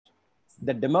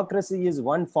that democracy is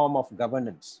one form of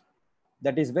governance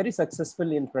that is very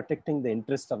successful in protecting the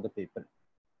interests of the people.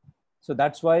 So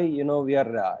that's why, we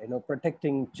are,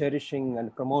 protecting, cherishing,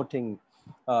 and promoting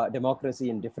democracy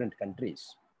in different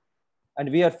countries. And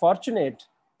we are fortunate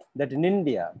that in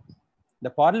India, the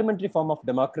parliamentary form of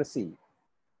democracy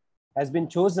has been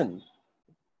chosen,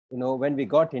 when we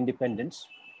got independence,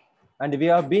 and we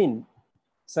have been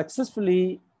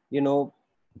successfully,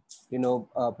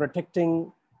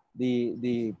 protecting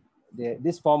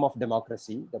this form of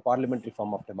democracy, the parliamentary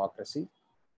form of democracy.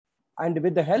 And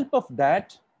with the help of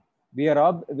that, we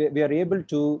are able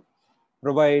to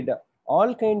provide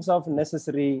all kinds of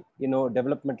necessary,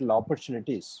 developmental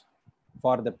opportunities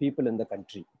for the people in the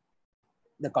country.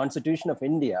 The Constitution of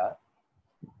India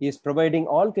is providing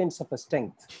all kinds of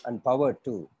strength and power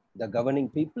to the governing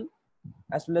people,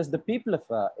 as well as the people of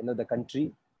the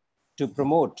country, to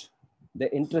promote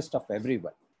the interest of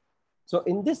everyone. So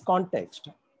in this context,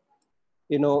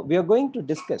 we are going to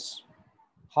discuss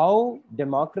how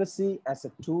democracy as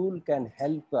a tool can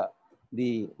help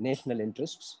the national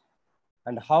interests,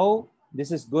 and how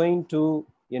this is going to,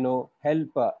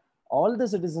 help all the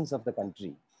citizens of the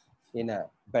country in a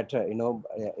better,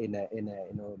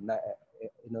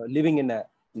 living in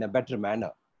a better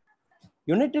manner.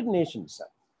 United Nations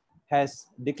has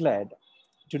declared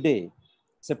today,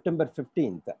 September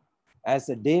 15th, as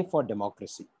a day for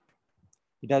democracy.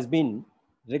 It has been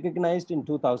recognized in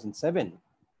 2007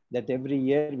 that every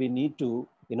year we need to,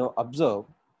 observe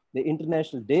the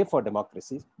International Day for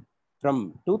Democracy.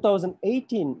 From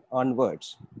 2018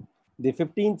 onwards, the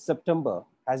 15th September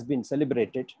has been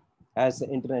celebrated as the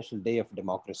International Day of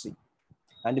Democracy.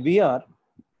 And we are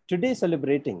today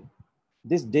celebrating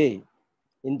this day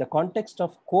in the context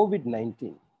of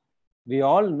COVID-19. We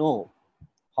all know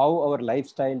how our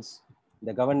lifestyles,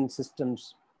 the governance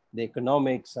systems, the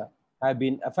economics have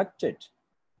been affected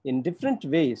in different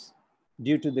ways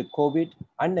due to the COVID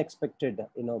unexpected,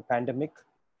 pandemic,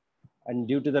 and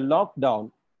due to the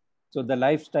lockdown. So the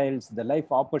lifestyles, the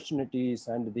life opportunities,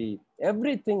 and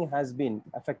everything has been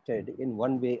affected in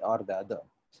one way or the other.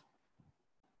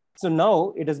 So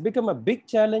now it has become a big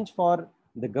challenge for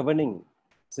the governing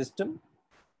system,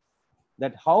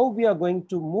 that how we are going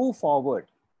to move forward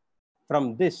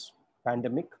from this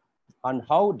pandemic, and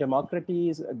how democracy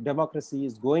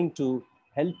is going to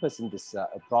help us in this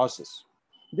process.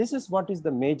 This is what is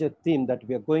the major theme that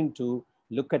we are going to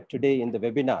look at today in the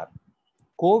webinar,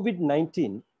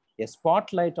 COVID-19, a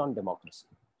spotlight on democracy.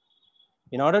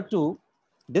 In order to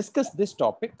discuss this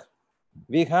topic,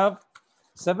 we have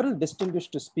several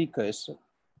distinguished speakers,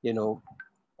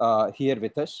 here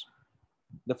with us.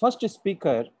 The first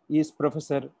speaker is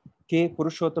Professor K.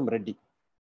 Purushottam Reddy.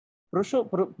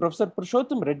 Professor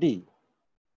Purushottam Reddy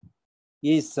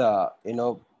is, a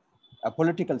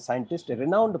political scientist, a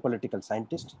renowned political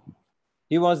scientist.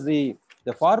 He was the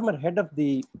former head of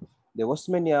the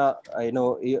Osmania,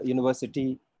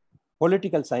 University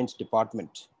Political Science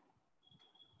Department.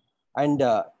 And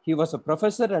he was a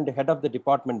professor and head of the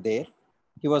department there.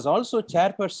 He was also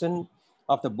chairperson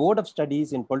of the Board of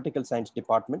Studies in Political Science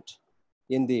Department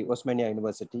in the Osmania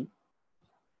University.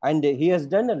 And he has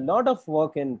done a lot of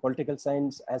work in political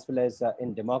science as well as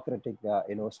in democratic,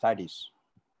 studies.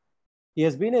 He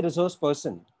has been a resource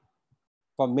person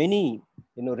for many,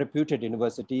 reputed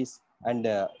universities and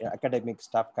academic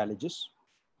staff colleges.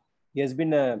 He has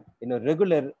been a,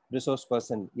 regular resource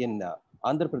person in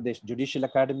Andhra Pradesh Judicial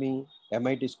Academy,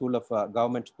 MIT School of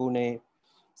Government, Pune,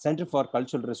 Center for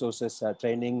Cultural Resources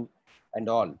Training, and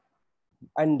all.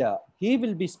 And he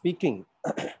will be speaking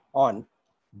on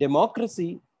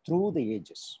democracy through the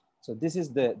ages. So this is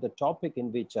the topic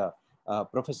in which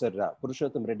Professor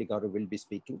Purushottam Reddy Garu will be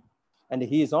speaking. And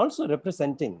he is also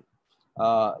representing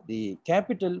the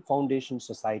Capital Foundation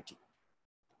Society.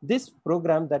 This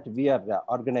program that we are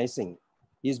organizing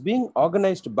is being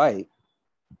organized by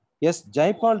S.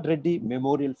 Jaipal Reddy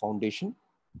Memorial Foundation,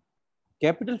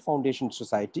 Capital Foundation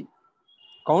Society,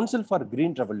 Council for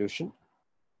Green Revolution,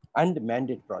 and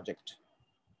Mandate Project.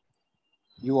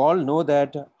 You all know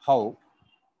that how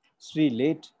Sri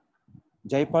late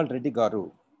Jaipal Reddy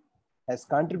Garu has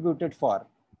contributed for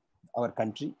our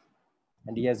country,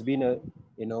 and he has been a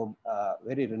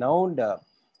very renowned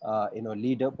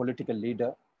leader, political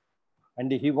leader,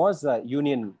 and he was a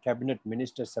union cabinet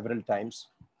minister several times.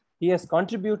 He has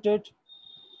contributed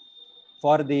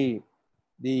for the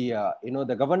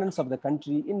governance of the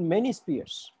country in many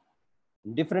spheres,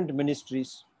 in different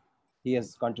ministries. He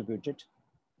has contributed,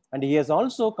 and he has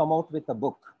also come out with a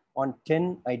book on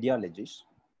 10 ideologies.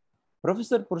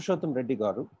 Professor Purushottam Reddy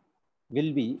Garu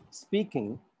will be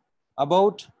speaking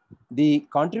about the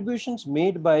contributions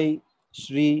made by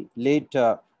Shri late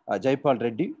Jaipal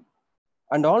Reddy,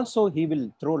 and also he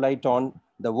will throw light on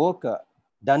the work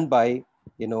done by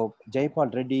Jaipal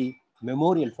Reddy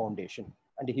Memorial Foundation,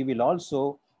 and he will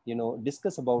also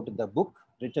discuss about the book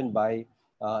written by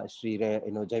Shri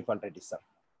Jaipal Reddy sir.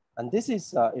 And this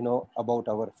is about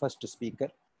our first speaker.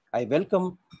 I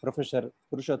welcome Professor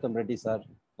Purushottam Reddy sir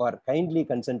for kindly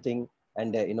consenting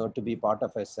and to be part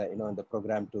of us in the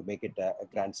program to make it a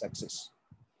grand success.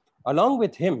 Along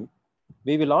with him,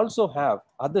 we will also have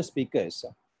other speakers.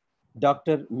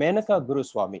 Dr. Menaka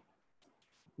Guruswamy.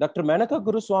 Dr. Menaka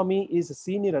Guruswamy is a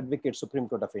senior advocate, Supreme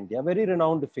Court of India, very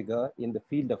renowned figure in the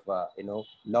field of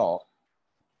law.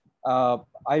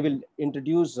 I will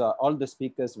introduce all the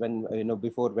speakers when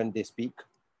when they speak,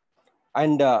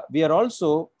 and we are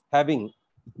also having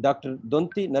Dr.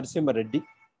 Donti Narasimha Reddy.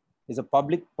 Is a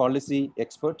public policy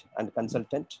expert and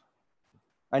consultant,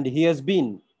 and he has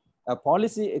been a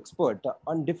policy expert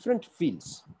on different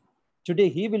fields. Today,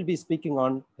 he will be speaking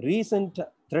on recent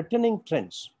threatening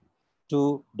trends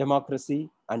to democracy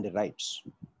and rights.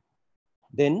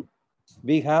 Then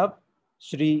we have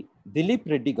Shri Dilip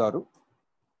Reddy Garu.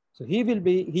 So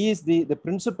he is the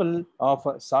principal of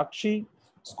Sakshi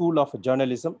School of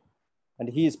Journalism, and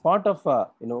he is part of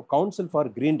Council for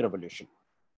Green Revolution.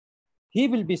 He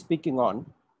will be speaking on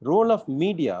role of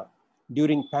media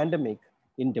during pandemic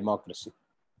in democracy.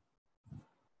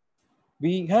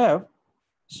 We have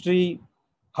Shri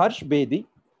Harsh Bedi,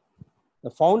 the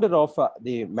founder of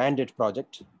the Mandate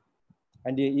Project,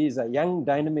 and he is a young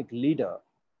dynamic leader,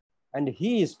 and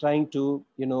he is trying to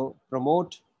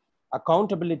promote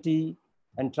accountability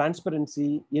and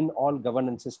transparency in all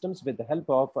governance systems with the help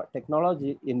of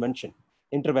technology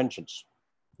interventions.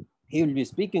 He will be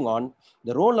speaking on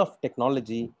the role of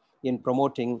technology in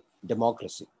promoting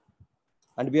democracy.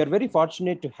 And we are very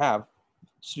fortunate to have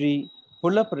Shri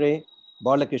Pullapre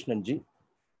Balakrishnan,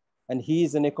 and he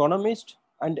is an economist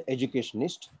and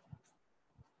educationist.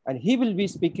 And he will be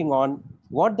speaking on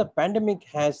what the pandemic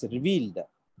has revealed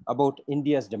about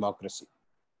India's democracy.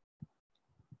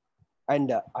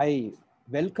 And I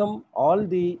welcome all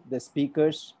the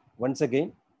speakers once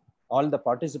again, all the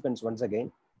participants once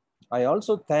again. I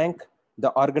also thank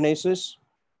the organizers,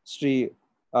 Shri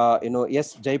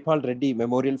S. Jaipal Reddy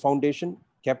Memorial Foundation,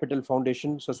 Capital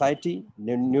Foundation Society,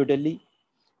 New Delhi,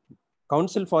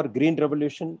 Council for Green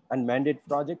Revolution and Mandate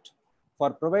Project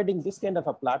for providing this kind of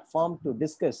a platform to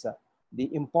discuss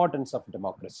the importance of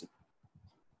democracy.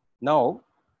 Now,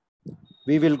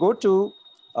 we will go to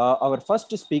our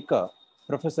first speaker,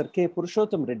 Professor K.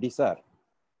 Purushottam Reddy sir,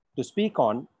 to speak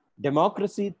on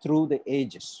democracy through the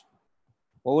ages.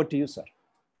 Over to you, sir.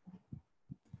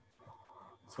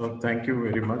 So thank you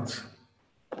very much.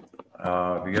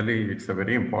 Really, it's a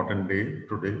very important day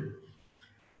today.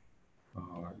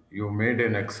 You made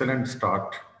an excellent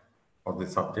start for the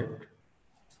subject,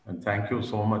 and thank you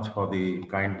so much for the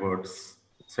kind words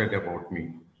said about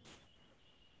me.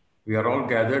 We are all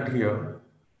gathered here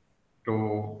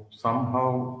to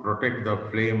somehow protect the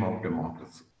flame of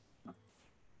democracy.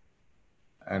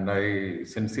 And I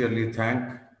sincerely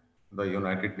thank the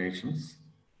United Nations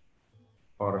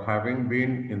for having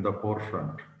been in the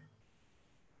forefront,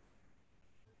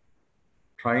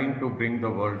 trying to bring the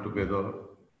world together,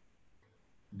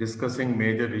 discussing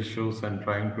major issues and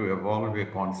trying to evolve a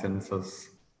consensus,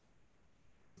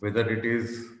 whether it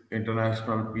is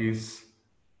international peace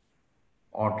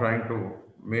or trying to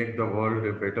make the world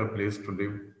a better place to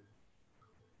live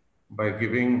by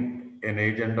giving an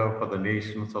agenda for the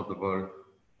nations of the world.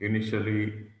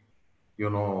 Initially,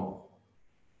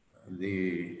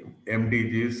 the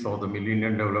MDGs or the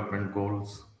Millennium Development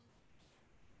Goals.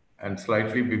 And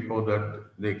slightly before that,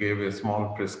 they gave a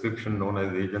small prescription known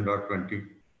as Agenda 20.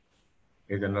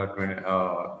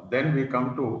 Then we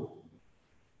come to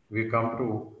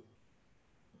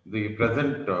the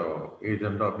present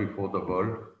agenda before the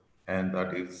world, and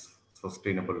that is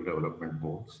Sustainable Development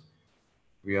Goals.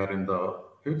 We are in the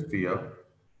 5th year,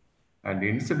 and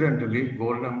incidentally,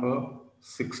 goal number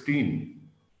 16,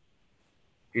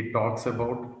 it talks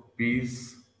about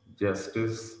peace,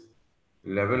 justice,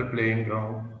 level playing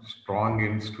ground, strong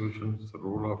institutions,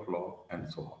 rule of law, and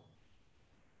so on.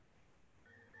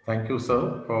 Thank you,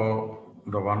 sir, for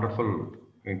the wonderful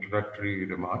introductory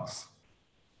remarks.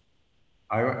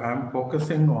 I am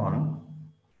focusing on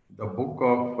the book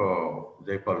of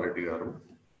Jaipal Reddy Garu.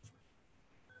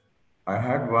 I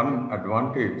had one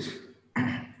advantage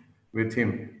with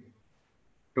him.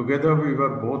 Together, we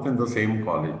were both in the same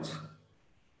college.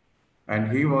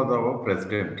 And he was our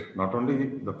president, not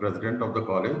only the president of the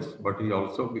college, but he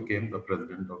also became the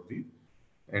president of the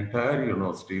entire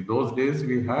university. Those days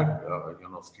we had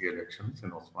university elections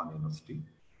in Osman University,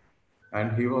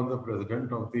 and he was the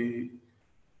president of the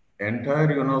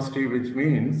entire university, which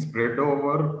means spread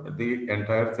over the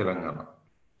entire Telangana.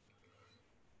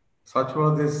 Such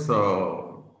was his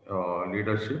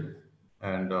leadership,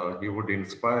 and he would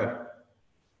inspire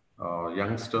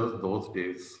youngsters those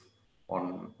days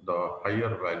on the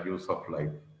higher values of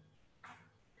life.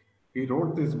 He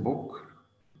wrote this book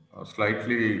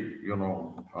slightly,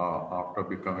 after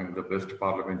becoming the best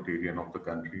parliamentarian of the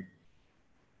country.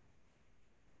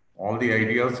 All the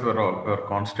ideas were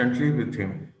constantly with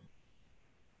him.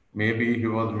 Maybe he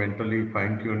was mentally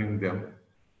fine-tuning them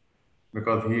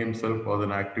because he himself was an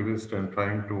activist and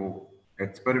trying to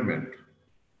experiment.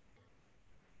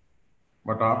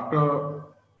 But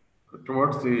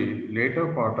towards the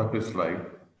later part of his life,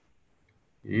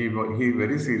 he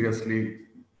very seriously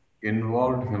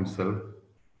involved himself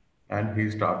and he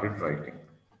started writing.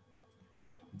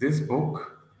 This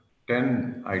book,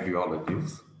 10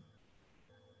 Ideologies,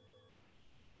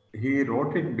 he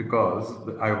wrote it because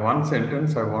one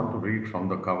sentence I want to read from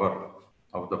the cover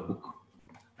of the book,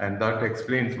 and that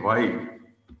explains why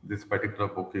this particular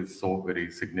book is so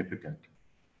very significant.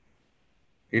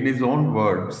 In his own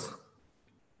words,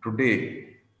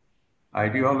 today,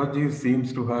 ideology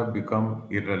seems to have become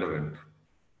irrelevant.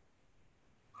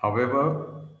 However,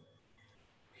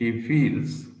 he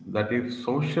feels that if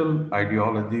social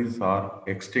ideologies are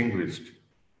extinguished,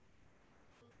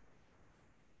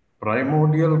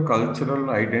 primordial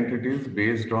cultural identities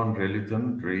based on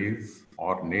religion, race,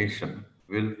 or nation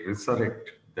will resurrect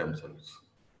themselves,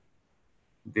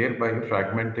 thereby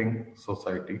fragmenting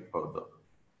society further.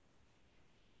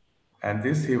 And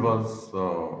this he was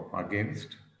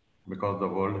against because the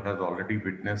world has already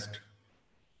witnessed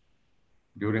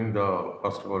during the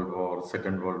First World War,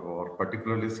 Second World War,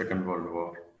 particularly Second World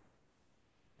War,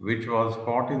 which was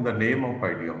fought in the name of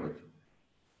ideology.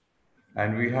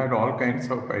 And we had all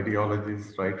kinds of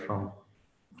ideologies, right from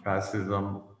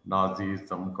fascism,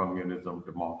 Nazism, communism,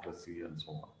 democracy, and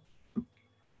so on.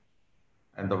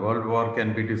 And the World War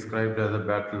can be described as a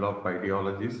battle of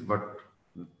ideologies, but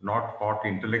not fought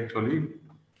intellectually,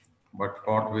 but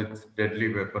fought with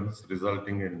deadly weapons,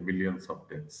 resulting in millions of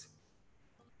deaths.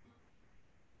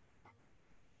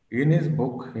 In his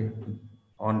book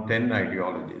on 10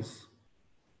 ideologies,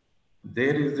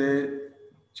 there is a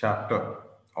chapter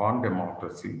on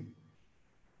democracy.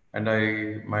 And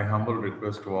my humble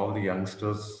request to all the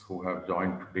youngsters who have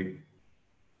joined today,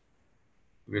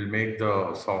 will make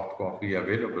the soft copy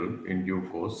available in due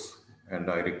course. And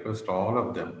I request all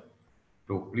of them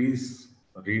to please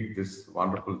read this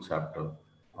wonderful chapter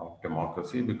of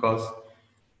democracy, because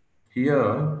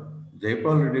here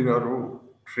Jaipal Reddy Garu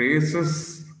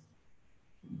traces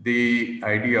the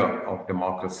idea of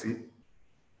democracy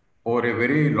over a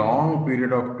very long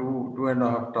period of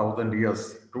 2,500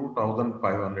 years,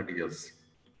 2,500 years.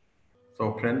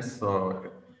 So friends,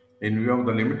 in view of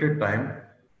the limited time,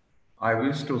 I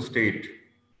wish to state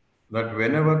that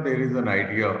whenever there is an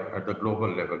idea at the global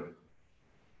level,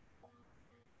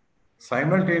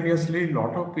 simultaneously, a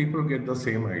lot of people get the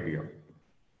same idea.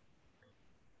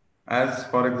 As,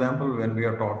 for example, when we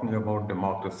are talking about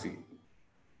democracy,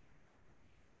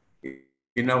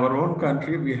 in our own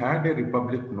country, we had a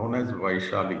republic known as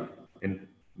Vaishali in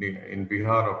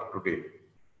Bihar of today.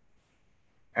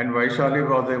 And Vaishali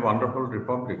was a wonderful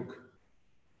republic.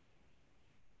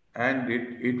 And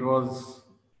it was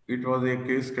a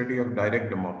case study of direct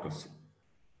democracy.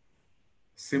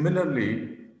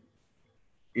 Similarly,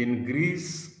 in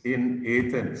Greece, in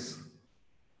Athens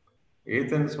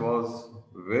was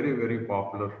very, very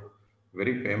popular,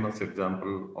 very famous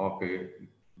example of a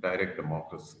direct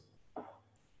democracy.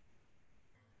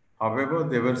 However,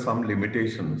 there were some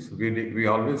limitations. We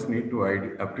always need to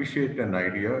appreciate an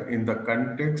idea in the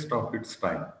context of its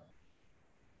time.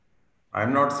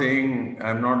 I'm not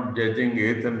judging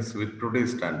Athens with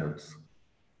today's standards.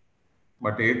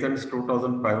 But Athens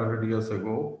 2,500 years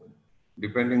ago,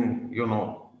 depending,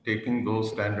 taking those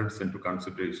standards into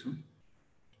consideration,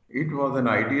 it was an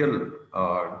ideal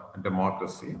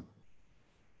democracy.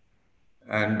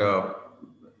 And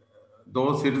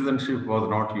though citizenship was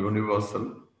not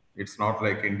universal, it's not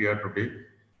like India today,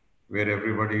 where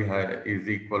everybody is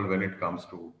equal when it comes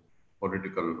to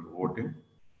political voting.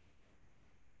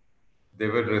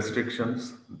 There were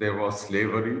restrictions, there was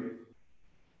slavery,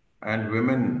 and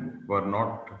women were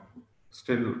not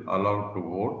still allowed to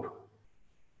vote.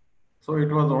 So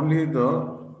it was only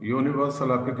the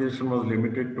universal application was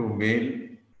limited to male,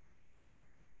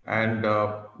 and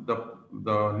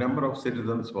the number of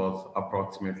citizens was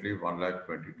approximately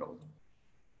 1,20,000.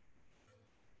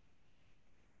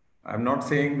 I'm not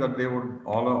saying that they would,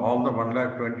 all the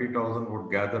 1,20,000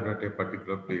 would gather at a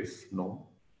particular place, no.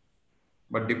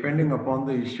 But depending upon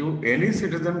the issue, any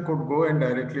citizen could go and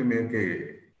directly make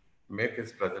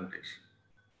his presentation.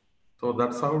 So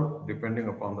that's how, depending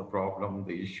upon the problem,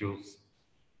 the issues,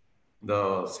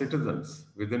 the citizens,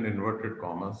 within inverted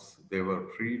commas, they were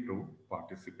free to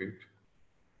participate.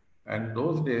 And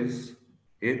those days,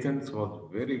 Athens was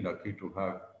very lucky to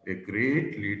have a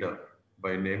great leader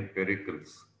by name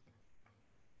Pericles.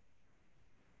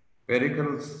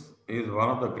 Pericles is one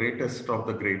of the greatest of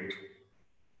the great,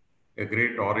 a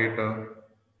great orator,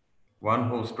 one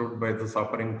who stood by the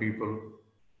suffering people,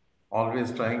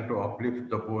 always trying to uplift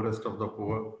the poorest of the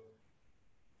poor.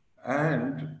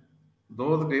 And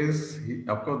those days,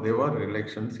 of course, there were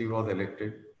elections, he was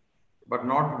elected, but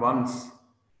not once.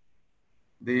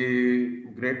 The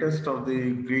greatest of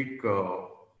the Greek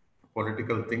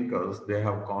political thinkers, they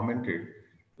have commented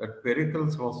that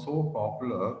Pericles was so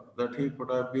popular that he could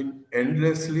have been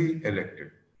endlessly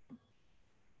elected.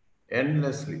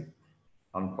 Endlessly.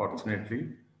 Unfortunately,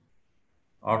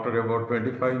 after about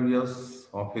 25 years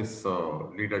of his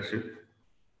leadership,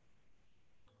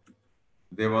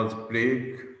 there was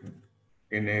plague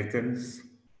in Athens,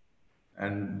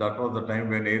 and that was the time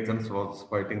when Athens was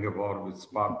fighting a war with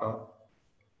Sparta,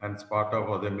 and Sparta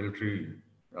was a military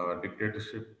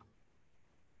dictatorship.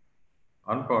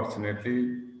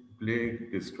 Unfortunately,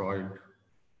 plague destroyed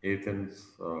Athens'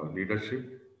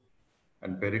 leadership,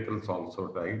 and Pericles also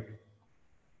died.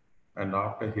 And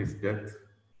after his death,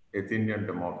 Athenian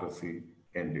democracy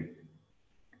ended.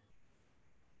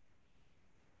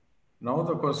 Now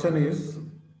the question is,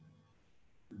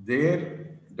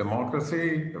 their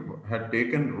democracy had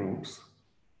taken roots,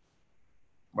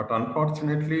 but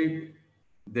unfortunately,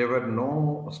 there were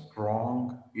no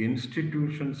strong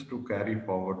institutions to carry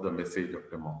forward the message of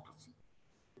democracy.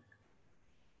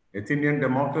 Athenian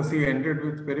democracy ended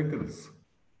with Pericles.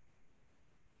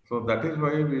 So that is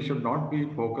why we should not be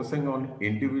focusing on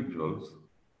individuals.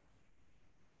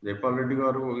 Jayapal Reddy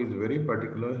Garu is very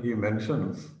particular. He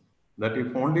mentions that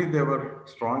if only there were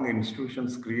strong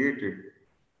institutions created,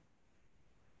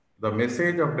 the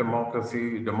message of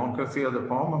democracy, democracy as a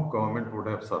form of government would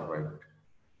have survived.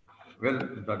 Well,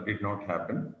 that did not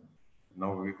happen.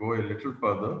 Now we go a little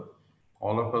further.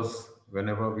 All of us,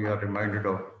 whenever we are reminded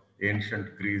of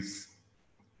ancient Greece,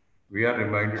 we are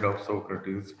reminded of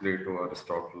Socrates, Plato,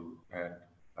 Aristotle, and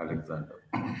Alexander.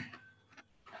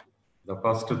 The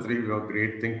first three were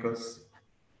great thinkers.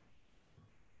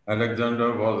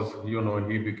 Alexander was,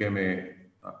 he became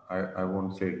I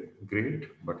won't say great,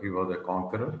 but he was a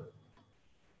conqueror.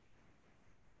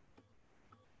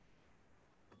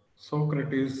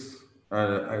 Socrates,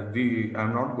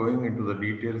 I'm not going into the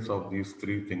details of these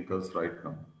three thinkers right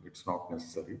now. It's not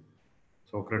necessary.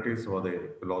 Socrates was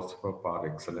a philosopher par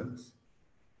excellence.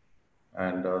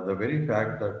 And the very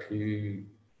fact that he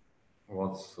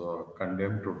was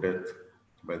condemned to death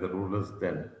by the rulers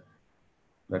then,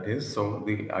 that is, so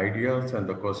the ideas and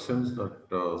the questions that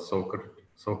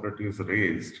Socrates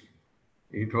raised,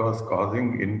 it was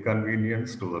causing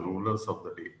inconvenience to the rulers of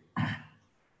the day.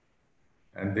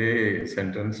 And they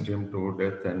sentenced him to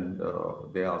death, and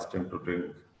they asked him to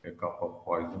drink a cup of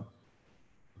poison,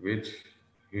 which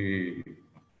he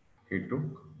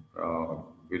took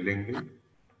willingly.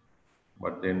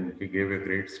 But then he gave a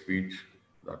great speech.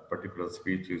 That particular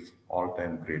speech is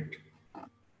all-time great.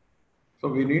 So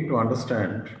we need to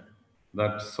understand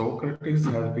that Socrates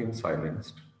has been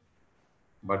silenced,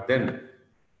 but then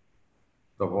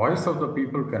the voice of the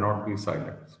people cannot be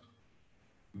silenced.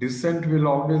 Dissent will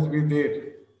always be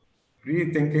there.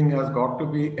 Free thinking has got to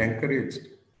be encouraged.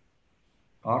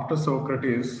 After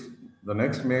Socrates, the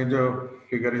next major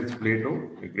figure is Plato,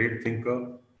 a great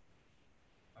thinker,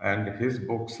 and his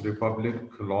books, Republic,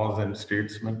 Laws and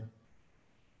Statesmen.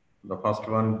 The first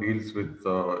one deals with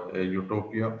a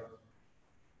utopia.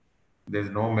 There's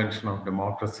no mention of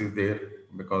democracy there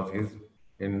because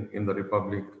in the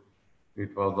Republic,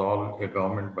 it was all a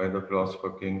government by the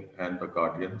philosopher king and the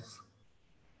guardians.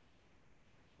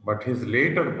 But his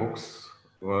later books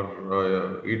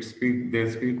were, they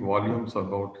speak volumes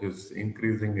about his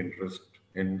increasing interest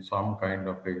in some kind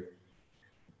of a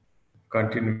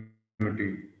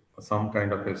continuity, some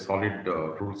kind of a solid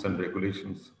rules and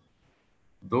regulations.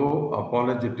 Though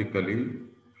apologetically,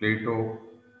 Plato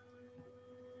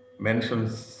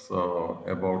mentions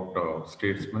about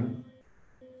statesmen,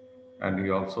 and he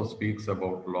also speaks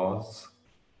about laws,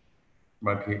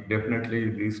 but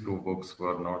these two books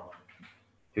were not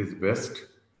his best.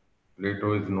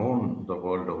 Plato is known the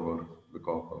world over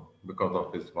because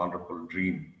of his wonderful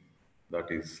dream,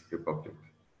 that is Republic.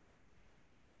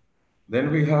 Then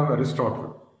we have Aristotle.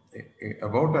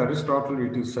 About Aristotle,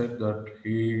 it is said that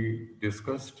he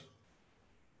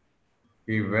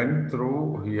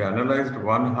analyzed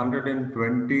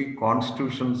 120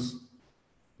 constitutions.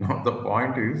 Now, the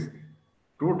point is,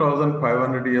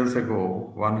 2,500 years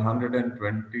ago,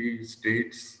 120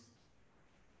 states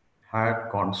had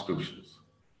constitutions.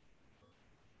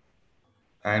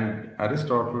 And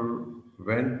Aristotle,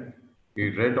 when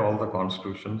he read all the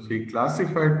constitutions, he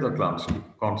classified the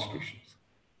constitutions.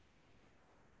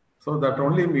 So that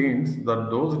only means that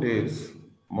those days,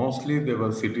 mostly they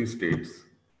were city-states,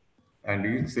 and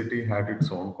each city had its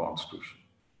own constitution.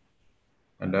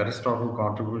 And Aristotle's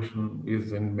contribution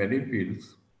is in many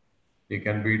fields. He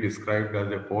can be described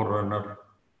as a forerunner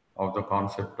of the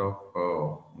concept of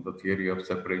the theory of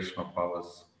separation of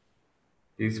powers.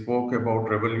 He spoke about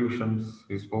revolutions.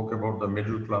 He spoke about the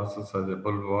middle classes as a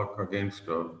bulwark against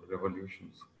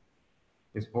revolutions.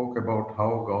 He spoke about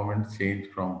how governments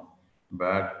changed from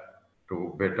bad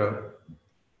to better.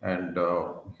 And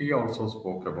he also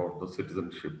spoke about the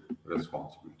citizenship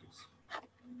responsibilities.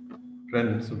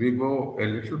 Friends, we go a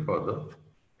little further.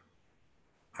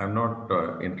 I'm not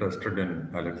interested in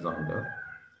Alexander.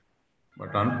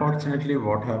 But unfortunately,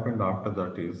 what happened after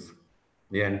that is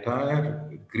the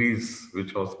entire Greece,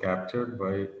 which was captured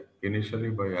initially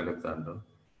by Alexander,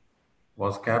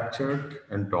 was captured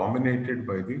and dominated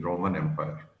by the Roman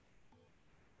Empire.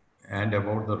 And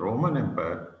about the Roman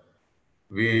Empire,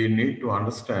 we need to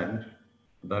understand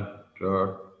that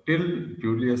till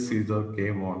Julius Caesar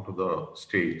came onto the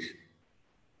stage,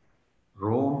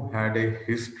 Rome had a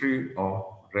history of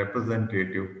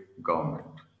representative government.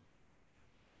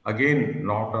 Again,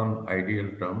 not on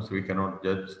ideal terms. We cannot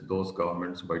judge those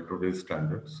governments by today's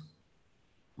standards.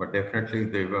 But definitely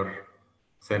they were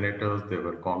senators, they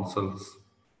were consuls.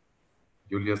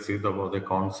 Julius Caesar was a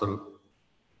consul,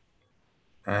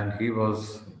 and he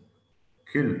was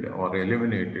killed or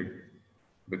eliminated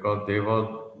because there was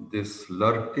this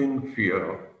lurking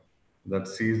fear that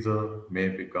Caesar may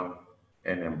become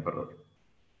an emperor.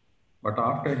 But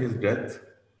after his death,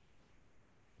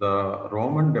 the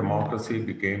Roman democracy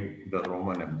became the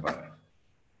Roman Empire.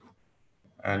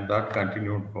 And that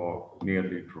continued for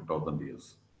nearly 2000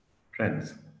 years.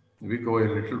 Friends, we go a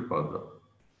little further.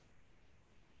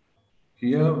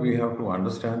 Here we have to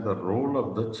understand the role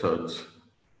of the church.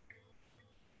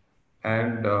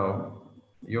 And,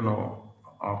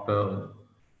 after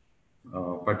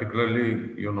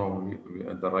particularly,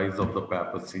 the rise of the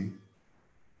papacy,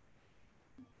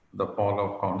 the fall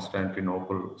of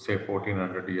Constantinople, say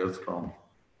 1400 years from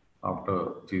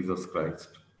after Jesus Christ.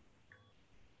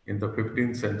 In the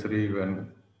 15th century,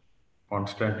 when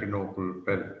Constantinople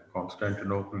fell,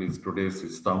 Constantinople is today's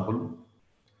Istanbul,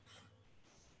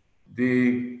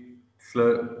 the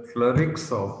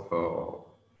clerics of,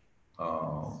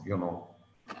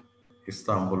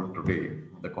 Istanbul today,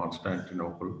 the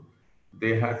Constantinople,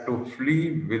 they had to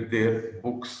flee with their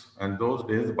books. And those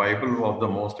days, Bible was the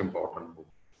most important book.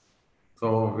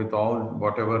 So with all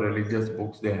whatever religious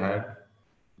books they had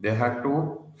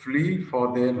to flee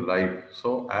for their life.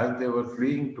 So as they were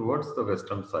fleeing towards the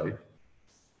western side,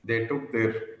 they took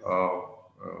their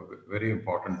very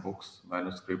important books,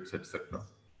 manuscripts, etc.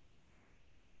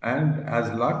 And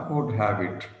as luck would have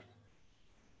it,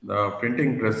 the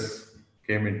printing press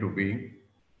came into being.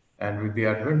 And with the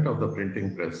advent of the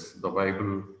printing press, the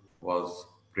Bible was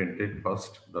printed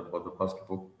first. That was the first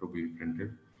book to be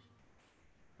printed.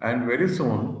 And very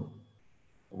soon,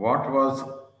 what was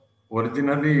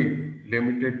originally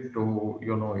limited to,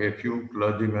 a few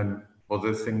clergymen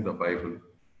possessing the Bible,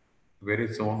 very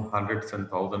soon hundreds and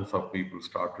thousands of people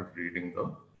started reading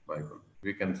the Bible.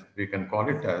 We can call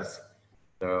it as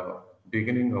the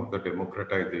beginning of the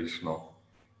democratization of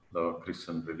the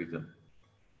Christian religion.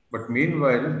 But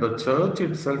meanwhile, the church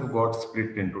itself got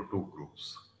split into two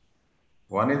groups.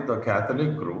 One is the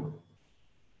Catholic group,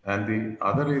 and the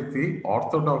other is the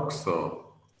Orthodox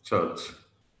church.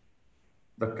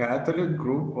 The Catholic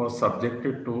group was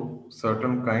subjected to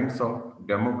certain kinds of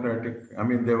they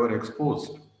were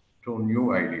exposed to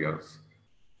new ideas,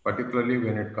 particularly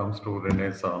when it comes to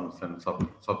Renaissance and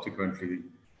subsequently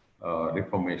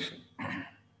Reformation.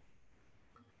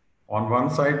 On one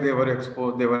side, they were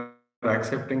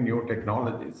accepting new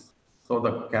technologies. So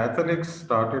the Catholics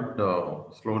started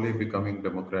slowly becoming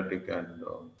democratic, and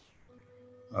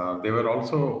they were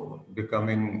also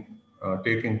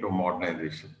taking to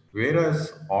modernization.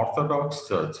 Whereas Orthodox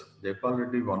Church, Jayapal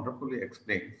Reddy wonderfully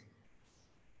explains,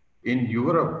 in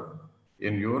Europe,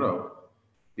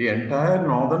 the entire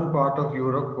northern part of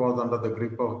Europe was under the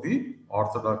grip of the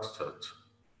Orthodox Church.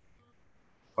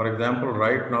 For example,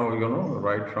 right now,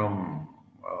 right from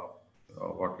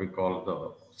what we call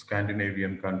the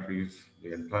Scandinavian countries,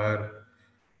 the entire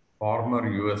former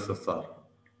USSR.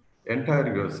 Entire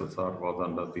USSR was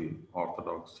under the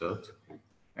Orthodox Church,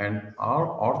 and our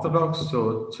Orthodox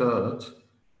Church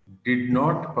did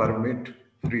not permit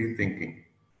free thinking.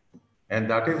 And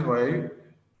that is why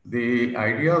the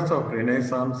ideas of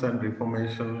Renaissance and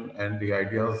Reformation and the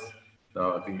ideas,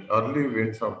 the early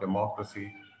winds of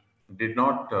democracy did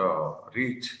not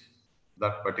reach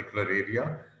that particular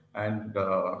area. And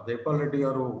Jayapal Reddy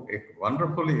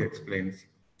wonderfully explains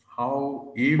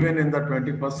how even in the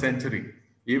 21st century,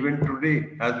 even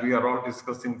today, as we are all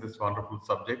discussing this wonderful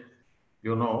subject,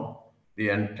 you know, the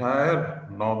entire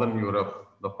Northern Europe,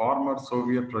 the former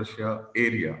Soviet Russia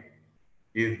area,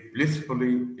 is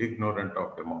blissfully ignorant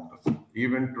of democracy.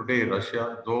 Even today,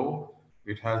 Russia, though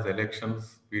it has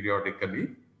elections periodically,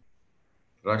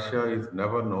 Russia is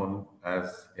never known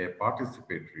as a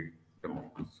participatory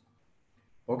democracy.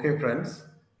 Okay, friends,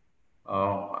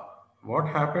 uh, what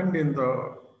happened in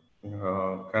the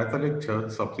Catholic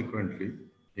Church subsequently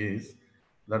is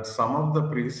that some of the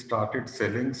priests started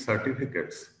selling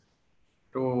certificates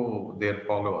to their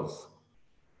followers,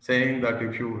 saying that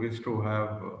if you wish to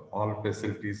have all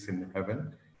facilities in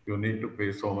heaven, you need to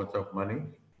pay so much of money,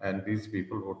 and these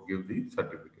people would give the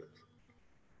certificates.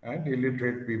 And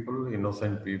illiterate people,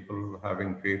 innocent people,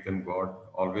 having faith in God,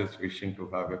 always wishing to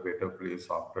have a better place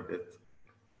after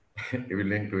death,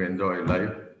 willing to enjoy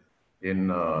life in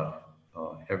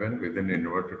heaven within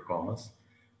inverted commas.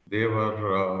 They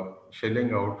were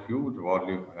shelling out huge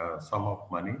volume, sum of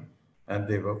money, and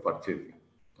they were purchasing.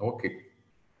 Okay.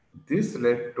 This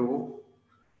led to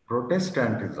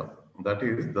Protestantism. That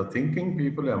is, the thinking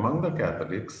people among the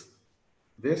Catholics,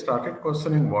 they started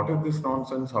questioning, what is this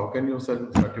nonsense? How can you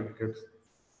sell certificates?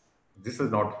 This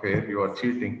is not fair. You are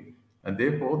cheating. And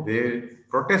therefore, they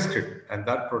protested. And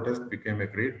that protest became a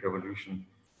great revolution.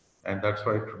 And that's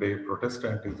why today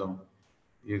Protestantism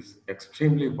is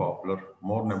extremely popular.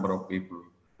 More number of people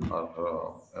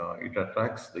it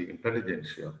attracts the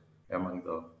intelligentsia among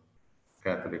the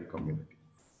Catholic community.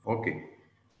 Okay.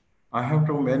 I have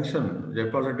to mention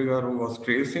Jayapal Reddy Garu was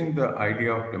tracing the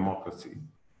idea of democracy.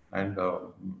 And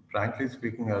frankly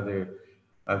speaking,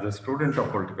 as a student of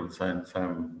political science,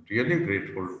 I'm really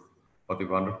grateful for the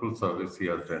wonderful service he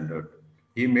has rendered.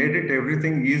 He made it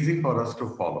everything easy for us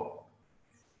to follow.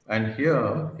 And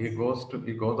here he goes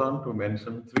on to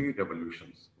mention three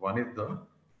revolutions. One is the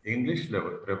English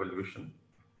Revolution.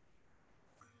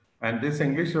 And this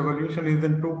English Revolution is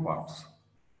in two parts.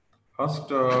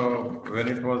 First, when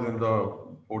it was in the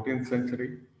 14th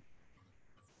century,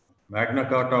 Magna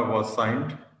Carta was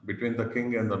signed between the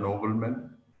king and the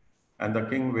noblemen, and the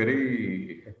king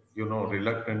very,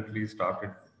 reluctantly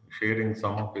started sharing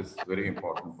some of his very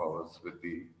important powers with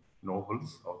the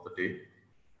nobles of the day.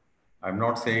 I'm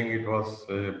not saying it was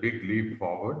a big leap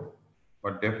forward,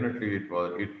 but definitely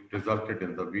it resulted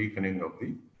in the weakening of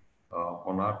the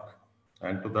monarch,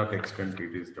 and to that extent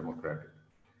it is democratic.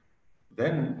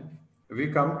 Then we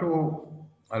come to,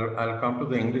 I'll come to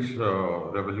the English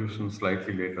Revolution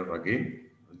slightly later again.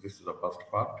 This is the first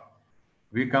part.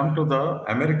 We come to the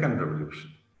American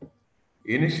Revolution.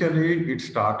 Initially, it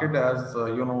started as, as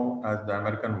the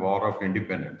American War of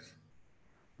Independence.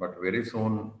 But very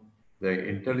soon, the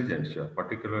intelligentsia,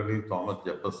 particularly Thomas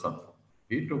Jefferson,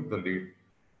 he took the lead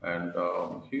and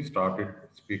he started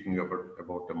speaking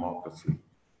about democracy.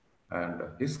 And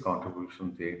his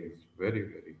contribution there is very,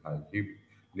 very high.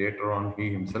 Later on,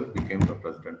 he himself became the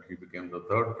president. He became the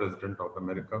third president of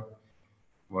America.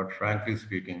 But frankly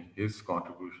speaking, his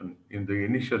contribution in the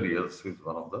initial years is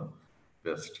one of the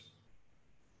best.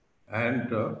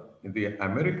 And in the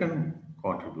American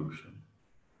contribution,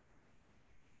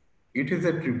 it is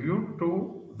a tribute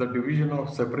to the division of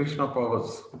separation of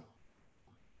powers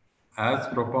as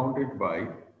propounded by,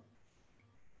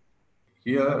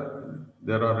 here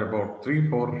there are about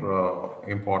 3-4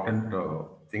 important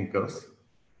thinkers.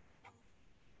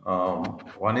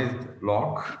 One is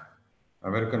Locke.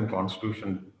 American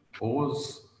Constitution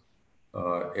owes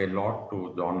a lot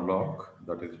to John Locke,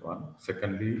 that is one.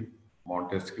 Secondly,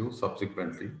 Montesquieu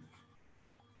subsequently.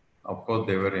 Of course,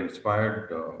 they were inspired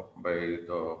by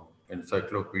the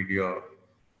encyclopedia,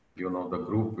 the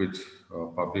group which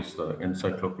published the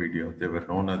encyclopedia. They were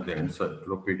known as the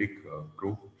encyclopedic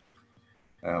group.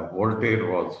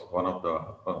 Voltaire was one of the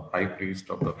high priests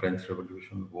of the French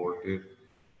Revolution. Voltaire,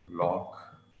 Locke,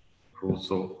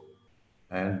 Rousseau,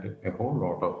 and a whole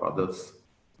lot of others.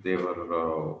 They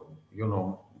were,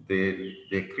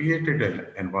 they created an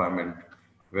environment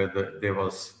where there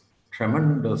was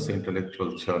tremendous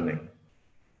intellectual churning.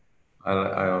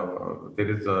 There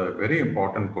is a very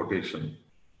important quotation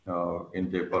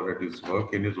in Jayapal Reddy's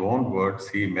work. In his own words,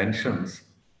 he mentions,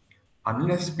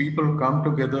 unless people come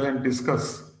together and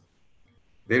discuss,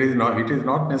 it is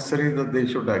not necessary that they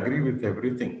should agree with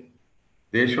everything.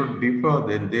 They should differ,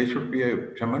 then there should be a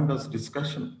tremendous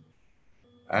discussion.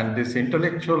 And this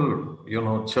intellectual,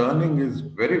 churning is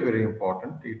very, very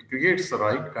important. It creates the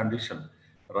right condition,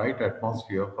 right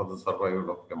atmosphere for the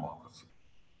survival of democracy.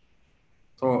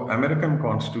 So American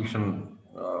Constitution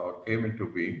came into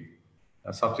being.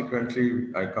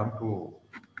 Subsequently, I come to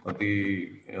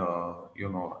the,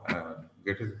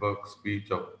 Gettysburg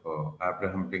speech of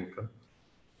Abraham Lincoln,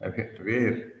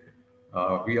 where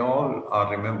we all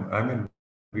are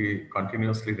we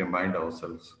continuously remind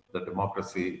ourselves that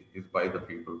democracy is by the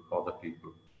people, for the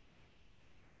people.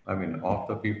 Of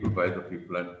the people, by the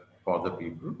people, and for the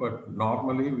people. But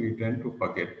normally we tend to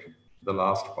forget the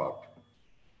last part.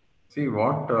 See,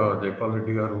 what Jayapal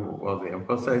Reddy garu was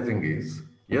emphasizing is,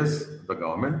 yes, the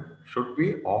government should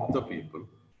be of the people,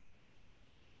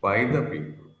 by the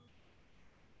people.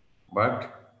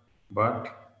 But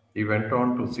he went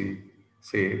on to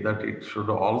say that it should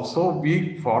also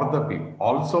be for the people.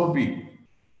 Also be.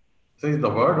 See, the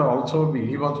word also be,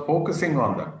 he was focusing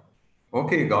on that.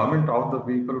 Okay, government of the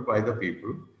people, by the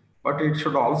people, but it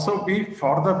should also be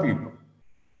for the people.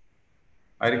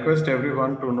 I request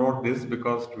everyone to note this,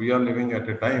 because we are living at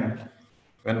a time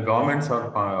when governments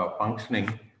are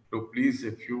functioning to please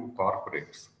a few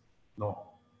corporates. No,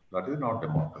 that is not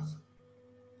democracy.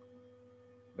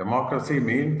 Democracy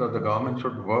means that the government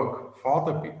should work for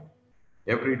the people.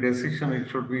 Every decision, it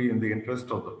should be in the interest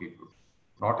of the people,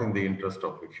 not in the interest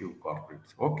of a few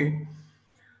corporates. Okay.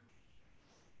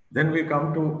 Then we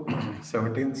come to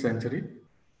 17th century,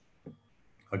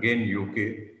 again UK,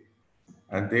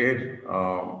 and there,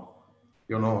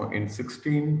 in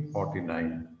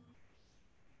 1649,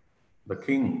 the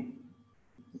king,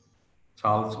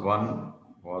 Charles I,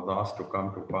 was asked to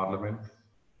come to Parliament.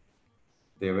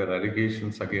 There were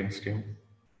allegations against him,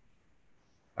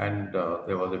 and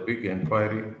there was a big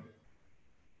inquiry,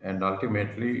 and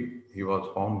ultimately he was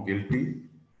found guilty.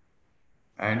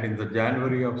 And in the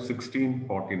January of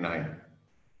 1649,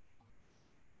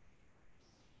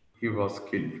 he was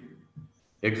killed,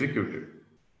 executed.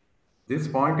 This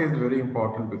point is very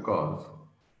important because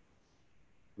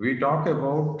we talk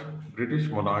about British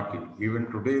monarchy. Even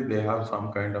today, they have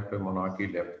some kind of a monarchy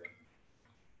left.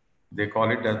 They call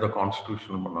it as the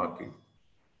constitutional monarchy.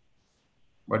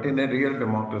 But in a real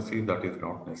democracy, that is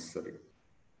not necessary.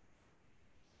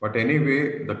 But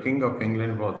anyway, the King of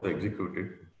England was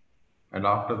executed. And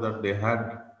after that, they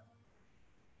had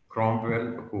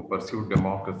Cromwell, who pursued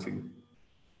democracy.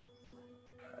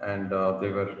 And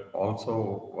there were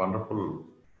also wonderful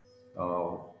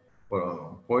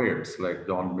poets like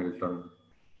John Milton,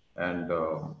 and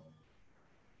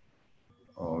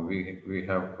we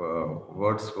have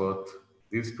Wordsworth.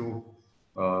 These two,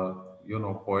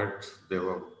 poets.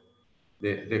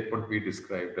 They could be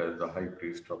described as the high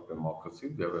priest of democracy.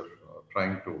 They were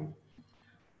trying to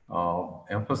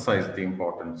emphasize the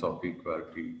importance of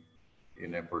equality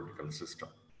in a political system.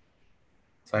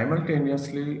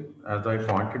 Simultaneously, as I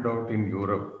pointed out, in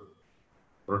Europe,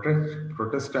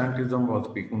 Protestantism was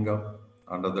picking up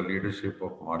under the leadership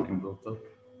of Martin Luther.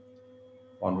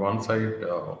 On one side,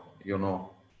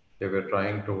 they were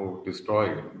trying to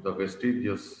destroy the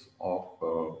vestiges of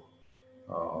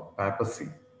papacy,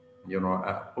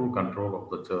 full control of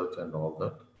the church and all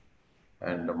that.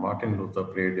 And Martin Luther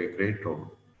played a great role.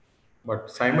 But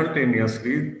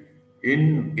simultaneously,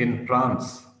 in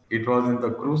France, it was in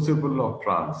the crucible of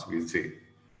France, we say.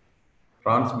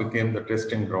 France became the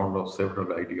testing ground of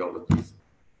several ideologies.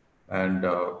 And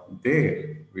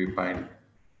there we find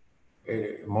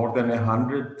more than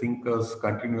 100 thinkers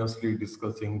continuously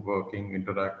discussing, working,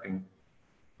 interacting,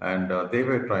 and they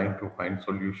were trying to find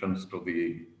solutions to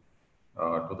the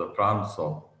France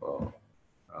of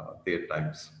their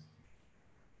times.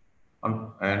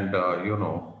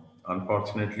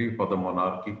 Unfortunately for the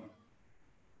monarchy,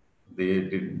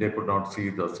 they could not see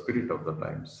the spirit of the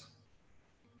times.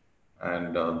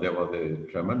 And there was a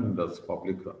tremendous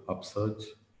public upsurge.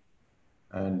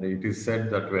 And it is said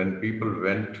that when people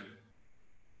went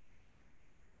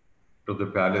to the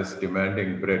palace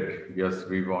demanding bread, yes,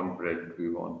 we want bread, we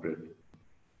want bread.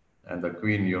 And the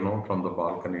queen, from the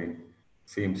balcony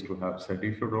seems to have said,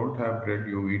 if you don't have bread,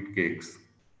 you eat cakes.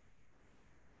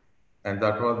 And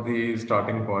that was the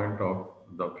starting point of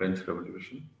the French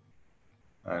Revolution.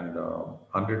 And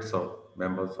hundreds of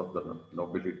members of the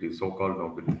nobility, so-called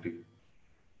nobility,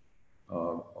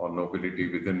 or nobility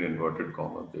within inverted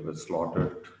commas, they were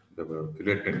slaughtered, they were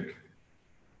guillotined.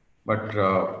 But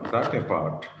that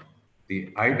apart, the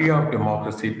idea of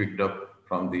democracy picked up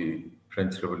from the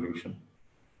French Revolution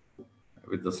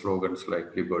with the slogans like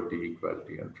liberty,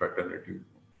 equality, and fraternity.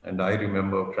 And I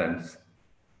remember, friends,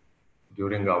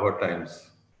 during our times,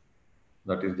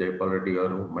 that is Jayapal Reddy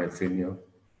Garu, my senior,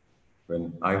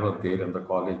 when I was there in the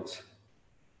college,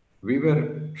 we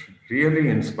were really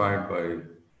inspired by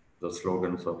the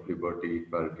slogans of liberty,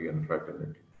 equality, and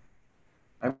fraternity.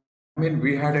 I mean,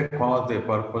 we had a cause, a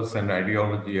purpose, an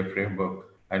ideology, a framework,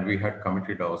 and we had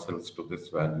committed ourselves to these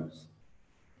values.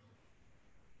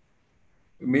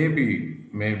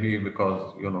 Maybe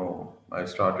because, I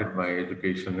started my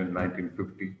education in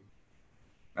 1950,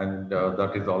 and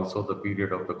that is also the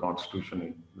period of the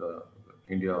Constitution.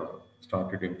 India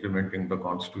started implementing the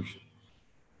Constitution.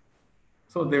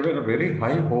 So there were very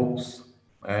high hopes,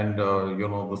 and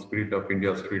the spirit of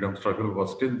India's freedom struggle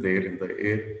was still there in the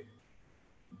air.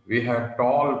 We had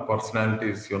tall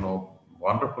personalities,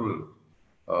 wonderful,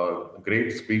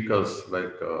 great speakers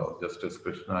like Justice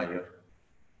Krishna Iyer,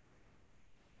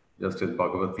 Justice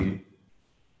Bhagavati,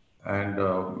 and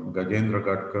Gajendra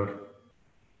Gadkar,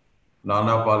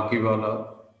 Nana Palkiwala.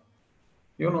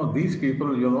 These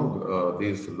people,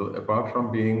 these, apart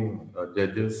from being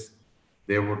judges,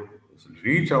 they would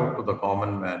reach out to the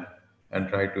common man and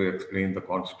try to explain the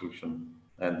Constitution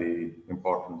and the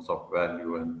importance of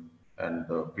value and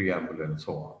the preamble and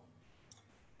so on.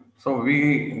 So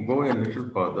we go a little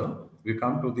further. We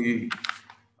come to the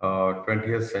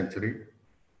 20th century,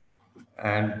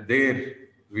 and there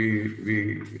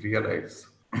we realize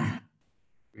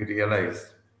we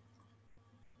realize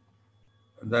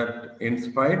that in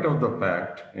spite of the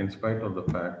fact,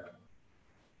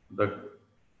 the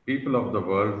people of the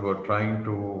world were trying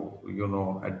to,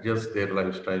 adjust their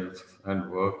lifestyles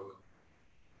and work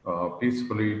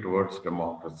peacefully towards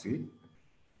democracy.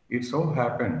 It so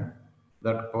happened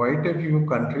that quite a few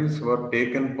countries were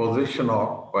taken possession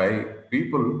of by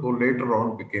people who later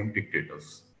on became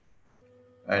dictators.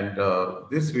 And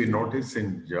this we notice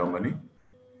in Germany.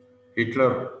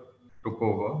 Hitler took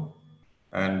over,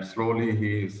 and slowly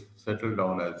he settled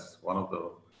down as one of the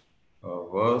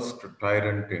worst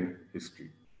tyrant in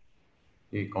history.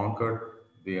 He conquered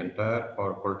the entire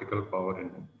political power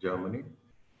in Germany.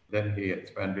 Then he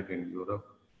expanded in Europe,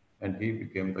 and he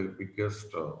became the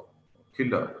biggest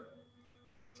killer.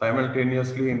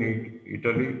 Simultaneously in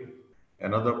Italy,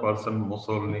 another person,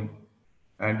 Mussolini,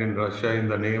 and in Russia, in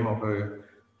the name of a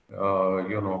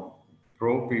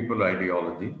pro-people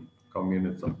ideology,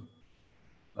 communism,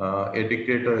 a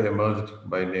dictator emerged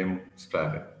by name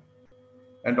Stalin.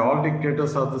 And all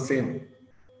dictators are the same,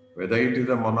 whether it is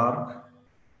a monarch,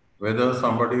 whether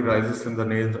somebody rises in the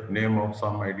name of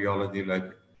some ideology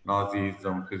like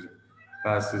Nazism,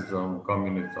 fascism,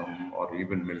 communism, or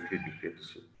even military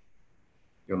dictatorship.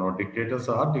 Dictators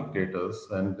are dictators,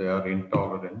 and they are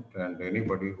intolerant, and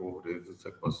anybody who raises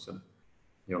a question,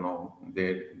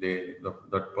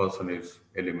 that person is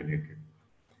eliminated.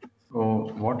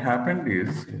 So what happened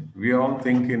is, we all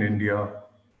think in India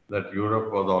that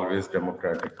Europe was always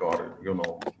democratic, or,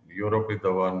 Europe is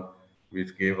the one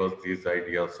which gave us these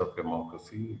ideas of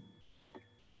democracy.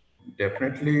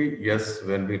 Definitely, yes,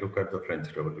 when we look at the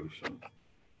French Revolution,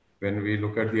 when we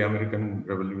look at the American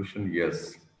Revolution,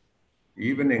 yes.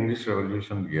 Even English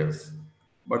Revolution, yes.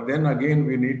 But then again,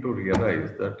 we need to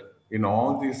realize that in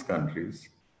all these countries,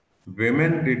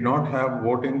 women did not have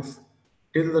votings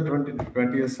till the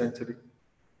 20th century.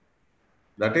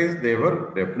 That is, they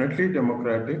were definitely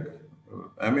democratic.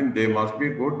 I mean, they must be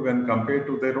good when compared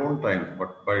to their own times,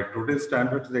 but by today's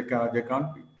standards, they can't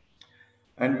be.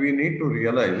 And we need to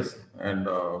realize, and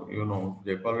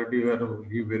Jayapal Reddy,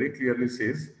 he very clearly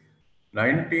says, till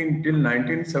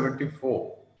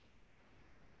 1974,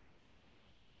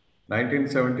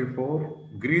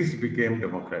 Greece became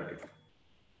democratic.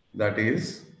 That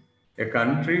is, a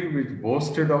country which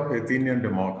boasted of Athenian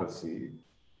democracy,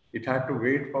 it had to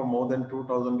wait for more than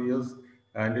 2000 years,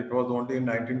 and it was only in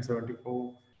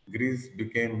 1974 Greece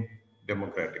became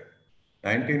democratic.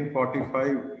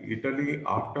 1945, Italy,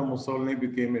 after Mussolini,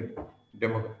 became a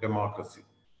democracy.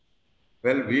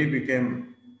 Well, we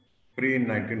became free in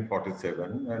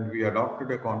 1947, and we adopted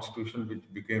a constitution which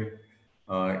became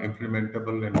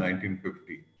implementable in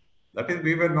 1950. That is,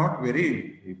 we were not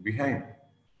very behind.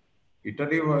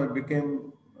 Italy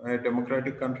became a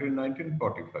democratic country in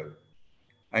 1945.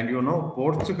 And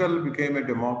Portugal became a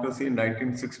democracy in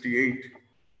 1968,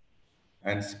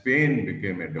 and Spain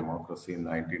became a democracy in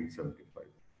 1975.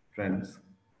 Friends,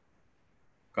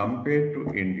 compared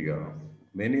to India,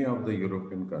 many of the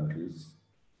European countries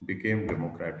became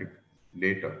democratic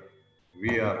later.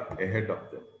 We are ahead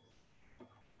of them.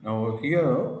 Now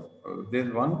here,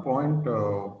 there's one point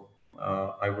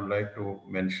I would like to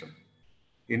mention.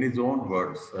 In his own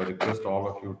words, I request all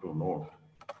of you to note.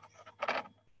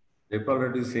 Jayapal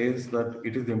Reddy says that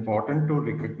it is important to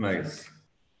recognize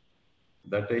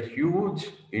that a huge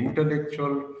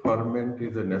intellectual ferment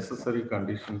is a necessary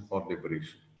condition for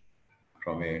liberation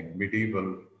from a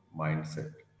medieval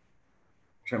mindset.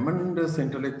 Tremendous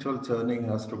intellectual churning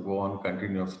has to go on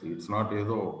continuously. It's not as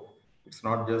though it's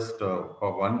not just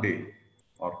for one day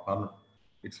or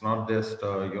it's not just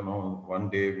one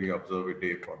day we observe a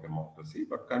day for democracy,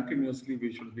 but continuously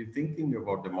we should be thinking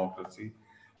about democracy.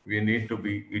 We need to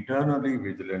be eternally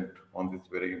vigilant on this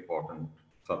very important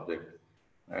subject,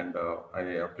 and I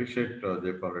appreciate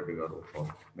Jayapal Reddy Garu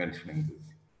for mentioning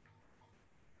this.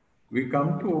 We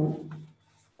come to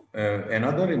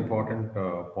another important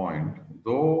point.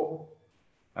 Though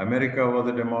America was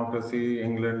a democracy,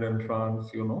 England and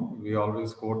France, we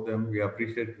always quote them, we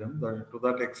appreciate them to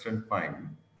that extent,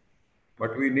 fine.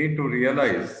 But we need to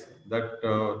realize that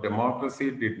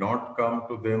democracy did not come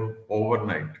to them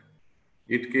overnight.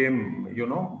 It came,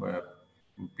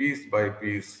 piece by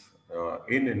piece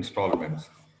in installments.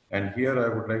 And here I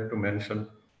would like to mention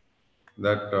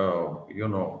that,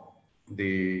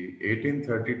 the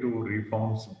 1832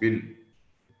 Reforms Bill,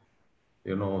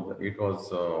 it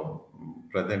was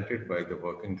presented by the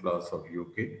working class of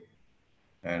UK.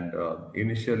 And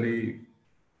initially,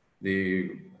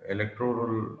 the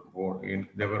electoral vote,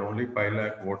 there were only 5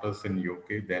 lakh voters in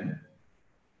UK then.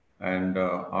 And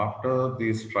after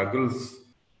the struggles,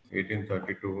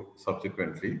 1832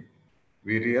 subsequently,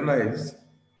 we realized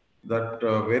that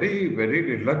very, very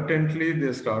reluctantly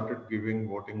they started giving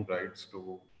voting rights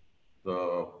to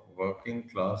the working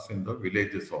class in the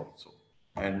villages also.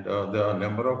 And the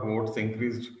number of votes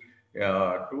increased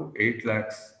to 8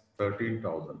 lakhs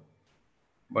 13,000.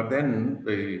 But then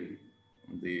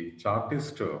the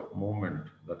Chartist movement,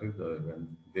 that is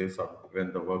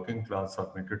when the working class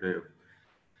submitted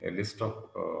a list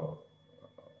of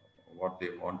what they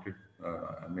wanted,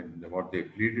 what they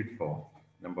pleaded for.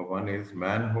 Number one is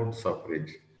manhood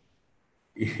suffrage.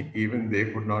 Even they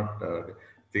could not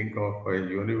think of a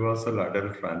universal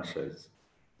adult franchise.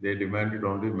 They demanded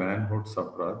only manhood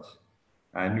suffrage,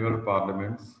 annual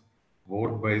parliaments,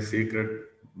 vote by secret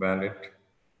ballot,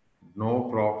 no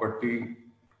property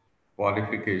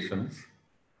qualifications,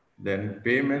 then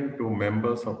payment to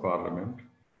members of parliament,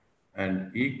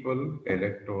 and equal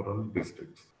electoral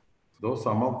districts. Though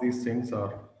some of these things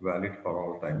are valid for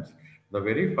all times, the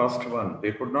very first one,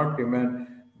 they could not demand,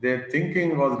 their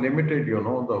thinking was limited,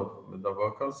 the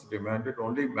workers demanded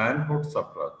only manhood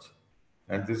suffrage.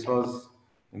 And this was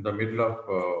in the middle of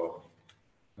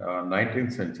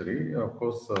 19th century. Of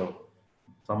course,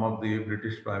 some of the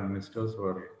British prime ministers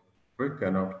were quick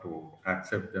enough to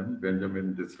accept them.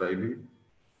 Benjamin Disraeli,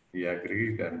 he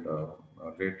agreed, and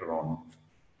later on,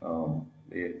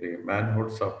 the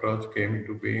manhood suffrage came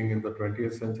into being in the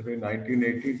 20th century,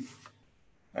 1918,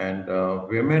 and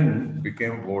women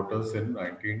became voters in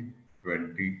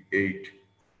 1928.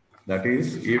 That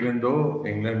is, even though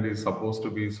England is supposed to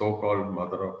be so-called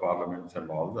mother of parliaments and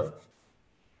all that,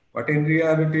 but in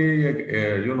reality,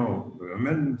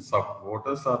 women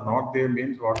voters are not there.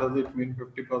 Means what does it mean?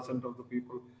 50% of the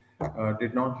people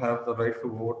did not have the right to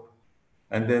vote.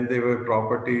 And then they were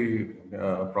property.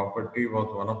 Property was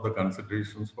one of the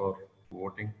considerations for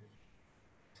voting.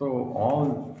 So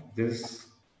all this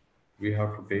we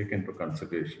have to take into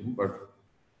consideration. But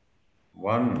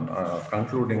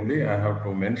concludingly, I have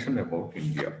to mention about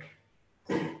India,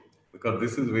 because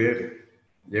this is where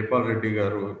Jayapal Reddy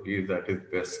Garu is at his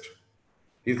best.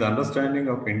 His understanding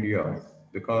of India,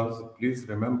 because please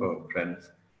remember,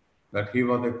 friends, that he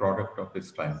was a product of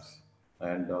his times.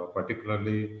 And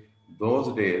particularly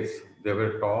those days, there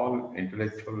were tall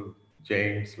intellectual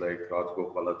giants like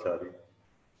Rajgopalachari.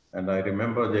 And I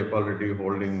remember Jayapal Reddy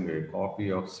holding a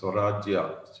copy of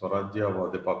Swarajya. Swarajya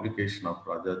was a publication of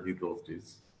Rajaji those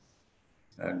days.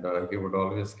 And he would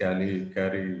always carry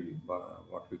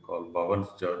what we call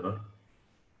Bhavan's journal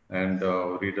and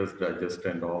Reader's Digest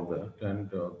and all that. And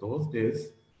those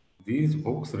days, these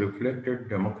books reflected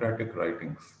democratic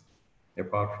writings,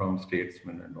 apart from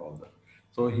statesmen and all that.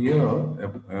 So here,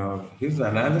 his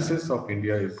analysis of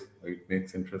India it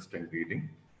makes interesting reading.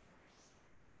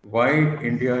 Why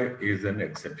India is an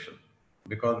exception?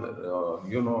 Because,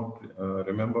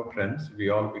 remember friends, we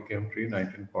all became free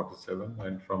 1947,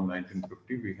 and from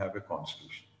 1950 we have a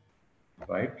constitution,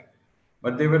 right?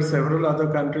 But there were several other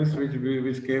countries which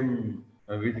became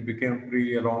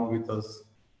free along with us.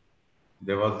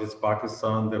 There was this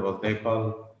Pakistan, there was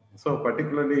Nepal. So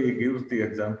particularly he gives the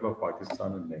example of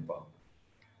Pakistan and Nepal.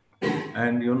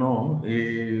 And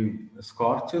he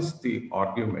scorches the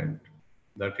argument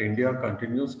that India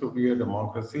continues to be a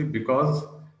democracy because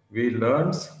we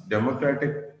learned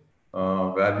democratic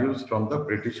values from the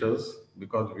Britishers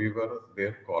because we were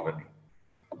their colony.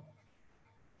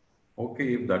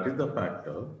 Okay, if that is the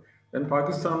factor, then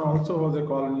Pakistan also was a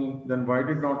colony. Then why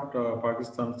did not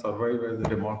Pakistan survive as a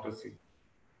democracy?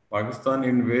 Pakistan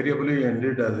invariably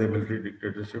ended as a military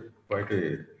dictatorship quite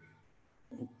a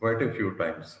few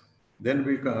times. Then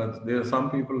there are some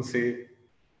people say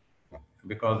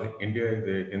because India is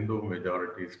a Hindu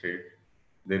majority state,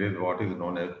 there is what is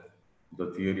known as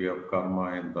the theory of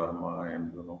karma and dharma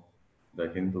and the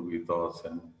Hindu ethos.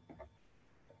 And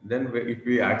then if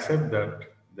we accept that,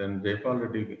 then Jaypal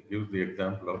Reddy gives the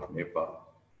example of Nepal.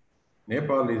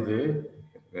 Nepal is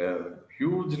a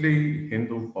hugely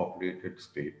Hindu populated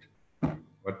state,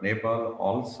 but Nepal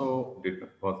also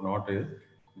was not a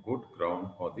good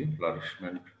ground for the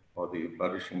flourishment or the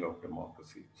flourishing of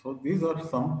democracy. So these are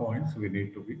some points we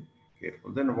need to be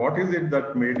careful. Then what is it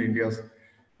that made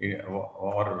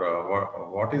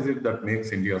what is it that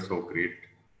makes India so great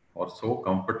or so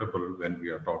comfortable when we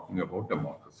are talking about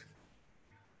democracy?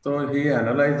 So he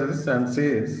analyzes and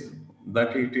says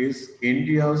that it is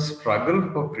India's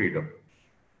struggle for freedom.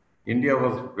 India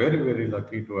was very, very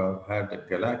lucky to have had a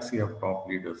galaxy of top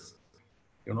leaders.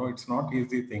 It's not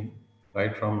easy thing,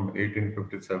 right from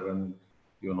 1857,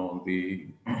 the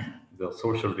the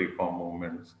social reform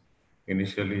movements.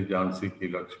 Initially, Jhansi Ki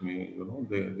Lakshmi,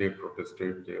 they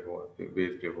protested, they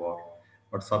waged a war.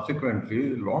 But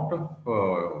subsequently, a lot of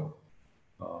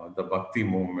the Bhakti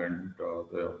movement,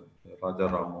 the Raja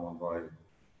Ram Mohan Roy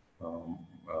um,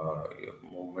 uh,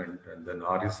 movement, and then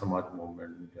Arya Samaj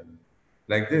movement, and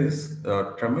like this,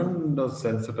 tremendous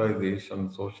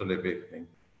sensitization, social awakening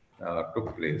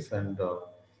took place. And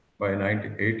by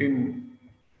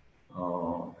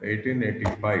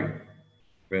 1885,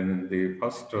 when the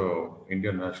first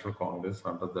Indian National Congress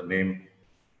under the name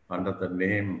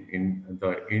in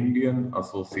the Indian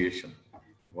Association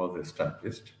was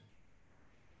established.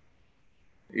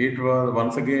 It was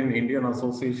once again Indian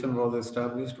Association was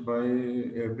established by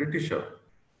a Britisher.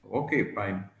 Okay,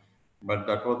 fine, but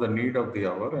that was the need of the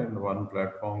hour, and one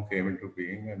platform came into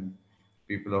being, and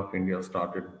people of India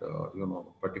started,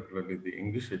 particularly the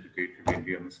English-educated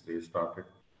Indians, they started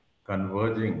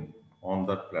converging on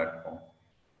that platform,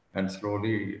 and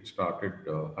slowly it started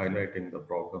highlighting the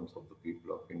problems of the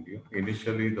people of India.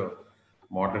 Initially, the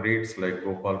moderates like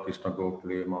Gopal Krishna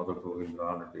Gokhale, Madhav Govind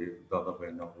Ranade,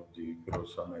 Dadabhai Naoroji, Firoz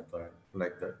Shah Mehta,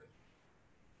 like that.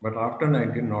 But after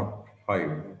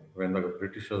 1905, when the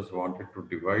Britishers wanted to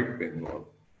divide Bengal,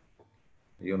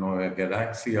 a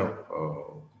galaxy of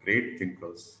great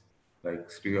thinkers like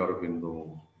Sri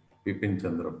Aurobindo, Bipin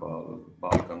Chandrapal,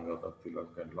 Bal Gangadhar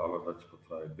Tilak, and Lala Lajpat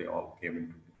Rai, they all came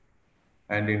into it.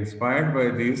 And inspired by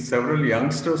these, several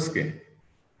youngsters came.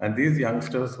 And these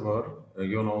youngsters were,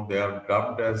 they are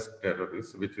dubbed as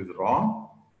terrorists, which is wrong.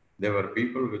 They were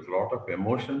people with a lot of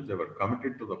emotions. They were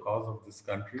committed to the cause of this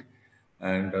country.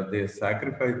 And they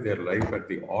sacrificed their life at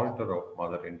the altar of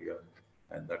Mother India.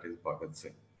 And that is Bhagat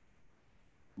Singh.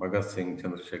 Bhagat Singh,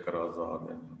 Chandrasekhar Azad,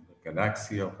 and the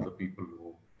galaxy of the people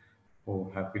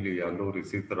who happily Alluri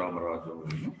Sita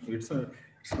Ramaraju. It's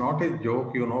not a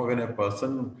joke, when a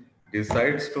person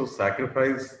decides to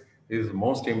sacrifice his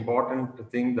most important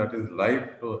thing, that is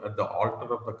life, at the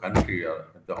altar of the country,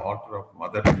 at the altar of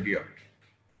Mother India.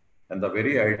 And the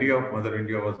very idea of Mother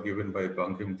India was given by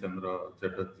Bankim Chandra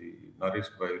Chatterjee,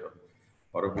 nourished by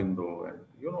Aurobindo, and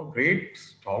great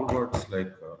stalwarts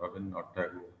like Rabindranath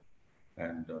Tagore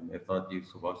and Netaji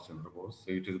Subhash Chandra Bose.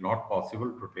 So it is not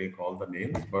possible to take all the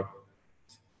names, but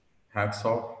hats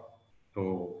off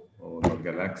to the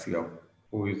galaxy of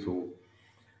who is who.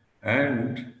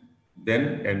 And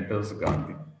then enters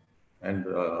Gandhi. And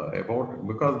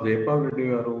because Jaypal Reddy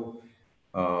Garu,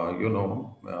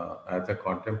 as a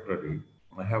contemporary,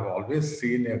 I have always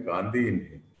seen a Gandhi in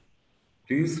him.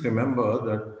 Please remember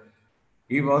that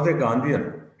he was a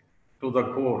Gandhian to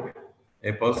the core,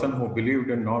 a person who believed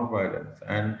in non-violence.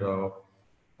 And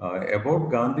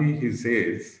about Gandhi, he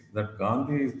says that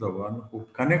Gandhi is the one who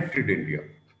connected India.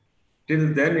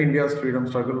 Till then, India's freedom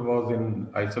struggle was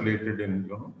isolated in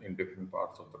different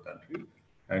parts of the country,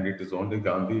 and it is only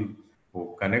Gandhi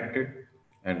who connected,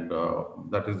 and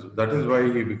that is why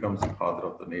he becomes the father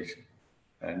of the nation.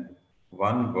 And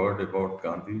one word about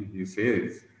Gandhi, he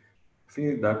says,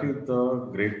 see, that is the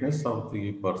greatness of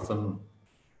the person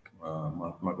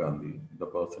Mahatma Gandhi, the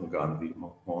person Gandhi,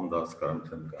 Mohandas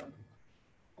Karamchand Gandhi,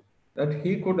 that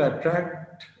he could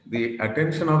attract the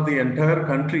attention of the entire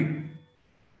country.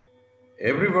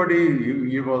 everybody,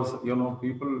 he was, you know,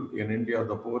 people in India,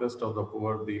 the poorest of the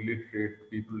poor, the illiterate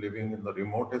people living in the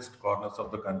remotest corners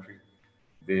of the country,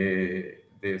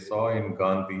 they saw in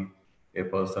Gandhi a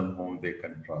person whom they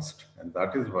can trust. And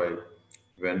that is why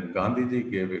when Gandhiji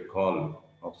gave a call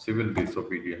of civil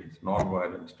disobedience,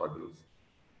 non-violent struggles,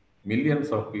 millions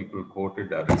of people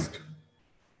quoted arrest.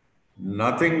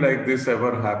 Nothing like this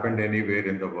ever happened anywhere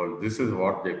in the world. This is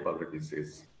what Jaypal Reddy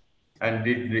says. And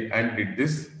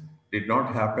this did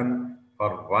not happen for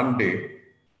one day,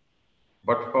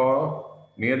 but for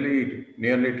nearly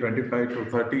 25 to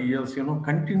 30 years, you know,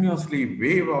 continuously,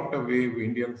 wave after wave,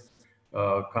 Indians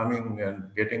coming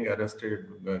and getting arrested,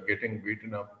 getting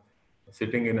beaten up,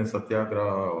 sitting in a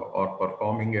satyagraha or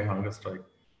performing a hunger strike.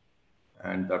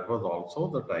 And that was also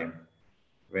the time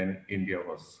when India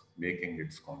was making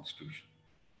its constitution.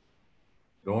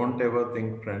 Don't ever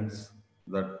think, friends,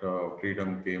 that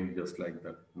freedom came just like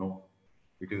that. No,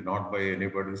 it is not by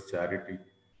anybody's charity.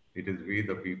 It is we,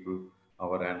 the people,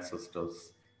 our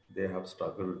ancestors. They have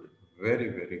struggled very,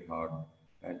 very hard,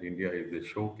 and India is a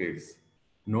showcase.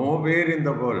 Nowhere in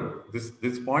the world,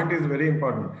 this point is very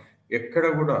important.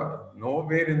 Ekkada kuda,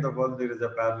 nowhere in the world there is a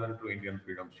parallel to Indian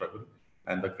freedom struggle,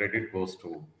 and the credit goes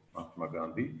to Mahatma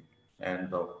Gandhi and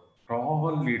the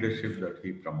tall leadership that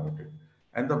he promoted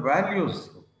and the values,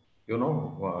 you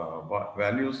know,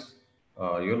 values,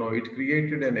 you know, it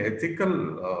created an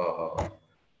ethical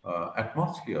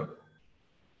atmosphere.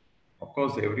 Of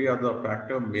course, every other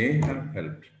factor may have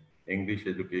helped. English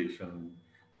education,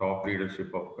 top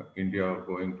leadership of India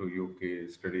going to UK,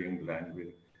 studying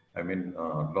language,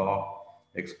 law,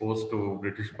 exposed to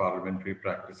British parliamentary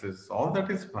practices, all that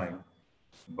is fine.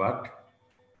 But,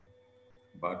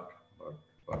 but,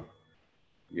 but,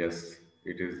 yes,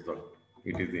 it is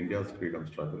India's freedom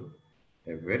struggle,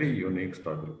 a very unique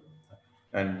struggle.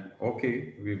 And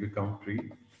okay, we become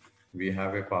free. We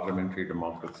have a parliamentary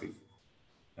democracy,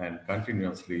 and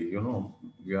continuously, you know,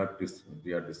 we are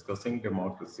discussing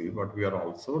democracy, but we are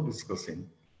also discussing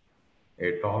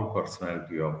a tall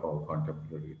personality of our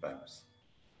contemporary times.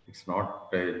 It's not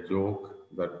a joke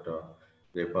that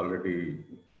Jaypal Reddy,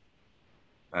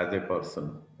 as a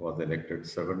person, was elected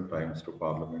 7 times to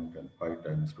Parliament and 5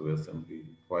 times to Assembly,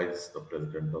 twice the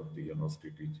president of the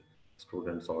University Teacher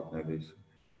Students Organization.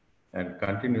 And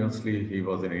continuously, he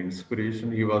was an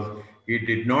inspiration. He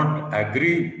did not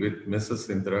agree with Mrs.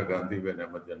 Indira Gandhi when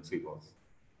emergency was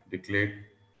declared.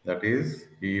 That is,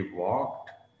 he walked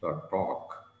the talk.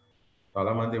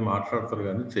 చాలా మంది మాట్లాడతారు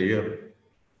కానీ చేయరు.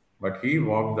 But he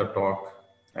walked the talk.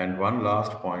 And one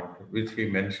last point, which he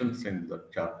mentions in the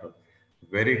chapter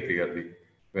very clearly,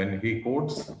 when he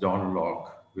quotes John Locke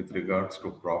with regards to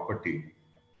property,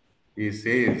 he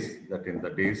says that in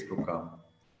the days to come,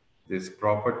 this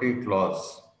property clause,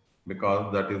 because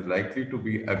that is likely to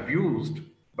be abused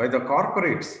by the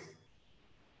corporates.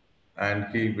 And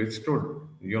he withstood,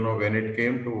 you know, when it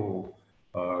came to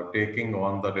taking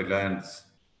on the Reliance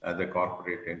as a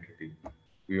corporate entity.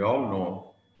 We all know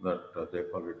that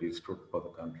Jaypal Reddy stood for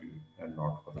the country and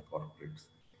not for the corporates.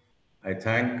 I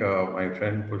thank my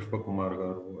friend Pushpa Kumar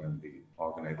Garu and the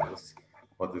organizers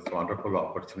for this wonderful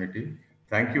opportunity.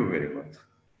 Thank you very much.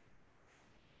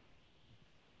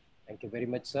 Thank you very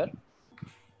much, sir.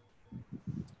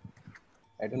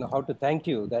 I don't know how to thank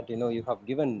you that, you know, you have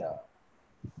given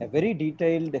a very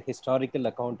detailed historical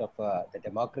account of the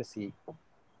democracy,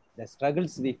 the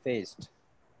struggles we faced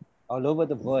all over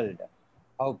the world,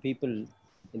 how people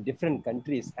in different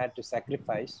countries had to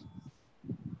sacrifice.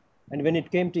 And when it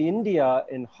came to India,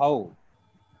 and how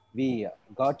we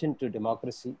got into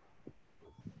democracy.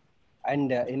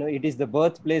 And you know, it is the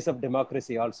birthplace of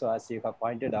democracy also, as you have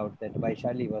pointed out, that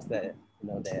Vaishali was the, you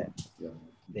know,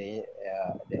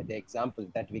 the example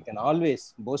that we can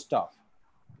always boast of.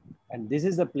 And this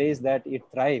is the place that it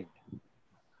thrived.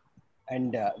 And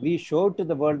we showed to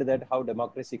the world that how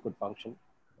democracy could function.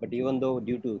 But even though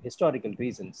due to historical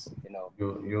reasons, you know.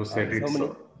 You said it,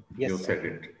 so yes, you said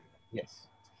it. Yes.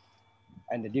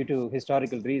 And due to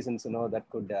historical reasons, you know, that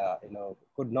could, you know,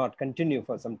 could not continue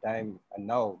for some time. And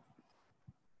now,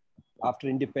 after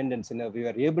independence, you know, we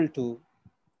were able to,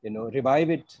 you know, revive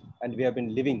it, and we have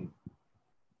been living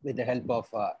with the help of,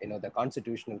 you know, the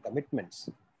constitutional commitments.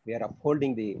 We are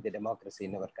upholding the democracy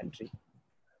in our country.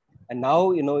 And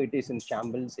now, you know, it is in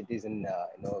shambles. It is in,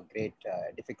 you know, great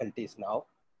difficulties now.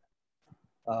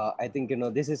 I think, you know,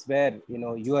 this is where, you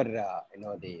know, your, you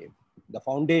know, the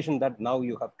foundation that now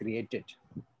you have created,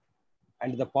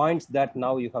 and the points that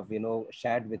now you have, you know,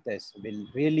 shared with us will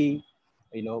really,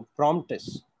 you know, prompt us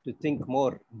to think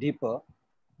more deeper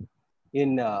in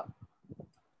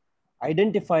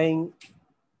identifying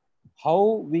how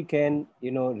we can,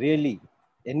 you know, really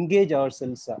engage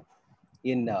ourselves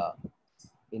in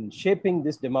shaping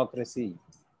this democracy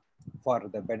for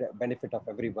the benefit of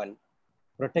everyone,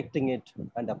 protecting it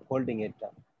and upholding it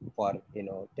for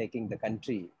taking the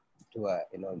country to a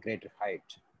greater height.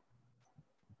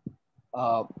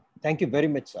 Thank you very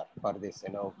much, sir, for this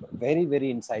very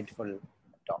insightful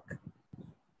talk.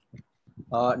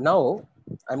 Now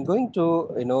I'm going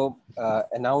to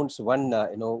announce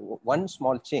one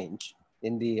small change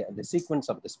in the sequence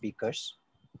of the speakers.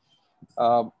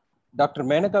 Dr.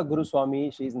 Menaka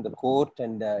Guruswamy, she's in the court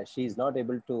and she's not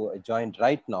able to join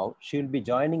right now. She'll be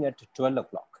joining at 12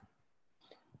 o'clock.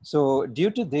 So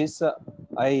due to this,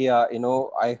 I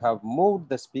have moved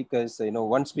the speakers,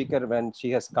 one speaker when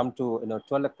she has come to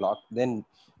 12 o'clock, then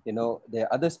the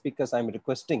other speakers I'm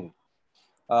requesting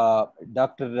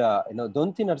Dr.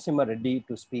 Donti Narasimha Reddy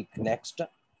to speak next.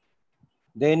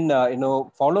 Then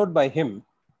followed by him,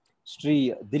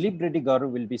 Sri Dilip Reddy Garu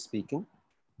will be speaking.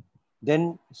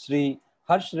 Then Sri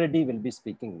Harsh Reddy will be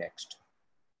speaking next.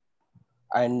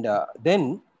 And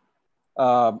then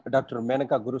Dr.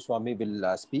 Menaka Guruswamy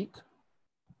will speak.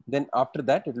 Then after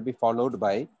that, it will be followed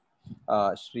by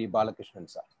Sri Balakrishnan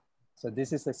sir. So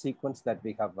this is the sequence that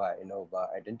we have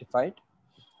identified.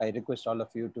 I request all of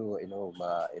you to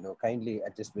kindly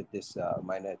adjust with this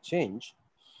minor change.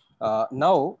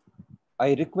 Now,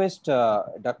 I request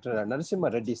Dr.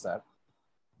 Narasimha Reddy sir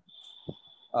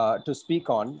to speak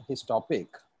on his topic.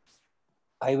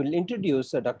 I will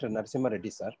introduce Dr. Narasimha Reddy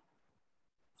sir.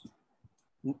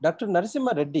 Dr.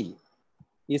 Narasimha Reddy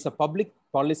is a public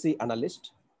policy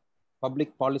analyst,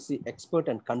 public policy expert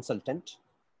and consultant,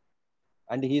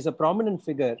 and he is a prominent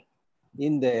figure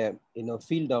in the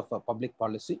field of public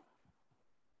policy.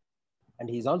 And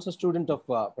he is also a student of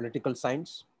political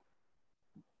science,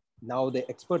 now the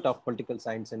expert of political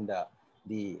science and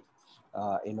the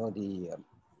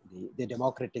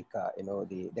democratic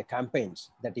the campaigns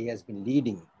that he has been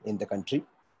leading in the country.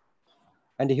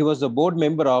 And he was a board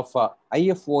member of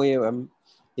IFOAM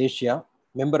Asia,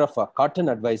 member of Cotton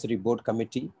Advisory Board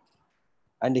Committee,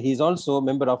 and he is also a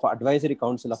member of Advisory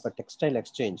Council of a Textile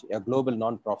Exchange, a global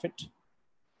non-profit.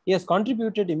 He has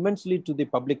contributed immensely to the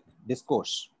public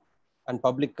discourse and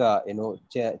public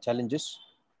challenges.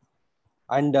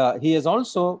 And he has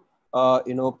also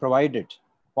provided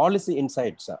policy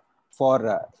insights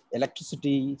for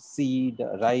electricity, seed,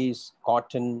 rice,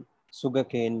 cotton,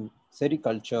 sugarcane,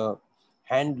 sericulture,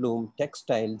 handloom,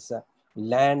 textiles,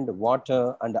 land,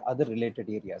 water, and other related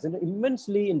areas. And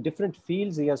immensely in different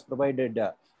fields, he has provided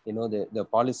the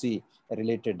policy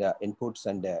related inputs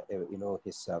and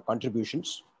his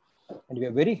contributions. And we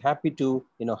are very happy to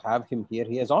have him here.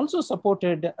 He has also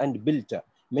supported and built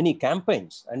many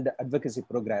campaigns and advocacy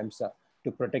programs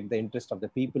to protect the interest of the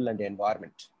people and the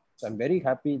environment. So I'm very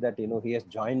happy that he has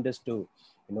joined us to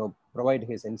provide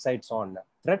his insights on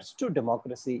threats to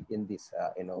democracy in this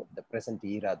the present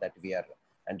era that we are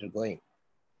undergoing.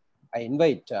 I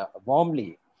invite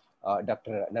warmly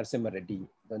Dr. Narasimha Reddy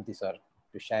Donti sir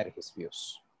to share his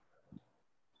views.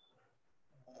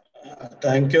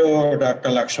 Thank you, Dr.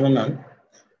 Lakshmanan.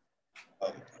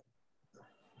 I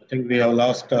think we have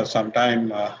lost some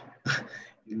time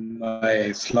in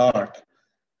my slot.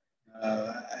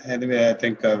 Anyway, I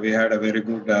think we had a very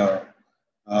good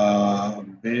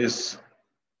base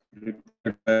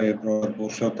prepared by Brother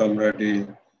Purushottam Reddy,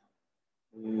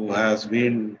 who has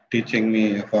been teaching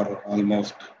me for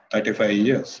almost 35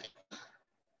 years.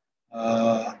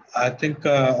 I think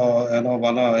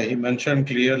he mentioned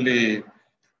clearly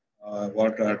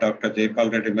what Dr.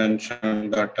 Jaypal Reddy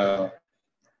mentioned, that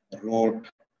wrote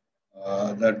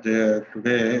that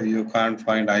today you can't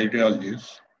find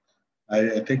ideologies.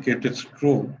 I think it is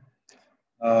true.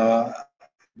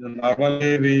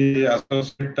 Normally we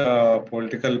associate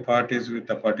political parties with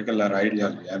a particular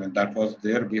ideology. I mean, that was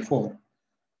there before.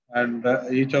 And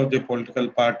each of the political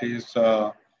parties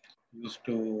used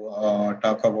to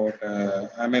talk about,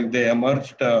 they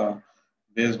emerged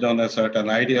based on a certain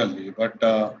ideology. But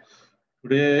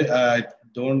today I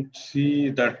don't see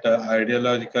that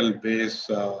ideological base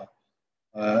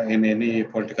in any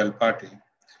political party.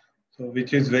 So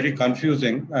which is very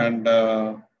confusing, and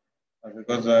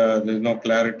because there is no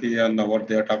clarity on what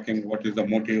they are talking, what is the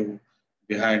motive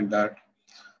behind that.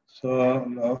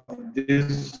 So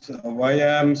why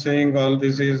I am saying all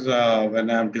this is when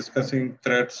I am discussing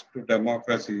threats to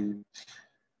democracy,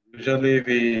 usually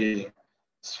we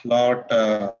slot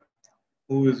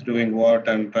who is doing what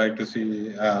and try to see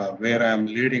where I am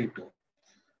leading to.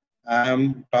 I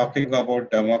am talking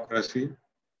about democracy,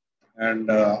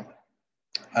 and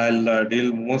I'll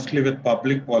deal mostly with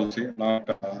public policy, not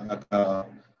at a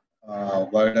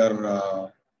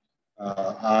wider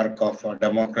arc of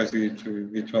democracy,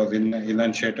 which was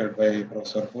enunciated by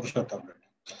Professor Purushottam Reddy.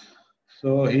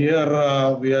 So here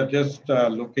we are just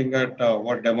looking at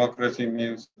what democracy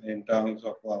means in terms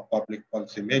of public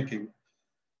policy making.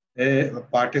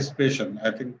 Participation,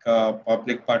 I think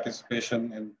public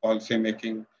participation in policy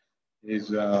making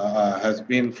has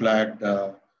been flagged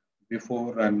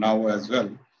before and now as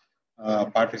well.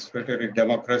 Participatory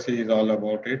democracy is all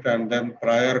about it, and then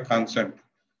prior consent.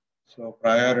 So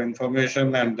prior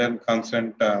information and then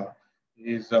consent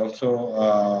is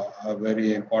also a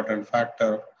very important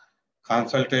factor.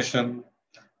 Consultation,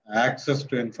 access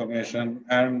to information,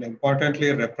 and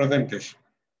importantly, representation.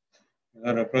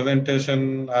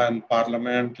 Representation in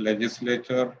parliament,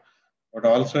 legislature, but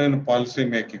also in policy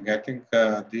making. I think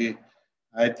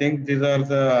these are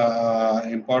the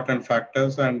important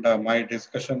factors, and my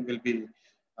discussion will be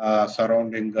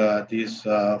surrounding these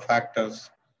factors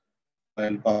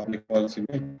in public policy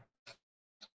making.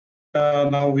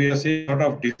 Now we are seeing a lot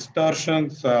of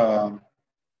distortions to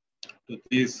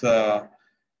these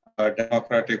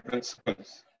democratic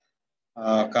principles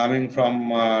coming from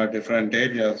different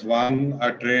areas. One,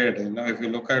 trade. If you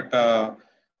look at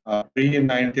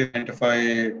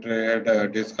pre-1995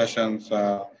 trade discussions,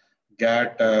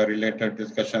 GATT related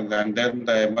discussions, and then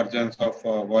the emergence of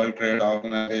World Trade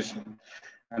Organization,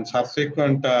 and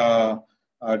subsequent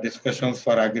discussions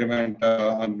for agreement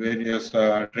on various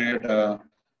trade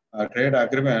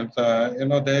agreements.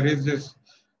 There is this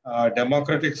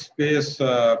democratic space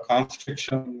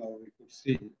constriction we could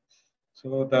see.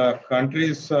 So the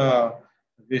countries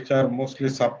which are mostly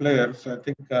suppliers, I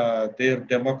think their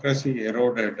democracy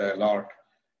eroded a lot.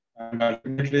 And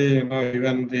ultimately,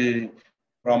 even the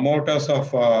promoters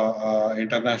of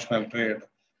international trade,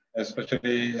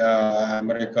 especially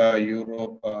America,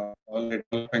 Europe, all the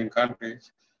developing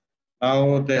countries,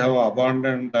 now they have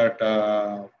abandoned that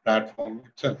platform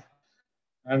itself.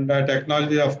 And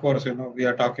technology, of course, we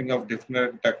are talking of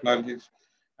different technologies,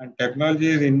 and technology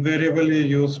is invariably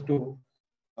used to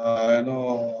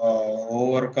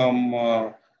overcome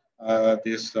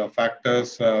these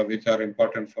factors which are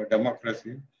important for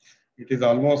democracy. It is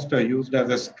almost used as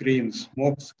a screen,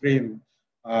 smoke screen,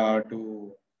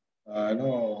 to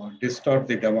distort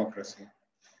the democracy.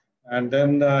 And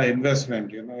then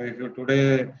investment. If you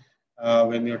today,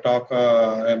 when you talk,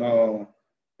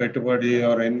 pettibody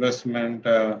or investment,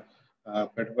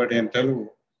 pettibody in Telugu,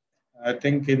 I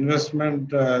think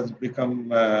investment has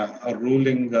become a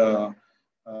ruling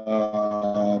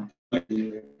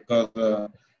because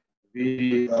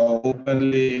we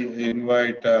openly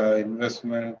invite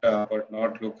investment, but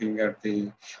not looking at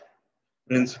the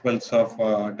principles of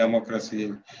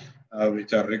democracy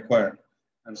which are required.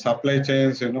 And supply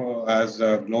chains, as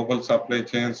global supply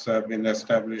chains have been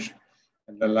established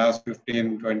in the last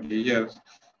 15, 20 years,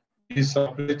 these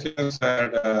supply chains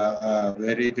had a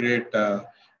very great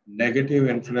negative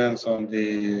influence on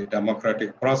the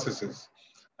democratic processes.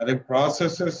 I think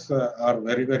processes are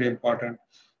very, very important.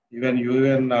 Even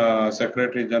UN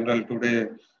Secretary General today,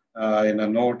 in a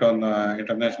note on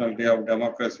International Day of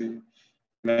Democracy,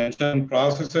 mentioned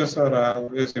processes are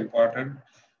always important,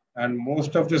 and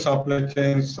most of the supply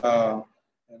chains,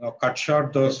 cut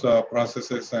short those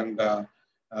processes and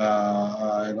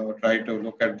try to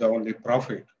look at the only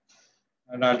profit.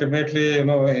 And ultimately,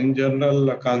 in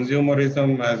general,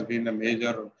 consumerism has been a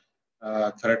major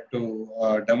threat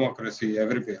to democracy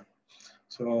everywhere.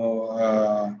 So,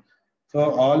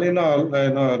 all in all,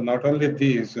 not only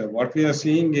these, what we are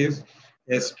seeing is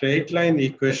a straight line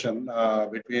equation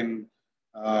between,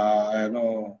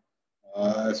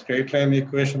 a straight line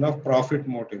equation of profit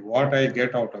motive, what I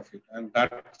get out of it, and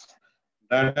that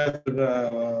has,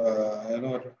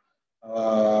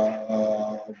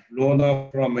 blown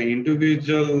up from an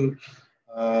individual,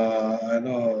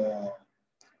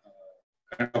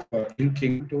 kind of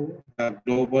thinking to a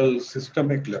global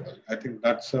systemic level. I think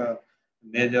that's a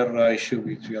major issue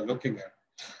which we are looking at.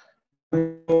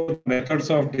 Methods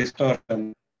of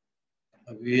distortion.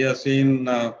 We have seen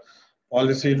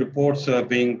policy reports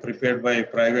being prepared by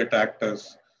private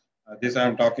actors. This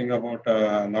I'm talking about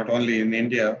not only in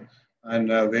India and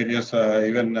various,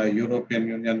 even European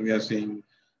Union we are seeing,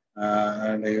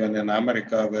 and even in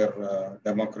America where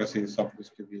democracy is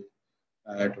supposed to be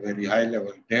at very high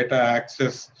level. Data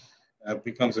access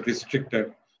becomes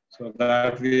restricted. So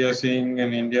that we are seeing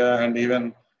in India and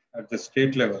even at the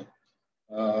state level.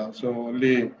 So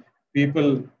only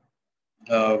people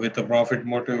with a profit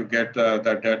motive get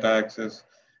that data access.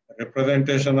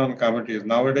 Representation on committees.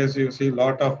 Nowadays you see a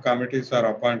lot of committees are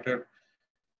appointed,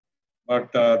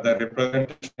 but the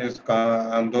representation is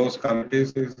on those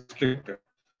committees is restricted.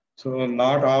 So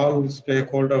not all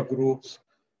stakeholder groups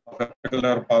of a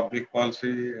particular public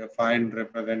policy find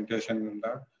representation in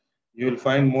that. You will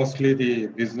find mostly the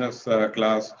business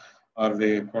class or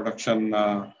the production,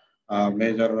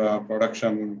 major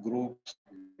production groups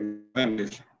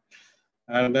representation.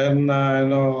 And then,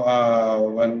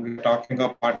 when we're talking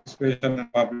of participation in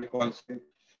public policy,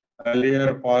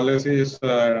 earlier policies,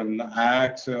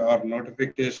 acts or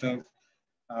notifications,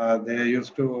 they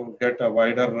used to get a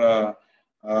wider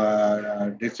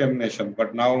dissemination,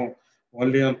 but now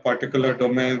only on particular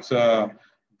domains,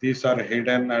 these are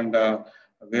hidden, and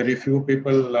very few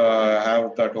people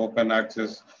have that open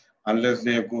access unless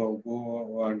they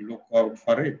go and look out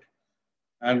for it.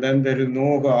 And then there is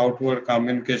no outward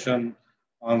communication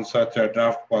on such a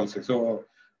draft policy. So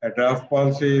a draft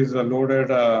policy is loaded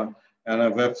on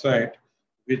a website,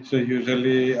 which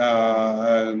usually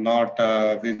not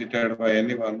visited by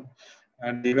anyone.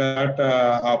 And even that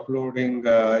uploading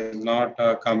is not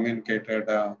communicated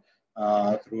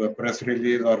through a press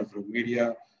release or through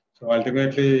media. So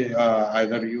ultimately,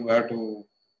 either you have to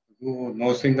do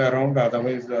nosing around,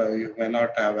 otherwise you may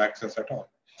not have access at all.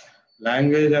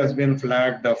 Language has been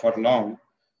flagged for long.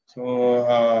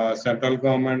 So central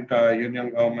government, union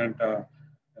government,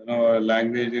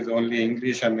 language is only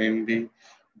English and Hindi,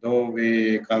 though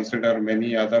we consider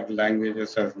many other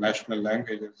languages as national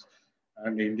languages.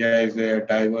 And India is a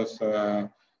diverse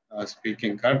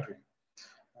speaking country.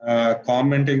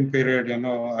 Commenting period,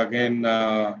 again,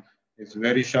 is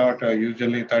very short,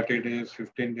 usually 30 days,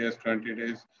 15 days, 20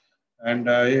 days. And,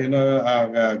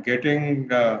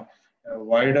 getting a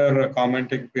wider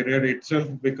commenting period itself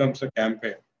becomes a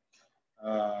campaign.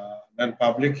 Then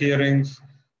public hearings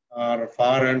are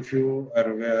far and few,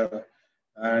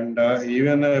 and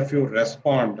even if you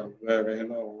respond,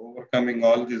 overcoming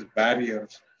all these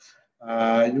barriers,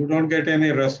 you don't get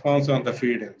any response on the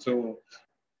feed-in. So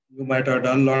you might have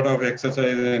done a lot of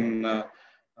exercise in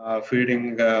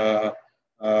feeding your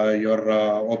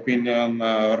opinion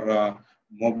or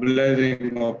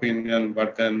mobilizing opinion,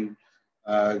 but then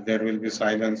there will be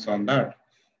silence on that,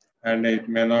 and it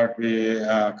may not be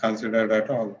considered at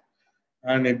all.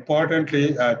 And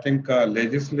importantly, I think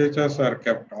legislatures are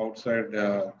kept outside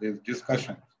these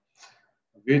discussions,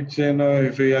 which,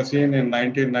 if we have seen in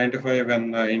 1995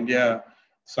 when India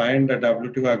signed the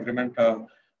WTO agreement,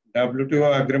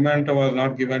 WTO agreement was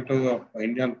not given to the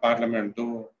Indian Parliament,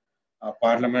 though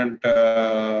Parliament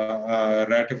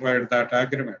ratified that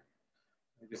agreement.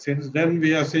 Since then,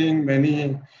 we are seeing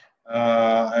many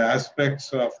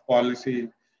aspects of policy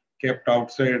kept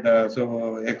outside.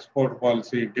 So export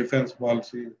policy, defense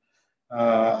policy,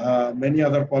 many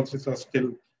other policies are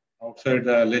still outside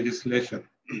legislation.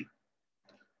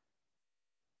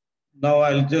 Now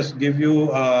I'll just give you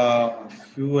a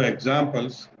few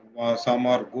examples. Some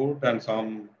are good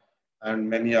and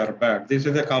many are bad. This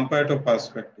is a comparative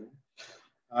perspective.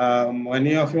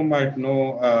 Many of you might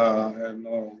know,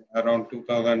 around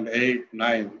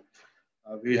 2008-9,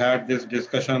 we had this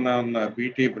discussion on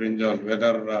BT brinjal,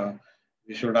 whether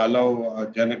we should allow a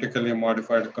genetically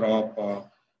modified crop,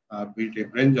 BT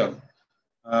brinjal.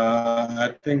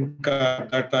 I think at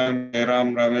that time,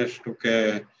 Jairam Ramesh took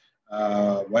a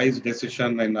wise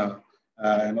decision in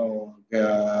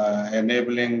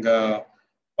enabling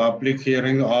public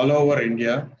hearing all over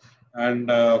India, and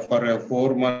for a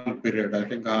 4-month period, I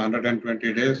think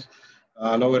 120 days,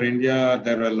 all over India,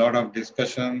 there were a lot of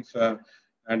discussions,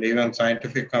 and even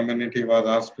scientific community was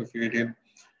asked to feed in.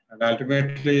 And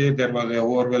ultimately, there was an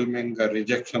overwhelming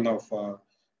rejection of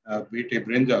BT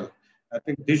brinjal. I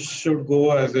think this should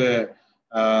go as a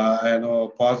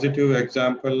positive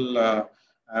example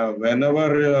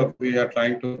whenever we are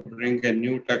trying to bring a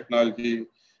new technology,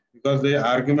 because the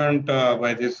argument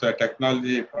by this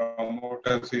technology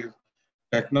promoters is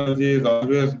technology is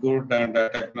always good and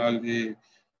technology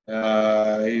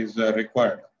is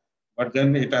required. But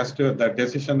then it has to, the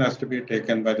decision has to be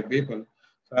taken by the people.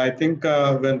 So I think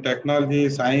when technology,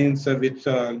 science, which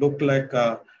look like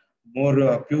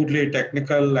more purely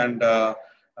technical and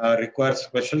require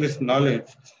specialist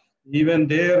knowledge, even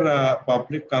their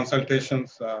public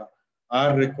consultations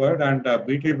are required, and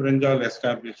BT brinjal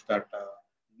established that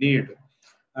need.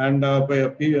 And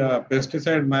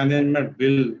pesticide management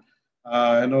bill,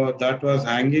 that was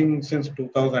hanging since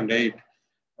 2008.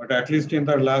 But at least in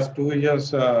the last 2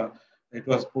 years, it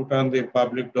was put on the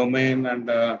public domain, and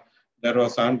there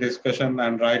was some discussion.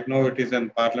 And right now it is in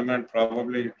Parliament.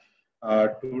 Probably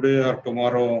today or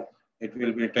tomorrow, it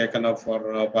will be taken up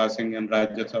for passing in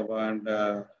Rajya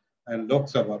Sabha and Lok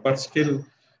Sabha. But still,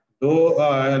 though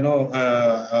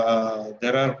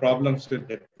there are problems with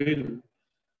the bill,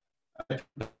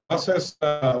 the process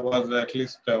was at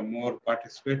least more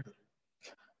participatory.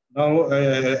 Now,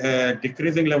 a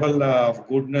decreasing level of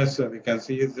goodness we can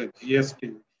see is the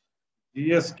GST.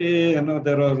 GST,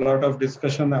 there was a lot of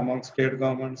discussion among state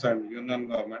governments and union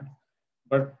government,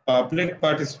 but public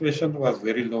participation was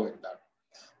very low in that.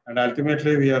 And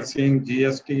ultimately, we are seeing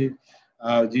GST.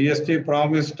 GST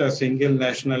promised a single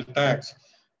national tax,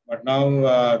 but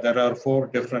now there are 4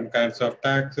 different kinds of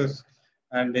taxes,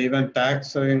 and even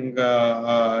taxing,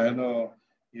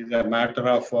 is a matter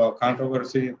of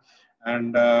controversy.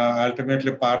 And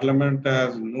ultimately, Parliament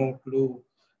has no clue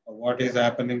of what is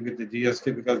happening with the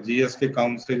GST, because GST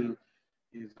Council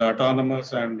is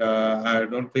autonomous, and I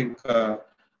don't think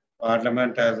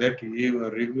Parliament has yet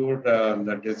reviewed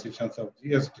the decisions of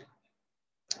GST.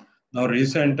 Now,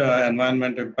 recent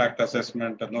environment impact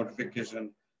assessment notification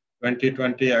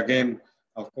 2020, again,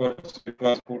 of course, it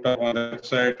was put up on the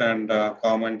website, and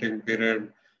commenting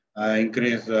period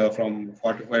increased from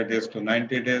 45 days to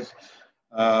 90 days.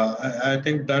 I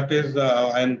think that is,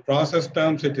 in process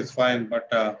terms, it is fine,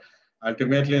 but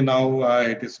ultimately now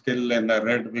it is still in the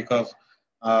red, because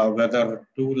whether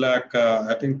 2 lakh,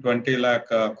 I think 20 lakh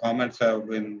comments have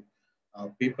been,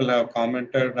 people have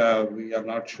commented, we are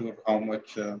not sure how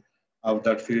much of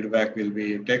that feedback will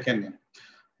be taken in.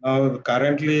 Now,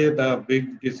 currently, the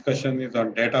big discussion is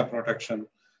on data protection.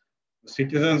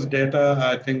 Citizens' data,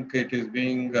 I think it is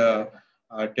being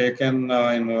taken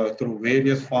through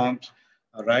various forms,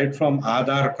 right from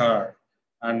Aadhaar card,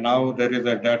 and now there is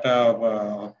a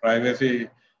data privacy,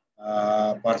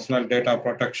 personal data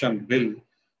protection bill.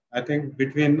 I think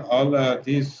between all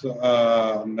these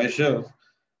measures,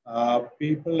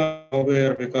 people are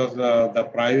aware, because the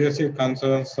privacy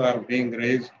concerns are being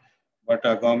raised, but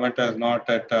government has not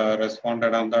yet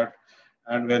responded on that.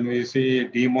 And when we see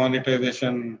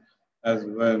demonetization has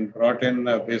been brought in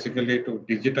basically to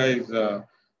digitize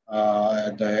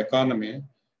the economy,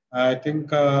 I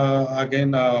think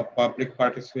again public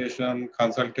participation,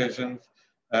 consultations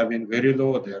have been very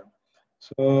low there.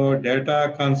 So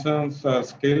data concerns are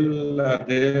still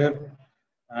there,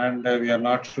 and we are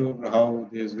not sure how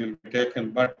this will be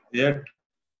taken. But yet,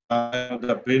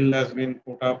 the bill has been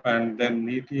put up, and then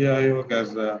NITI Aayog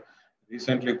has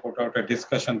recently put out a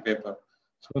discussion paper.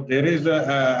 So there is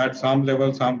at some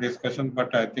level some discussion,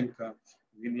 but I think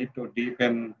we need to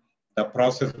deepen the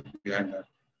process behind that.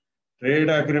 Trade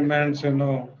agreements,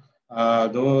 though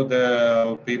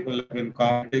the people have been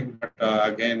commenting, but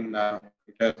again,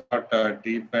 it has not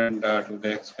deepened to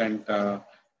the extent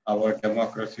our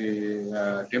democracy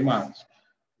demands.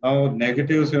 Now,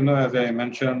 negatives, as I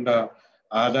mentioned,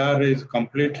 Aadhaar is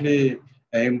completely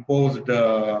imposed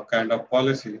kind of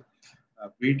policy.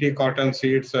 BT cotton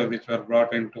seeds, which were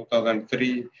brought in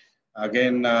 2003,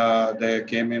 again, they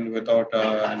came in without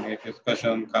any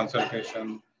discussion,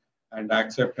 consultation, and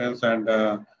acceptance. And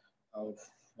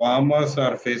farmers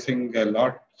are facing a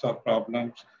lot of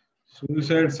problems.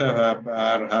 Suicides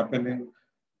are happening.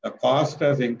 The cost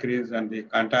has increased, and the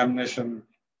contamination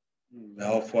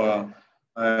of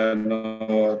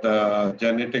the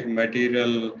genetic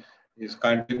material is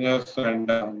continuous, and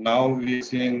now we're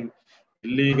seeing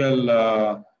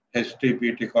illegal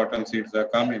HTBT cotton seeds are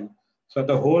coming. So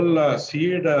the whole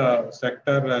seed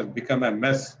sector has become a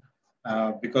mess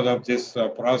because of this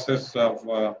process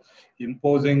of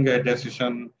imposing a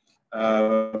decision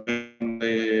in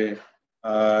the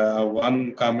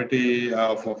one committee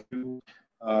of a few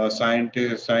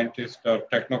scientists or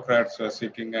technocrats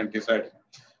sitting and deciding.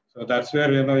 So that's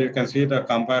where you can see the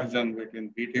comparison between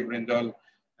BT brinjal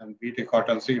and BT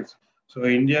cotton seeds. So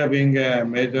India being a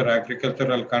major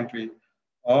agricultural country,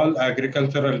 all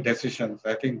agricultural decisions,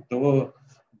 I think, though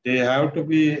they have to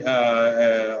be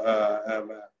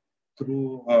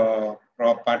through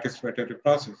participatory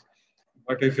process.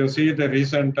 But if you see the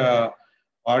recent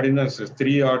ordinances,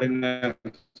 3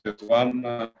 ordinances,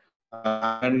 one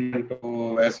amendment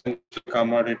to Essential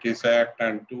Commodities Act,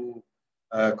 and 2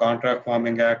 Contract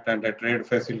Farming Act and the Trade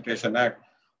Facilitation Act,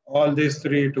 all these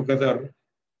 3 together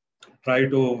try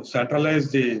to centralize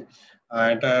the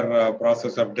entire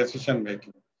process of decision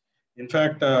making. In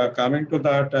fact, coming to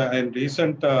that, in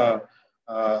recent,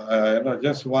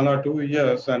 just 1 or 2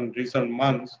 years and recent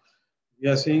months, we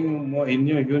are seeing more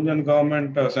union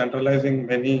government centralizing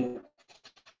many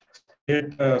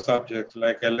state subjects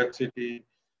like electricity,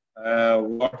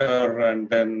 water, and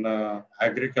then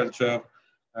agriculture,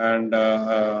 and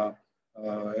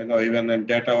even in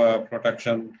data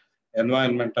protection,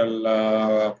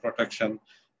 environmental protection.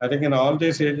 I think in all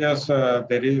these areas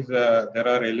there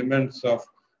are elements of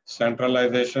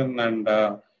centralization, and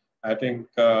I think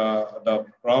the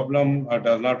problem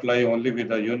does not lie only with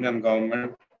the union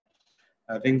government.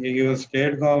 I think even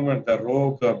state government, the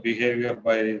rogue behavior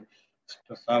by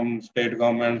some state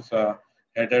governments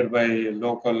headed by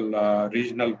local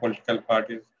regional political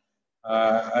parties,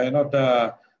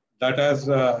 that has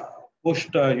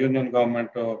pushed union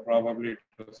government to probably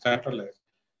to centralize.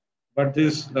 But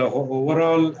this the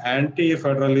overall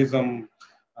anti-federalism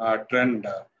trend,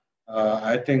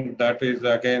 I think that is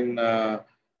again a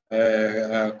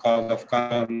cause of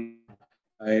concern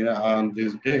on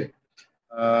this day.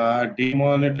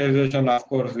 Demonetization, of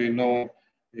course, we know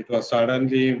it was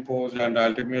suddenly imposed, and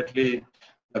ultimately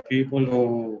the people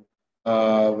who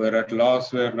were at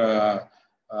loss were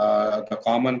the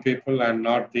common people and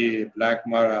not the black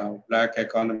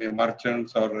economy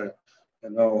merchants or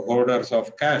holders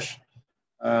of cash.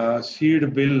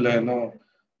 Seed bill,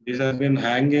 this has been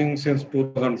hanging since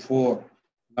 2004.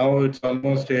 Now it's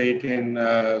almost 17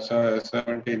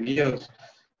 years.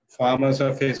 Farmers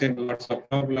are facing lots of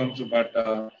problems, but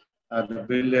the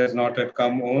bill has not yet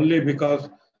come only because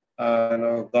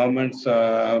governments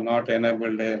have not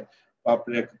enabled a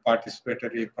public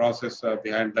participatory process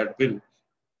behind that bill.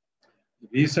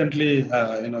 Recently,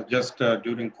 just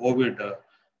during COVID,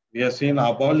 we have seen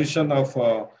abolition of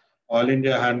All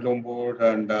India Handloom Board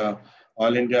and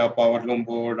All India Powerloom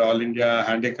Board, All India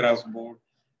Handicrafts Board,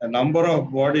 a number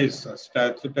of bodies,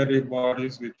 statutory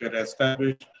bodies which were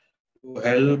established to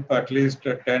help at least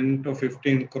 10 to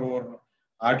 15 crore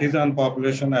artisan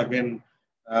population have been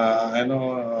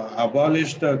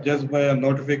abolished just by a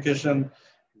notification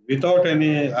without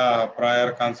any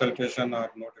prior consultation or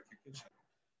notification.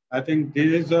 I think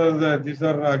these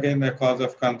are again a cause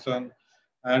of concern,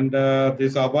 and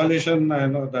this abolition,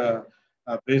 the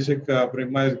basic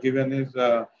premise given is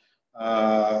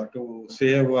to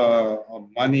save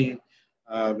money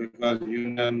because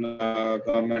union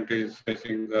government is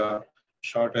facing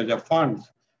shortage of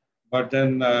funds. But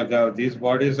then these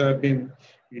bodies have been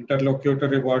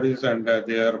interlocutory bodies and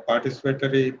they are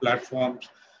participatory platforms.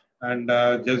 And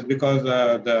just because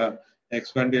the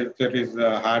expenditure is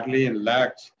hardly in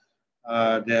lakhs,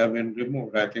 they have been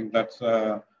removed. I think that's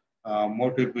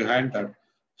motive behind that.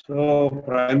 So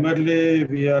primarily,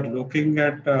 we are looking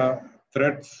at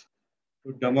threats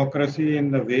to democracy in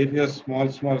the various small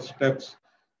steps.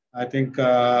 I think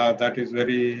that is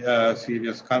very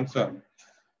serious concern.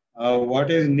 What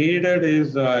is needed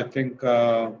is, I think,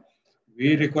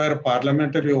 we require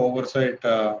parliamentary oversight,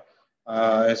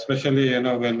 especially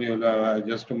when you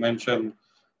just to mention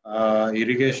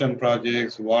irrigation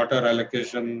projects, water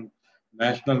allocation,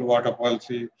 national water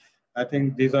policy. I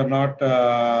think these are not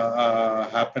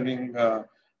happening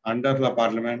under the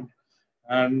parliament.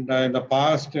 And in the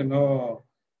past, if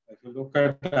you look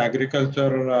at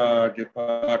agriculture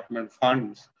department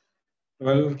funds,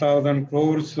 12,000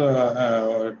 crores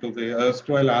to the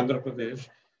erstwhile Andhra Pradesh.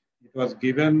 It was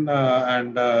given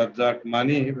and that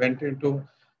money went into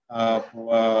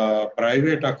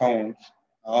private accounts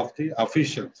of the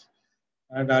officials.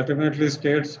 And ultimately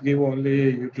states give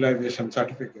only utilization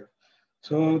certificate.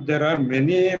 So there are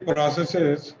many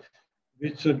processes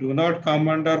which do not come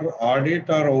under audit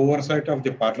or oversight of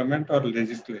the parliament or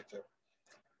legislature.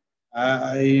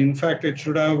 In fact, it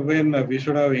should have been, we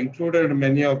should have included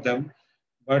many of them.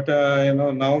 But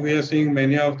now we are seeing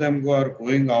many of them who are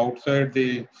going outside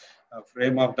the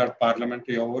frame of that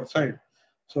parliamentary oversight.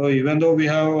 So even though we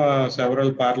have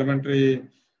several parliamentary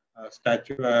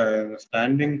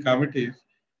standing committees,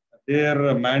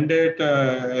 their mandate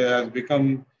has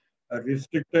become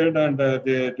restricted and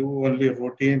they do only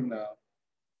routine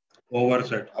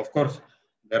oversight. Of course,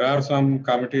 there are some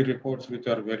committee reports which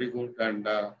are very good and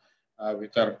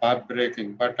which are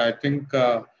path-breaking. But I think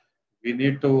we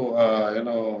need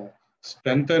to,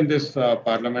 strengthen this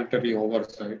parliamentary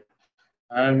oversight.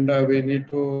 And we need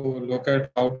to look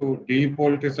at how to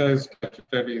depoliticize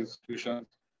statutory institutions,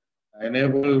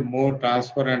 enable more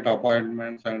transparent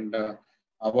appointments, and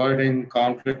avoiding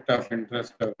conflict of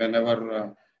interest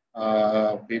whenever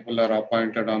people are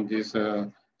appointed on these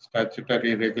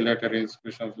statutory regulatory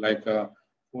institutions like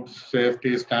Food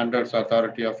Safety Standards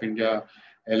Authority of India,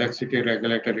 Electricity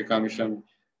Regulatory Commission,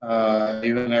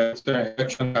 even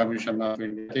Election Commission of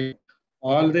India.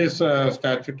 All these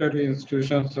statutory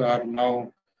institutions are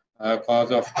now a cause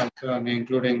of concern,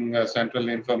 including Central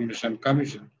Information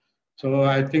Commission. So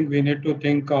I think we need to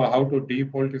think how to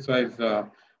depoliticize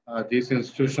these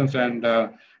institutions and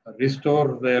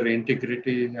restore their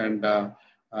integrity and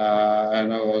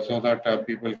so that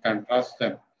people can trust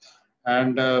them.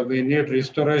 And we need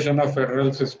restoration of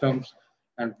federal systems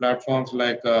and platforms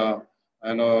like the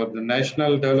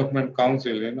National Development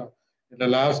Council. In the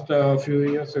last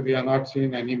few years, we have not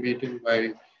seen any meeting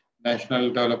by National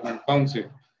Development Council.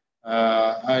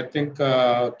 I think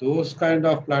those kind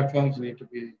of platforms need to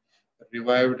be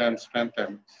revived and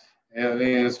strengthened.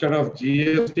 Instead of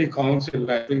GST Council,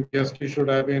 I think GST should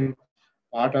have been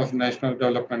part of National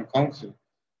Development Council.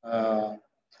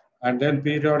 And then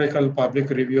periodical public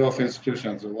review of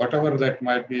institutions, whatever that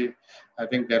might be. I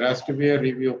think there has to be a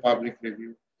review, public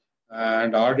review,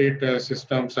 and audit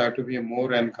systems have to be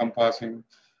more encompassing.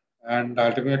 And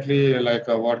ultimately, like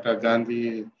what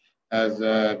Gandhi has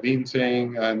been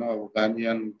saying, I know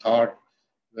Gandhian thought,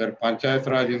 where Panchayat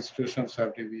Raj institutions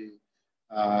have to be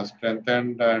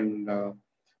strengthened. And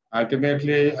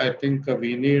ultimately, I think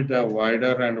we need a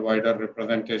wider and wider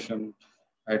representation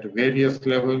at various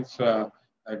levels,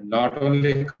 and not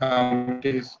only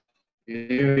committees,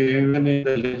 even in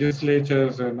the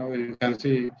legislatures. You can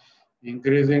see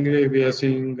increasingly we are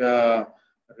seeing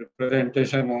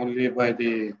representation only by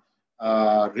the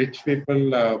rich people,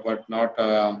 but not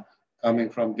coming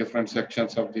from different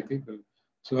sections of the people.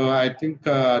 So I think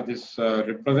this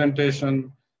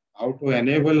representation, how to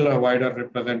enable a wider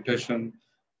representation,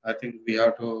 I think we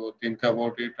have to think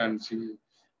about it and see,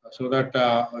 so that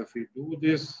if we do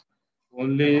this,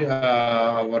 only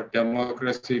our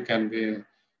democracy can be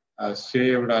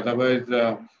saved. Otherwise,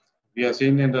 we have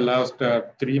seen in the last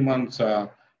 3 months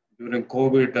during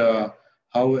COVID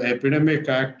how Epidemic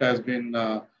Act has been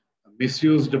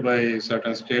misused by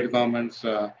certain state governments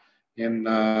in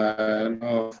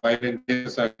filing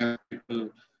cases against people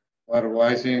who are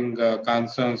voicing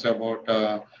concerns about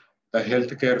the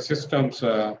healthcare systems,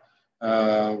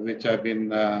 which have been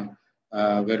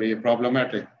very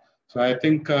problematic. So I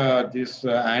think these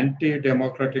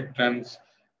anti-democratic trends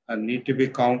need to be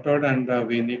countered, and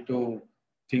we need to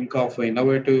think of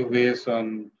innovative ways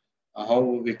on how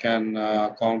we can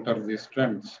counter these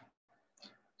trends.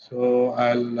 So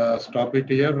I'll stop it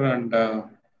here, and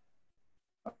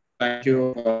thank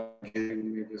you for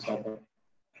giving me this opportunity.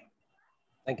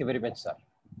 Thank you very much, sir.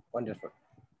 Wonderful.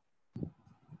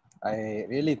 I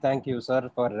really thank you, sir,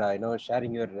 for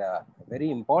sharing your very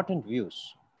important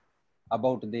views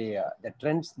about the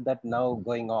trends that now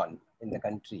going on in the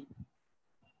country.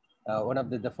 One of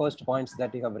the first points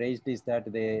that you have raised is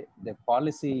that the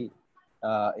policy,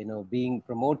 being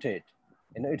promoted.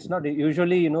 It's not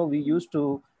usually, we used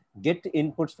to get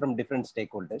inputs from different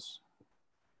stakeholders,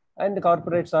 and the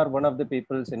corporates are one of the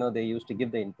peoples, they used to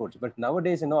give the inputs. But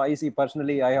nowadays, I see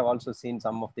personally, I have also seen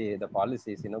some of the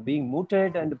policies, being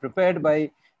mooted and prepared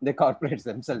by the corporates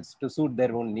themselves to suit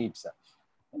their own needs.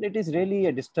 And it is really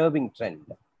a disturbing trend.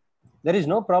 There is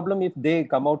no problem if they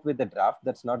come out with a draft.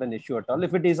 That's not an issue at all,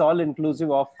 if it is all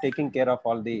inclusive of taking care of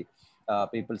all the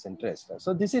people's interest.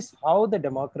 So this is how the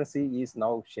democracy is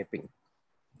now shaping.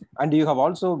 And you have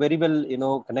also very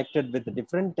well, connected with the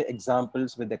different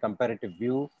examples with the comparative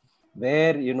view,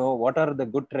 where, what are the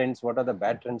good trends, what are the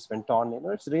bad trends went on.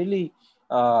 It's really,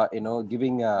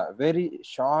 giving a very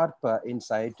sharp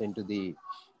insight into the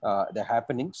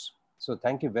happenings. So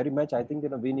thank you very much. I think,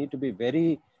 we need to be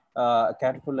very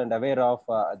careful and aware of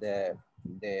the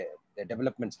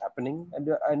developments happening.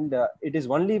 And it is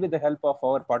only with the help of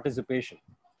our participation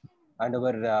and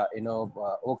our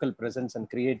vocal presence and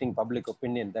creating public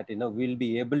opinion that we'll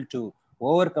be able to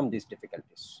overcome these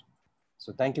difficulties.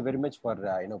 So thank you very much for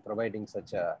providing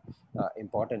such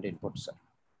important input, sir.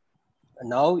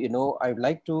 Now I would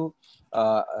like to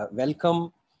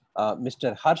welcome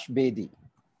Mr. Harsh Bedi.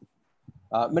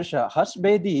 Mr. Harsh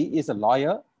Bedi is a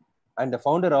lawyer and the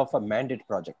founder of a Mandate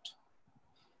Project.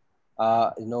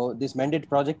 This Mandate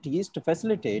Project is to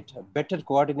facilitate better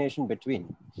coordination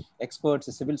between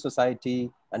experts, civil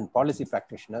society, and policy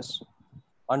practitioners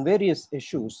on various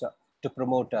issues to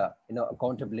promote,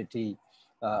 accountability,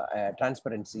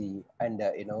 transparency, and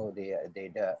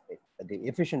the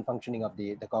efficient functioning of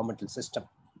the governmental system.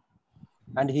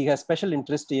 And he has special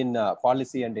interest in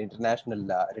policy and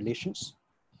international relations.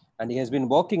 And he has been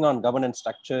working on governance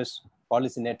structures,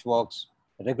 policy networks,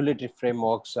 regulatory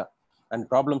frameworks, and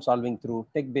problem solving through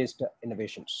tech-based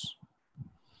innovations.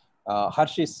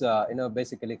 Harsh is,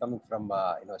 basically coming from,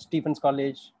 Stephens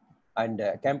College and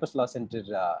Campus Law Center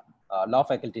Law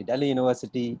Faculty, Delhi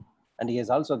University, and he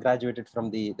has also graduated from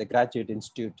the Graduate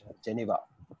Institute, Geneva.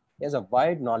 He has a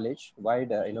wide knowledge,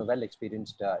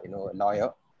 well-experienced,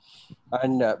 lawyer.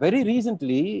 And very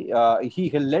recently,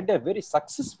 he led a very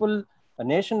successful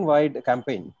nationwide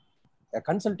campaign, a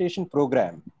consultation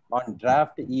program on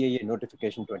draft EIA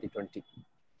notification 2020.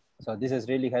 So this has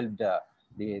really helped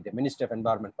the Ministry of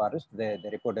Environment Forest. The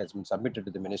report has been submitted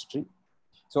to the ministry.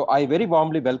 So I very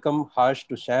warmly welcome Harsh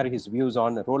to share his views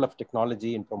on the role of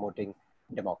technology in promoting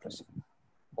democracy.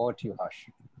 Over to you, Harsh.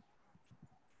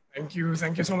 Thank you.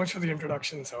 Thank you so much for the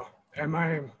introduction, sir. Am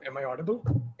I audible?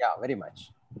 Yeah, very much.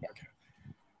 Yeah. Okay.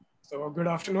 So good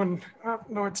afternoon.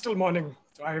 No, it's still morning.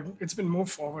 So it's been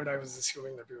moved forward. I was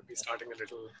assuming that we would be starting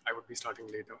I would be starting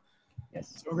later.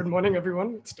 Yes. So good morning,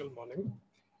 everyone. It's still morning.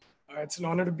 It's an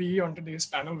honor to be on today's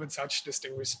panel with such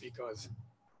distinguished speakers.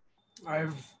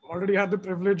 I've already had the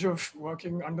privilege of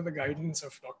working under the guidance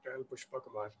of Dr. L.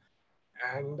 Pushpakumar,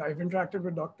 and I've interacted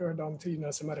with Dr. Danthi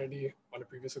Narasimha Reddy on a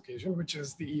previous occasion, which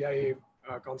is the EIA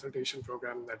consultation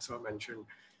program that Sir mentioned.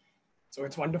 So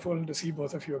it's wonderful to see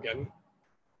both of you again.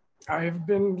 I've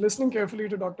been listening carefully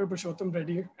to Dr. Purushottam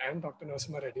Reddy and Dr.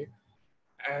 Narasimha Reddy,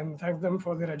 and thank them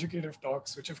for their educative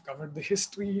talks, which have covered the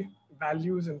history,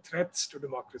 values, and threats to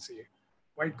democracy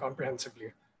quite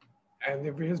comprehensively. And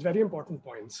they've raised very important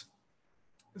points.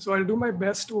 So I'll do my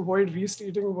best to avoid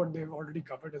restating what they've already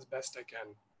covered as best I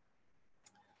can.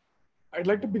 I'd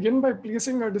like to begin by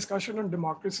placing our discussion on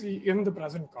democracy in the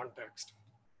present context,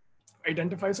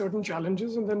 identify certain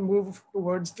challenges, and then move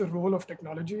towards the role of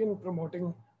technology in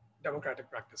promoting democratic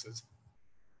practices.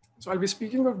 So I'll be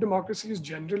speaking of democracies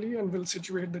generally and will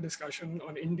situate the discussion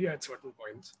on India at certain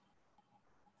points.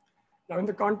 Now, in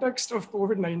the context of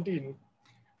COVID-19,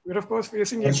 we're of course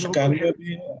facing a global...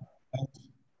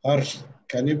 Harsh,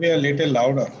 can you be a little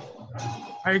louder?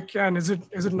 I can. Is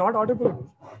it not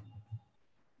audible?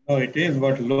 No, it is,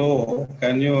 but low.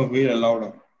 Can you be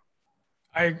louder?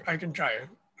 I can try.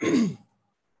 Okay.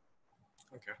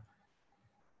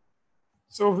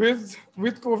 So with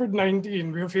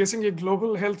COVID-19, we are facing a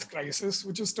global health crisis,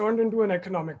 which has turned into an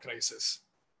economic crisis.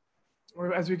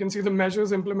 As we can see, the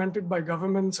measures implemented by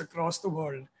governments across the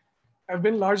world have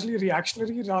been largely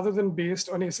reactionary rather than based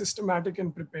on a systematic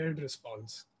and prepared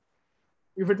response.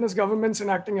 We witnessed governments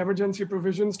enacting emergency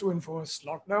provisions to enforce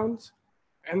lockdowns,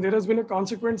 and there has been a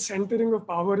consequent centering of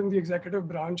power in the executive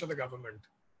branch of the government.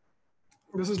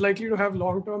 This is likely to have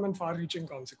long-term and far-reaching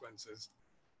consequences.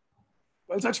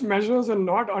 While such measures are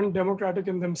not undemocratic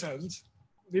in themselves,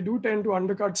 they do tend to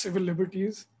undercut civil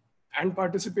liberties and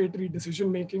participatory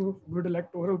decision-making, good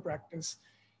electoral practice,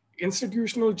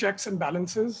 institutional checks and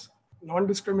balances,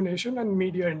 non-discrimination, and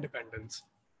media independence.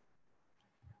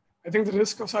 I think the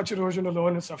risk of such erosion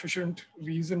alone is sufficient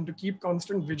reason to keep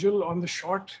constant vigil on the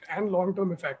short and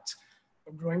long-term effects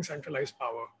of growing centralized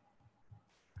power.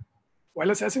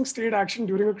 While assessing state action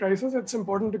during a crisis, it's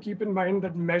important to keep in mind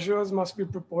that measures must be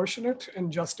proportionate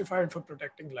and justified for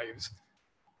protecting lives.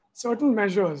 Certain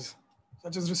measures,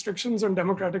 such as restrictions on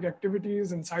democratic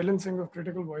activities and silencing of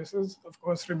critical voices, of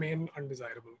course, remain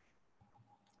undesirable.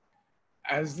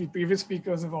 As the previous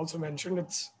speakers have also mentioned,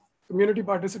 community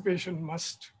participation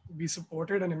must be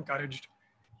supported and encouraged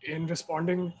in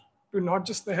responding to not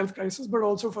just the health crisis, but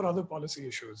also for other policy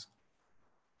issues.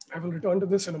 I will return to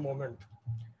this in a moment.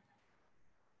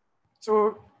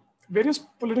 So various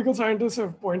political scientists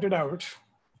have pointed out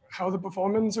how the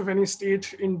performance of any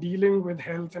state in dealing with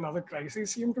health and other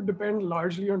crises seem to depend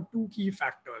largely on two key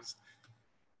factors.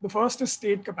 The first is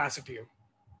state capacity.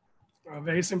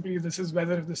 Very simply, this is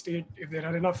whether if there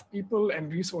are enough people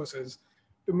and resources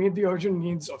to meet the urgent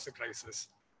needs of the crisis.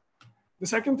 The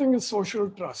second thing is social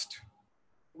trust,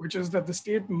 which is that the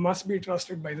state must be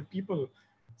trusted by the people,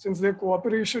 since their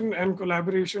cooperation and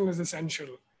collaboration is essential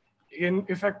in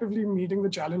effectively meeting the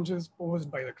challenges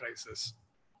posed by the crisis.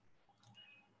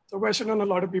 The question on a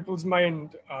lot of people's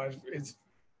mind is,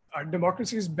 are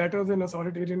democracies better than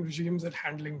authoritarian regimes at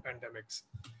handling pandemics?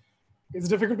 It's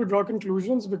difficult to draw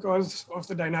conclusions because of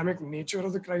the dynamic nature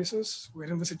of the crisis,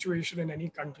 wherein the situation in any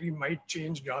country might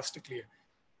change drastically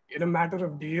in a matter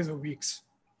of days or weeks.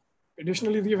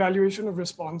 Additionally, the evaluation of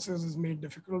responses is made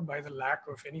difficult by the lack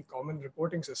of any common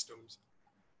reporting systems.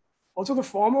 Also, the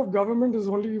form of government is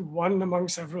only one among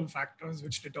several factors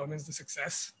which determines the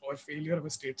success or failure of a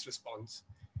state's response.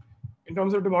 In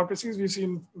terms of democracies, we've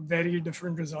seen very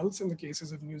different results in the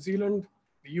cases of New Zealand,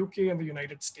 the UK, and the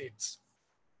United States.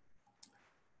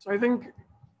 So I think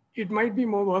it might be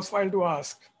more worthwhile to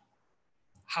ask,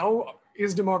 how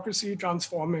is democracy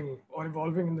transforming or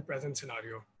evolving in the present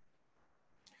scenario?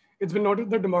 It's been noted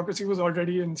that democracy was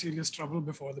already in serious trouble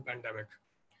before the pandemic.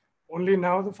 Only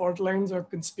now the fault lines are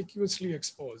conspicuously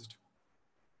exposed.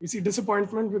 We see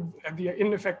disappointment at the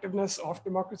ineffectiveness of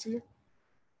democracy.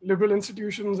 Liberal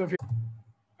institutions are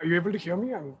you able to hear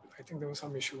me? I think there was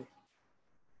some issue.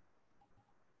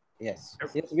 Yes,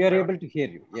 yes, we are able to hear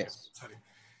you, yes. Okay, sorry.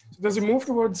 So there's a move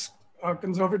towards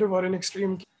conservative or an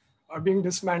extreme are being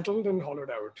dismantled and hollowed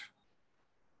out.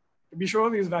 To be sure,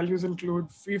 these values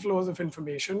include free flows of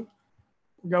information,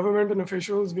 government and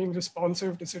officials being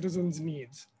responsive to citizens'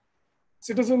 needs,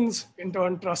 citizens in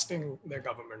turn trusting their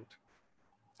government,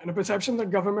 and a perception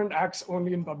that government acts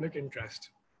only in public interest.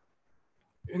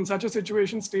 In such a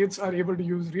situation, states are able to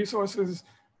use resources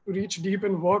to reach deep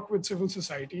and work with civil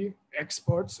society,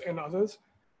 experts, and others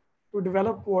to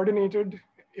develop coordinated,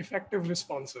 effective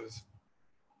responses.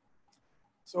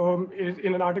 So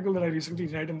in an article that I recently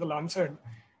read in The Lancet,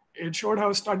 it showed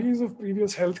how studies of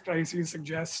previous health crises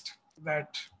suggest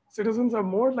that citizens are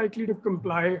more likely to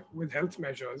comply with health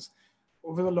measures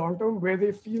over the long term where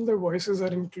they feel their voices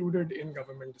are included in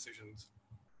government decisions.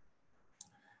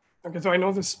 Okay, so I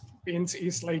know this paints a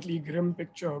slightly grim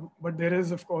picture, but there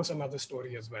is, of course, another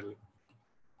story as well.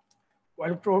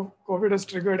 While COVID has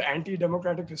triggered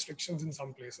anti-democratic restrictions in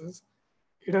some places,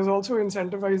 it has also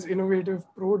incentivized innovative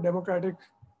pro-democratic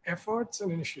efforts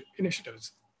and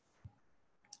initiatives.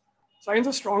 Signs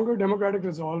of stronger democratic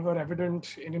resolve are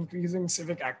evident in increasing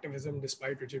civic activism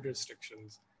despite rigid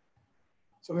restrictions.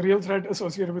 So the real threat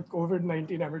associated with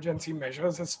COVID-19 emergency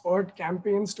measures has spurred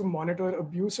campaigns to monitor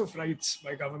abuse of rights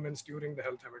by governments during the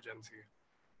health emergency.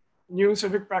 New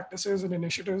civic practices and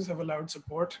initiatives have allowed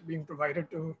support being provided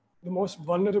to the most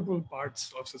vulnerable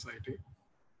parts of society.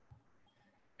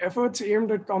 Efforts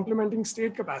aimed at complementing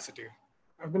state capacity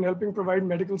have been helping provide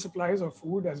medical supplies or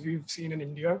food, as we've seen in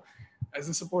India, as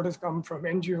the support has come from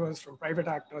NGOs, from private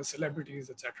actors, celebrities,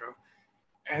 etc.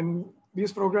 And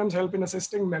these programs help in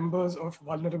assisting members of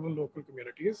vulnerable local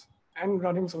communities and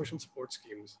running social support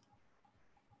schemes.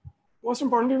 Most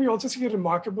importantly, we also see a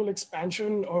remarkable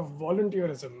expansion of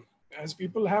volunteerism as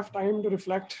people have time to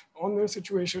reflect on their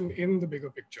situation in the bigger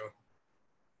picture.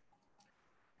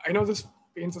 I know this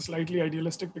paints a slightly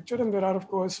idealistic picture, and there are, of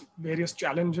course, various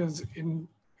challenges in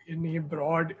a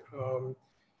broad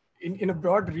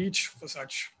reach for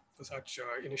such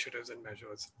initiatives and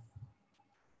measures.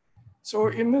 So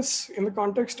in the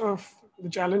context of the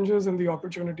challenges and the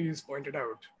opportunities pointed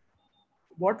out,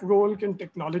 what role can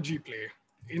technology play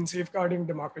in safeguarding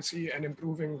democracy and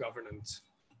improving governance?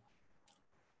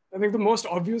 I think the most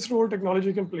obvious role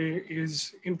technology can play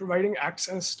is in providing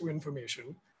access to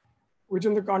information, which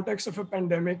in the context of a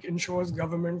pandemic ensures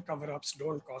government cover-ups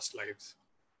don't cost lives.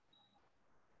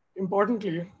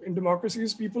 Importantly, in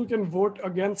democracies, people can vote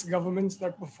against governments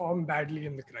that perform badly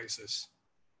in the crisis.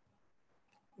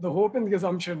 The hope and the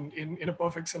assumption in a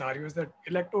perfect scenario is that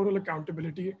electoral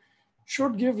accountability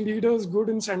should give leaders good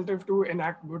incentive to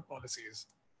enact good policies.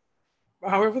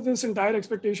 However, this entire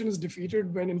expectation is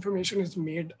defeated when information is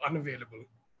made unavailable.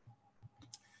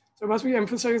 So it must be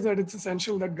emphasized that it's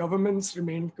essential that governments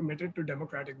remain committed to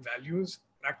democratic values,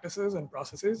 practices, and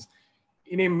processes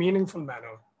in a meaningful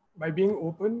manner by being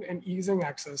open and easing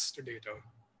access to data.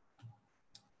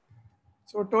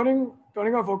 So turning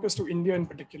our focus to India in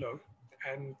particular,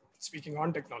 and speaking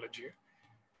on technology,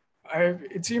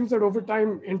 it seems that over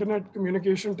time, internet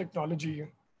communication technology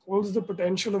holds the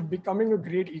potential of becoming a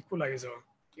great equalizer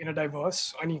in a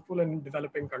diverse, unequal, and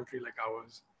developing country like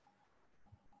ours.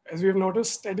 As we have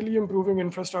noticed, steadily improving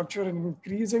infrastructure and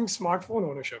increasing smartphone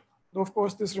ownership, though of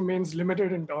course this remains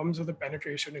limited in terms of the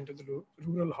penetration into the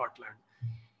rural heartland,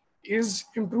 is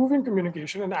improving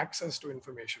communication and access to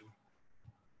information.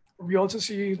 We also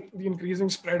see the increasing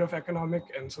spread of economic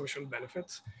and social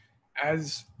benefits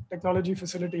as technology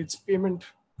facilitates payment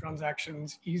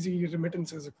transactions, easy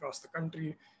remittances across the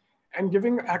country, and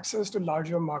giving access to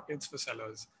larger markets for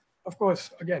sellers. Of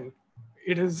course, again,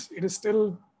 it is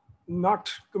still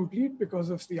not complete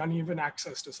because of the uneven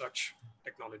access to such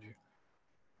technology.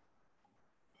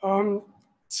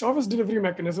 Service delivery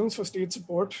mechanisms for state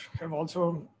support have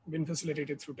also been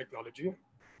facilitated through technology.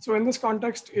 So in this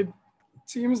context, it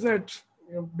seems that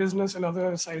business and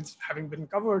other sides having been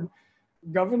covered,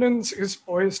 governance is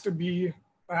poised to be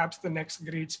perhaps the next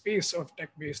great space of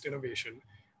tech-based innovation,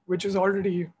 which is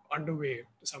already underway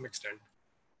to some extent.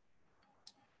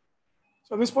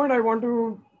 So at this point, I want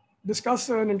to discuss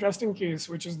an interesting case,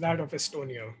 which is that of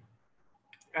Estonia.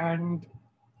 And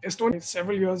Estonia is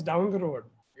several years down the road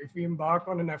if we embark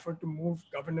on an effort to move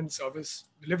governance service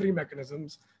delivery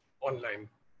mechanisms online.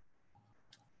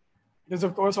 It is,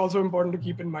 of course, also important to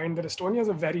keep in mind that Estonia is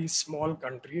a very small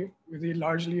country with a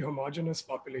largely homogeneous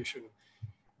population,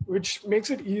 which makes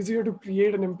it easier to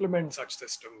create and implement such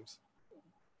systems.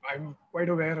 I'm quite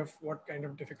aware of what kind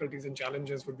of difficulties and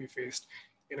challenges would be faced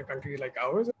in a country like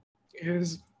ours.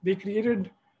 They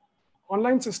created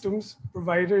online systems,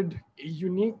 provided a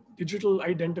unique digital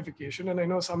identification. And I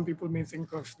know some people may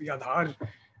think of the Aadhaar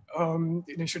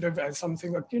initiative as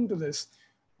something akin to this,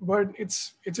 but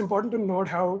it's important to note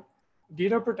how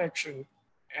data protection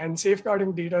and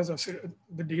safeguarding the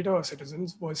data of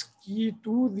citizens was key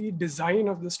to the design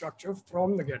of the structure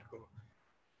from the get-go.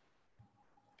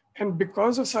 And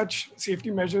because of such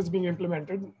safety measures being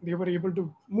implemented, they were able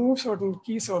to move certain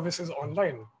key services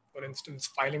online. For for instance,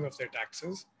 filing of their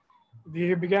taxes.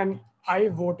 They began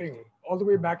I-voting all the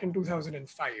way back in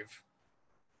 2005.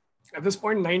 At this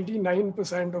point,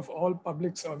 99% of all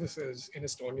public services in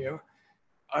Estonia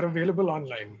are available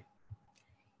online.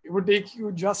 It would take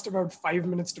you just about 5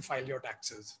 minutes to file your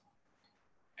taxes.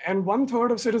 And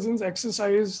 1/3 of citizens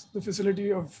exercise the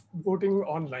facility of voting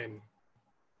online.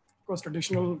 Of course,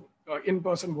 traditional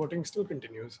in-person voting still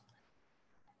continues.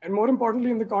 And more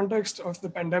importantly, in the context of the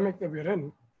pandemic that we're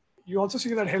in, you also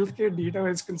see that healthcare data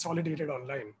is consolidated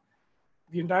online.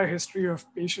 The entire history of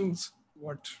patients,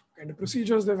 what kind of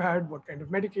procedures they've had, what kind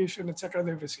of medication, et cetera,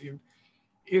 they've received,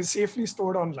 is safely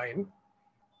stored online.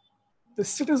 The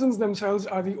citizens themselves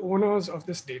are the owners of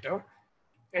this data,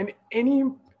 and any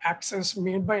access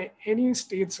made by any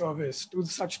state service to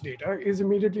such data is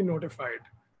immediately notified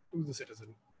to the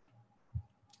citizen.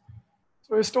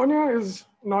 So Estonia is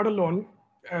not alone,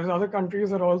 as other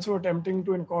countries are also attempting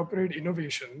to incorporate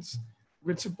innovations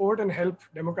which support and help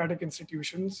democratic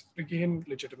institutions regain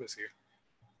legitimacy.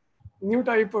 New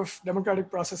type of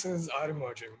democratic processes are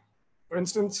emerging. For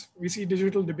instance, we see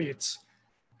digital debates.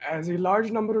 As a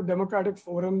large number of democratic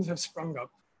forums have sprung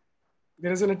up,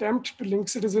 there is an attempt to link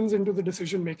citizens into the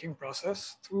decision-making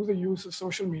process through the use of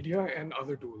social media and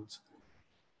other tools.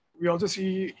 We also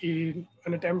see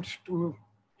an attempt to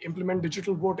implement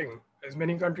digital voting, as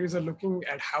many countries are looking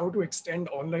at how to extend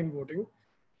online voting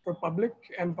for public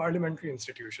and parliamentary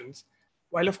institutions,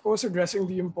 while of course addressing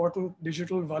the important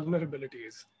digital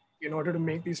vulnerabilities in order to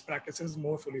make these practices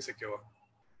more fully secure.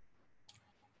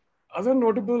 Other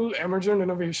notable emergent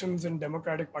innovations in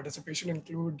democratic participation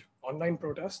include online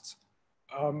protests.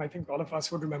 I think all of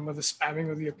us would remember the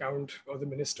spamming of the account of the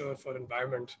Minister for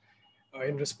Environment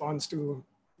in response to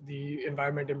the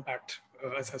environment impact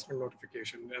assessment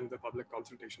notification and the public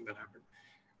consultation that happened.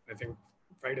 I think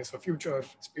Fridays for Future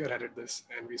spearheaded this,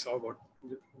 and we saw what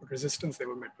resistance they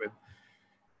were met with.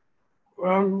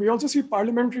 We also see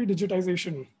parliamentary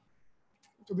digitization.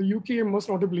 So the UK, most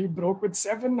notably, broke with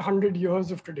 700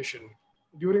 years of tradition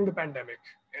during the pandemic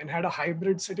and had a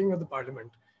hybrid sitting of the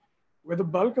parliament, where the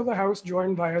bulk of the House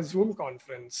joined via Zoom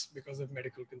conference because of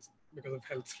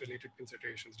health-related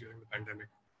considerations during the pandemic.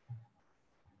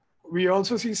 We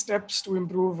also see steps to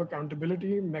improve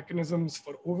accountability, mechanisms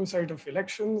for oversight of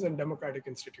elections and democratic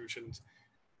institutions.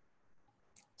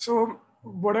 So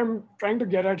what I'm trying to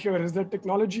get at here is that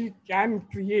technology can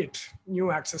create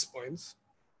new access points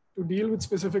to deal with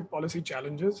specific policy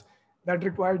challenges that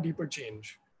require deeper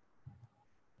change.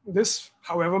 This,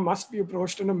 however, must be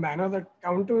approached in a manner that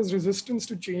counters resistance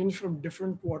to change from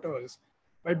different quarters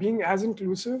by being as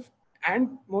inclusive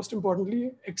and, most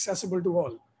importantly, accessible to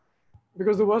all.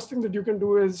 Because the worst thing that you can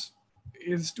do is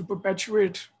to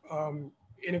perpetuate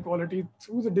inequality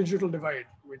through the digital divide,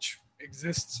 which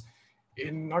exists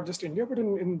in not just India, but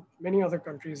in many other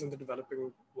countries in the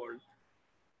developing world.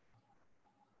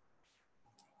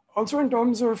 Also, in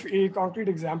terms of a concrete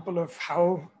example of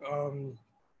how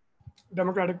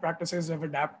democratic practices have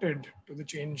adapted to the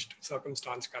changed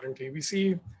circumstance currently, we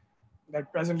see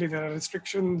that presently there are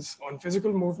restrictions on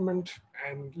physical movement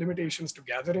and limitations to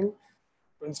gathering,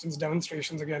 for instance,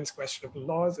 demonstrations against questionable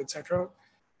laws, etc.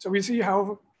 So we see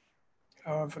how,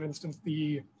 for instance,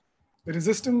 the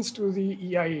resistance to the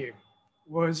EIA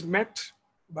was met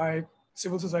by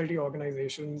civil society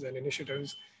organizations and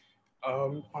initiatives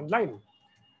online.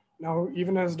 Now,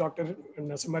 even as Dr.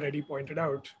 Narasimha Reddy pointed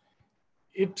out,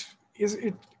 it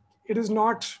is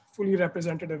not fully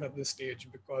representative at this stage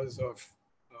because of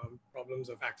problems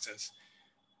of access.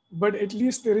 But at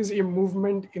least there is a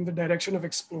movement in the direction of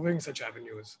exploring such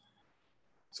avenues.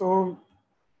 So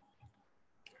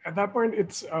at that point,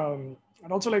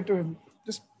 I'd also like to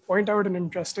just point out an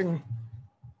interesting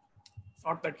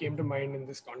thought that came to mind in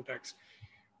this context,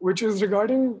 which is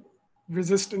regarding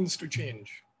resistance to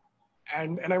change.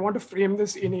 And I want to frame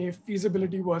this in a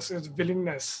feasibility versus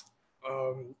willingness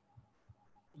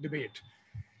debate.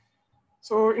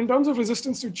 So in terms of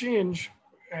resistance to change,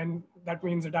 and that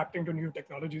means adapting to new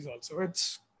technologies also,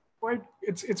 it's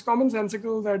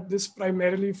commonsensical that this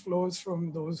primarily flows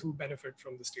from those who benefit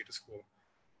from the status quo.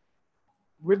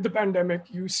 With the pandemic,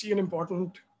 you see an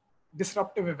important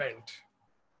disruptive event,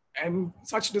 and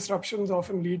such disruptions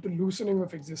often lead to loosening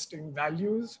of existing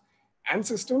values and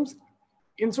systems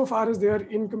insofar as they are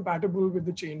incompatible with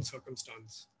the changed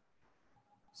circumstance.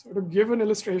 So to give an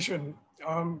illustration,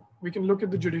 we can look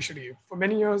at the judiciary. For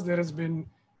many years, there has been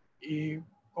a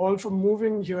call for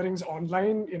moving hearings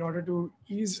online in order to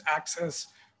ease access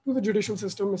to the judicial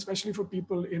system, especially for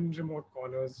people in remote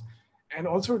corners, and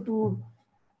also to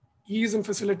ease and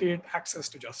facilitate access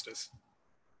to justice.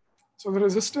 So the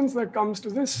resistance that comes to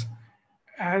this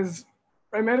has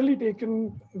primarily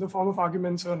taken the form of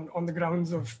arguments on the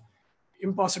grounds of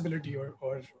impossibility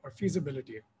or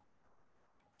feasibility.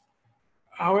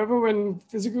 However, when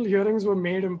physical hearings were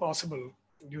made impossible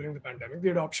during the pandemic, the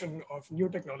adoption of new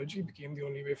technology became the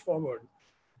only way forward.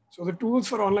 So the tools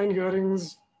for online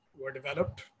hearings were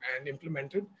developed and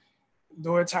implemented,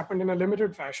 though it's happened in a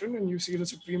limited fashion, and you see the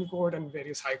Supreme Court and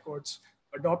various high courts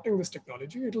adopting this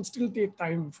technology, it'll still take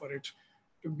time for it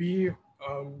to be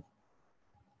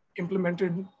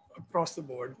implemented across the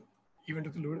board, even to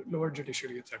the lower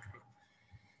judiciary, etc.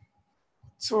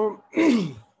 So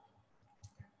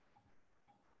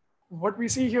what we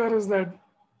see here is that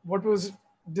what was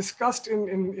discussed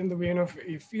in the vein of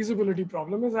a feasibility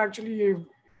problem is actually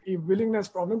a willingness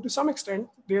problem to some extent.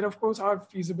 There, of course, are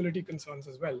feasibility concerns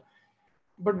as well.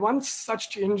 But once such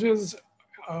changes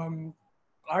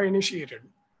are initiated,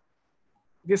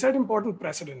 they set important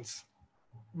precedents,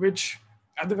 which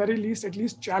at the very least, at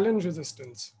least challenge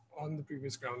resistance on the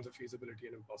previous grounds of feasibility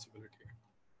and impossibility.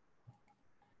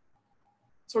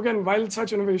 So again, while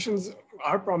such innovations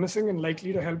are promising and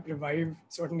likely to help revive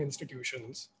certain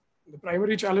institutions, the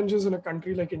primary challenges in a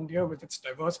country like India with its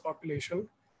diverse population,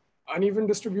 uneven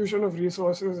distribution of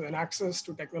resources and access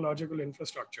to technological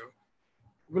infrastructure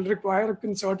will require a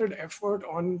concerted effort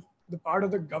on the part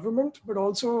of the government, but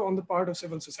also on the part of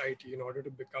civil society in order to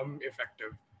become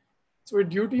effective. So a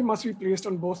duty must be placed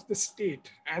on both the state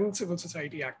and civil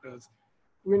society actors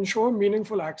to ensure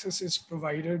meaningful access is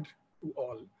provided to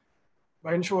all,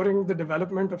 by ensuring the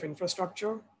development of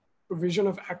infrastructure, provision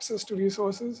of access to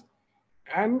resources,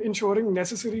 and ensuring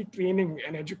necessary training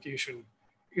and education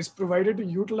is provided to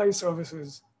utilize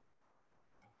services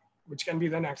which can be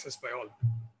then accessed by all.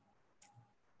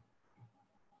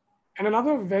 And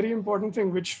another very important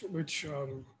thing which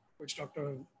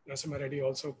Dr. Narasimha Reddy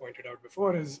also pointed out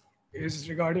before is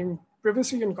regarding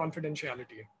privacy and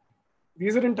confidentiality.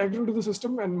 These are integral to the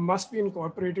system and must be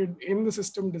incorporated in the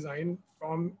system design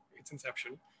from its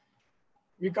inception.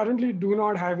 We currently do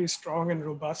not have a strong and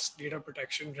robust data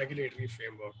protection regulatory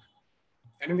framework.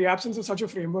 And in the absence of such a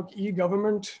framework,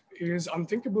 e-government is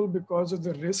unthinkable because of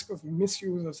the risk of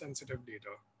misuse of sensitive data.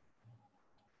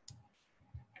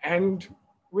 And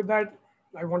with that,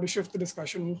 I want to shift the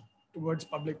discussion towards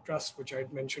public trust, which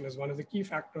I'd mentioned as one of the key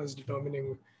factors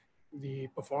determining the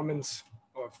performance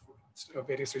of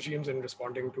various regimes in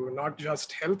responding to not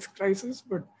just health crisis,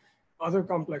 but other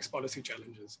complex policy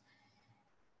challenges.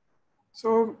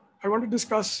 So I want to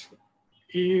discuss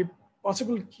a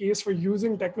possible case for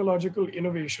using technological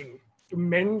innovation to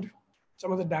mend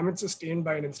some of the damage sustained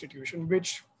by an institution,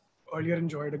 which earlier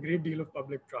enjoyed a great deal of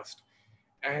public trust.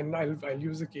 And I'll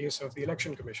use the case of the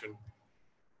Election Commission.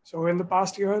 So in the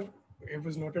past year, it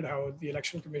was noted how the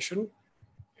Election Commission,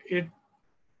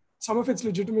 some of its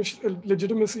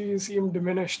legitimacy seemed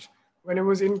diminished when it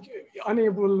was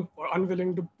unable or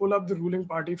unwilling to pull up the ruling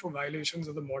party for violations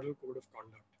of the Model Code of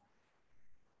Conduct.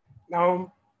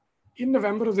 Now, in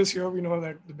November of this year, we know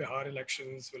that the Bihar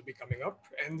elections will be coming up,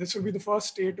 and this will be the first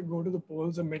state to go to the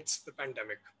polls amidst the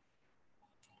pandemic.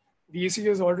 The EC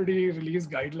has already released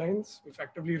guidelines,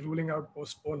 effectively ruling out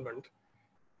postponement,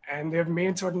 and they have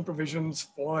made certain provisions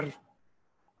for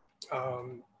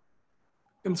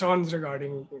concerns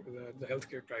regarding the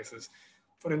healthcare crisis.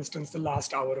 For instance, the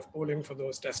last hour of polling for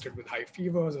those tested with high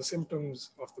fevers or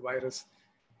symptoms of the virus.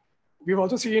 We've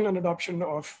also seen an adoption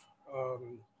of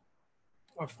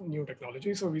new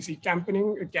technology. So we see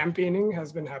campaigning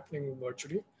has been happening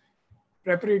virtually.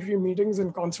 Preparatory meetings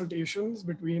and consultations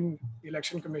between the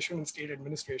Election Commission and state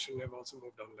administration have also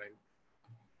moved online.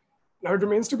 Now it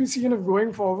remains to be seen if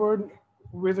going forward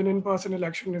with an in-person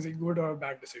election is a good or a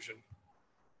bad decision.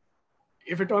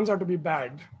 If it turns out to be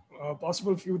bad,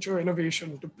 possible future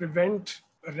innovation to prevent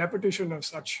a repetition of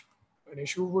such an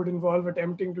issue would involve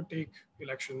attempting to take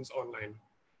elections online.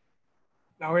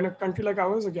 Now, in a country like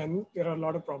ours, again, there are a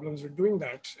lot of problems with doing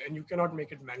that, and you cannot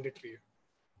make it mandatory.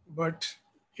 But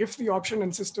if the option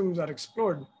and systems are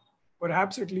explored,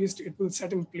 perhaps at least it will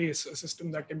set in place a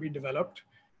system that can be developed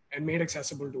and made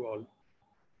accessible to all.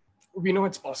 We know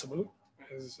it's possible.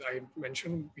 As I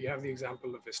mentioned, we have the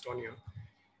example of Estonia.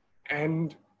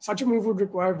 And such a move would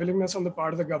require willingness on the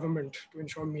part of the government to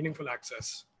ensure meaningful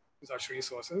access to such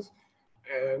resources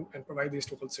and provide these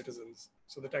to all citizens.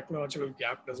 So the technological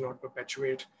gap does not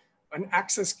perpetuate an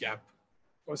access gap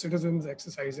for citizens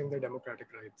exercising their democratic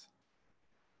rights.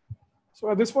 So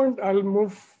at this point, I'll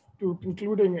move to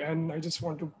concluding, and I just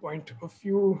want to point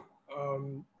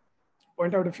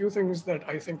out a few things that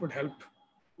I think would help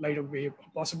light a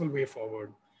possible way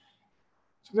forward.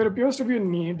 So there appears to be a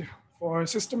need for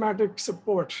systematic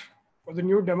support for the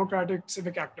new democratic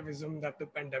civic activism that the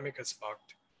pandemic has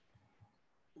sparked.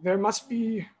 There must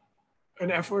be an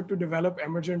effort to develop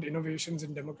emergent innovations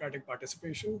in democratic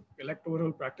participation,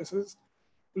 electoral practices,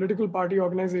 political party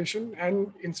organization,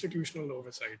 and institutional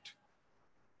oversight.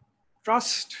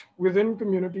 Trust within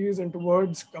communities and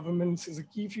towards governments is a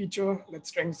key feature that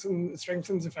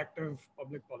strengthens effective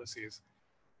public policies.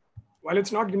 While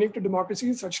it's not unique to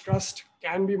democracies, such trust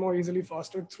can be more easily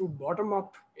fostered through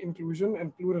bottom-up inclusion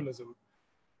and pluralism.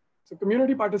 So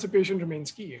community participation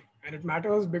remains key, and it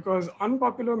matters because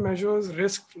unpopular measures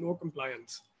risk low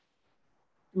compliance.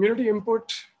 Community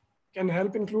input can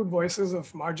help include voices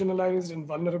of marginalized and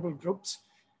vulnerable groups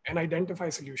and identify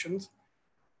solutions.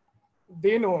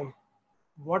 They know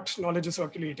what knowledge is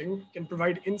circulating, can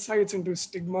provide insights into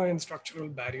stigma and structural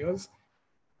barriers,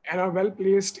 and are well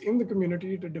placed in the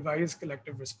community to devise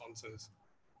collective responses.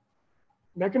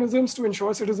 Mechanisms to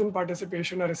ensure citizen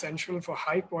participation are essential for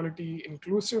high quality,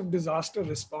 inclusive disaster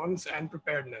response and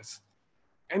preparedness.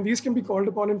 And these can be called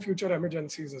upon in future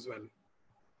emergencies as well.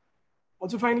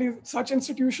 Also, finally, such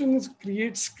institutions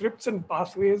create scripts and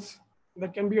pathways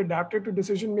that can be adapted to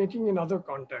decision-making in other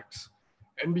contexts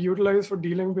and be utilized for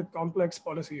dealing with complex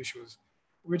policy issues,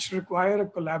 which require a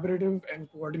collaborative and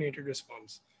coordinated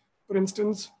response. For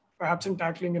instance, perhaps in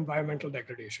tackling environmental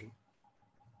degradation.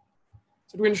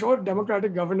 So to ensure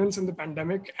democratic governance in the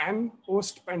pandemic and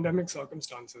post-pandemic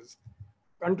circumstances,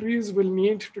 countries will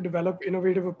need to develop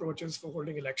innovative approaches for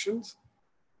holding elections,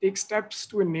 take steps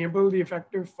to enable the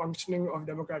effective functioning of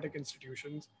democratic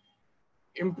institutions,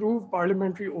 improve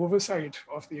parliamentary oversight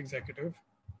of the executive,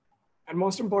 and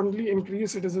most importantly,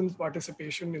 increase citizens'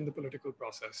 participation in the political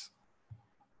process.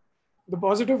 The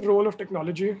positive role of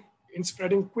technology in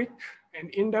spreading quick and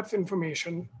in-depth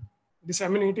information,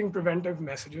 disseminating preventive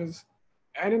messages,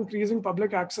 and increasing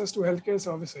public access to healthcare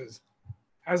services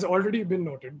has already been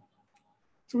noted.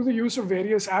 Through the use of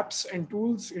various apps and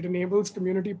tools, it enables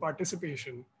community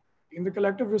participation in the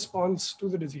collective response to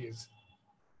the disease.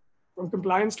 From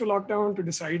compliance to lockdown to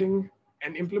deciding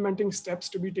and implementing steps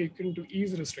to be taken to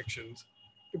ease restrictions,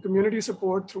 to community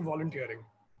support through volunteering.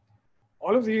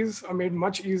 All of these are made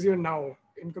much easier now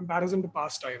in comparison to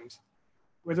past times,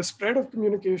 where the spread of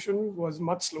communication was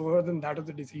much slower than that of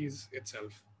the disease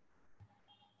itself.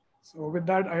 So with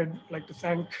that, I'd like to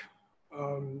thank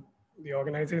the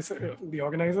organizers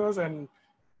and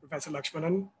Professor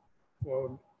Lakshmanan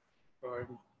for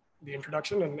the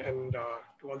introduction and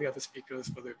to all the other speakers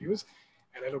for their views.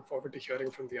 And I look forward to hearing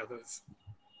from the others.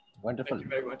 Wonderful. Thank you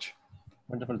very much.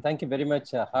 Wonderful. Thank you very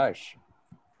much, Harsh.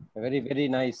 Very, very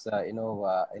nice,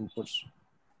 inputs.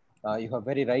 You have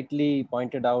very rightly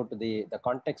pointed out the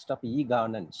context of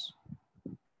e-governance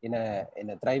in a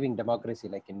thriving democracy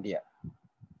like India.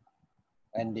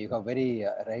 And you have very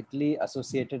rightly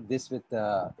associated this with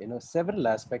several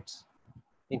aspects,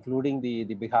 including the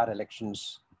Bihar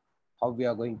elections, how we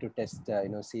are going to test,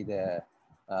 see the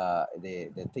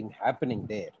thing happening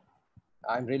there.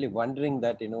 I'm really wondering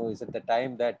that, is it the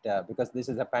time that, because this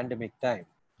is a pandemic time,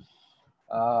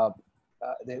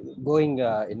 going,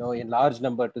 in large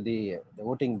number to the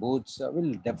voting booths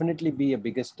will definitely be a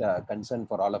biggest concern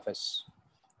for all of us.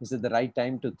 Is it the right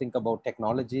time to think about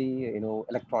technology,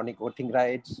 electronic voting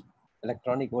rights,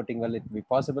 electronic voting, will it be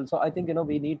possible? So I think,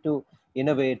 we need to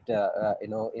innovate,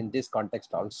 in this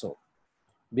context also.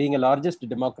 Being a largest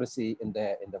democracy in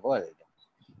the world,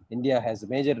 India has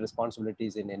major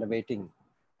responsibilities in innovating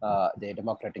the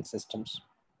democratic systems.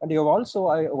 And you have also,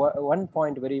 one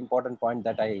point, very important point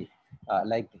that I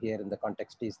liked here in the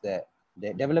context is the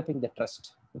developing the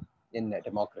trust in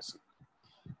democracy.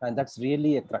 And that's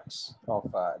really a crux of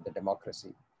the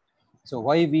democracy. So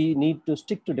why we need to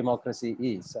stick to democracy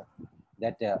is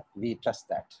that we trust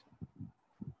that.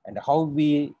 And how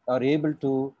we are able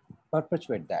to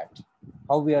perpetuate that,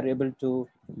 how we are able to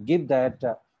give that,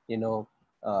 to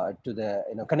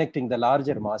the, connecting the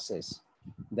larger masses,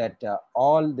 that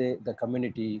all the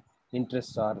community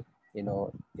interests are,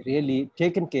 really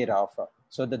taken care of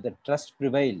so that the trust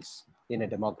prevails in a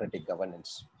democratic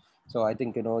governance. So I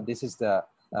think, this is the,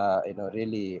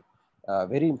 really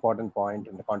very important point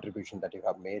in the contribution that you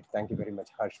have made. Thank you very much,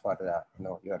 Harsh, for,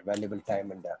 your valuable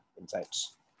time and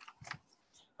insights.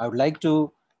 I would like to,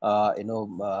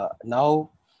 now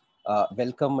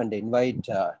welcome and invite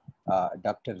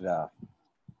Dr.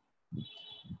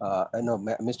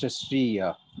 Mr. Sri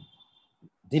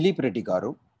Dilip Reddy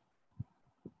Garu.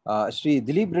 Sri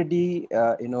Dilip Reddy,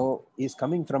 is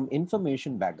coming from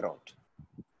information background.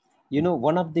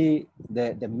 One of the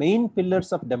main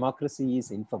pillars of democracy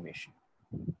is information.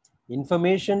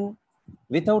 Information,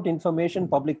 without information,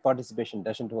 public participation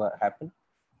doesn't happen.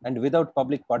 And without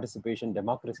public participation,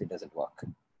 democracy doesn't work.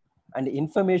 And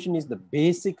information is the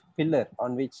basic pillar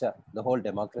on which the whole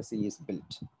democracy is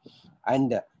built.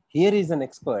 And here is an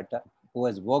expert who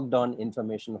has worked on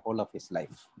information whole of his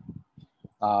life.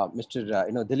 Mr.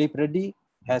 Dilip Reddy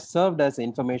has served as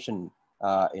information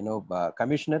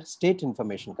commissioner, state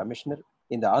information commissioner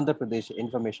in the Andhra Pradesh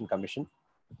Information Commission.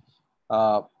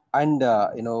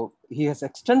 He has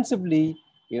extensively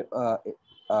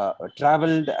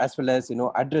traveled as well as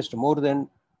addressed more than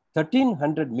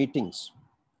 1,300 meetings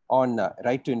on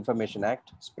Right to Information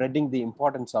Act, spreading the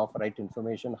importance of right to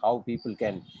information, how people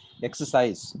can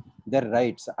exercise their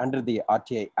rights under the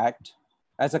RTI Act.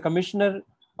 As a commissioner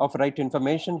of right to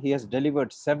information, he has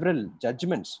delivered several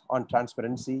judgments on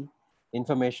transparency,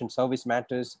 information service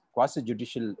matters,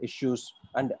 quasi-judicial issues,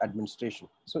 and administration.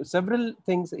 So several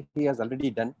things he has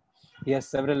already done. He has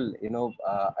several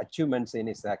achievements in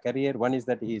his career. One is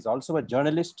that he is also a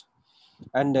journalist,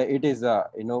 and it is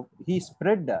he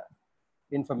spread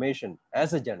information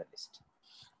as a journalist,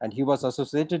 and he was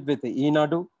associated with the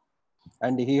Enadu,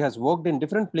 and he has worked in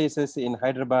different places in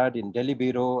Hyderabad, in Delhi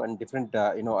Bureau, and different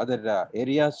other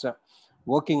areas,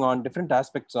 working on different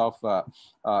aspects of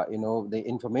the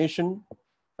information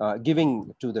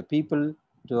giving to the people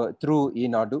through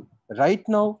Enadu. Right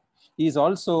now, he is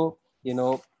also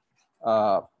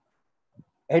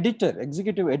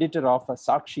executive editor of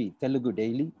Sakshi Telugu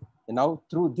Daily. And now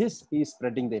through this, he is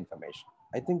spreading the information.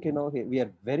 I think we are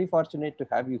very fortunate to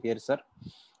have you here, sir.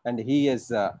 And he is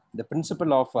the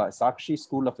principal of Sakshi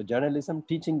School of Journalism,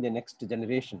 teaching the next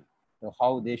generation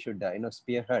how they should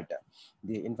spearhead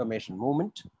the information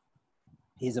movement.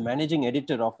 He's a managing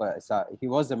editor of he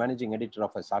was the managing editor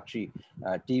of Sakshi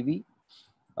TV.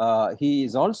 He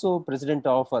is also president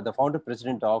of the founder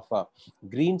president of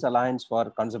Greens Alliance for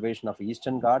Conservation of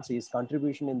Eastern Ghats. His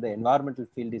contribution in the environmental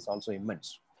field is also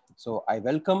immense. So I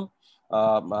welcome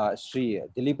Sri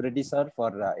Dilip Reddy sir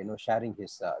for sharing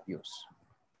his views.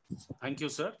 Thank you,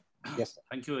 sir. Yes, sir.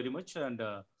 Thank you very much, and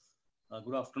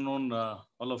good afternoon,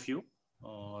 all of you,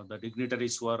 the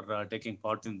dignitaries who are taking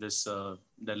part in this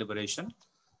deliberation.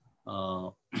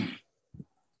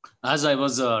 As I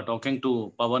was talking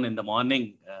to Pawan in the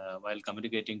morning while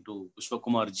communicating to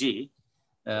Pushpakumar ji,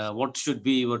 what should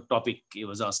be your topic, he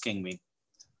was asking me.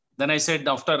 Then I said,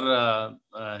 after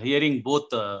hearing both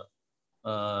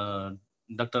Dr.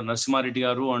 Narasimha Reddy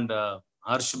Garu and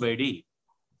Harsh Bedi,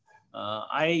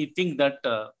 I think that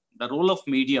the role of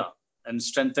media in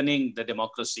strengthening the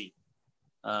democracy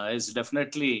is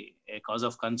definitely a cause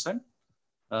of concern.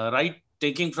 Right,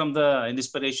 taking from the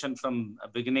inspiration from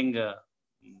beginning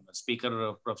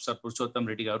speaker, Professor Purushottam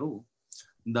Reddy Garu,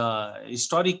 the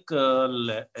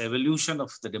historical evolution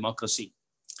of the democracy,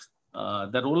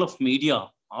 the role of media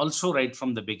also right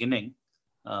from the beginning,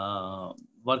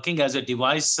 working as a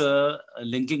device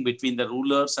linking between the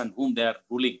rulers and whom they are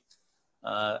ruling.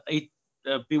 A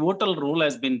pivotal role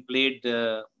has been played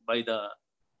by the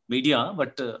media,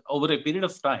 but over a period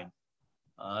of time,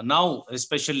 now,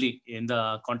 especially in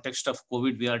the context of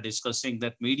COVID, we are discussing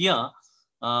that media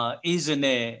is in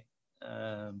a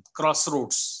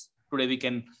crossroads. Today, we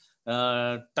can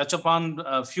touch upon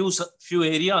a few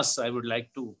areas I would like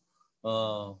to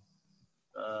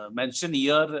mention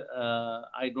here.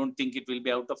 I don't think it will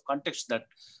be out of context that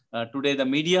today the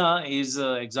media is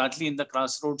exactly in the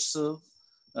crossroads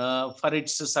for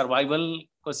its survival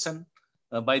question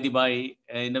by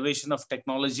innovation of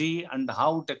technology, and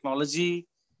how technology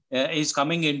is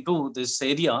coming into this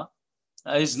area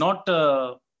is not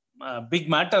a big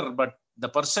matter, but the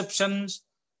perceptions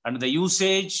and the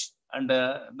usage and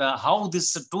how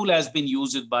this tool has been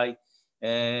used by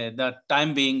the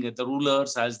time being the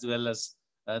rulers as well as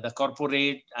the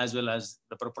corporate as well as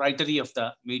the proprietary of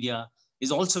the media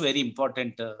is also very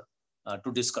important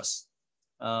to discuss.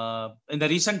 In the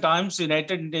recent times,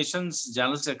 United Nations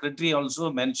General Secretary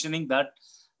also mentioning that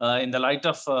in the light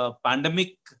of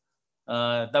pandemic,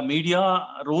 the media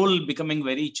role becoming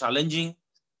very challenging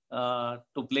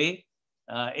to play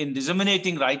in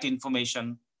disseminating right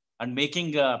information and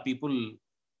making people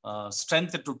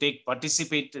strength to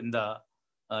participate in the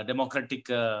democratic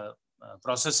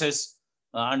processes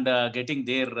and getting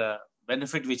their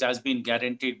benefit, which has been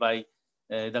guaranteed by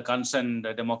the concerned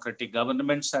democratic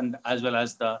governments and as well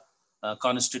as the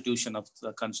constitution of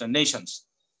the concerned nations.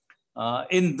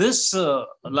 In this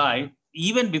light,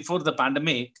 even before the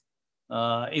pandemic,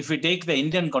 if we take the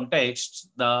Indian context,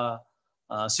 the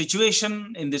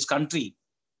situation in this country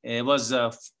was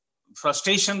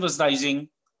frustration was rising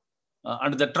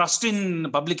and the trust in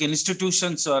public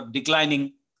institutions are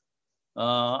declining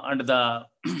and the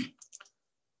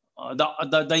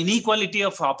inequality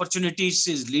of opportunities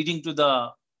is leading to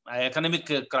the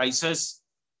economic crisis,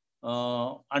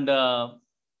 and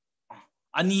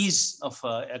unease of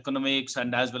economics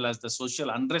and as well as the social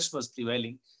unrest was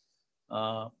prevailing.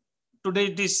 Today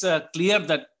it is clear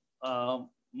that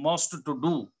most to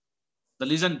do, the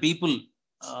Lisan people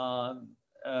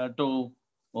to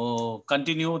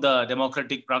continue the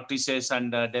democratic practices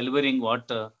and delivering what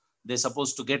they're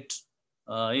supposed to get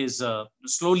is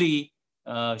slowly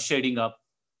shading up,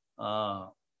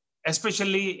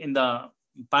 especially in the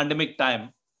pandemic time.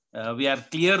 We are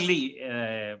clearly,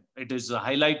 it is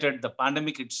highlighted, the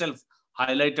pandemic itself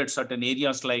highlighted certain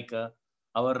areas like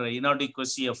our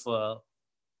inadequacy of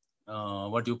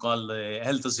what you call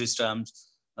health systems,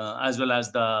 as well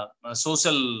as the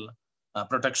social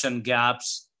protection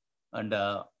gaps, and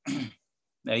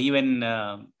even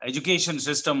education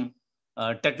system,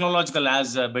 technological,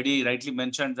 as Bedi rightly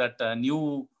mentioned, that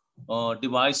new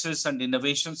devices and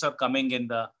innovations are coming in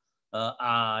the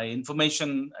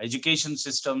information education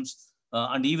systems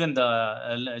and even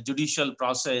the judicial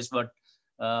process, but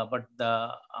the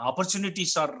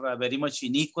opportunities are very much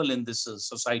unequal in this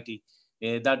society.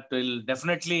 That will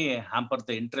definitely hamper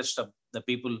the interest of the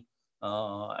people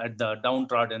at the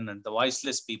downtrodden, and the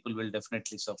voiceless people will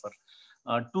definitely suffer.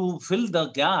 To fill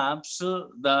the gaps,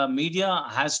 the media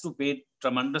has to play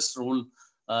tremendous role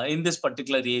in this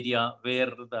particular area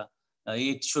where the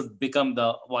it should become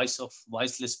the voice of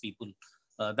voiceless people.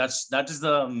 That is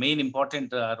the main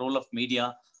important role of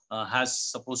media has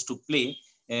supposed to play.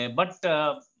 But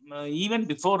even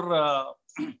before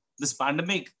this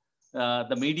pandemic,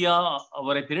 the media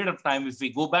over a period of time, if we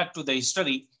go back to the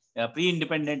history,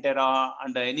 pre-independent era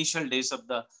and the initial days of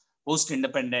the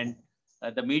post-independent,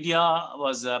 the media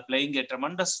was playing a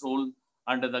tremendous role,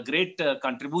 and the great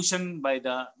contribution by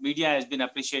the media has been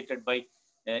appreciated by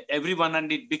everyone,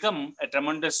 and it become a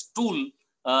tremendous tool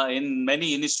in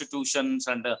many institutions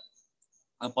and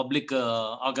public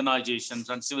organizations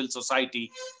and civil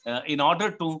society in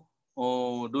order to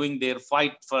doing their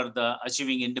fight for the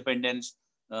achieving independence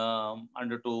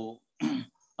and to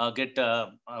get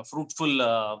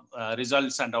fruitful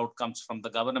results and outcomes from the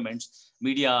governments.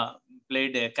 Media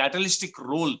played a catalytic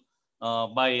role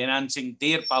by enhancing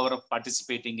their power of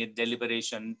participating in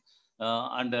deliberation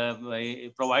and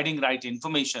providing right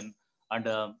information and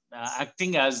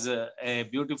acting as a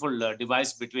beautiful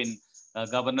device between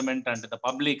government and the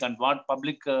public, and what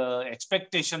public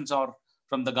expectations are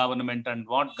from the government and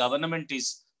what government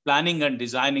is planning and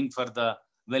designing for the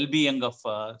well-being of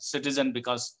citizen,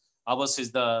 because ours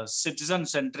is the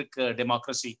citizen-centric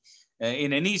democracy.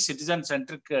 In any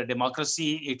citizen-centric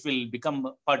democracy, it will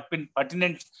become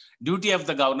pertinent duty of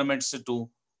the governments to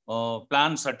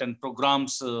plan certain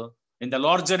programs in the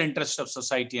larger interest of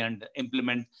society and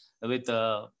implement with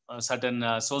certain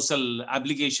social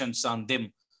obligations on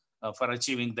them for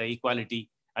achieving the equality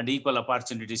and equal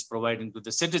opportunities providing to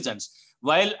the citizens.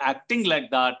 While acting like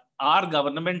that, our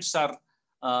governments are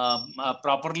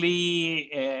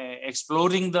properly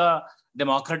exploring the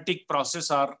democratic process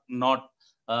or not.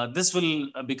 This will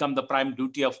become the prime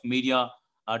duty of media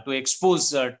to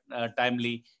expose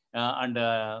timely and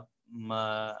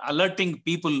alerting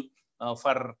people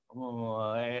for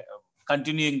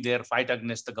continuing their fight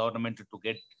against the government to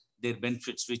get their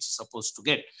benefits which is supposed to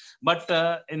get. But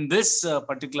in this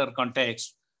particular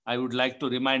context, I would like to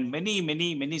remind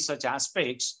many such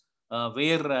aspects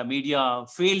where media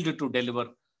failed to deliver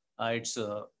its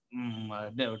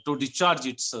to discharge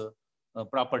its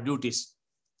proper duties.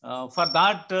 For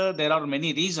that, there are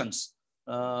many reasons.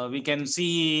 We can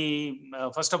see,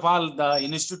 first of all, the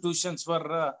institutions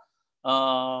were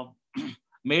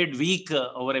made weak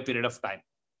over a period of time.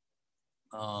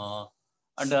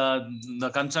 And the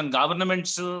concerned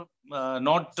governments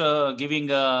not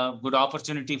giving a good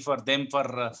opportunity for them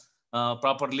for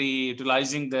properly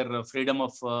utilizing their freedom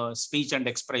of speech and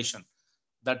expression.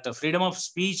 That freedom of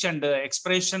speech and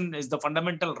expression is the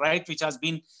fundamental right which has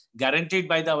been guaranteed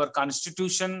by our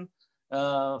constitution,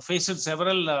 faces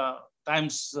several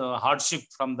times hardship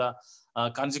from the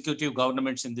consecutive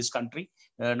governments in this country.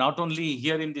 Not only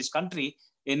here in this country,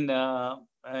 in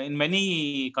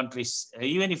many countries.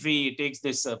 Even if we take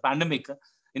this pandemic,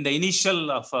 in the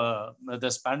initial of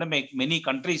this pandemic, many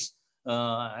countries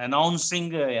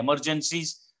announcing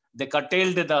emergencies, they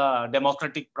curtailed the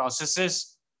democratic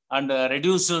processes and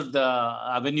reduced the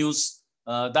avenues.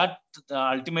 That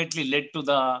ultimately led to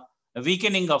the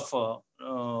weakening of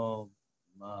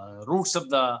roots of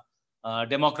the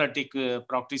democratic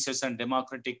practices and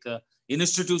democratic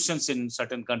institutions in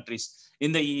certain countries.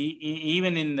 In the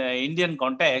even in the Indian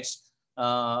context,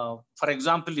 for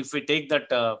example, if we take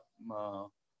that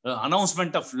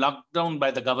announcement of lockdown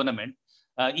by the government,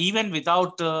 even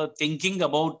without thinking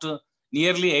about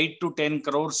nearly 8 to 10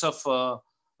 crores of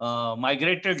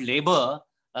migrated labor,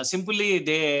 simply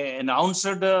they announced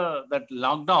that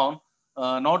lockdown,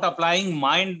 not applying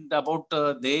mind about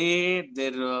their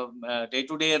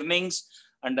day-to-day earnings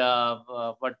and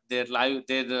but their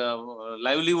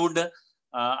livelihood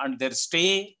and their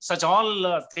stay. Such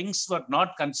all things were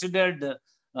not considered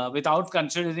without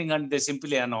considering, and they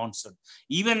simply announced.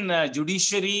 Even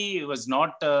judiciary was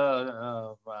not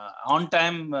on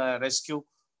time rescue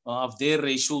of their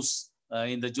issues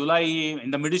in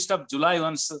the midst of July.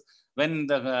 Once when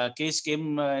the case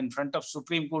came in front of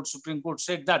Supreme Court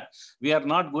said that we are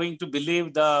not going to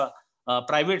believe the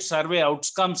private survey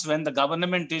outcomes when the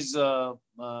government is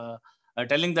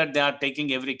telling that they are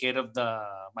taking every care of the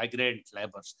migrant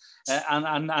laborers.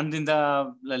 And in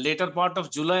the later part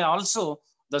of July also,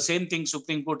 the same thing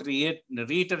Supreme Court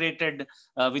reiterated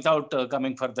without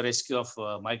coming for the rescue of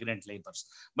migrant laborers.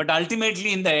 But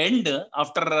ultimately, in the end,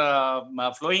 after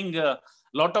flowing a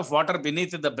lot of water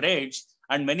beneath the bridge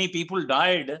and many people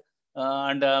died,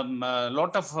 and a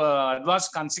lot of adverse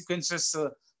consequences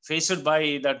faced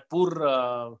by that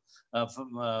poor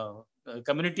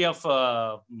community of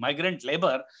migrant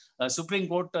labor, Supreme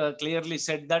Court clearly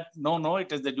said that no,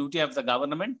 it is the duty of the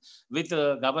government, with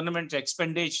government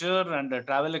expenditure and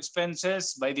travel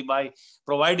expenses by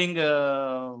providing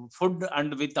food,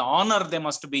 and with honor they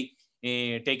must be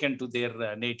taken to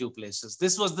their native places.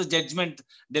 This was the judgment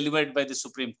delivered by the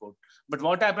Supreme Court. But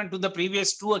what happened to the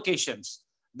previous two occasions?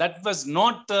 That was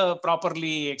not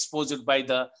properly exposed by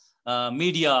the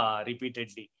media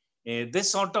repeatedly. This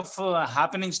sort of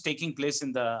happenings taking place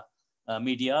in the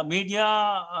media.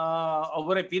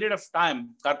 Over a period of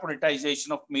time,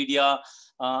 corporatization of media,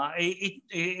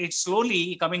 it's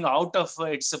slowly coming out of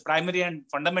its primary and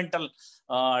fundamental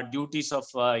duties of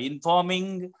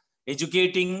informing,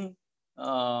 educating,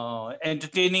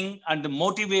 entertaining, and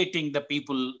motivating the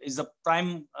people is the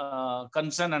prime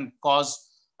concern and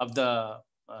cause of the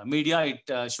media.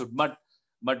 It should not.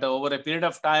 But over a period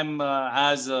of time,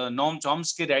 as Noam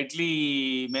Chomsky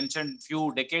rightly mentioned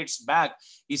few decades back,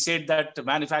 he said that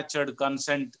manufactured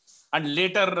consent and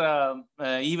later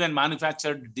even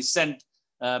manufactured dissent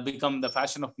become the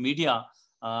fashion of media.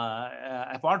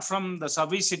 Apart from the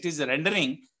service it is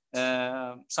rendering,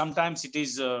 sometimes it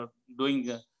is doing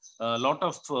a lot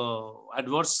of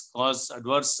adverse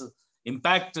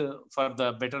impact for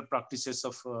the better practices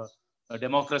of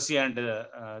democracy and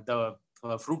the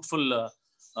fruitful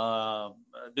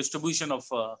distribution of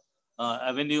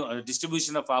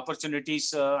distribution of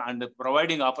opportunities and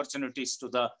providing opportunities to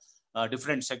the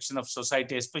different section of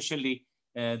society, especially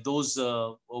those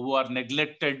who are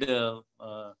neglected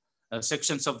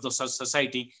sections of the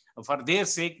society. For their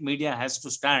sake, media has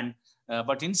to stand.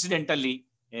 But incidentally,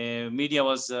 media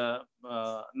was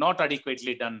not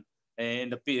adequately done in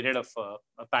the period of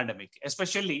a pandemic.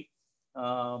 Especially,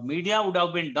 media would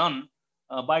have been done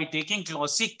by taking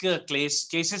classic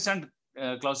cases and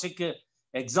classic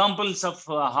examples of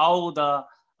how the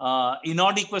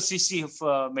inadequacy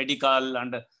of medical,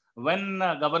 and when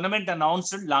government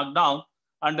announced lockdown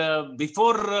and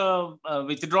before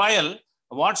withdrawal,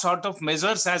 what sort of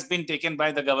measures has been taken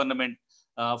by the government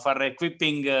for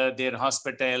equipping their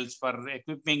hospitals, for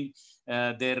equipping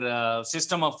their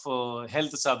system of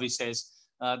health services.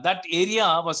 That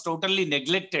area was totally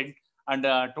neglected. And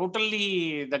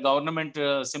totally the government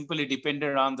simply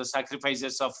depended on the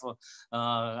sacrifices of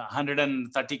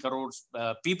 130 crores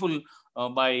people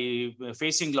by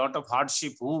facing a lot of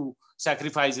hardship, who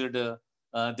sacrificed their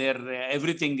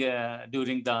everything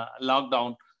during the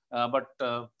lockdown. But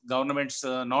governments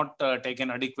not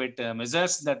taken adequate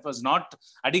measures. That was not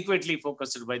adequately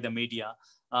focused by the media.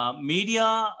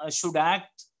 Media should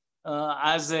act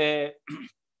as a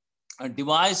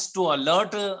device to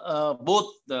alert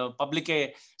both the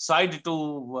public side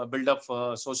to build up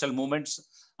social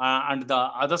movements and the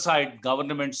other side,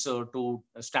 governments to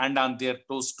stand on their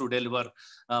toes to deliver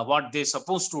what they're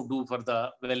supposed to do for the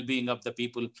well-being of the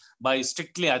people by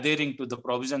strictly adhering to the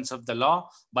provisions of the law,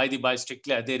 by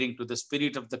strictly adhering to the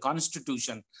spirit of the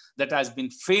Constitution that has been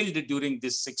failed during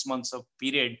this 6 months of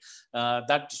period.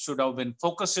 That should have been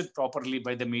focused properly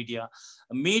by the media.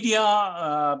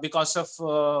 Media, because of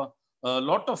a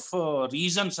lot of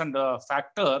reasons and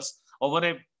factors, over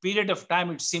a period of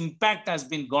time, its impact has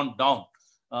been gone down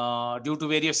due to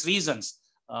various reasons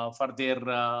for their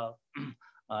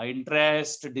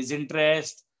interest,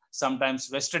 disinterest, sometimes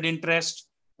vested interest.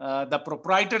 The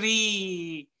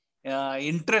proprietary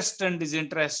interest and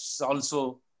disinterests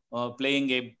also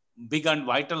playing a big and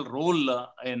vital role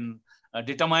in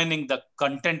determining the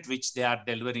content which they are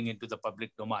delivering into the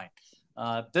public domain.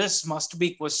 This must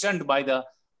be questioned by the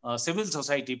civil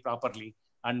society properly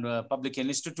and public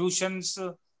institutions.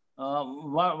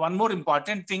 One more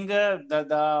important thing,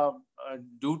 the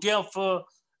duty of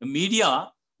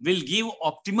media will give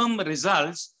optimum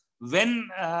results when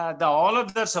all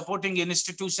other supporting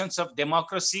institutions of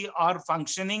democracy are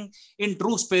functioning in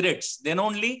true spirits. Then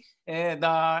only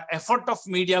the effort of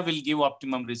media will give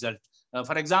optimum result.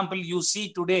 For example, you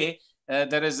see today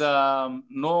there is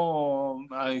no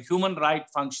human right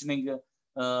functioning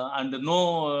and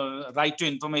no right to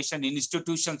information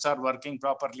institutions are working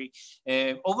properly.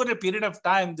 Over a period of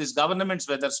time, these governments,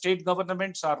 whether state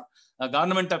governments or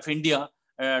government of India,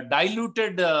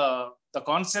 diluted the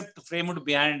concept framed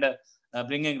behind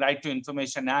bringing Right to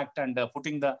Information Act and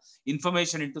putting the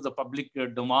information into the public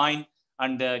domain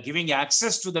and giving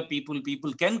access to the people.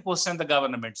 People can question the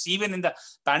governments. Even in the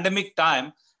pandemic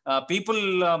time,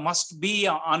 people must be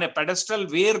on a pedestal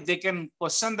where they can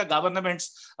question the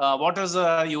governments. What is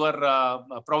your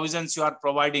provisions you are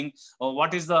providing? Or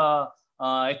what is the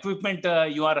equipment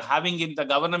you are having in the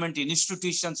government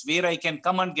institutions where I can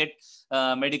come and get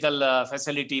medical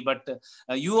facility, but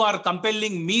you are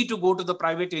compelling me to go to the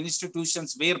private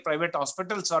institutions where private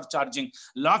hospitals are charging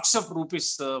lots of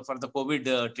rupees for the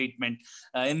COVID treatment.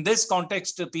 In this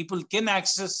context, people can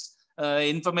access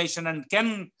information and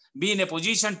can be in a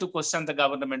position to question the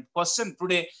government. Question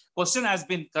has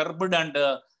been curbed and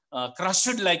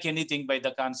crushed like anything by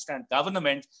the constant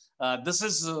government. This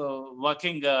is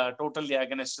working totally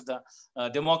against the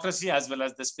democracy as well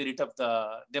as the spirit of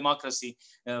the democracy,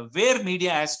 where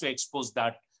media has to expose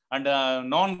that and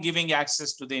non-giving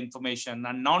access to the information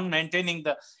and non-maintaining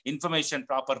the information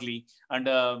properly and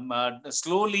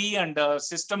slowly and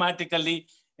systematically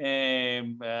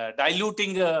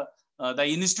diluting the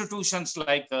institutions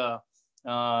like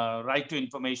Right to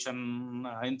Information,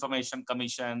 information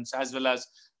commissions, as well as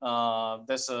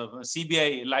this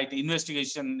CBI, like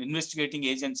investigating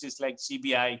agencies like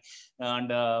CBI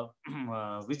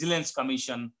and Vigilance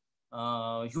Commission,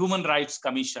 Human Rights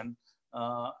Commission.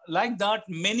 Like that,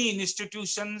 many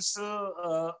institutions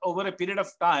over a period of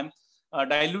time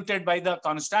diluted by the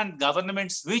constant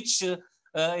governments, which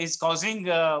is causing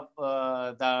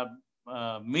the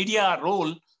media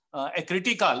role a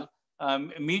critical.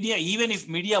 Media, even if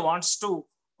media wants to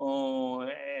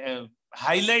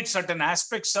highlight certain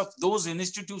aspects of those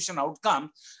institution outcome,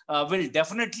 will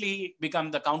definitely become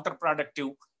the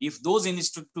counterproductive if those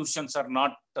institutions are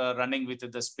not running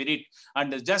with the spirit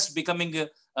and just becoming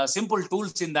simple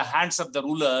tools in the hands of the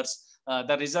rulers.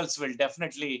 The results will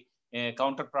definitely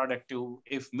counterproductive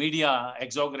if media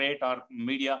exaggerate or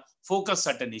media focus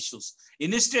certain issues.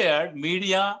 Instead,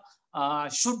 media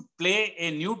should play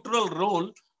a neutral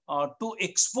role to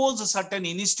expose certain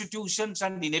institutions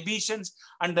and inhibitions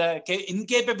and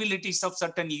incapabilities of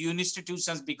certain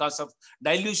institutions because of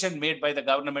dilution made by the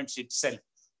governments itself.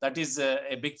 That is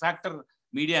a big factor.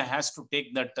 Media has to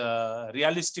take that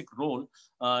realistic role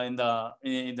in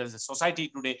the society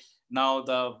today. Now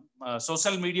the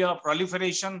social media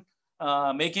proliferation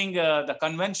making the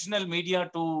conventional media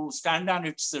to stand on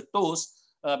its toes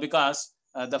because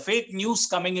the fake news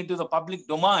coming into the public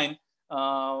domain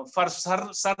for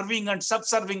serving and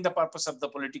subserving the purpose of the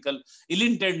political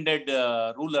ill-intended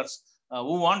rulers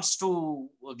who wants to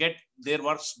get their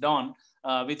works done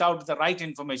without the right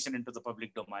information into the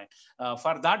public domain.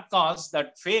 For that cause,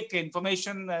 that fake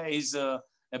information is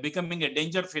becoming a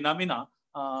danger phenomena.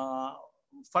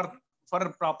 For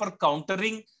proper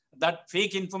countering that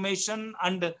fake information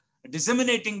and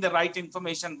disseminating the right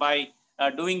information by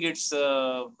doing its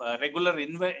regular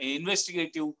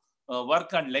investigative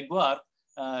work and legwork,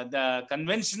 the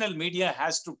conventional media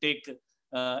has to take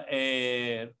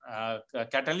a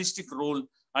catalytic role,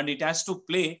 and it has to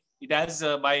play. It has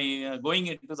by going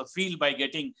into the field by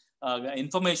getting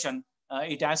information.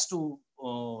 It has to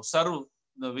serve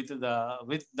with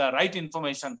the right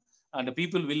information, and the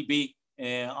people will be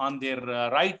on their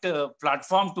right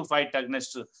platform to fight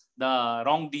against the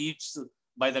wrong deeds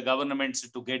by the governments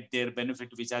to get their benefit,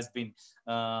 which has been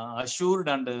assured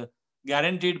and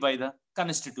guaranteed by the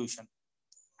Constitution.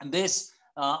 And this,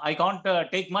 I can't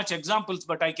take much examples,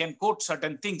 but I can quote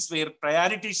certain things where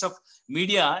priorities of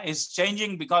media is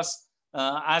changing because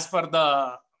as per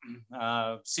the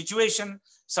situation,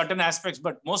 certain aspects,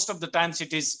 but most of the times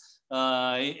it is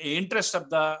interest of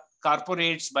the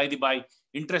corporates by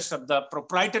interest of the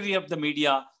proprietary of the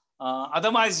media.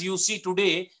 Otherwise, you see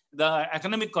today, the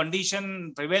economic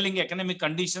condition, prevailing economic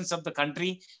conditions of the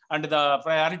country, and the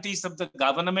priorities of the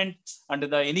government, and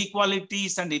the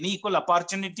inequalities and unequal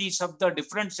opportunities of the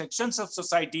different sections of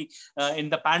society in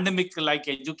the pandemic, like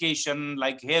education,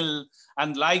 like health,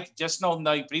 and like just now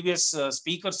the previous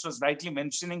speakers was rightly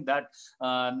mentioning that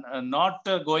not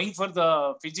going for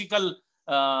the physical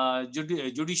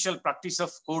judicial practice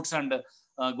of courts and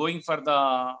going for the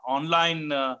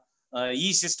online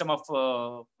e-system of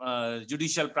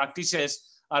judicial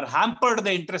practices are hampered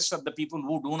the interests of the people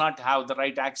who do not have the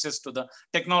right access to the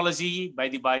technology by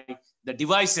the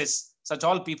devices. Such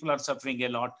all people are suffering a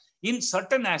lot. In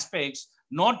certain aspects,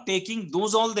 not taking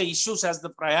those all the issues as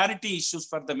the priority issues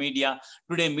for the media.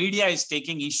 Today, media is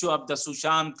taking issue of the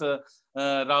Sushant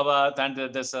Rawat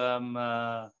and this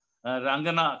Kangana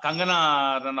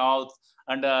Ranaut,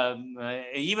 and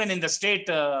even in the state,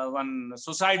 one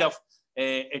suicide of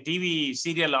a TV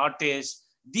serial artist.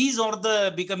 These are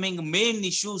the becoming main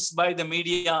issues by the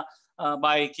media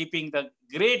by keeping the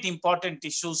great important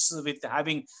issues with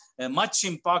having much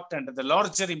impact, and the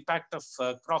larger impact of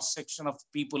cross section of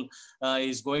people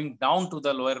is going down to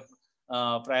the lower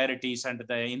priorities and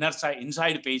the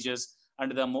inside pages,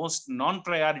 and the most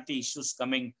non-priority issues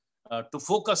coming to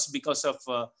focus because of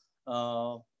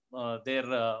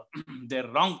their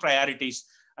wrong priorities.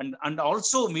 And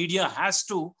also media has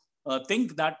to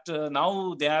think that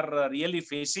now they are really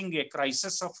facing a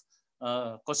crisis of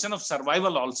question of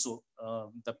survival also.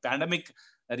 The pandemic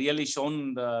really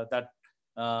shown that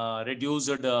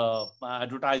reduced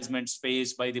advertisement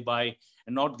space by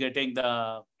and not getting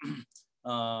the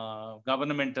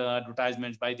government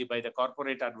advertisements by the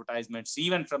corporate advertisements,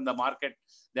 even from the market,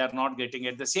 they are not getting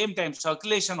it. At the same time,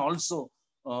 circulation also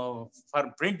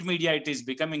for print media, it is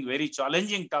becoming very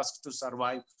challenging task to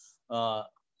survive.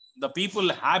 The people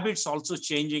habits also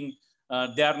changing.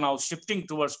 They are now shifting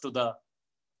towards to the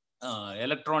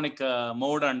electronic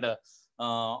mode, and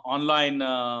online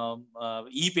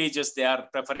e-pages they are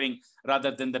preferring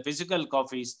rather than the physical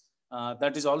copies.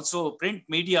 That is also print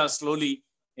media slowly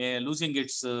losing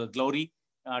its glory.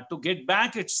 To get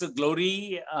back its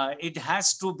glory, it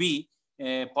has to be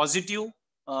positive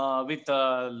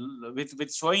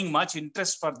with showing much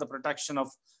interest for the protection of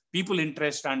people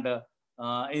interest, and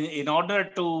in order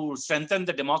to strengthen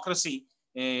the democracy,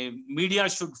 media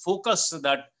should focus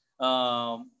that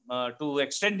to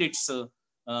extend its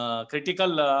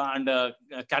critical and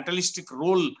catalytic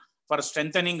role for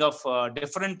strengthening of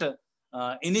different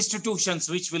institutions,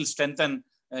 which will strengthen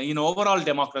in overall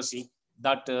democracy.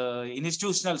 That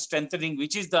institutional strengthening,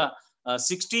 which is the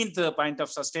 16th point of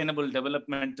sustainable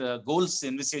development goals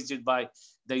envisaged by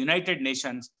the United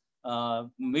Nations,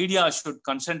 media should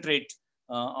concentrate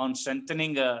on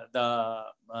strengthening the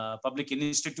public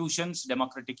institutions,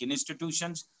 democratic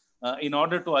institutions, in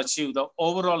order to achieve the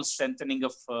overall strengthening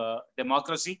of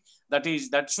democracy.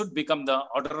 That should become the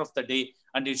order of the day,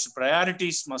 and its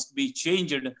priorities must be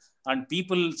changed, and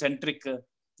people-centric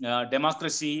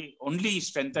democracy only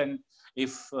strengthened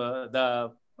if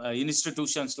the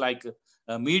institutions like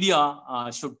media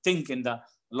should think in the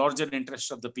larger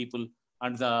interest of the people,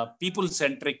 and the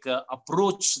people-centric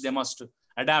approach they must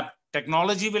adapt.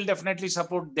 Technology will definitely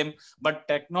support them, but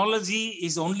technology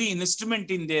is only an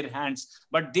instrument in their hands,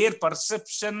 but their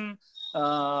perception,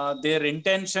 their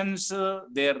intentions,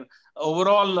 their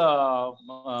overall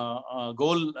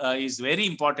goal is very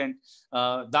important.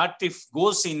 That if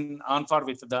goes on par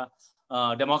with the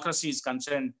democracy is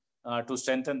concerned, to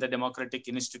strengthen the democratic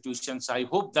institutions, I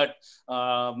hope that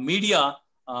media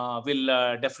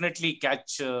will definitely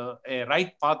catch a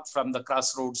right path from the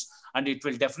crossroads, and it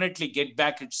will definitely get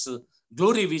back its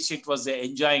glory, which it was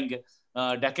enjoying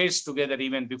decades together,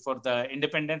 even before the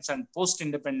independence and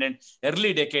post-independent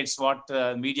early decades, what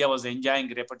media was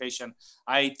enjoying reputation.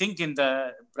 I think in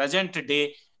the present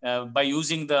day, by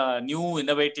using the new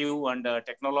innovative and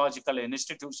technological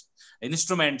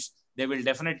instruments, they will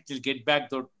definitely get back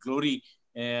the glory.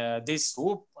 This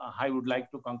hope I would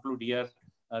like to conclude here.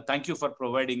 Thank you for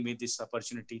providing me this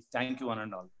opportunity. Thank you, one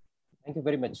and all. Thank you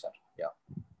very much, sir. Yeah,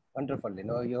 wonderful.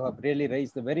 You have really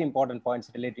raised the very important points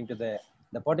relating to the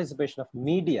participation of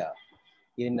media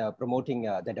in promoting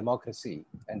the democracy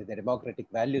and the democratic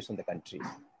values in the country.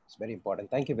 It's very important.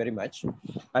 Thank you very much.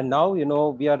 And now,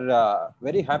 we are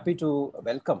very happy to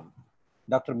welcome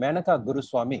Dr. Menaka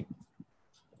Guruswamy.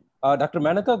 Dr.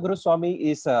 Menaka Guruswamy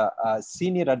is a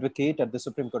senior advocate at the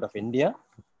Supreme Court of India,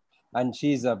 and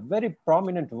she's a very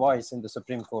prominent voice in the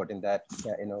Supreme Court in that,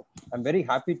 I'm very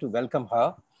happy to welcome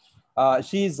her.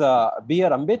 She's a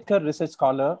B.R. Ambedkar Research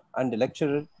Scholar and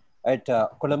lecturer at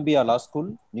Columbia Law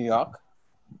School, New York.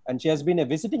 And she has been a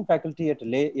visiting faculty at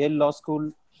Yale Law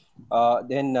School,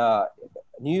 then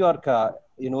New York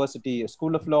University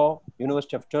School of Law,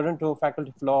 University of Toronto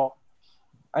Faculty of Law,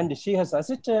 and she has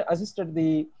assisted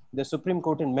the Supreme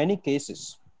Court in many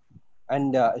cases.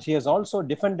 And she has also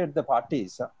defended the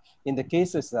parties in the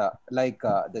cases like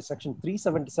the Section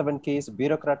 377 case,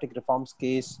 bureaucratic reforms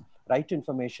case, right to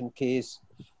information case.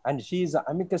 And she is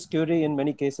amicus curiae in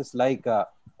many cases like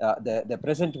the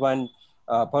present one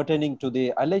pertaining to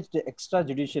the alleged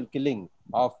extrajudicial killing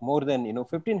of more than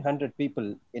 1,500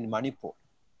 people in Manipur.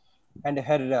 And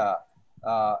her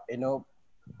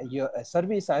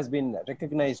service has been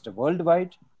recognized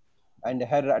worldwide, and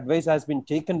her advice has been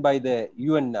taken by the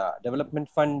UN Development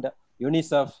Fund,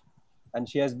 UNICEF, and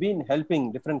she has been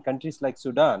helping different countries like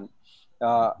Sudan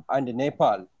and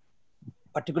Nepal.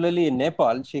 Particularly in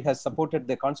Nepal, she has supported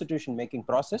the constitution making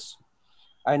process,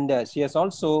 and she has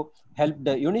also helped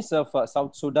UNICEF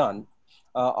South Sudan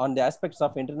on the aspects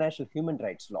of international human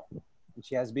rights law.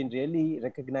 She has been really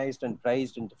recognized and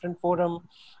prized in different forum.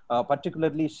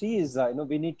 Particularly, she is,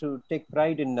 we need to take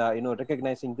pride in,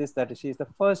 recognizing this, that she is the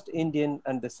first Indian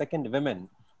and the second woman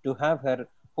to have her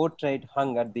portrait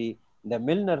hung at the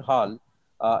Milner Hall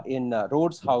in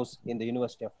Rhodes House in the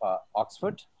University of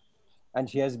Oxford. And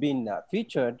she has been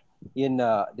featured in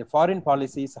the Foreign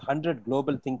Policy's 100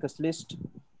 Global Thinkers list,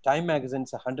 Time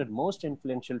Magazine's 100 Most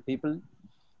Influential People,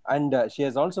 and she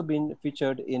has also been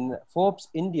featured in Forbes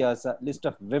India's list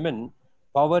of women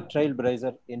power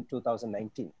trailblazer in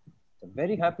 2019. So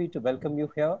very happy to welcome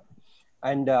you here.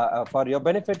 And for your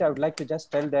benefit, I would like to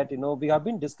just tell that, we have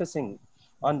been discussing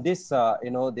on this,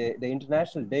 the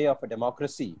International Day of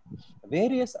Democracy,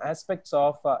 various aspects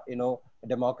of,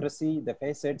 democracy, the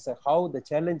facets, how the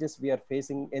challenges we are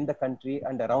facing in the country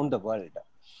and around the world.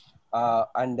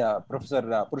 Professor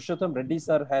Purushottam Reddy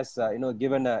sir has,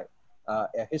 given a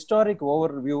historic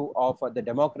overview of the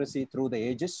democracy through the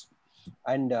ages,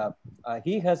 and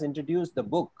he has introduced the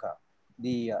book,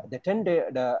 the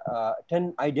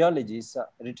 10 ideologies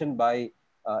written by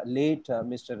late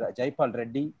Mr. Jaipal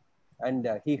Reddy, and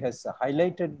he has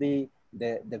highlighted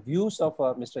the views of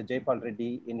Mr. Jaipal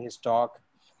Reddy in his talk,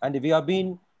 and we have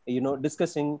been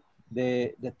discussing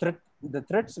the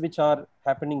threats which are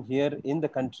happening here in the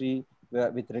country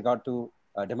with regard to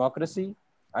democracy,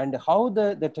 and how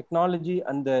the technology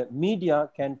and the media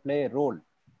can play a role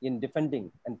in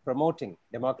defending and promoting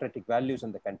democratic values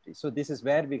in the country. So this is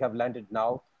where we have landed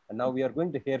now. And now we are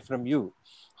going to hear from you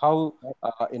how,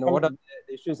 what are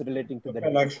the issues relating to the...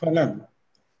 Dr. Lakshmanan.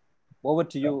 Over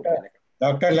to you.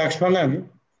 Dr. Lakshmanan.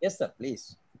 Yes, sir,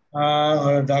 please.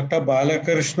 Dr.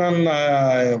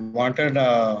 Balakrishnan wanted,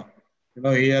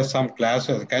 he has some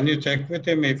classes. Can you check with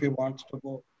him if he wants to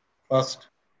go first?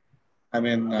 I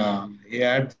mean, he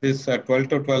had this 12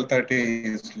 to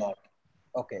 12:30 slot.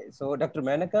 Okay, so Dr.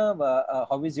 Menaka,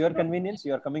 how is your convenience?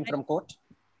 You are coming from court?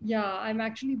 Yeah, I'm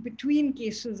actually between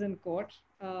cases in court.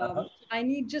 I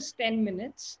need just 10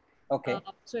 minutes. Okay.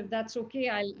 So if that's okay,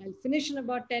 I'll finish in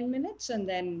about 10 minutes and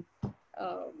then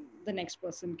the next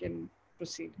person can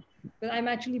proceed. But I'm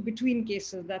actually between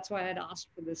cases. That's why I had asked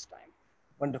for this time.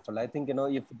 Wonderful. I think,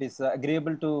 if it is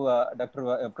agreeable to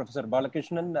Professor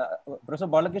Balakrishnan. Professor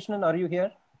Balakrishnan, are you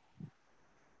here?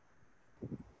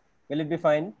 Will it be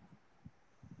fine?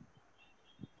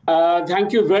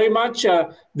 Thank you very much.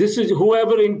 This is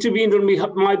whoever intervened on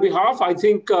my behalf. I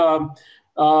think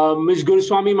Ms.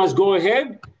 Guruswamy must go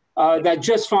ahead. That's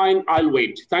just fine. I'll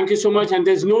wait. Thank you so much. And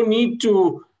there's no need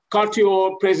to cut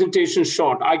your presentation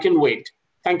short. I can wait.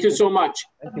 Thank you so much.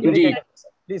 Indeed.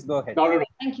 Please go ahead.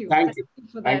 Thank you. Thank you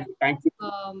for that. Thank you.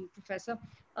 Professor.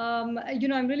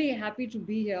 I'm really happy to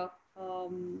be here.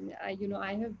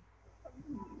 I have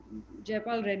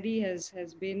Jaipal Reddy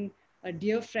has been a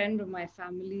dear friend of my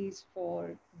family's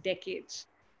for decades.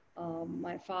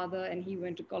 My father and he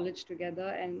went to college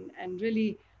together, and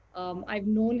really I've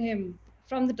known him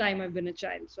from the time I've been a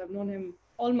child. So I've known him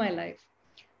all my life.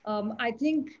 I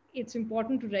think it's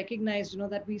important to recognize,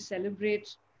 that we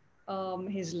celebrate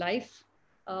his life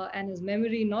and his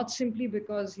memory, not simply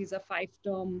because he's a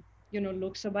 5-term,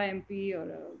 Lok Sabha MP or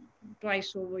a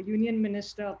twice over union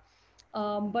minister,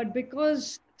 but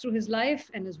because through his life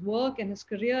and his work and his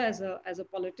career as a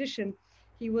politician,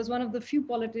 he was one of the few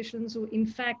politicians who in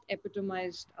fact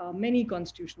epitomized many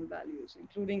constitutional values,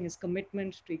 including his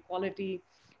commitment to equality,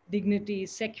 dignity,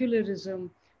 secularism,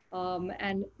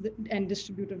 and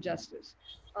distributive justice.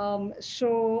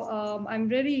 I'm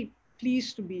very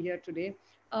pleased to be here today.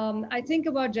 I think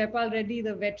about Jaipal Reddy,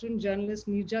 the veteran journalist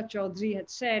Neerja Chaudhary had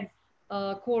said,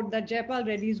 quote, that Jaipal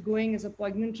Reddy's going is a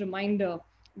poignant reminder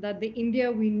that the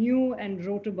India we knew and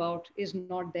wrote about is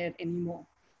not there anymore.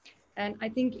 And I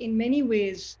think in many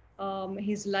ways,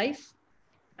 his life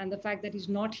and the fact that he's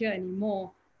not here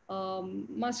anymore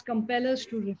must compel us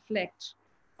to reflect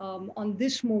on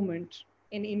this moment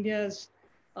in India's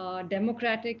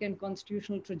democratic and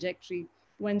constitutional trajectory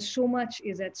when so much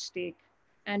is at stake.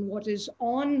 And what is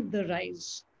on the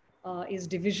rise is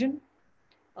division,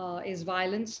 is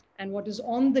violence, and what is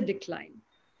on the decline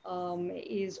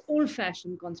is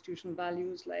old-fashioned constitutional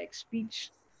values like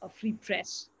speech, a free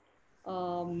press,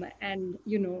 and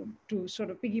to sort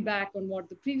of piggyback on what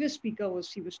the previous speaker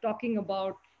he was talking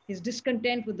about his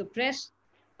discontent with the press.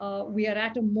 We are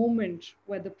at a moment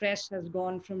where the press has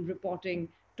gone from reporting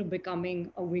to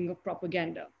becoming a wing of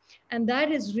propaganda, and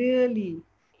that is really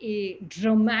a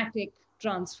dramatic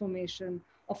transformation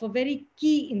of a very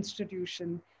key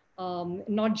institution,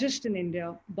 not just in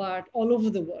India but all over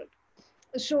the world.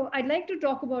 So I'd like to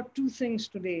talk about two things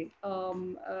today,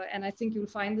 and I think you'll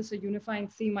find this a unifying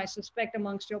theme, I suspect,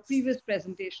 amongst your previous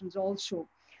presentations also.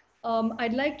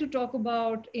 I'd like to talk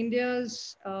about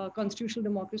India's constitutional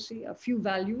democracy, a few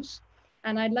values,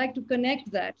 and I'd like to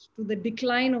connect that to the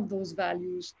decline of those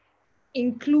values,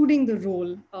 including the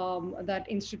role that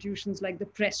institutions like the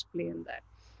press play in that.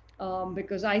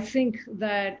 Because I think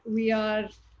that we are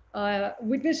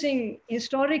witnessing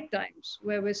historic times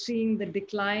where we're seeing the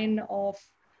decline of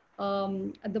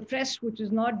the press, which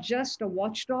is not just a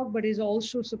watchdog, but is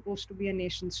also supposed to be a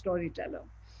nation storyteller.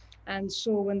 And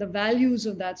so when the values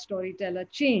of that storyteller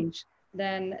change,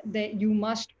 then you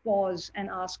must pause and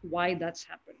ask why that's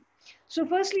happened. So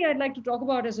firstly, I'd like to talk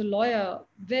about, as a lawyer,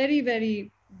 very,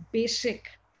 very basic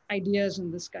ideas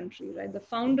in this country, right? The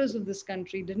founders of this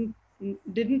country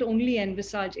didn't only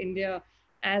envisage India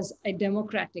as a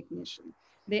democratic nation.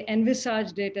 They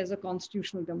envisaged it as a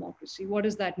constitutional democracy. What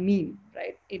does that mean,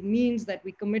 right? It means that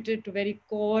we committed to very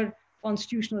core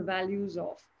constitutional values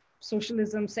of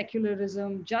socialism,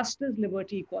 secularism, justice,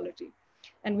 liberty, equality.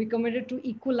 And we committed to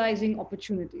equalizing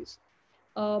opportunities.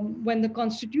 When the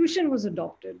Constitution was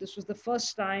adopted, this was the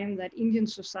first time that Indian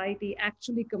society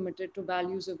actually committed to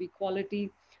values of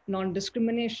equality,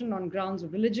 non-discrimination on grounds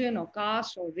of religion or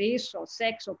caste or race or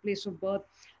sex or place of birth.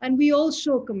 And we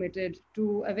also committed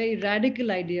to a very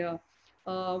radical idea,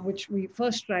 which we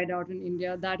first tried out in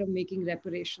India, that of making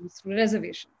reparations through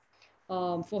reservation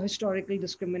for historical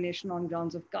discrimination on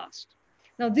grounds of caste.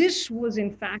 Now, this was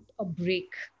in fact a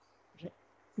break.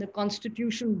 The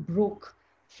Constitution broke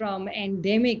from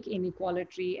endemic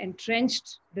inequality,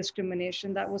 entrenched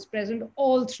discrimination that was present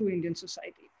all through Indian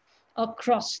society,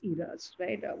 across eras,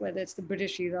 right? Whether it's the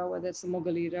British era, whether it's the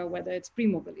Mughal era, whether it's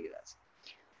pre-Mughal eras.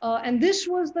 And this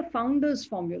was the founders'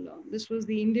 formula. This was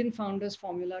the Indian founders'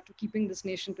 formula to keeping this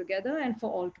nation together and for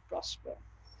all to prosper.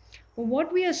 But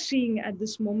what we are seeing at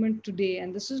this moment today,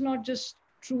 and this is not just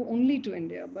true only to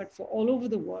India, but for all over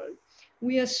the world,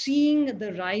 we are seeing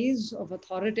the rise of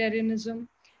authoritarianism,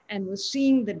 and we're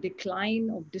seeing the decline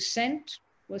of dissent.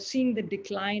 We're seeing the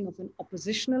decline of an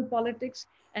oppositional politics,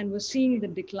 and we're seeing the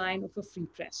decline of a free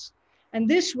press. And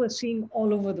this we're seeing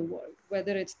all over the world,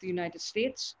 whether it's the United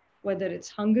States, whether it's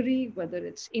Hungary, whether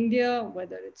it's India,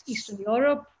 whether it's Eastern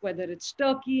Europe, whether it's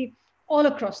Turkey, all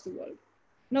across the world.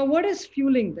 Now, what is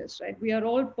fueling this, right? We are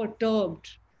all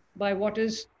perturbed by what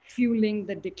is fueling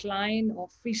the decline of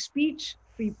free speech,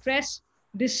 free press,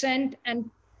 dissent, and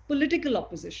political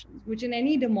opposition, which in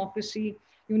any democracy,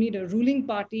 you need a ruling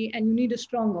party and you need a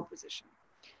strong opposition.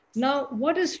 Now,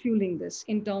 what is fueling this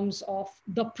in terms of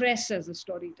the press as a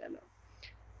storyteller?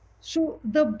 So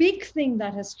the big thing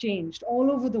that has changed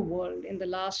all over the world in the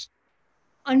last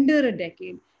under a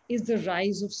decade is the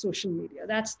rise of social media.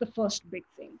 That's the first big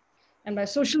thing. And by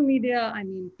social media, I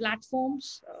mean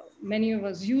platforms. Many of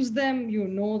us use them. You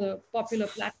know the popular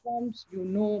platforms. You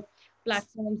know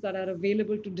platforms that are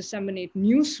available to disseminate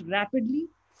news rapidly,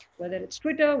 whether it's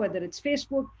Twitter, whether it's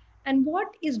Facebook. And what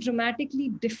is dramatically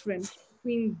different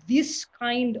between this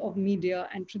kind of media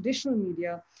and traditional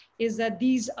media is that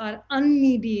these are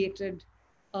unmediated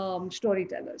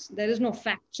storytellers. There is no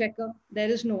fact checker. There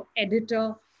is no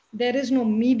editor. There is no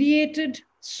mediated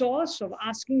source of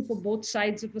asking for both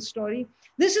sides of a story.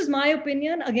 This is my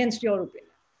opinion against your opinion.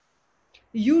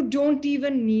 You don't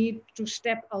even need to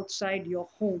step outside your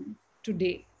home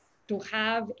today to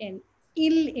have an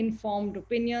ill-informed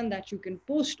opinion that you can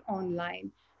post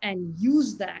online and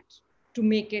use that to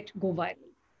make it go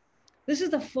viral. This is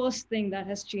the first thing that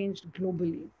has changed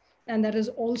globally, and that has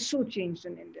also changed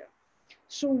in India.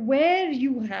 So where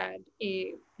you had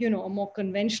a more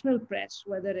conventional press,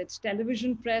 whether it's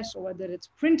television press or whether it's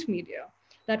print media,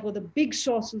 that were the big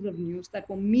sources of news that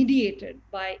were mediated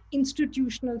by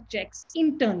institutional checks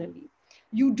internally,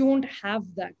 you don't have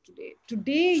that today.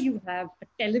 Today you have a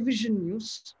television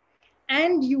news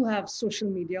and you have social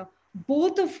media,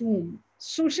 both of whom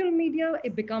social media,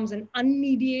 it becomes an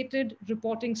unmediated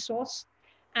reporting source,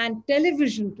 and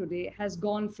television today has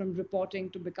gone from reporting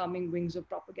to becoming wings of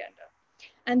propaganda.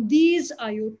 And these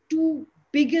are your two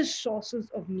biggest sources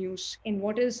of news in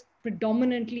what is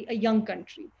predominantly a young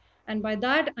country. And by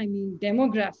that, I mean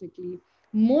demographically,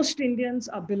 most Indians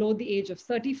are below the age of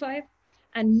 35,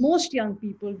 and most young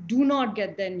people do not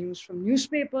get their news from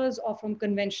newspapers or from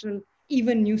conventional,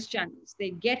 even news channels.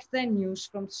 They get their news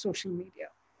from social media.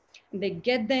 And they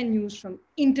get their news from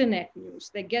internet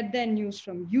news. They get their news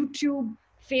from YouTube,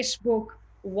 Facebook,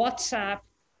 WhatsApp,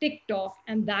 TikTok,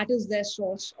 and that is their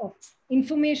source of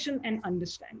information and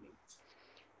understanding.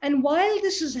 And while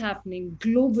this is happening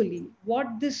globally, what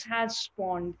this has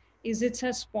spawned is it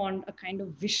has spawned a kind of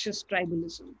vicious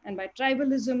tribalism. And by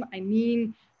tribalism, I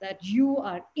mean that you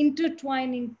are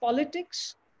intertwining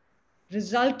politics,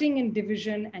 resulting in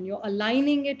division, and you're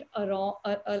aligning it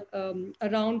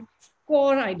around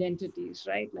core identities,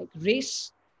 right? Like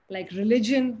race, like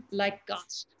religion, like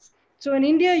caste. So in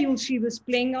India, you'll see this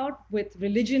playing out with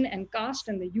religion and caste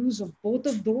and the use of both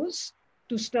of those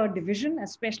to stir division,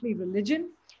 especially religion.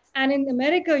 And in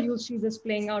America, you'll see this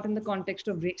playing out in the context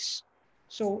of race.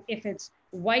 So if it's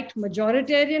white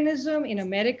majoritarianism in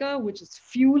America, which is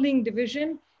fueling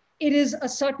division, it is a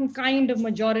certain kind of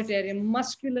majoritarian,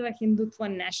 muscular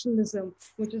Hindutva nationalism,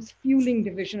 which is fueling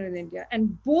division in India.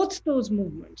 And both those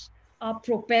movements are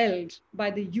propelled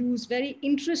by the very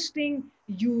interesting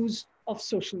use of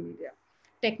social media.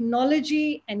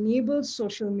 Technology enables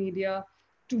social media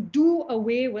to do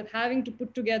away with having to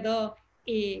put together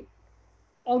a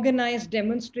organized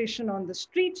demonstration on the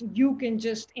street. You can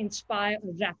just inspire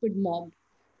a rapid mob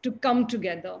to come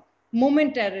together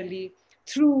momentarily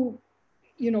through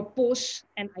posts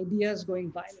and ideas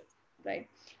going viral, right?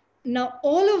 Now,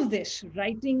 all of this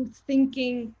writing,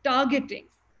 thinking, targeting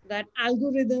that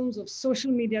algorithms of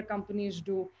social media companies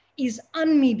do is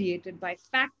unmediated by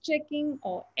fact checking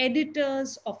or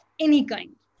editors of any kind.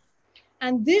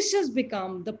 And this has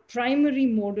become the primary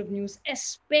mode of news,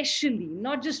 especially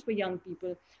not just for young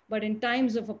people, but in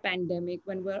times of a pandemic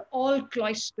when we're all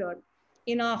cloistered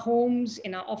in our homes,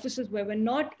 in our offices, where we're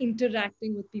not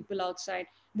interacting with people outside.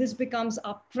 This becomes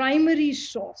our primary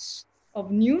source of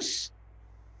news,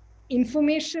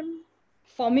 information,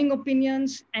 forming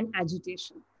opinions, and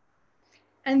agitation.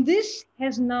 And this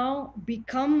has now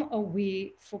become a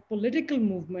way for political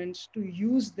movements to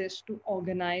use this to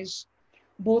organize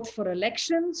both for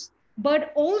elections,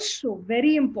 but also,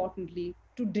 very importantly,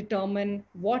 to determine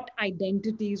what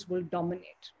identities will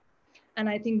dominate. And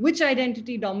I think which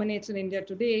identity dominates in India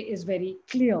today is very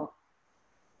clear.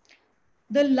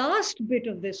 The last bit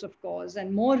of this, of course,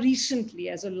 and more recently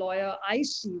as a lawyer, I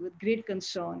see with great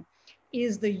concern,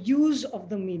 is the use of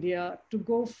the media to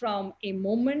go from a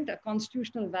moment, a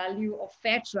constitutional value of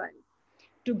fair trial,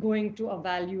 to going to a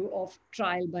value of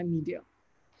trial by media.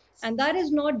 And that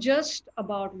is not just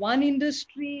about one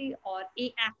industry or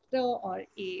a actor or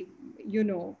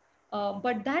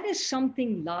but that is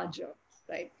something larger,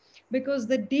 right? Because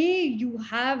the day you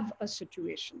have a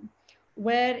situation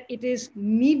where it is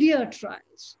media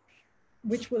trials,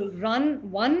 which will run,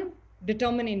 one,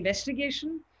 determine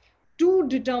investigation, two,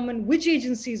 determine which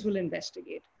agencies will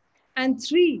investigate, and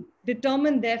three,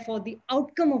 determine therefore the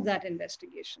outcome of that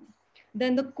investigation,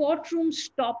 then the courtroom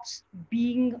stops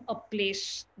being a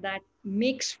place that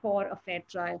makes for a fair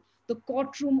trial. The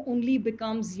courtroom only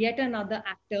becomes yet another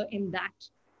actor in that,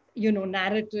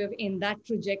 narrative, in that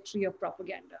trajectory of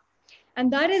propaganda.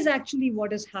 And that is actually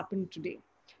what has happened today.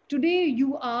 Today,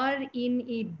 you are in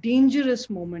a dangerous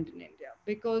moment in India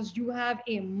because you have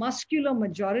a muscular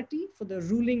majority for the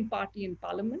ruling party in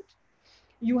parliament.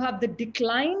 You have the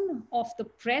decline of the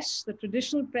press, the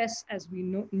traditional press as we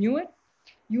knew it.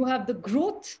 You have the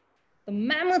growth, the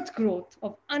mammoth growth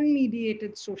of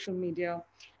unmediated social media.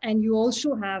 And you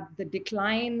also have the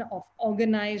decline of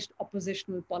organized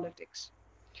oppositional politics.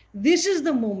 This is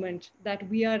the moment that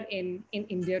we are in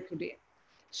India today.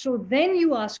 So then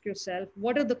you ask yourself,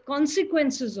 what are the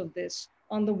consequences of this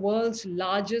on the world's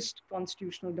largest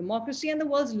constitutional democracy and the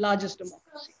world's largest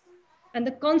democracy? And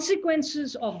the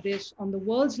consequences of this on the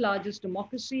world's largest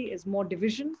democracy is more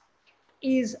division,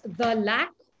 is the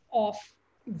lack of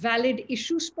valid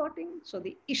issue spotting. So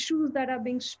the issues that are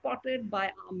being spotted by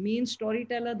our main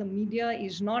storyteller, the media,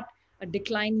 is not a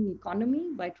declining economy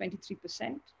by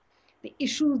 23%. The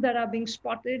issues that are being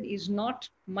spotted is not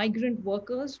migrant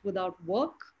workers without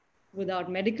work,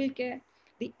 without medical care.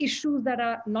 The issues that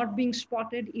are not being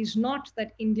spotted is not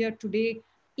that India today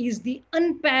is the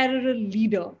unparalleled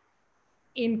leader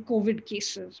in COVID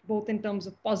cases, both in terms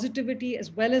of positivity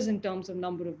as well as in terms of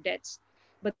number of deaths.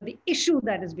 But the issue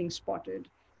that is being spotted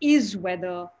is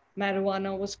whether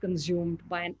marijuana was consumed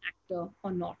by an actor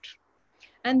or not.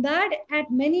 And that at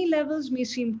many levels may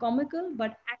seem comical,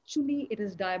 but actually it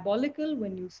is diabolical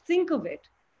when you think of it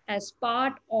as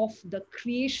part of the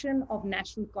creation of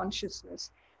national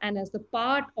consciousness and as the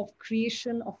part of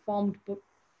creation of formed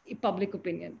public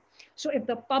opinion. So if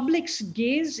the public's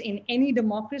gaze in any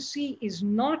democracy is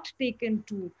not taken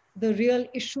to the real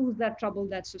issues that trouble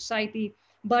that society,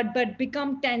 but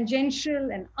become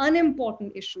tangential and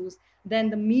unimportant issues,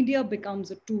 then the media becomes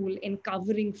a tool in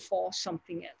covering for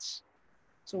something else.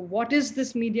 So what is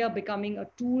this media becoming a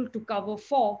tool to cover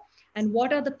for? And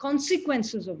what are the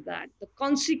consequences of that? The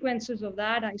consequences of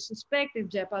that, I suspect if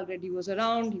Jayapal Reddy was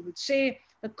around, he would say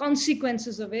the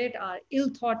consequences of it are ill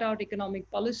thought out economic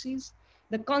policies.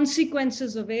 The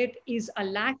consequences of it is a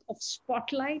lack of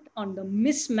spotlight on the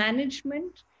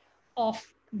mismanagement of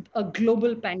a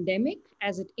global pandemic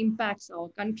as it impacts our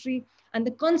country. And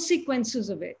the consequences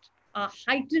of it are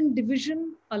heightened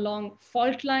division along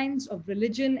fault lines of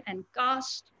religion and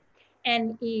caste,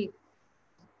 and a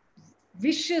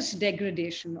vicious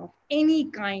degradation of any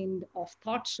kind of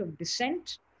thoughts of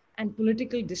dissent and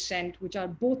political dissent, which are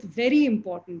both very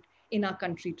important in our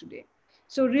country today.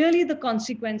 So really the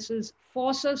consequences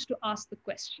force us to ask the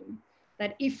question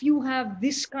that if you have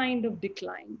this kind of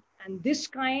decline and this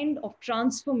kind of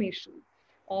transformation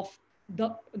of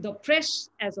the press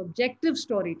as objective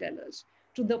storytellers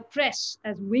to the press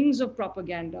as wings of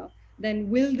propaganda, then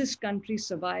will this country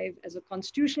survive as a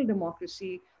constitutional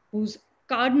democracy whose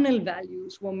cardinal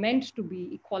values were meant to be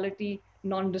equality,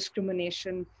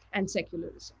 non-discrimination, and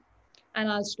secularism? And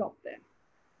I'll stop there.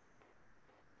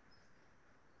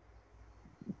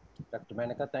 Dr.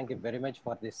 Menaka, thank you very much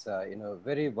for this,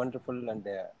 very wonderful and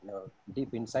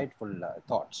deep, insightful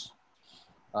thoughts.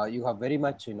 You have very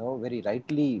much, very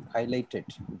rightly highlighted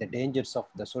the dangers of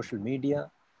the social media,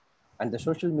 and the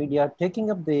social media taking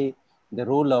up the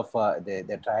role of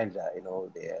the trial,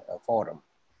 the forum.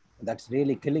 That's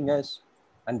really killing us.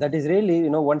 And that is really,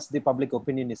 once the public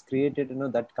opinion is created,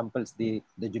 that compels the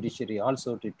judiciary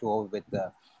also to over with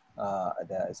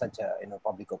such a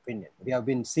public opinion. We have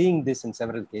been seeing this in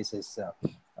several cases,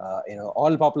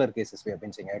 all popular cases we have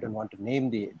been seeing. I don't want to name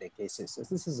the cases. So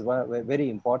this is a very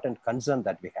important concern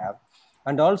that we have.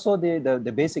 And also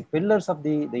the basic pillars of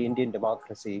the Indian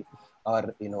democracy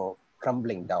are,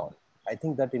 crumbling down. I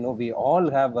think that, we all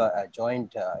have a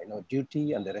joint,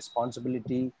 duty and the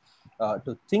responsibility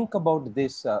to think about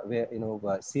this,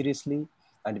 seriously,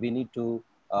 and we need to,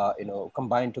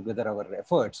 combine together our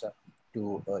efforts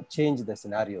to change the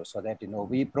scenario so that,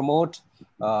 we promote,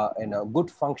 good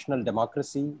functional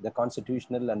democracy, the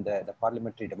constitutional and the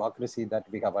parliamentary democracy that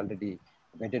we have already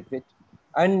vetted with,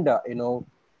 and,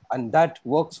 and that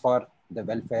works for the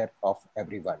welfare of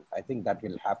everyone. I think that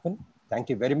will happen. Thank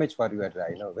you very much for your,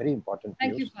 very important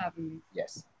views. Thank you for having me.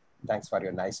 Yes. Thanks for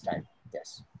your nice time.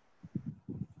 Yes.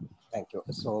 Thank you.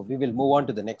 So we will move on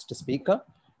to the next speaker,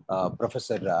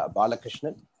 Professor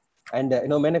Balakrishnan. And,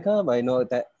 Menaka, I know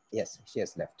that, yes, she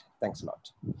has left. Thanks a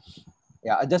lot.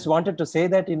 Yeah, I just wanted to say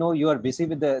that, you are busy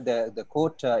with the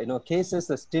court, cases.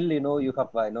 Still, you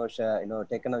have,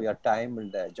 taken up your time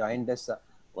and joined us.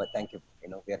 Well, thank you.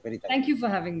 We are very thankful. Thank you for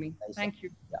having me. Nice. Thank you.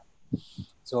 Yeah.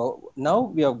 So now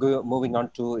we are moving on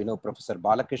to, Professor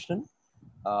Balakrishnan.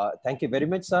 Thank you very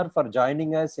much, sir, for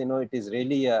joining us. It is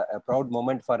really a proud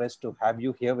moment for us to have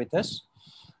you here with us.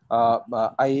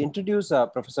 I introduce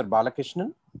Professor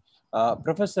Balakrishnan.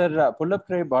 Professor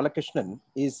Pullapre Balakrishnan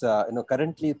is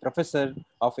currently Professor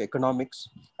of Economics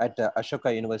at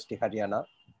Ashoka University, Haryana.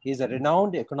 He is a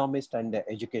renowned economist and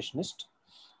educationist,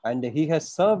 and he has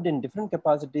served in different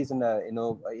capacities in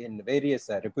in various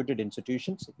reputed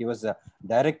institutions. He was a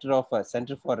director of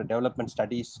Center for Development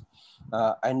Studies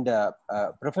and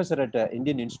professor at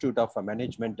Indian Institute of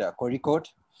Management, Kozhikode,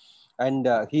 and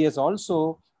he has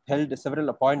also held several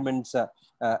appointments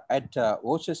at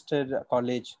Worcester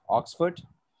College, Oxford,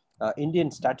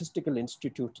 Indian Statistical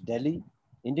Institute, Delhi,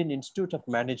 Indian Institute of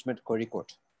Management,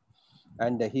 Kozhikode.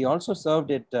 And he also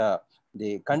served at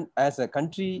as a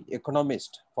country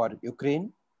economist for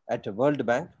Ukraine at World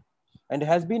Bank, and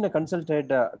has been a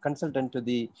consultant to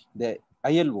the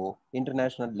ILO,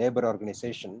 International Labour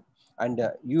Organization, and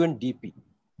UNDP.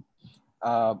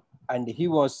 And he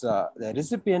was the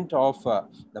recipient of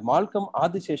the Malcolm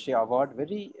Adisesha Award,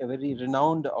 very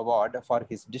renowned award for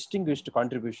his distinguished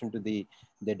contribution to the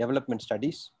development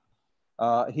studies.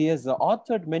 He has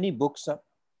authored many books.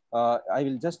 I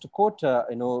will just quote,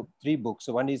 3 books.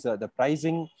 One is The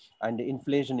Pricing and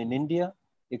Inflation in India,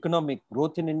 Economic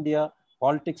Growth in India,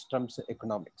 Politics Trumps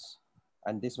Economics.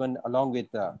 And this one along with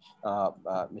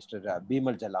Mr.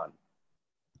 Bimal Jalan.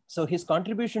 So his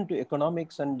contribution to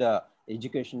economics and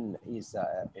education is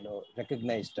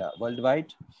recognized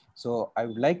worldwide. So I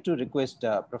would like to request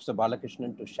Professor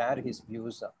Balakrishnan to share his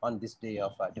views on this day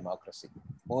of democracy.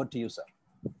 Over to you, sir.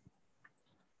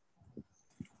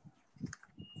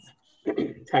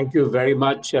 Thank you very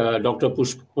much, Dr.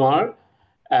 Pushpkumar,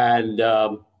 and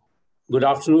good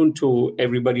afternoon to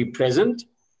everybody present.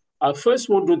 I first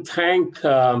want to thank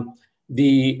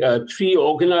the three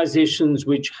organizations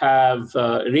which have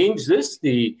arranged this,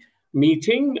 the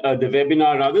meeting, the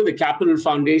webinar rather, the Capital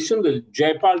Foundation, the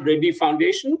Jayapal Reddy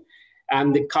Foundation,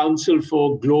 and the Council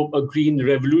for a Green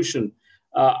Revolution.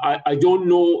 I don't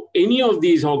know any of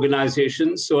these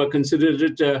organizations, so I consider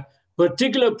it a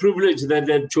particular privilege that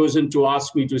they've chosen to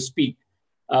ask me to speak.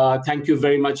 Thank you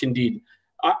very much indeed.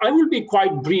 I will be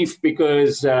quite brief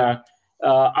because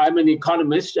I'm an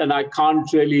economist and I can't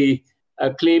really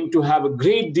claim to have a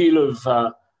great deal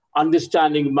of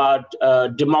understanding about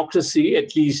democracy,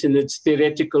 at least in its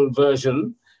theoretical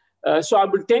version. So I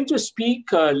will tend to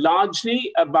speak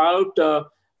largely about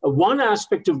one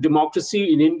aspect of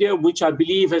democracy in India, which I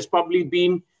believe has probably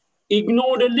been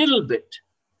ignored a little bit,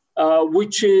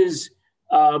 which is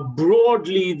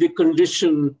broadly the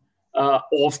condition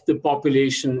of the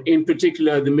population, in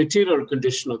particular the material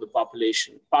condition of the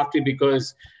population, partly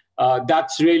because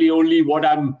that's really only what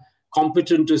I'm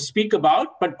competent to speak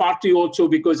about, but partly also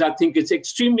because I think it's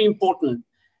extremely important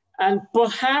and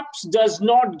perhaps does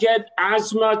not get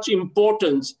as much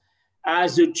importance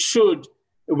as it should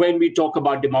when we talk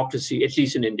about democracy, at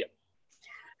least in India.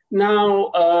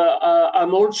 Now,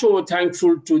 I'm also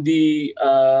thankful to the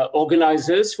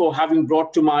organizers for having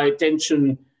brought to my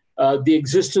attention the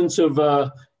existence of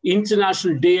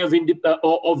International Day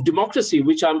of Democracy,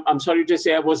 which I'm sorry to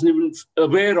say I wasn't even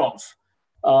aware of,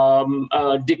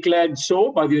 declared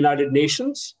so by the United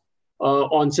Nations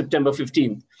on September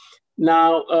 15th.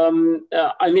 Now,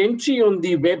 an entry on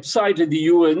the website of the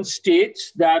UN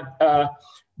states that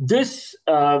this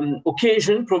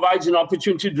occasion provides an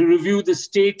opportunity to review the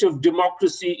state of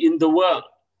democracy in the world.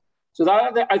 So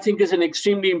that, I think, is an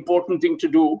extremely important thing to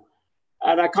do.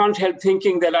 And I can't help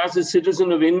thinking that as a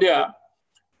citizen of India,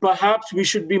 perhaps we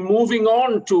should be moving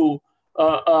on to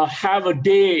have a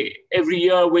day every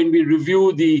year when we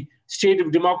review the state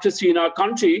of democracy in our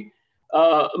country,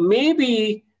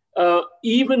 maybe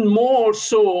even more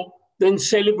so than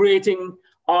celebrating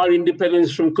our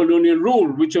independence from colonial rule,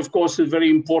 which of course is very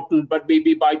important, but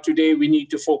maybe by today we need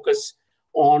to focus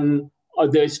on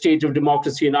the state of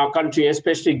democracy in our country,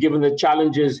 especially given the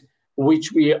challenges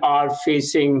which we are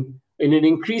facing in an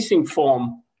increasing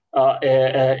form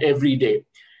every day.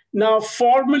 Now,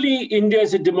 formally, India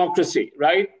is a democracy,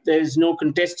 right? There's no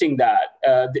contesting that.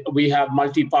 We have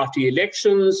multi-party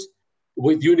elections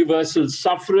with universal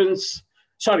suffrage,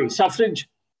 subject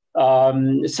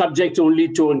only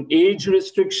to an age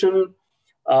restriction.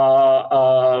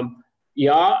 In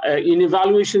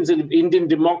evaluations of Indian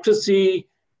democracy,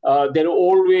 there are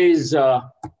always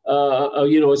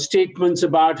statements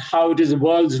about how it is the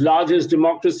world's largest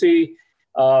democracy,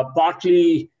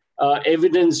 partly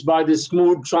evidenced by the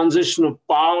smooth transition of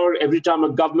power every time a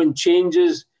government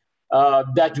changes,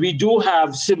 that we do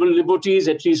have civil liberties,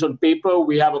 at least on paper.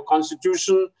 We have a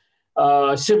constitution,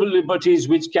 civil liberties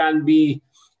which can be,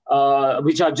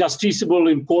 which are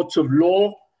justiciable in courts of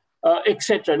law,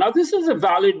 etc. Now, this is a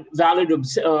valid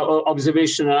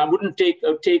observation, and I wouldn't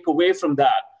take away from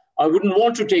that. I wouldn't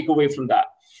want to take away from that.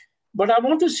 But I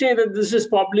want to say that this is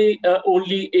probably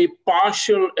only a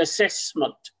partial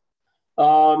assessment.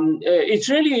 It's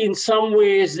really in some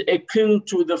ways akin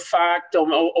to the fact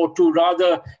or to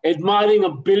rather admiring a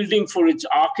building for its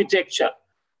architecture,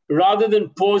 rather than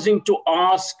pausing to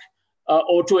ask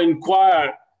or to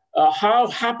inquire how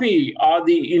happy are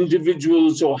the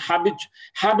individuals or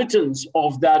habitants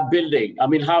of that building? I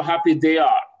mean, how happy they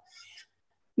are.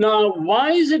 Now,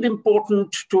 why is it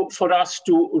important for us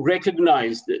to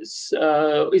recognize this?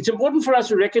 It's important for us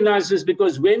to recognize this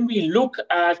because when we look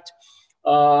at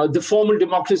the formal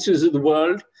democracies of the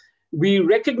world, we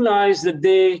recognize that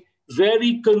they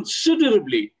vary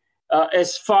considerably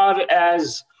as far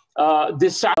as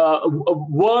this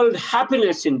World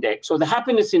Happiness Index or the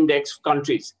Happiness Index of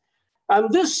countries.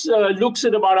 And this looks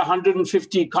at about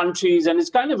 150 countries, and it's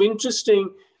kind of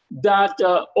interesting that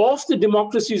of the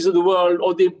democracies of the world,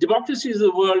 or the democracies of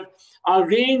the world, are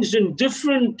ranged in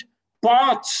different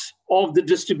parts of the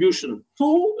distribution.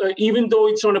 So, even though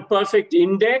it's not a perfect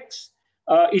index,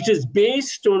 it is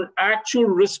based on actual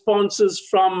responses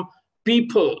from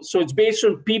people. So it's based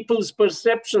on people's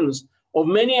perceptions of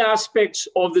many aspects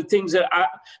of the things that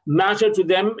matter to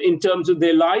them in terms of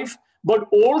their life, but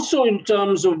also in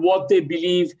terms of what they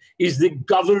believe is the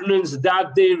governance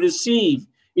that they receive,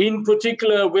 in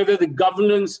particular, whether the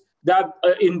governance that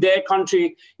in their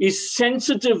country is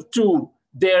sensitive to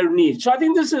their needs. So I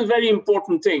think this is a very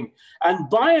important thing. And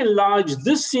by and large,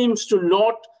 this seems to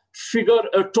not figure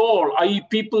at all, i.e.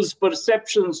 people's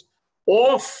perceptions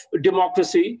of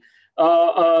democracy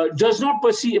does not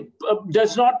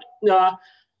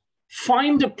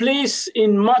find a place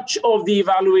in much of the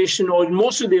evaluation or in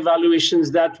most of the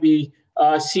evaluations that we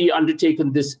see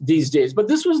undertaken these days. But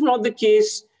this was not the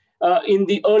case in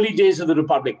the early days of the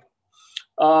Republic.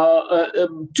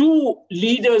 Two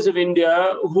leaders of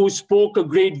India who spoke a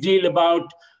great deal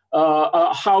about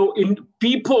how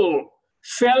people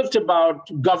felt about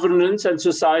governance and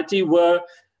society were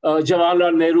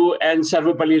Jawaharlal Nehru and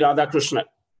Sarvepalli Radhakrishnan.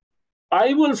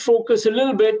 I will focus a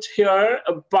little bit here,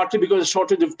 partly because of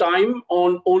shortage of time,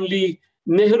 on only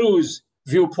Nehru's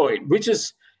viewpoint, which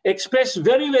is expressed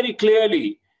very, very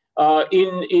clearly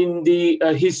in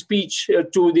his speech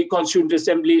to the Constituent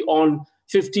Assembly on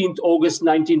 15th August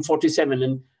 1947.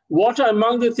 And what are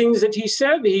among the things that he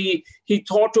said? He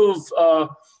thought of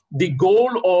the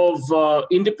goal of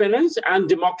independence and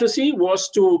democracy was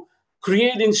to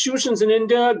create institutions in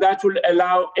India that will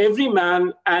allow every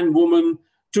man and woman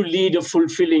to lead a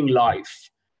fulfilling life.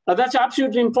 Now, that's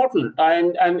absolutely important.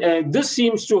 And this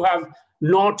seems to have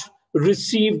not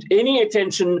received any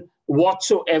attention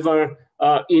whatsoever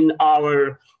in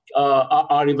our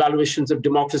evaluations of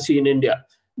democracy in India.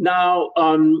 Now,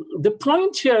 the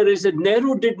point here is that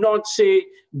Nehru did not say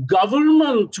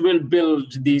government will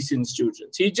build these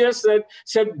institutions. He just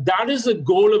said that is the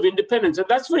goal of independence. And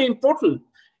that's very important.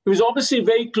 He was obviously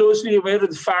very closely aware of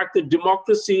the fact that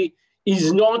democracy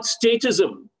is not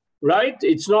statism, right?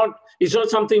 It's not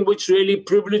something which really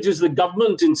privileges the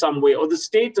government in some way or the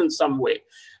state in some way.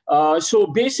 So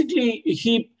basically,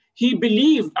 he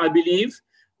believed, I believe,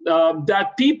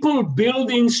 that people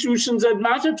build institutions that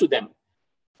matter to them.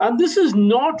 And this is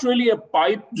not really a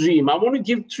pipe dream. I want to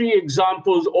give three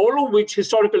examples,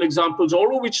 historical examples,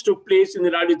 all of which took place in the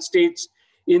United States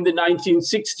in the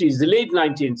 1960s, the late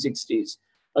 1960s.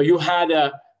 You had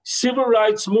a civil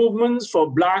rights movements for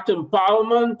Black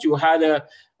empowerment. You had a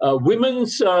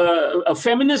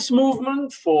feminist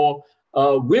movement for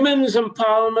women's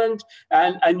empowerment,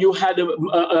 and you had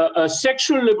a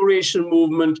sexual liberation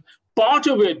movement. Part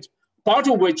of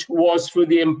which was for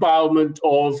the empowerment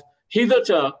of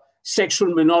hitherto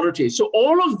sexual minorities. So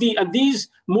all of these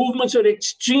movements are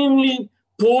extremely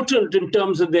potent in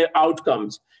terms of their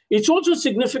outcomes. It's also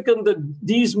significant that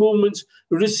these movements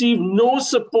receive no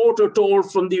support at all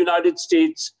from the United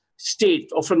States state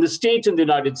or from the state in the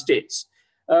United States.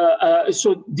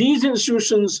 So these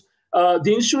institutions,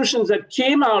 the institutions that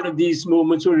came out of these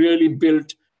movements were really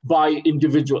built by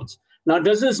individuals. Now,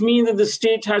 does this mean that the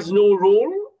state has no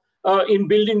role in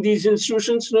building these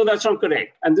institutions? No, that's not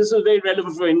correct. And this is very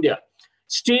relevant for India.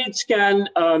 States can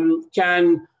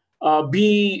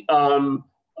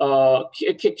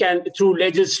through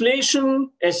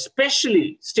legislation,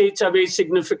 especially states are very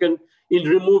significant in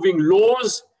removing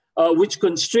laws which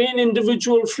constrain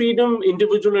individual freedom,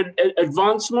 individual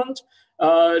advancement.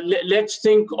 Let's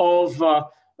think of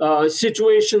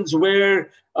situations where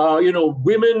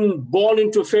women born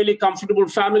into fairly comfortable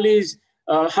families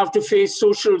have to face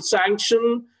social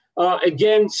sanction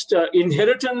against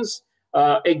inheritance,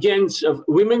 against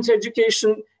women's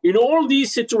education. In all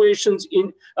these situations,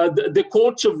 the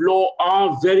courts of law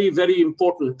are very, very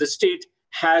important. The state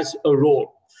has a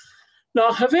role.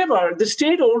 Now, however, the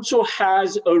state also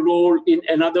has a role in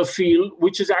another field,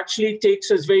 which actually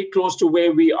takes us very close to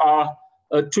where we are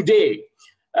today.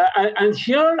 And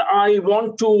here I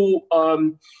want to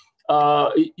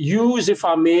use, if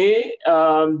I may,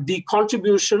 the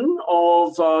contribution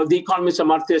of the economist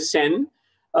Amartya Sen,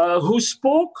 who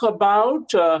spoke about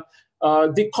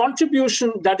the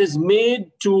contribution that is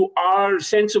made to our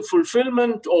sense of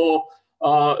fulfillment or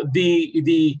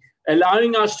the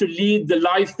allowing us to lead the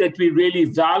life that we really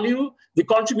value, the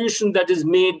contribution that is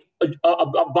made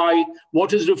by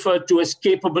what is referred to as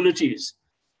capabilities.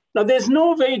 Now, there's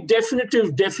no very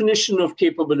definitive definition of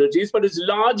capabilities, but it's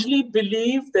largely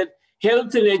believed that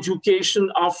health and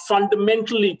education are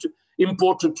fundamentally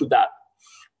important to that.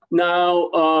 Now,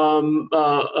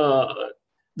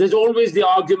 there's always the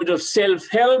argument of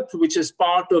self-help, which is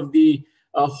part of the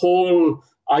whole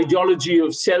ideology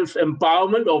of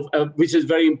self-empowerment, which is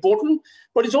very important.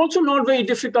 But it's also not very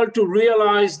difficult to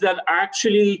realize that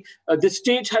actually the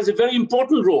state has a very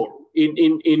important role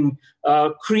in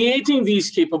creating these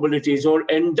capabilities or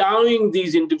endowing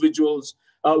these individuals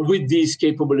with these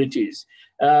capabilities.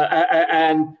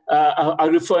 I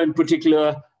refer in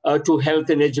particular to health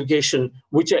and education,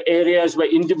 which are areas where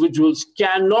individuals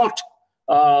cannot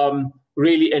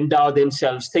really endow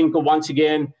themselves. Think once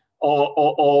again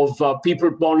of people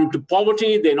born into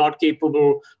poverty. They're not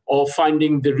capable of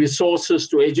finding the resources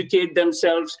to educate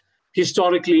themselves.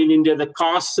 Historically in India, the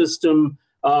caste system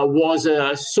was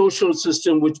a social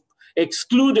system which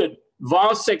excluded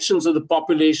vast sections of the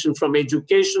population from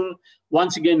education.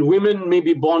 Once again, women may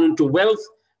be born into wealth,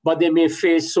 but they may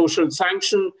face social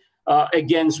sanction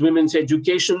against women's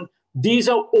education. These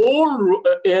are all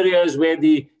areas where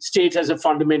the state has a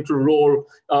fundamental role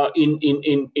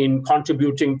in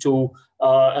contributing to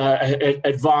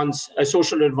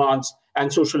social advance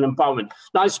and social empowerment.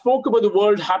 Now, I spoke about the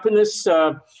World Happiness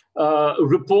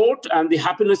Report and the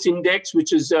Happiness Index,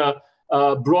 which is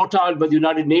brought out by the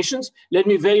United Nations. Let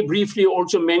me very briefly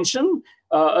also mention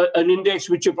an index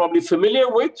which you're probably familiar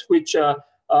with, which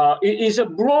is a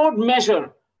broad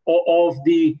measure of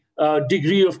the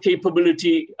degree of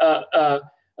capability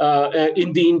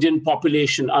in the Indian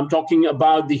population. I'm talking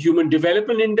about the Human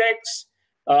Development Index,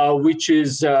 which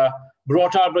is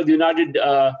brought out by the United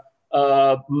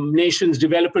Nations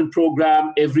Development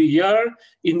Program every year.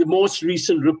 In the most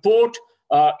recent report,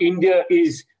 India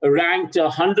is ranked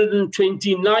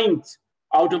 129th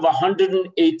out of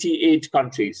 188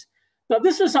 countries. Now,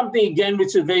 this is something, again,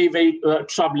 which is very, very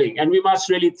troubling. And we must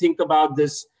really think about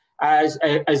this as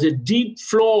a deep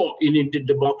flaw in Indian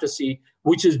democracy,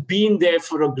 which has been there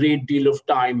for a great deal of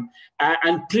time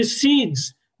and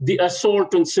precedes the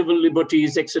assault on civil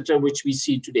liberties, etc., which we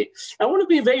see today. I want to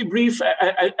be very brief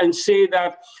and say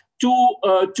that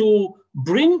to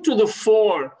bring to the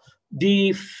fore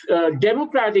the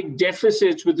democratic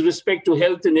deficits with respect to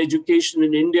health and education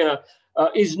in India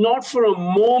is not for a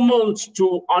moment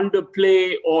to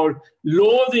underplay or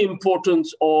lower the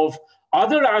importance of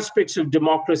other aspects of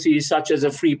democracy, such as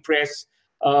a free press,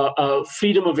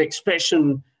 freedom of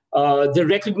expression, the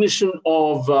recognition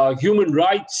of human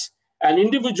rights and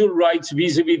individual rights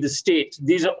vis-a-vis the state.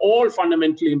 These are all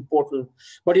fundamentally important.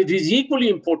 But it is equally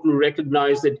important to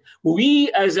recognize that we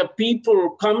as a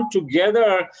people come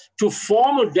together to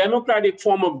form a democratic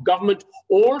form of government,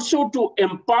 also to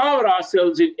empower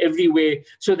ourselves in every way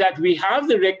so that we have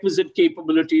the requisite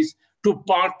capabilities to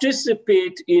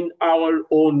participate in our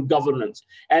own governance.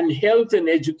 And health and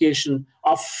education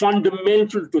are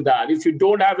fundamental to that. If you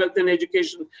don't have health and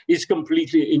education, it's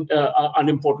completely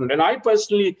unimportant. And I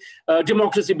personally,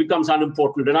 democracy becomes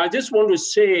unimportant. And I just want to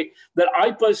say that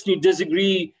I personally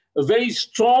disagree very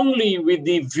strongly with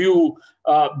the view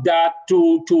that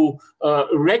to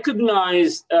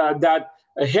recognize that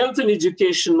health and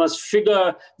education must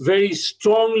figure very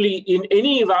strongly in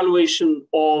any evaluation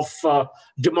of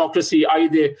democracy,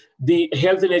 either the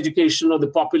health and education or the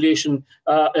population.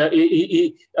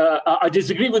 I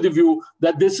disagree with the view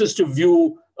that this is to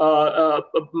view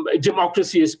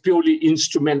democracy as purely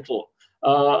instrumental.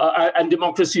 And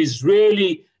democracy is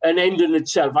really an end in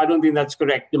itself. I don't think that's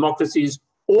correct. Democracy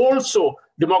also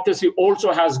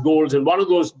has goals, and one of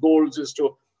those goals is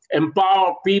to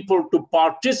empower people to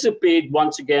participate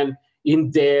once again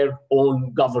in their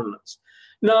own governance.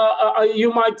 Now,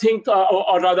 you might think,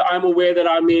 or rather I'm aware that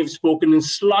I may have spoken in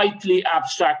slightly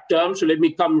abstract terms, so let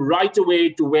me come right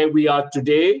away to where we are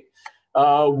today.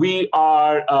 We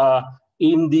are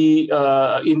in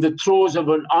the throes of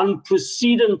an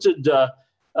unprecedented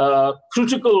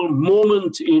critical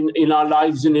moment in our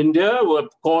lives in India,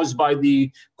 caused by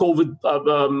the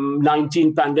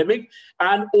COVID-19 pandemic,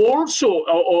 and also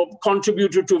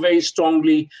contributed to very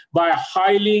strongly by a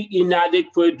highly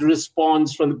inadequate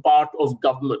response from the part of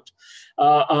government.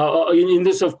 In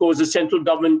this, of course, the central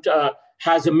government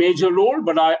has a major role,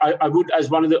 but I would, as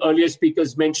one of the earlier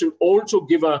speakers mentioned, also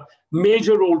give a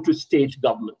major role to state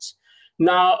governments.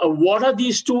 Now, what are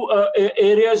these two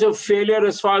areas of failure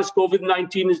as far as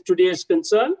COVID-19 today is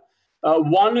concerned?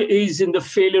 One is in the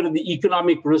failure of the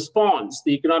economic response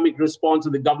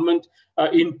of the government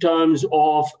in terms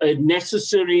of a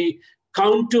necessary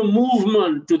counter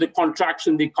movement to the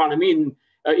contraction of the economy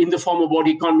in the form of what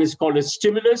economists call a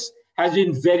stimulus, has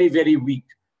been very, very weak.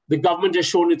 The government has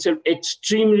shown itself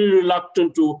extremely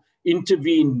reluctant to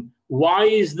intervene. Why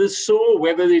is this so?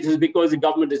 Whether it is because the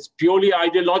government is purely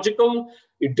ideological,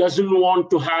 it doesn't want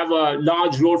to have a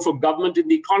large role for government in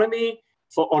the economy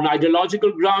on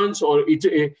ideological grounds, or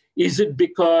is it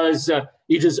because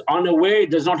it is unaware,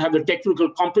 it does not have the technical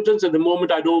competence? At the moment,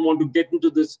 I don't want to get into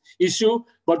this issue,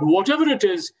 but whatever it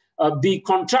is, the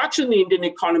contraction in the Indian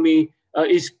economy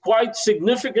is quite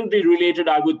significantly related,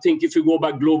 I would think, if you go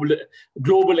by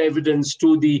global evidence,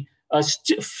 to the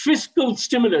fiscal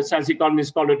stimulus, as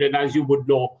economists call it, and as you would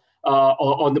know,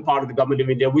 on the part of the government of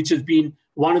India, which has been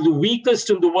one of the weakest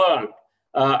in the world.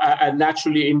 And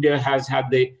naturally, India has had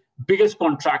the biggest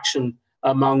contraction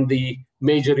among the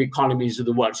major economies of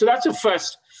the world. So that's the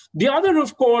first. The other,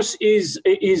 of course, is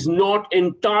not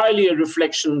entirely a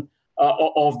reflection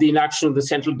of the inaction of the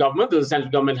central government. The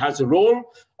central government has a role.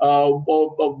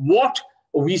 What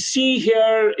we see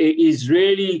here is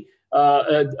really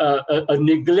a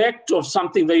neglect of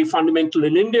something very fundamental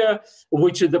in India,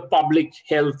 which is the public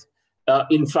health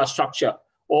infrastructure,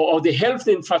 or the health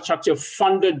infrastructure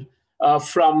funded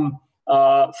from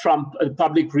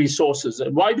public resources.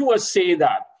 And why do I say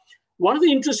that? One of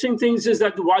the interesting things is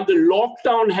that while the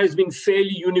lockdown has been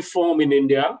fairly uniform in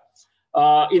India,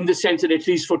 in the sense that at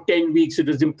least for 10 weeks it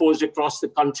was imposed across the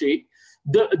country,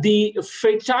 the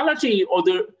fatality or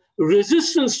the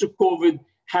resistance to COVID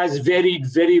has varied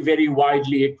very, very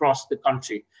widely across the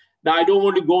country. Now, I don't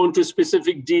want to go into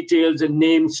specific details and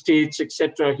name states,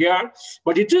 etc. here,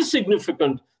 but it is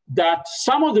significant that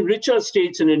some of the richer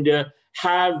states in India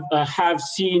have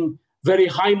seen very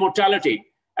high mortality,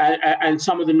 and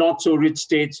some of the not so rich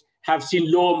states have seen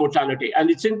lower mortality. And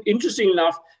it's interesting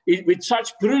enough, with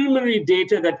such preliminary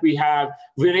data that we have,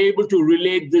 we're able to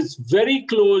relate this very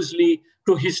closely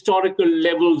to historical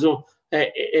levels of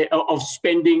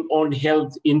spending on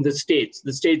health in the states.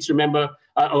 The states, remember,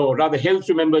 or rather health,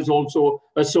 remember, is also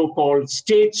a so-called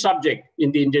state subject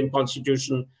in the Indian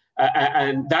Constitution.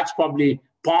 And that's probably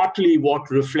partly what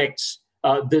reflects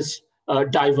this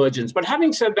divergence. But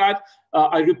having said that,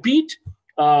 I repeat,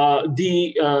 what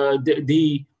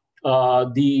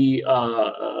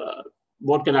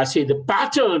can I say? The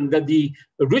pattern that the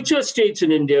richer states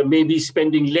in India may be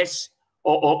spending less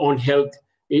on health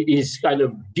is kind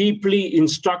of deeply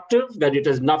instructive, that it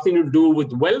has nothing to do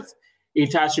with wealth.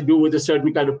 It has to do with a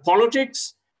certain kind of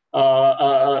politics.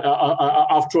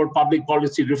 After all, public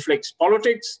policy reflects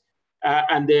politics,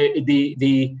 and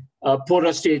the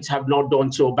poorer states have not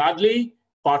done so badly,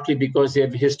 partly because they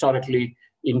have historically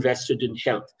invested in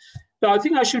health. Now, I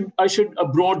think I should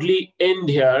broadly end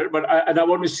here, but I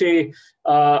want to say,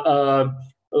 the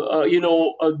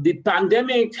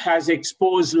pandemic has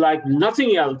exposed, like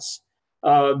nothing else,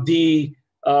 the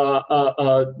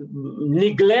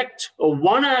neglect of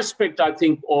one aspect, I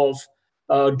think, of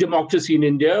democracy in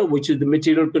India, which is the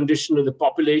material condition of the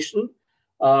population.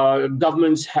 Many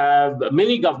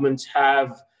governments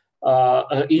have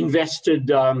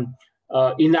invested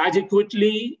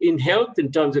inadequately in health,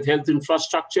 in terms of health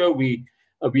infrastructure. We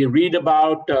read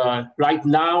about right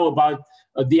now about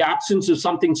the absence of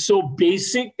something so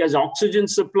basic as oxygen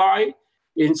supply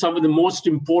in some of the most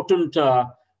important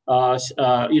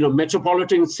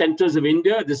metropolitan centers of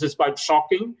India. This is quite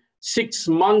shocking. 6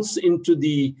 months into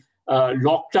the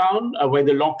lockdown, where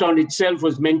the lockdown itself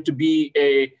was meant to be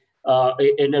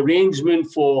an arrangement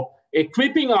for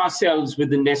equipping ourselves with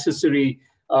the necessary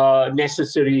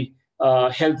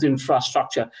health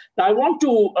infrastructure. Now, I want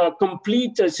to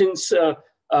complete, since a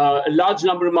large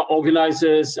number of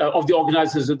organizers of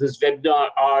this webinar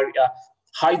are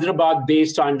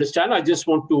Hyderabad-based, I understand. I just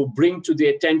want to bring to the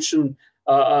attention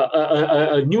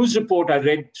a news report I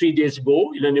read 3 days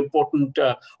ago in an important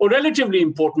or relatively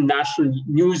important national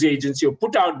news agency, or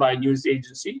put out by a news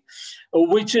agency,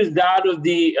 which is that of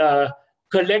the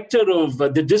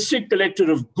the district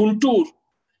collector of Guntur,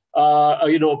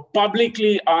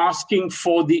 publicly asking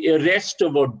for the arrest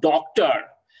of a doctor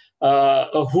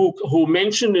who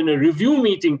mentioned in a review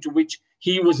meeting to which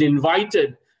he was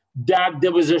invited that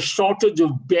there was a shortage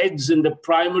of beds in the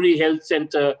primary health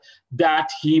center that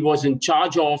he was in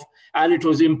charge of, and it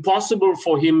was impossible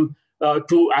for him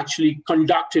to actually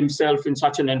conduct himself in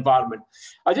such an environment.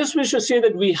 I just wish to say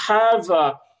that we have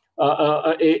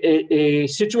a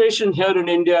situation here in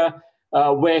India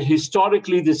where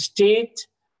historically the state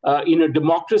in a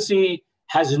democracy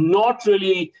has not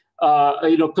really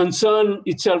concerned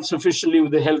itself sufficiently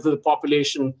with the health of the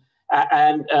population.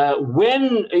 And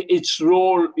when its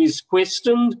role is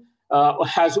questioned,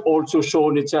 has also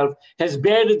shown itself, has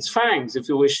bared its fangs, if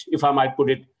you wish, if I might put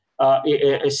it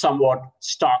somewhat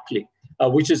starkly,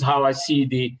 which is how I see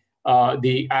the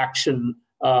action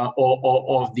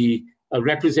of the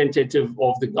representative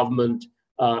of the government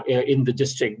in the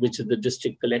district, which is the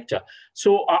district collector.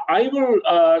 So I will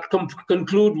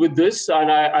conclude with this,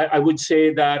 and I would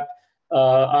say that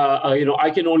I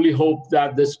can only hope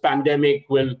that this pandemic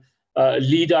will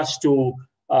lead us to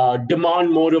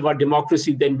demand more of our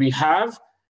democracy than we have.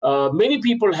 Many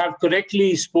people have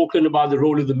correctly spoken about the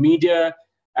role of the media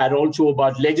and also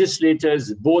about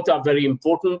legislators. Both are very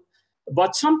important.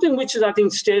 But something which is, I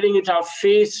think, staring at our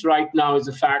face right now is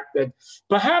the fact that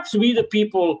perhaps we, the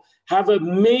people, have a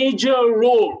major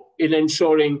role in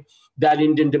ensuring that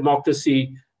Indian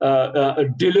democracy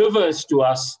delivers to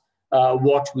us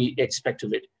what we expect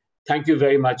of it. Thank you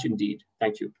very much indeed.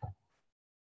 Thank you.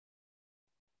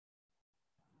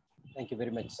 Thank you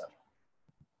very much, sir.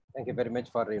 Thank you very much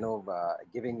for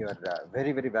giving your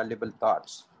very, very valuable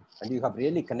thoughts. And you have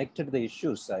really connected the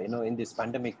issues in this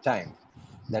pandemic time.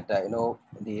 That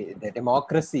the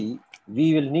democracy,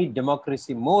 we will need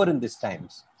democracy more in these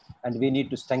times, and we need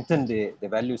to strengthen the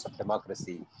values of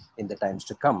democracy in the times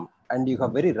to come. And you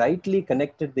have very rightly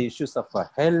connected the issues of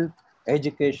health,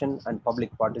 education, and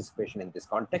public participation in this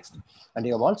context. And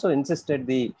you have also insisted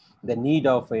the need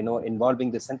of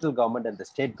involving the central government and the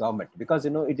state government, because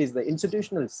it is the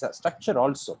institutional structure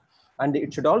also, and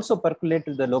it should also percolate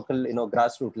to the local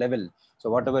grassroots level. So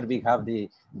whatever we have the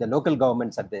local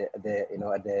governments at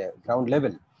the ground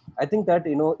level, I think that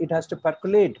it has to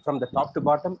percolate from the top to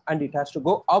bottom, and it has to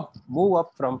go up, move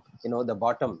up from the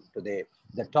bottom to the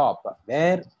top,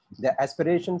 where the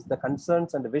aspirations, the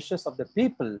concerns, and the wishes of the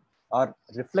people are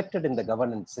reflected in the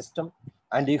governance system.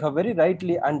 And you have very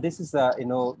rightly, and this is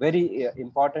very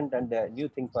important and new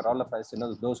thing for all of us,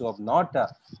 those who have not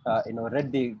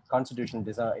read the constitutional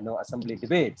assembly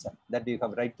debates, that you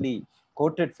have rightly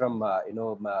quoted from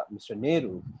Mr.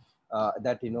 Nehru,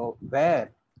 that where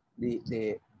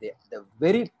the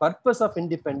very purpose of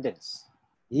independence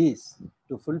is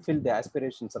to fulfill the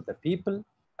aspirations of the people.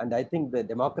 And I think the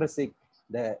democracy,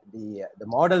 the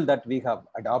model that we have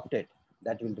adopted,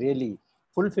 that will really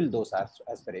fulfill those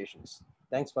aspirations.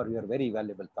 Thanks for your very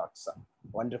valuable thoughts, sir.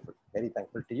 Wonderful. Very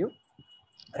thankful to you.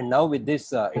 And now with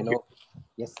this,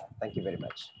 yes, sir, thank you very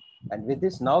much. And with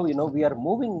this, now we are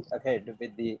moving ahead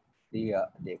with the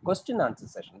question answer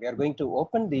session. We are going to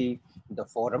open the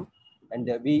forum, and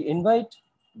we invite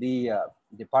the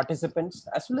participants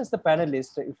as well as the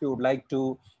panelists. If you would like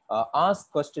to ask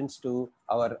questions to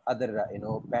our other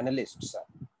panelists,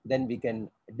 then we can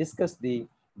discuss the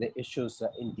issues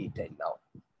in detail now.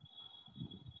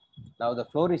 Now the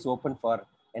floor is open for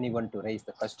anyone to raise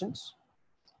the questions.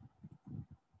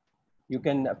 You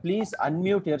can please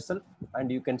unmute yourself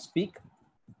and you can speak,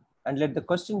 and let the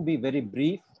question be very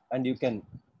brief, and you can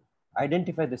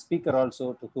identify the speaker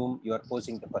also to whom you are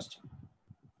posing the question.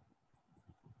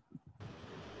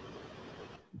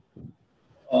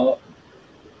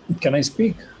 Can I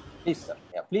speak? Please, sir.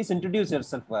 Yeah, please introduce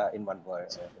yourself in one word,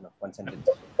 one sentence.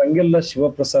 Pangella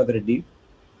Shivaprasad Reddy.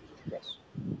 Yes.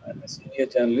 I'm a senior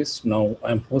journalist. Now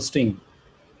I'm hosting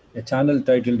a channel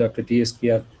titled Dr.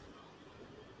 TSPR,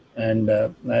 and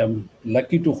I am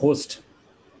lucky to host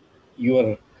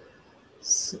your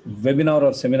webinar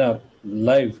or seminar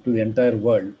live to the entire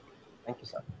world. Thank you,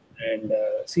 sir. And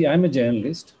see, I'm a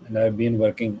journalist and I've been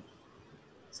working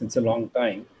since a long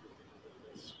time.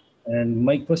 And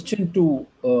my question to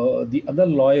the other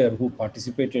lawyer who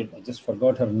participated, I just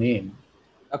forgot her name.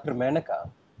 Dr. Menaka.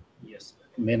 Yes,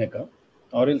 Menaka.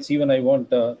 Or else even I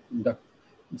want Mr.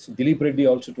 Dilip Reddy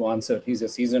also to answer. He's a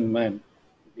seasoned man.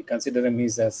 We consider him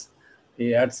as a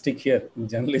yardstick here in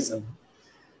journalism,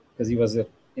 because he was an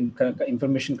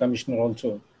information commissioner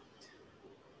also.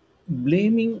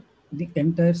 Blaming the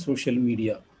entire social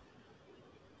media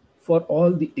for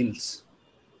all the ills.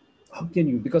 How can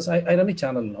you? Because I run a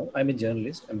channel now. I'm a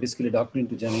journalist. I'm basically a doctor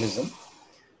into journalism.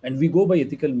 And we go by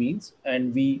ethical means,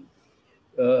 and we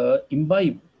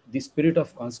imbibe the spirit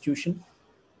of Constitution.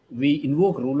 We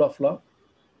invoke rule of law,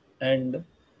 and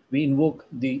we invoke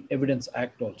the Evidence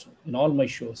Act also in all my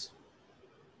shows.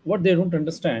 What they don't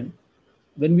understand,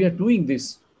 when we are doing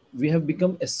this, we have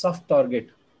become a soft target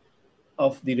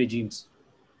of the regimes,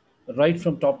 right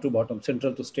from top to bottom,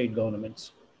 central to state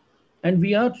governments. And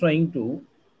we are trying to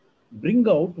bring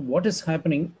out what is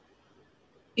happening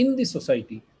in the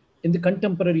society, in the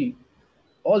contemporary,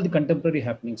 all the contemporary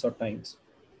happenings or times.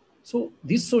 So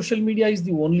this social media is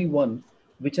the only one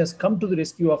which has come to the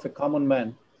rescue of a common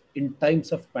man in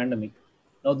times of pandemic.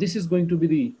 Now this is going to be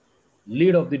the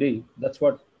lead of the day. That's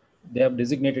what they have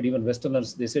designated, even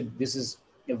Westerners. They said this is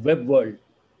a web world.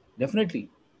 Definitely.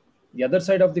 The other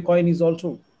side of the coin is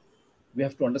also, we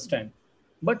have to understand.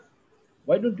 But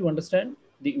why don't you understand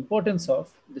the importance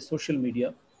of the social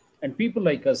media and people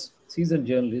like us, seasoned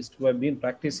journalists who have been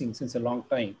practicing since a long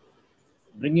time,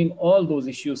 bringing all those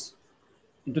issues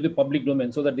into the public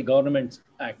domain so that the governments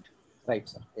act. Right,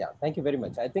 sir. Yeah, thank you very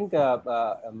much. I think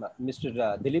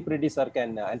Mr. Dilip Reddy sir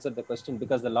can answer the question,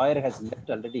 because the lawyer has left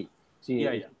already.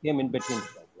 She came in between.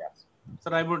 Yes.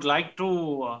 Sir, I would like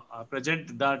to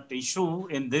present that issue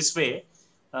in this way.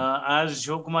 As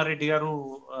Shivakumar Reddy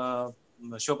garu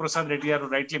Shivprasad Reddy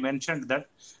rightly mentioned that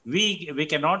we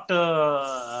cannot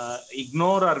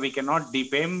ignore or we cannot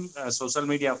defame social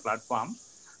media platform,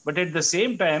 but at the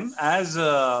same time, as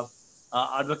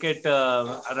Advocate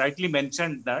rightly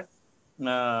mentioned that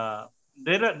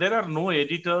there are no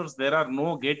editors, there are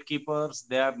no gatekeepers,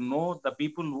 there are no the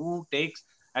people who takes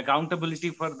accountability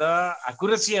for the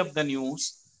accuracy of the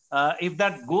news. If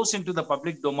that goes into the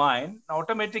public domain,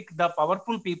 the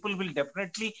powerful people will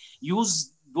definitely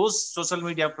use those social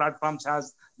media platforms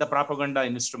as the propaganda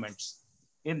instruments.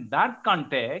 In that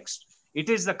context, it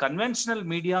is the conventional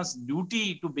media's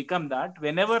duty to become that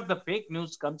whenever the fake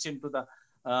news comes into the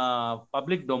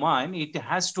public domain, it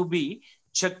has to be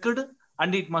checked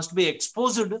and it must be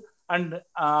exposed, and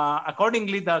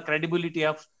accordingly the credibility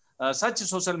of such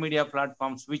social media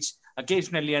platforms which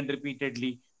occasionally and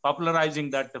repeatedly popularizing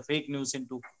that fake news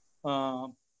into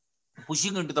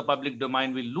pushing into the public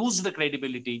domain will lose the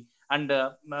credibility, and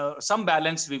some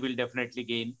balance we will definitely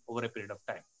gain over a period of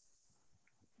time.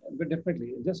 But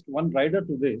definitely, just one rider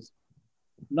to this.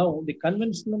 Now, the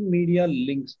conventional media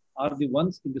links are the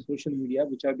ones in the social media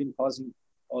which have been causing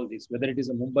all this, whether it is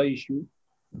a Mumbai issue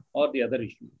or the other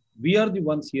issue. We are the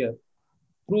ones here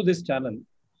through this channel.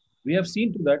 We have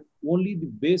seen to that only the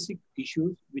basic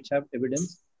issues which have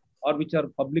evidence or which are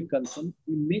public concern,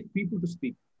 we make people to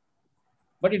speak.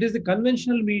 But it is the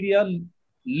conventional media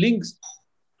links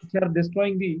which are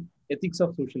destroying the ethics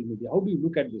of social media. How do you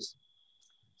look at this?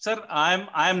 Sir,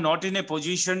 I am not in a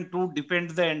position to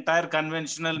defend the entire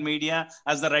conventional media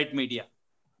as the right media.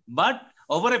 But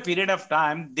over a period of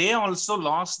time, they also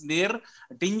lost their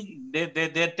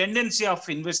tendency of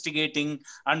investigating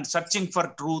and searching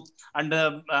for truth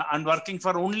and working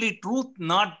for only truth,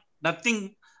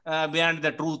 nothing beyond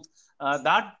the truth.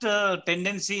 That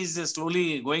tendency is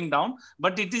slowly going down,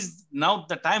 but it is now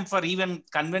the time for even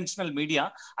conventional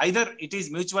media. Either it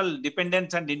is mutual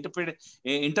dependence and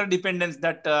interdependence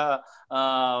that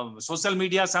social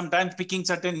media sometimes picking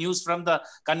certain news from the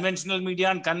conventional media,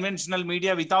 and conventional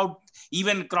media without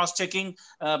even cross-checking,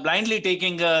 blindly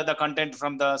taking the content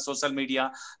from the social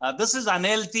media. This is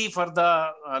unhealthy for the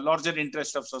larger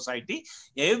interest of society.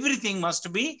 Everything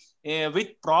must be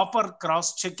with proper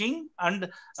cross-checking and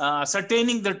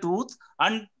ascertaining the truth,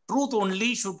 and truth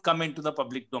only should come into the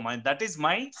public domain. That is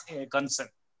my concern.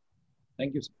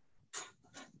 Thank you, sir.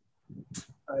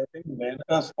 I think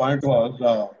Menka's point was,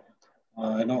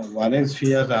 one is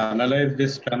she has analyzed the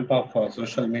strength of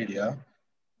social media,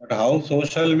 but how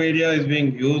social media is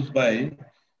being used by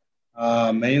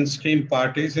mainstream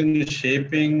parties in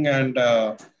shaping and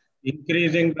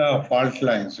increasing the fault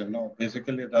lines.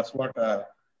 Basically that's what her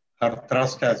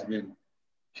thrust has been.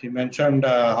 She mentioned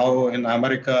how in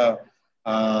America,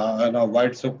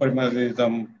 white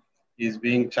supremacism is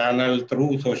being channeled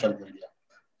through social media.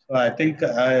 So I think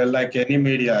like any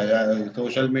media,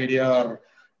 social media or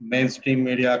mainstream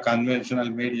media, conventional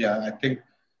media, I think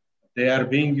they are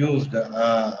being used,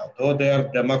 though they are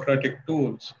democratic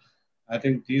tools. I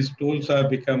think these tools have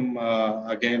become,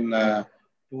 again, a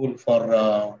tool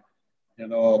for,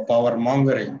 power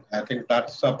mongering. I think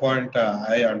that's the point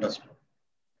I understood.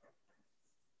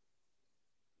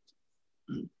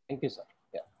 Thank you, sir.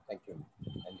 Yeah, thank you.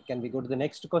 And can we go to the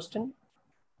next question?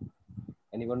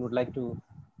 Anyone would like to?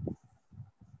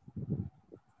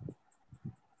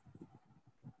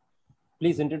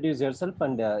 Please introduce yourself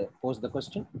and pose the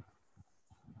question.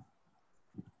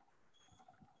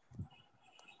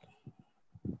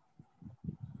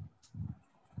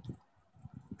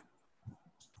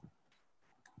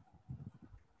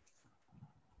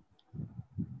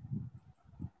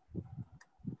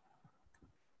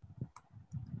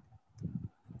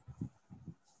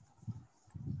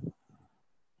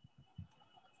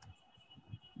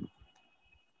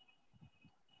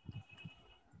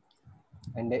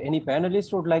 And any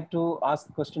panelists would like to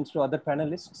ask questions to other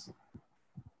panelists?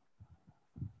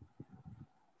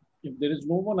 If there is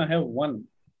no one, I have one.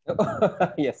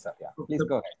 Yes, sir. Yeah, please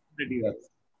go ahead.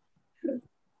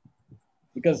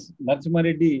 Because Narasimha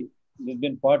Reddy has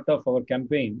been part of our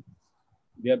campaign.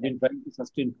 We have been trying to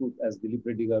sustain truth as Dilip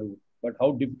Reddy Garu. But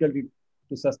how difficult it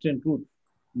to sustain truth,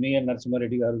 me and Narasimha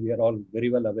Reddy Garu, we are all very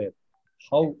well aware.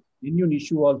 How Indian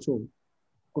issue also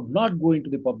could not go into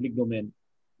the public domain,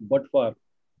 but for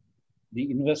the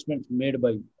investments made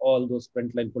by all those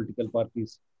frontline political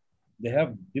parties. They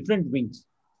have different wings.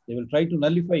 They will try to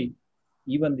nullify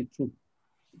even the truth.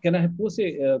 Can I pose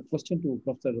a question to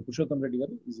Professor Purushottam Reddy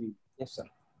Garu? Yes, sir.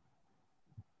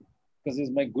 Because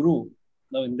he's my guru.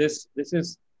 Now in this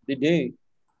is the day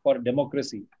for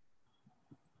democracy.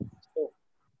 So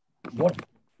what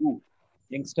do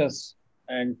youngsters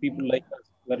and people like us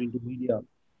who are into media,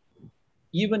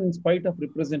 even in spite of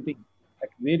representing at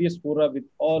various fora with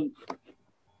all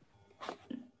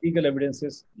legal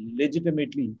evidences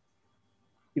legitimately,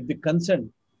 if the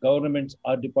concerned governments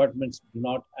or departments do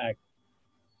not act.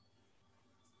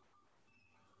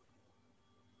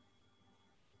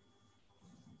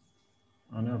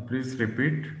 Please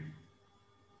repeat.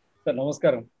 Sir,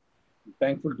 namaskaram. I'm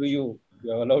thankful to you.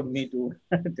 You have allowed me to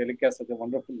telecast such a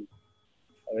wonderful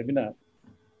webinar.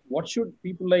 What should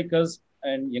people like us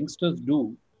and youngsters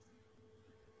do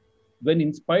when,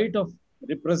 in spite of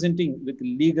representing with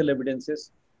legal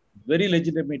evidences very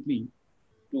legitimately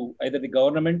to either the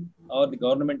government or the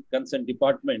government concerned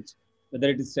departments, whether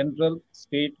it is central,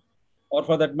 state, or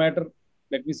for that matter,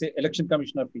 let me say, Election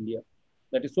Commission of India,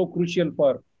 that is so crucial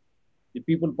for the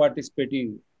people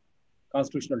participating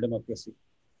constitutional democracy?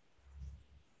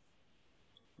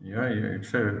 Yeah,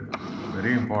 it's a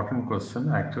very important question.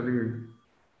 Actually,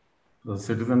 the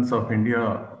citizens of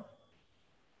India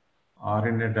are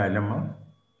in a dilemma,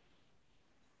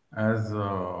 as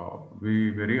we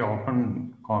very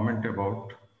often comment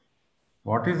about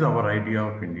what is our idea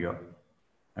of India.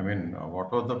 I mean,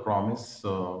 what was the promise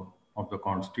of the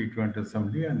Constituent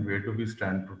Assembly and where do we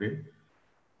stand today?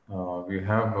 We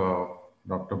have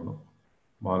Dr.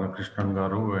 Balakrishnan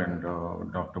Garu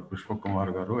and Dr. Pushpa Kumar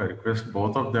Garu. I request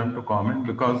both of them to comment,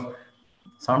 because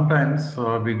sometimes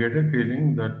we get a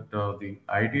feeling that the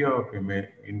idea of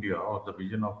India, or the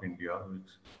vision of India,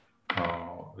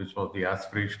 which was the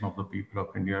aspiration of the people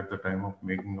of India at the time of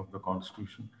making of the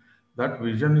Constitution, that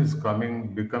vision is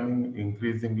becoming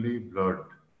increasingly blurred.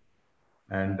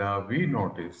 And we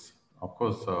notice, of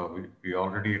course, we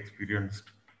already experienced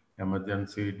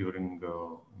emergency during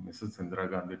Mrs. Indira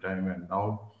Gandhi time, and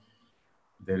now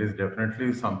there is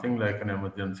definitely something like an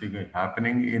emergency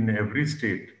happening in every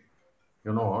state.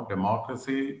 You know,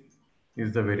 democracy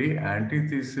is the very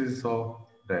antithesis of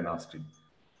dynasty.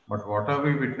 But what are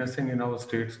we witnessing in our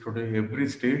states today? Every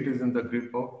state is in the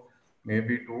grip of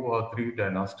maybe 2 or 3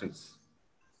 dynasties.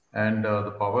 And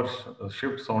the power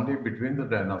shifts only between the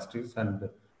dynasties, and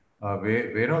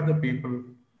where are the people?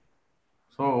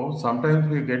 So sometimes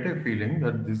we get a feeling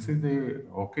that this is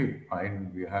okay,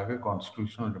 fine, we have a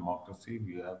constitutional democracy,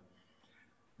 we have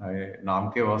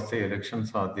naam ke vaste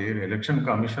elections are there, election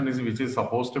commission which is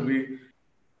supposed to be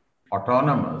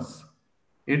autonomous,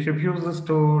 it refuses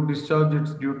to discharge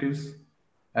its duties.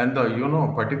 And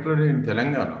particularly in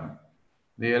Telangana,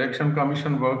 the election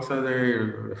commission works as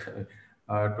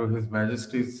to His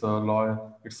Majesty's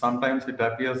loyal. Sometimes it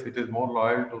appears it is more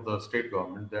loyal to the state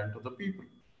government than to the people.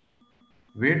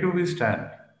 Where do we stand?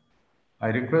 I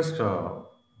request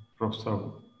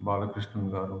Professor Balakrishnan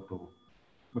Garu to,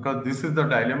 because this is the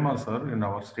dilemma, sir, in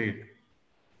our state.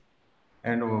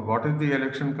 And what is the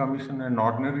election commission? An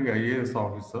ordinary IAS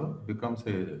officer becomes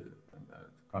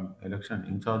election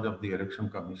in charge of the election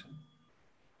commission.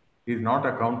 He is not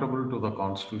accountable to the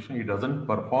Constitution. He doesn't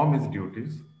perform his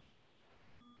duties.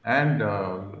 And,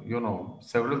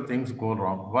 several things go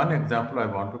wrong. One example I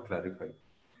want to clarify.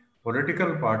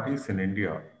 Political parties in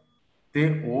India,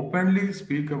 they openly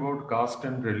speak about caste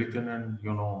and religion and,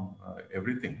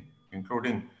 everything,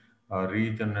 including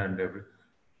region and everything.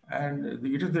 And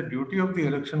it is the duty of the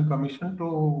Election Commission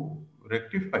to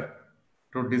rectify,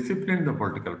 to discipline the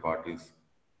political parties.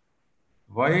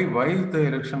 Why is the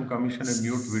Election Commission a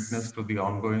mute witness to the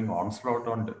ongoing onslaught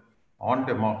on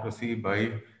democracy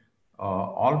by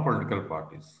all political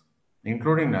parties,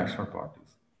 including national parties?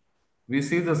 We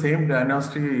see the same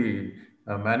dynasty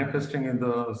manifesting in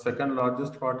the second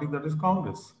largest party, that is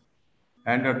Congress.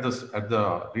 And at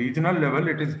the regional level,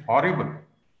 it is horrible.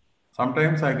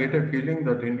 Sometimes I get a feeling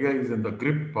that India is in the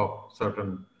grip of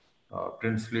certain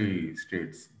princely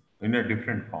states in a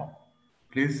different form.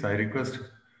 Please, I request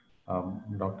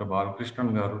Dr.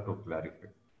 Balakrishnan Garu to clarify.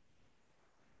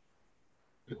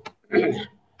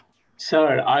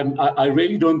 Sir, I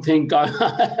really don't think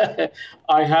I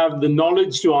have the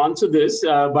knowledge to answer this,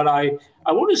 but I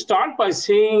want to start by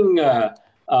saying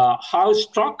how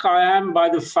struck I am by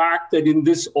the fact that in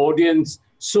this audience,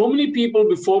 so many people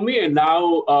before me, and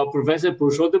now Professor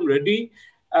Purushottam Reddy,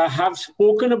 have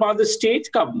spoken about the state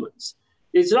governments.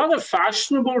 It's rather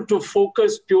fashionable to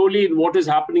focus purely in what is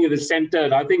happening at the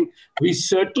center. I think we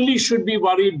certainly should be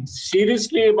worried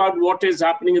seriously about what is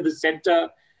happening at the center.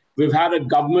 We've had a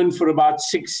government for about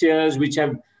 6 years, which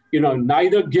have,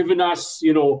 neither given us,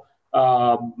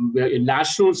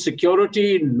 national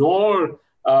security nor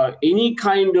any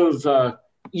kind of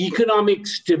economic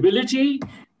stability.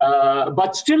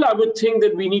 But still, I would think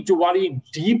that we need to worry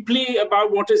deeply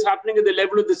about what is happening at the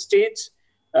level of the states.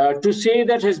 To say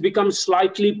that has become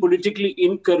slightly politically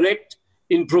incorrect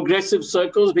in progressive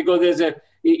circles, because there's a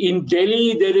In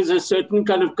Delhi, there is a certain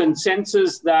kind of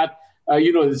consensus that,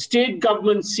 the state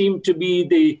governments seem to be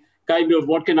the kind of,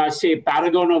 what can I say,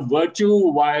 paragon of virtue,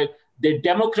 while they're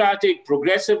democratic,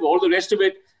 progressive, all the rest of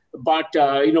it. But,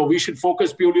 we should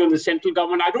focus purely on the central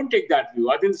government. I don't take that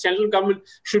view. I think the central government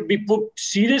should be put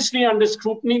seriously under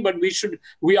scrutiny, but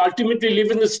we ultimately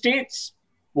live in the states.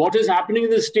 What is happening in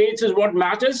the states is what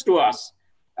matters to us.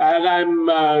 And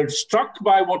I'm struck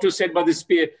by what was said by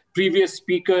the previous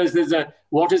speakers.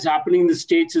 What is happening in the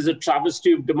states is a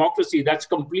travesty of democracy. That's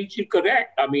completely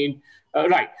correct. I mean,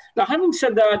 right. Now, having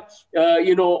said that,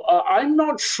 I'm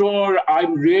not sure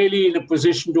I'm really in a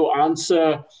position to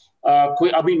answer.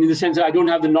 In the sense that I don't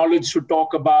have the knowledge to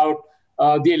talk about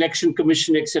the election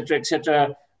commission, et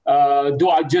cetera, though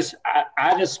I just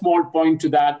add a small point to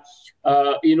that.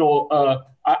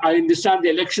 I understand the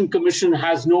election commission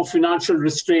has no financial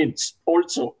restraints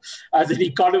also. As an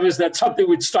economist, that's something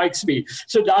which strikes me.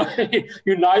 So now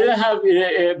you neither have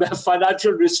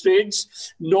financial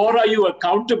restraints, nor are you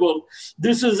accountable.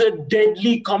 This is a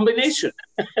deadly combination.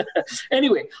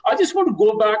 Anyway, I just want to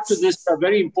go back to this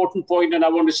very important point, and I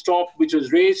want to stop, which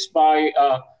was raised by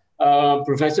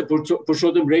Professor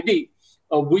Purushottam Reddy,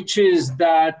 which is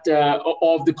that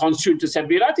of the Constituent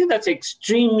Assembly. And I think that's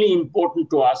extremely important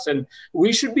to us, and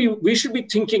we should be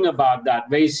thinking about that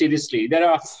very seriously. There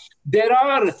are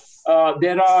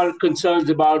concerns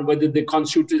about whether the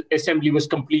Constituent Assembly was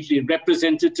completely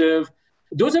representative.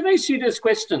 Those are very serious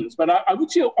questions, but I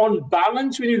would say on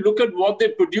balance, when you look at what they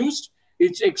produced,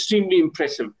 it's extremely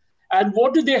impressive. And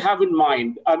what do they have in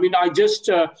mind? I mean, I just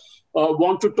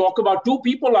want to talk about two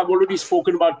people. I've already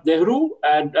spoken about Nehru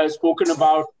and spoken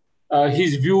about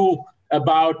his view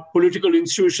about political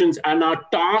institutions. And our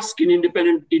task in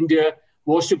independent India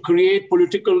was to create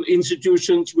political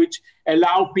institutions which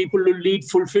allow people to lead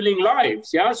fulfilling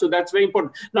lives. Yeah, so that's very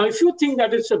important. Now, if you think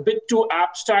that it's a bit too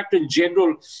abstract and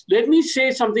general, let me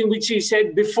say something which he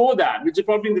said before that, which is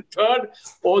probably the third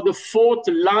or the fourth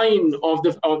line of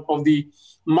the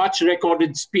much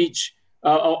recorded speech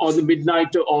on the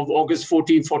midnight of August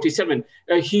 1447.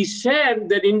 He said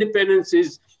that independence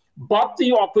is but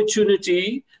the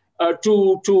opportunity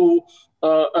to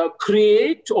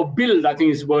create or build, I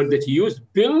think is the word that he used,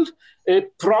 build a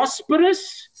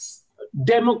prosperous,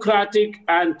 democratic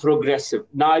and progressive.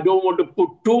 Now, I don't want to put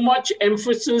too much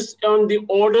emphasis on the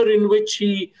order in which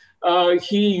he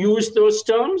used those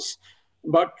terms,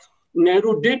 but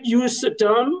Nehru did use the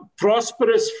term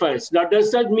prosperous first. Now, does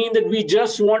that mean that we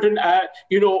just want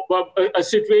a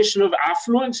situation of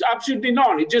affluence? Absolutely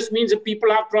not. It just means that people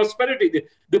have prosperity.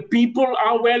 The people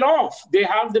are well off. They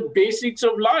have the basics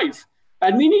of life.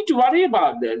 And we need to worry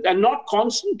about that and not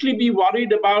constantly be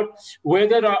worried about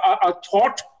whether a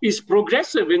thought is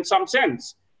progressive in some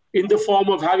sense, in the form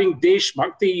of having Desh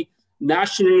Bhakti,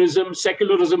 nationalism,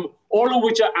 secularism, all of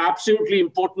which are absolutely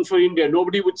important for India.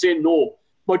 Nobody would say no.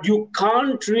 But you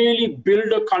can't really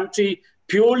build a country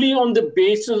purely on the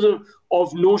basis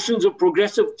of notions of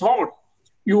progressive thought.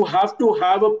 You have to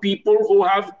have a people who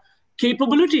have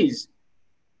capabilities.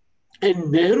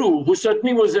 And Nehru, who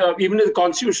certainly was, even in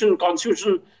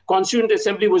the Constituent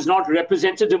Assembly was not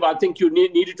representative. I think you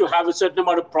needed to have a certain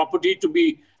amount of property to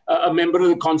be a member of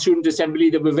the Constituent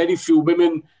Assembly. There were very few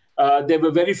women. There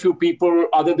were very few people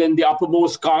other than the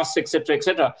uppermost castes, etc.,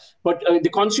 etc. But the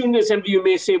Constituent Assembly, you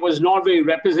may say, was not very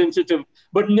representative.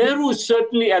 But Nehru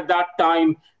certainly at that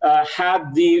time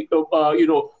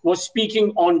was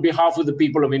speaking on behalf of the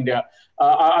people of India.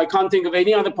 I can't think of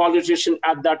any other politician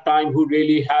at that time who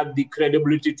really had the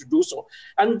credibility to do so.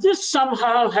 And this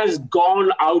somehow has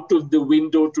gone out of the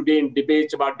window today in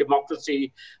debates about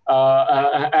democracy.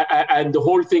 And the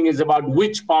whole thing is about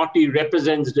which party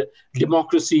represents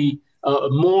democracy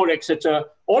more, etc.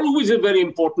 All of which is very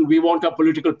important. We want our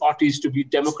political parties to be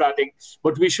democratic,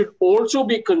 but we should also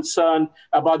be concerned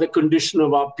about the condition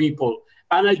of our people.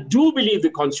 And I do believe the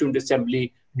Constituent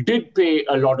Assembly did pay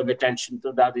a lot of attention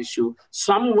to that issue.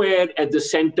 Somewhere at the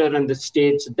center and the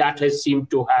states, that has seemed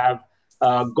to have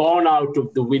gone out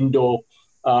of the window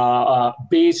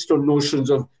based on notions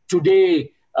of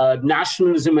today,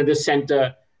 nationalism at the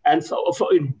center, and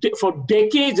for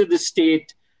decades at the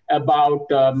state about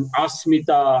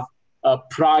asmita,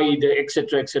 pride,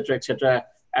 etc., etc., etc.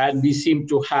 And we seem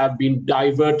to have been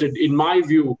diverted, in my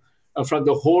view, from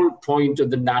the whole point of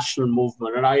the national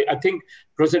movement. And I think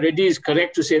Professor Reddy is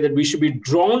correct to say that we should be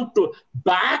drawn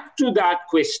back to that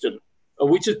question,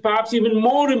 which is perhaps even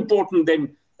more important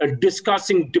than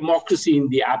discussing democracy in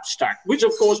the abstract, which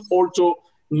of course also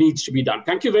needs to be done.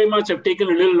 Thank you very much. I've taken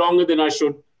a little longer than I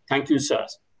should. Thank you,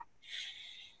 sirs.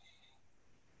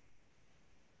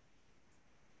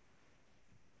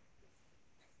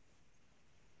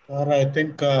 Sir, I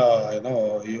think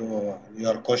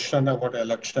your question about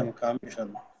election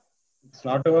commission. It's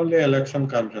not only election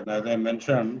commission. As I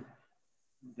mentioned,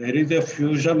 there is a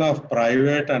fusion of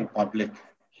private and public.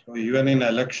 So even in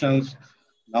elections,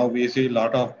 now we see a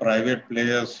lot of private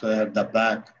players at the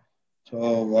back. So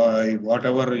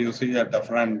whatever you see at the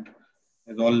front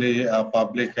is only a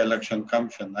public election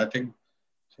commission. I think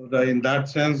so. In that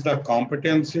sense, the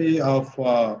competency of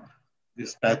the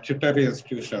statutory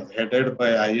institutions headed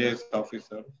by IAS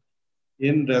officers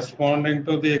in responding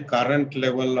to the current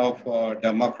level of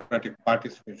democratic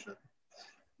participation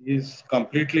is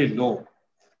completely low.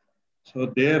 So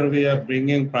there we are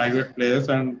bringing private players,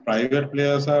 and private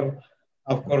players are,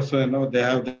 of course, they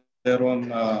have their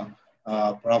own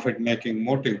profit-making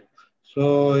motive.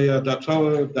 So yeah, that's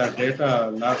how the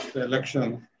data last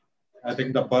election. I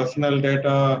think the personal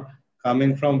data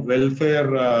coming from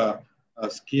welfare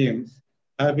schemes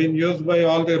have been used by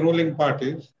all the ruling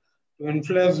parties to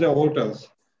influence the voters.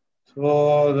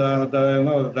 So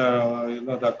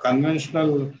the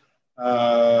conventional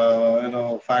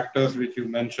factors which you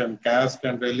mentioned, caste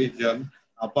and religion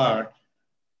apart,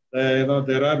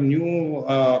 there are new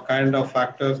kind of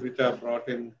factors which are brought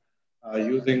in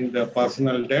using the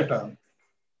personal data.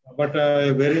 But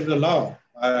where is the law?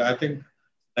 I think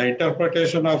the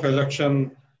interpretation of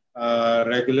election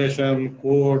regulation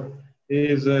code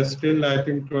is still, I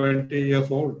think, 20 years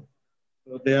old.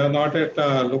 So they are not yet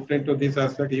looked into this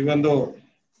aspect, even though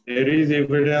there is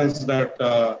evidence that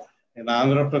in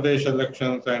Andhra Pradesh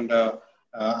elections and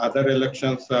other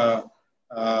elections,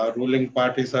 ruling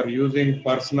parties are using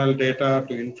personal data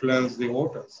to influence the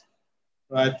voters.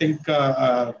 So I think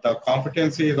the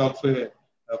competency is also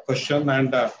a question,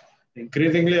 and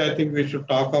increasingly, I think we should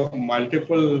talk of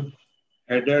multiple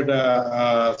headed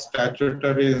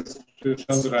statutory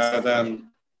institutions rather than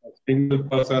a single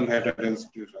person headed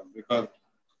institution, because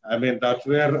I mean, that's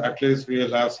where at least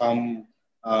we'll have some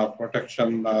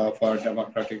protection for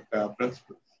democratic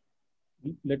principles.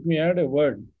 Let me add a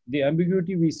word. The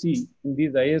ambiguity we see in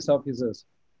these IAS officers,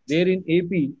 there in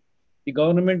AP, the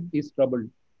government is troubled.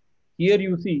 Here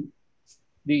you see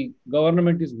the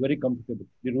government is very comfortable,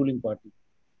 the ruling party.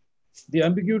 The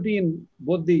ambiguity in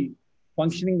both the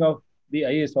functioning of the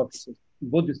IAS officers, in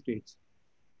both the states,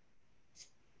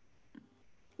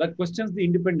 that questions the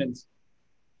independence.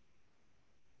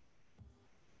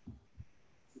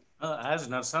 As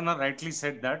Narsana rightly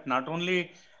said, that not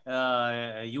only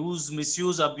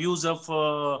misuse, abuse of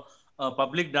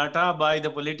public data by the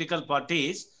political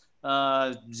parties,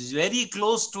 very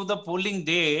close to the polling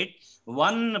date,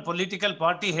 one political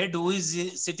party head who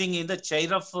is sitting in the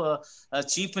chair of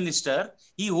chief minister,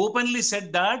 he openly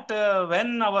said that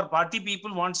when our party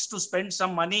people wants to spend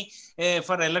some money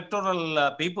for electoral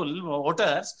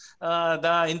voters,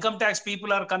 the income tax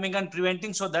people are coming and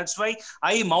preventing. So that's why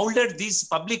I molded these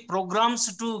public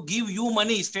programs to give you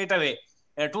money straight away.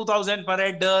 2,000 per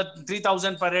head,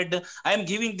 3,000 per head. I am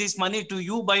giving this money to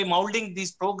you by molding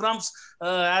these programs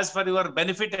as for your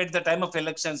benefit at the time of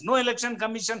elections. No election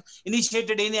commission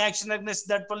initiated any action against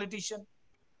that politician.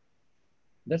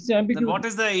 That's the ambiguity. Then what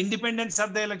is the independence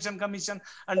of the election commission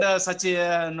and such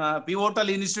pivotal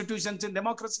institutions in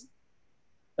democracy?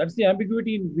 That's the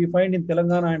ambiguity we find in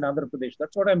Telangana and Andhra Pradesh.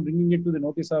 That's what I'm bringing it to the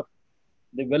notice of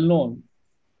the well-known.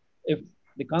 If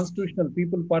the constitutional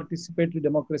people participatory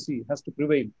democracy has to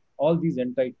prevail, all these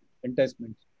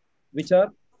enticements, which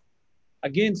are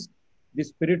against the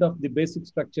spirit of the basic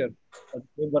structure of the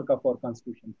framework of our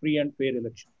constitution, free and fair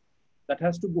election, that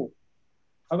has to go.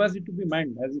 How has it to be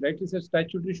manned? As you rightly said,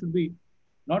 statutory should be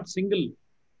not single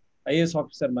IAS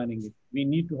officer manning it. We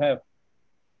need to have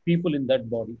people in that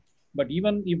body. But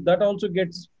even if that also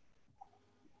gets,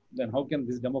 then how can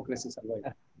this democracy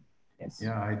survive? Yes.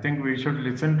 Yeah, I think we should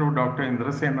listen to Dr.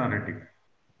 Indrasena Reddy.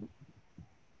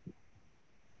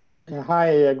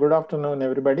 Hi, good afternoon,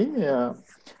 everybody.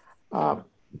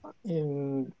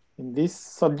 In this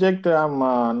subject, I'm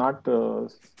not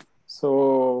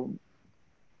so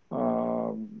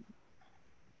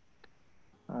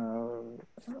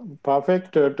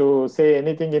perfect to say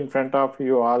anything in front of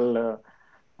you all,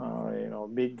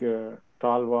 big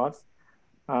stalwarts.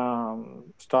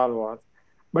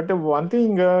 But one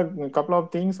thing, a couple of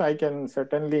things I can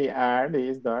certainly add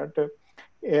is that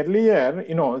earlier,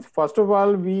 first of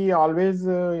all, we always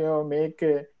make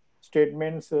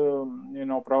statements,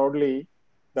 proudly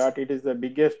that it is the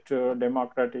biggest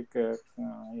democratic,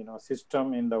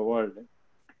 system in the world.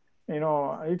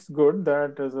 It's good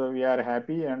that we are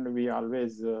happy and we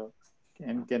always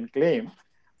can claim.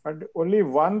 But only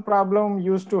one problem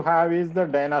used to have is the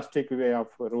dynastic way of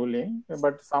ruling.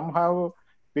 But somehow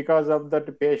because of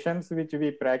that patience which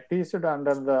we practiced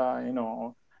under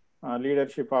the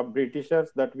leadership of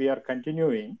Britishers, that we are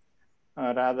continuing,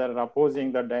 rather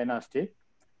opposing the dynasty.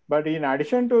 But in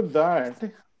addition to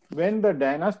that, when the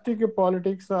dynastic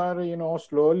politics are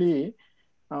slowly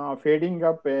fading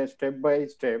up step by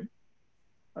step,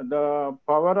 the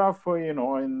power of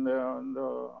in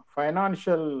the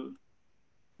financial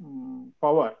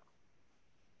power,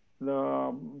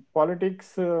 the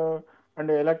politics and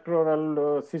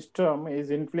electoral system is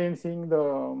influencing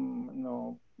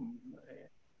the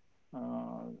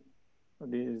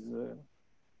these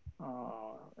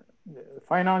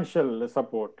financial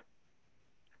support.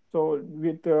 So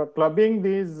with clubbing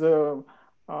these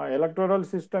electoral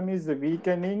system is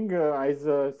weakening, as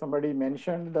somebody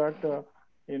mentioned that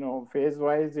phase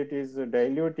wise it is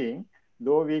diluting,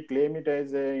 though we claim it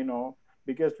as a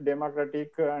biggest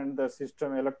democratic and the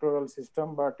system, electoral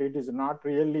system, but it is not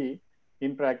really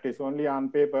in practice, only on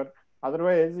paper.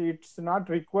 Otherwise, it's not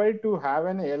required to have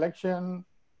an election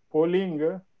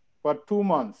polling for 2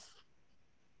 months.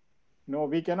 No,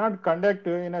 we cannot conduct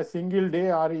in a single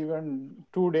day or even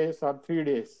 2 days or 3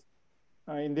 days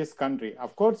in this country.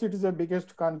 Of course, it is the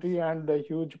biggest country and the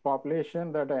huge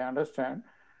population, that I understand.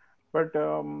 But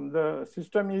the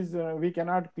system is, we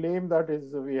cannot claim that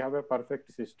we have a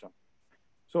perfect system.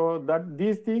 So that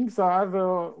these things are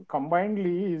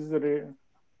combinedly is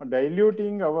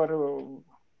diluting our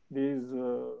these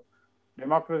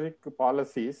democratic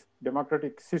policies,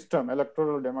 democratic system,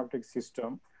 electoral democratic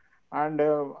system. And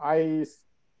I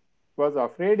was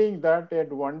afraid that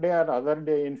at one day or other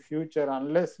day in future,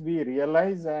 unless we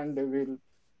realize and will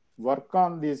work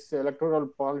on this electoral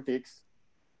politics,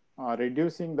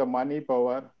 reducing the money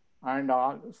power, and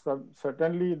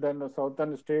certainly then the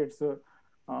southern states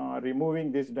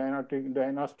removing these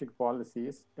dynastic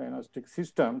policies, dynastic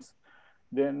systems,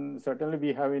 then certainly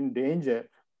we have in danger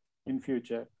in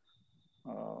future.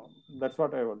 That's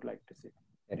what I would like to say.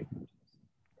 Very good.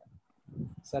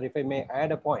 Sir, if I may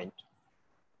add a point,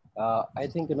 I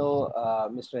think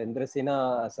Mr.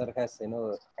 Indrasena sir has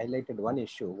highlighted one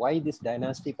issue: why this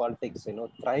dynasty politics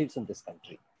thrives in this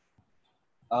country.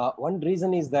 One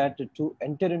reason is that to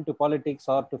enter into politics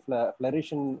or to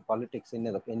flourish in politics in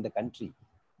the country,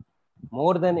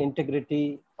 more than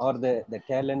integrity or the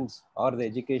talents or the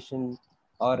education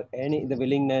or the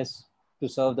willingness to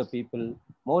serve the people,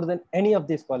 more than any of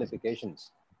these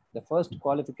qualifications, the first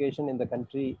qualification in the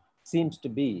country seems to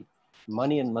be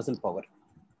money and muscle power.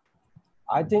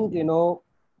 I think,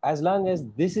 as long as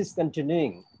this is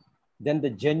continuing, then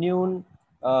the genuine,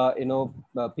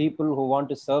 people who want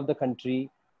to serve the country,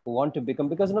 who want to become,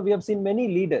 because, we have seen many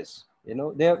leaders,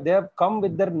 they have come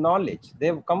with their knowledge, they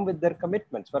have come with their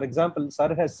commitments. For example,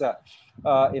 sir has,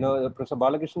 Professor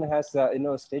Balakrishnan has,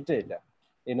 stated,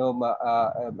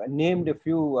 named a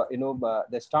few,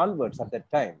 the stalwarts at that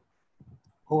time,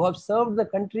 who have served the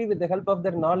country with the help of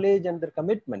their knowledge and their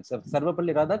commitments.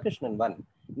 Sarvapalli Radhakrishnan one,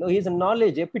 he is a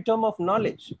knowledge, epitome of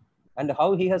knowledge, and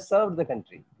how he has served the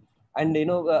country. And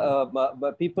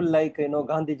people like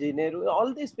Gandhiji, Nehru,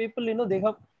 all these people,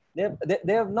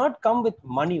 they have not come with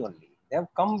money only. They have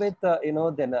come with the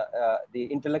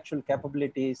intellectual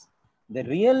capabilities, the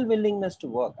real willingness to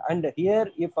work. And here,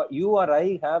 if you or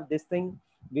I have this thing,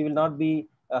 we will not be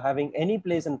having any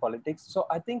place in politics. So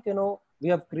I think we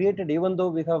have created, even though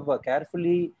we have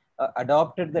carefully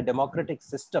adopted the democratic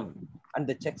system, and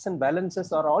the checks and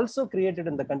balances are also created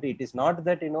in the country. It is not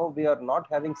that we are not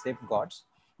having safeguards.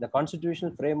 The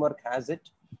constitutional framework has it.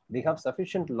 We have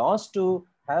sufficient laws to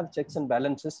have checks and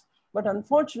balances. But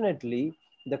unfortunately,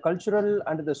 the cultural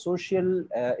and the social,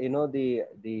 the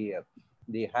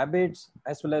habits,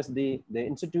 as well as the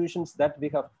institutions that we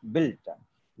have built,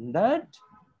 that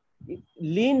it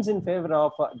leans in favor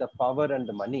of the power and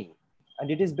the money. And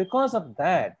it is because of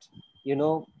that,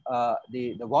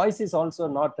 the voice is also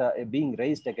not being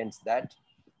raised against that.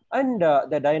 And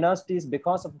the dynasties,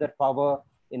 because of their power,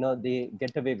 they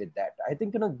get away with that. I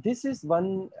think, this is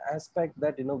one aspect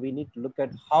that, we need to look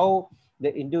at, how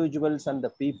the individuals and the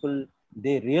people,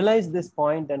 they realize this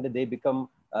point and they become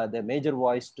the major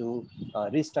voice to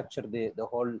restructure the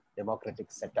whole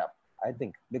democratic setup. I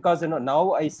think, because,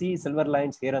 now I see silver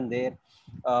lines here and there,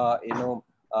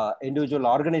 individual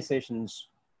organizations,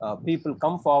 people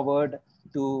come forward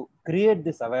to create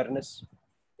this awareness,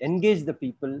 engage the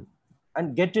people,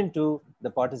 and get into the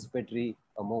participatory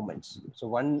movements. So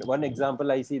one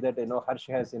example I see that, Harsh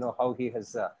has, how he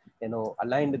has,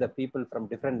 aligned the people from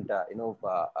different,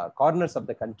 corners of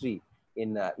the country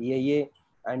in EIA,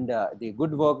 and the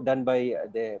good work done by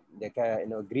the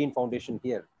Green Foundation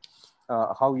here,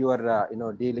 how you are,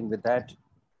 dealing with that.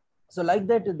 So like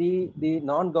that, the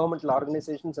non-governmental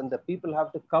organizations and the people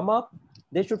have to come up.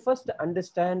 They should first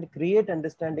understand, create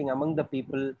understanding among the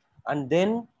people, and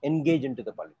then engage into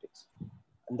the politics.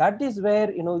 And that is where,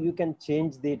 you can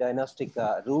change the dynastic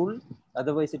rule.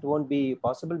 Otherwise, it won't be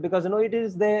possible, because, it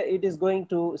is there, it is going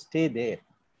to stay there.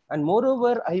 And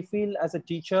moreover, I feel as a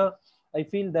teacher, I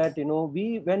feel that,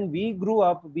 when we grew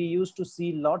up, we used to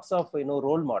see lots of,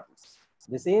 role models.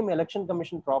 The same election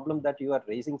commission problem that you are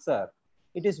raising, sir,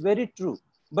 it is very true.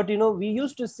 But, we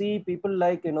used to see people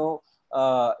like, Mr.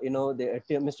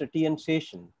 T.N.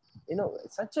 Seshan,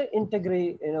 such a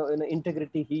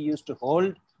integrity he used to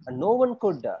hold, and no one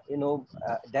could,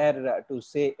 dare to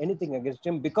say anything against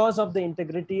him because of the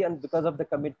integrity and because of the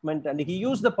commitment. And he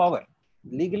used the power.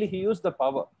 Legally, he used the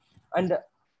power. And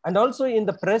also in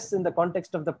the press, in the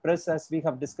context of the press, as we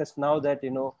have discussed now, that,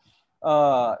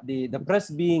 the press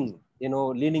being,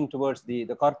 leaning towards the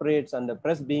corporates, and the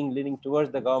press being leaning towards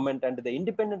the government, and the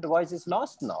independent voice is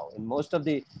lost now in most of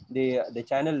the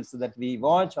channels that we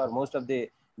watch, or most of the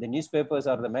newspapers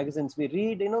or the magazines we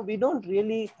read. We don't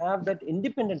really have that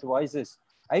independent voices.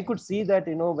 I could see that,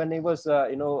 when I was,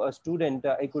 a student,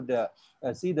 I could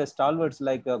see the stalwarts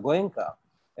like Goenka.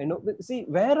 See,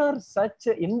 where are such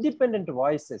independent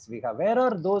voices we have? Where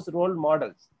are those role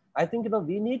models? I think,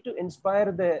 we need to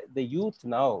inspire the youth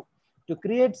now to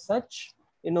create such,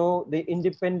 the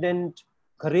independent,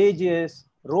 courageous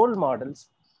role models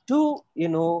to,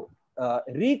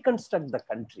 reconstruct the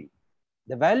country.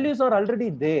 The values are already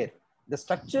there. The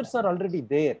structures are already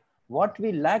there. What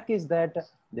we lack is that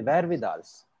the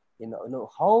wherewithals,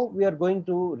 how we are going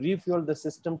to refuel the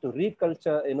system to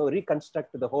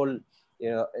reconstruct the whole,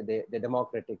 the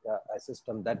democratic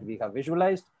system that we have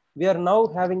visualized. We are now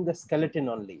having the skeleton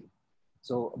only.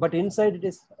 So, but inside it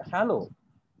is hollow.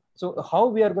 So how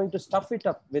we are going to stuff it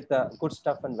up with good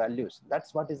stuff and values?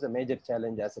 That's what is the major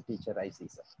challenge as a teacher, I see,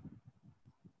 sir.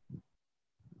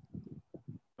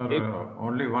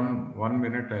 Only one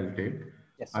minute I'll take.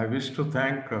 Yes. I wish to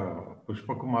thank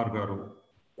Pushpakumar Garu,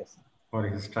 yes, for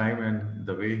his time and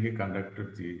the way he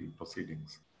conducted the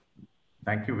proceedings.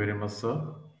 Thank you very much, sir.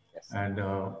 yes. And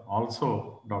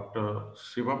also Dr.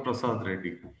 Shiva Prasad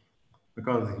Reddy,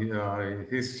 because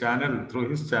his channel, through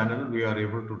his channel, we are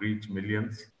able to reach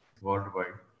millions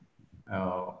worldwide.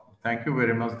 Thank you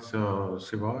very much,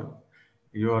 Shiva.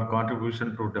 Your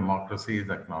contribution to democracy is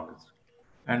acknowledged.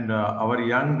 And our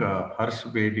young Harsh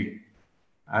Bedi,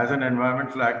 as an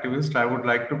environmental activist, I would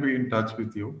like to be in touch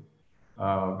with you.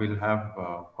 We'll have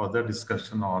further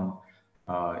discussion on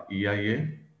EIA.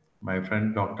 My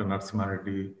friend Dr. Narasimha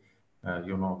Reddy,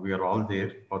 we are all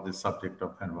there for the subject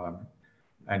of environment.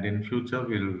 And in future,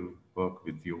 we'll work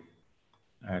with you.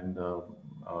 And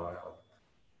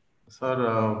Sir,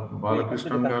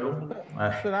 Balakrishnan Garu.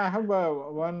 Sir, I have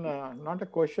one, not a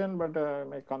question, but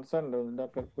my concern,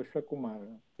 Dr. Pushpakumar.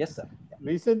 Yes, sir.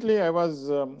 Recently, I was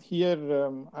here,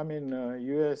 I'm in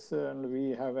US, and we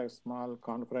have a small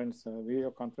conference.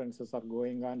 Video conferences are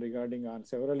going on regarding on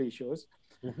several issues.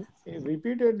 Mm-hmm.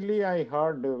 Repeatedly, I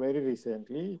heard very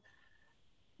recently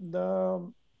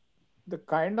the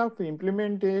kind of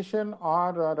implementation,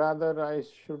 or rather I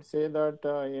should say that,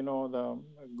 the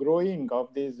growing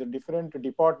of these different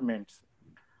departments,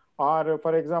 or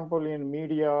for example, in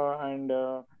media and,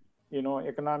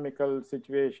 economical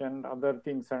situation, other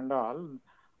things and all,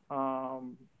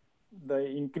 the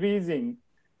increasing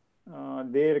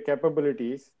their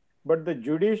capabilities, but the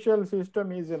judicial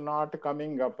system is not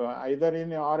coming up, either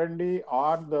in R&D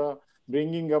or the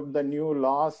bringing up the new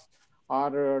laws,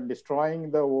 or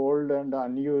destroying the old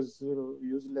and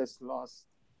useless laws.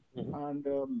 Mm-hmm. And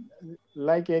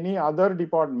like any other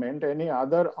department, any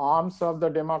other arms of the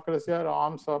democracy or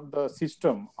arms of the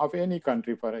system of any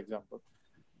country, for example,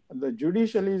 the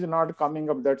judiciary is not coming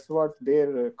up. That's what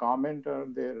their comment or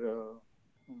their,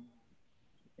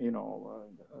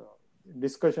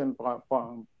 discussion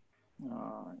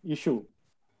issue.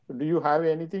 Do you have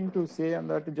anything to say on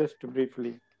that, just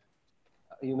briefly?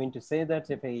 You mean to say that,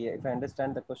 if I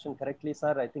understand the question correctly,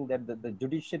 sir, I think that the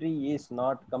judiciary is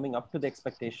not coming up to the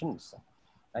expectations,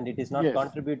 and it is not yes.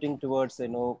 contributing towards,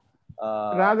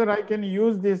 rather, I can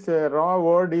use this raw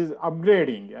word is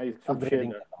upgrading. I should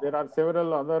upgrading. Say that. There are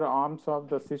several other arms of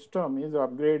the system is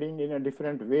upgrading in a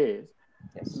different ways.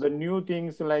 Yes. The new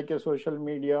things like social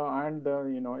media and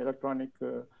electronic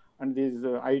and these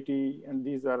IT, and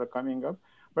these are coming up.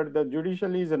 But the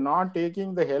judiciary is not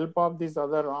taking the help of these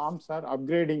other arms or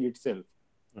upgrading itself.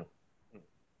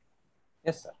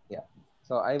 Yes, sir. Yeah.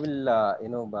 So I will,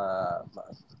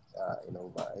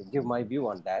 give my view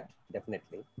on that.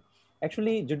 Definitely.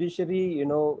 Actually, judiciary,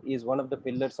 is one of the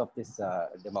pillars of this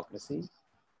democracy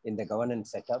in the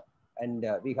governance setup. and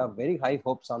we have very high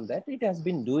hopes on that. It has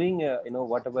been doing,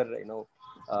 whatever,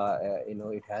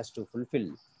 it has to fulfill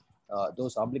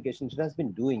those obligations. It has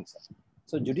been doing so.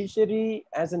 So judiciary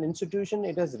as an institution,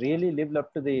 it has really lived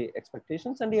up to the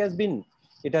expectations, and it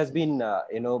has been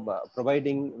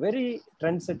providing very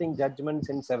trend-setting judgments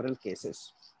in several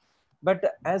cases.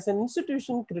 But as an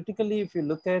institution, critically, if you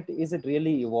look at, is it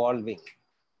really evolving?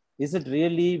 Is it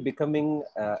really becoming,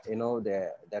 the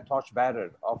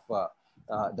torchbearer of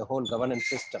the whole governance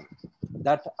system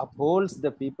that upholds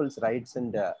the people's rights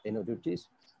and duties,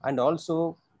 and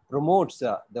also promotes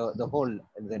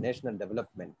the national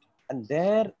development? And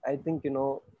there, I think,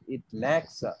 it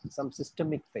lacks some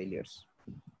systemic failures.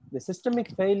 The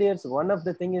systemic failures, one of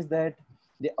the thing is that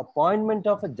the appointment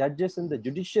of judges in the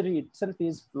judiciary itself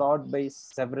is flawed by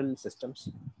several systems,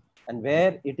 and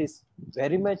where it is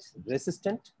very much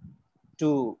resistant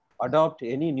to adopt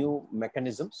any new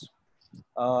mechanisms.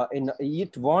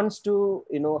 It wants to,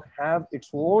 have its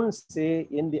own say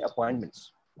in the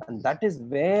appointments, and that is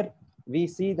where we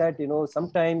see that,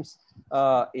 sometimes,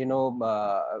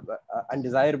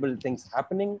 undesirable things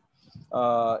happening.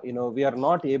 We are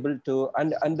not able to,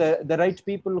 and the right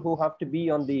people who have to be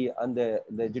on the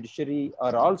judiciary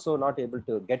are also not able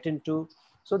to get into.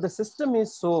 So the system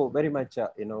is so very much,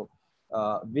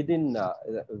 within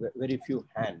very few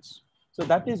hands. So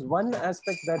that is one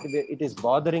aspect that it is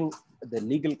bothering the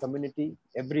legal community,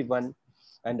 everyone,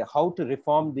 and how to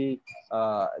reform the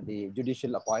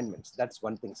judicial appointments. That's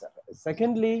one thing, sir.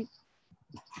 Secondly,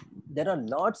 there are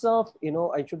lots of,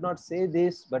 I should not say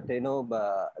this, but,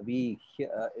 we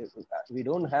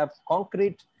don't have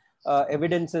concrete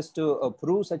evidences to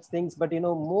prove such things. But,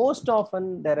 most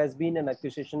often there has been an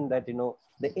accusation that,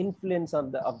 the influence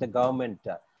of the government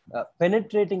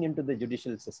penetrating into the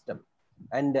judicial system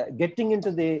and getting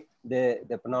into the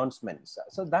pronouncements.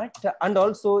 So that, and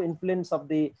also influence of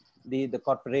the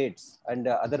corporates and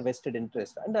other vested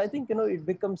interests. And I think, it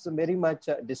becomes very much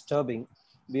disturbing.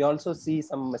 We also see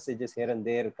some messages here and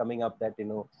there coming up that,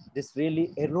 this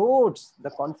really erodes the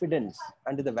confidence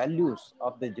and the values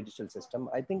of the judicial system.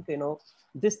 I think,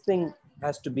 this thing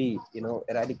has to be,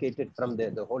 eradicated from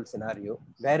the whole scenario,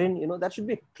 wherein, there should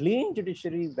be a clean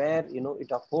judiciary where,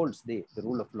 it upholds the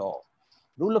rule of law.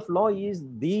 Rule of law is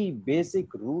the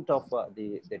basic root of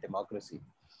the democracy.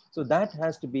 So that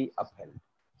has to be upheld.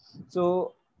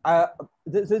 So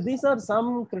these are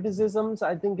some criticisms.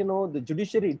 I think, the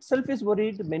judiciary itself is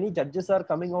worried. Many judges are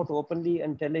coming out openly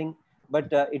and telling, but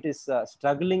it is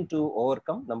struggling to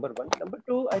overcome, number one. Number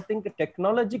two, I think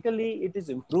technologically it is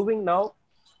improving now.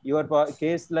 Your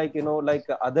case, like, like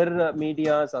other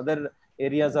medias, other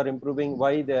areas are improving.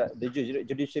 Why the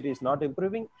judiciary is not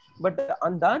improving? But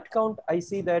on that count, I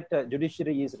see that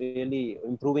judiciary is really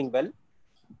improving well.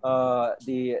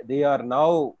 They are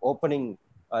now opening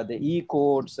the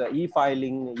e-courts,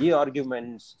 e-filing,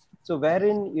 e-arguments. So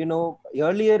wherein,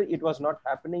 earlier it was not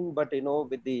happening, but,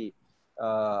 with the,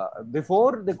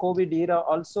 before the COVID era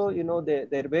also,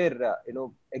 there were,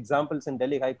 examples in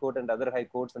Delhi High Court and other high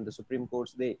courts and the Supreme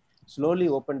Courts. They slowly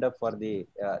opened up for the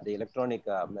electronic,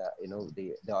 the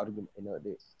argument,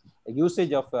 the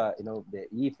usage of, the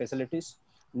e-facilities.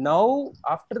 Now,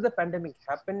 after the pandemic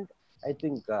happened, I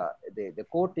think the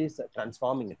court is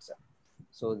transforming itself.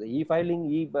 So the e-filing,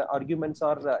 e-arguments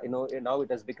are, now it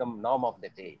has become norm of the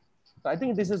day. So I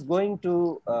think this is going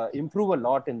to improve a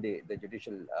lot in the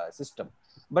judicial system.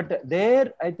 But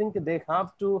there, I think they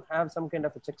have to have some kind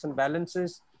of a checks and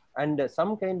balances and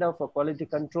some kind of a quality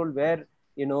control where,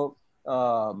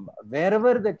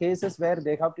 wherever the cases where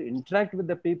they have to interact with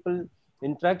the people,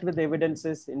 interact with the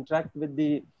evidences, interact with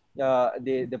the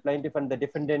plaintiff and the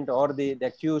defendant or the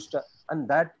accused, and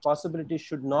that possibility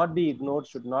should not be ignored,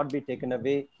 should not be taken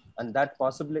away. And that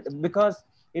possibility, because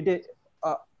it is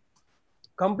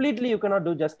completely, you cannot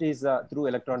do justice through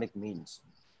electronic means.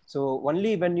 So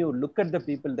only when you look at the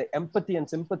people, the empathy and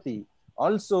sympathy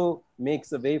also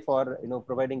makes a way for,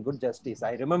 providing good justice.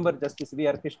 I remember Justice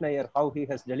V.R. Krishna here, how he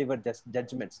has delivered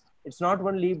judgments. It's not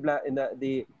only in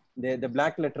the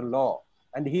black letter law,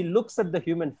 and he looks at the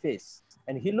human face,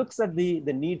 and he looks at the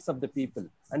needs of the people,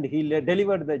 and he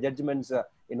delivered the judgments,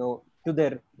 to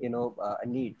their,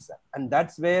 needs. And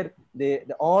that's where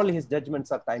all his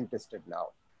judgments are time tested now.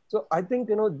 So I think,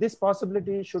 this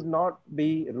possibility should not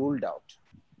be ruled out.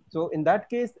 So in that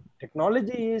case,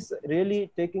 technology is really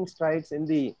taking strides in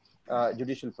the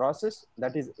judicial process.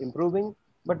 That is improving,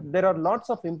 but there are lots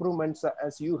of improvements,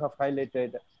 as you have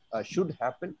highlighted, should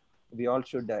happen. We all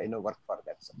should, work for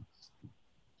that, sir.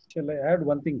 Shall I add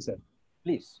one thing, sir?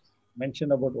 Please.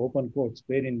 Mention about open courts,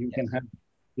 wherein you can have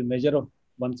the measure of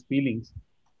one's feelings.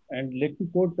 And let me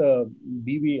quote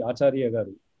B.V. Acharya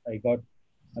Garu.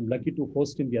 I'm lucky to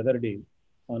host him the other day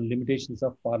on limitations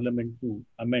of parliament to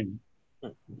amend.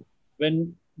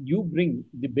 When you bring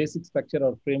the basic structure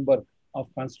or framework of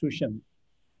constitution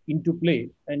into play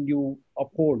and you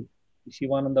uphold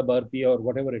Shivananda Bharti or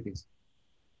whatever it is,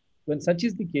 when such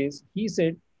is the case, he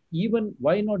said, even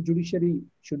why not judiciary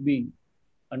should be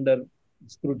under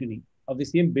scrutiny of the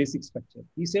same basic structure.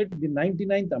 He said the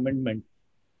 99th amendment,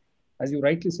 as you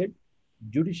rightly said,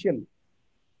 judicial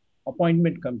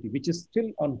appointment committee, which is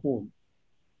still on hold,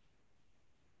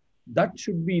 that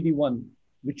should be the one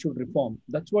which should reform.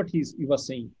 That's what he was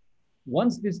saying.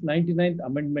 Once this 99th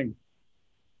amendment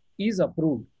is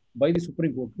approved by the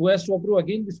Supreme Court, who has to approve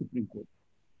again the Supreme Court?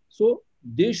 So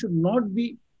they should not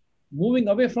be moving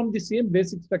away from the same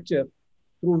basic structure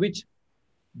through which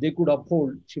they could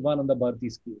uphold Shivananda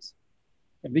Bharti's case,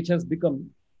 and which has become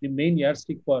the main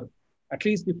yardstick for at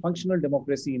least the functional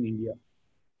democracy in India.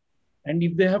 And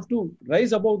if they have to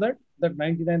rise above that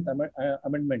 99th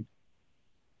amendment,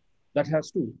 that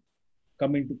has to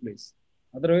come into place.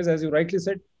 Otherwise, as you rightly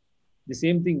said, the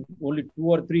same thing, only 2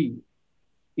 or 3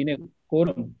 in a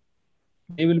quorum,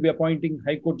 they will be appointing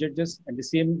high court judges, and the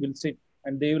same will sit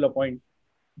and they will appoint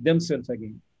themselves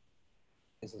again.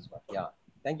 This is what, yeah.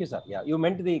 Thank you, sir. Yeah, you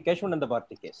meant the Keshavananda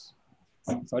Bharti case.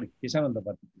 Sorry, Keshavananda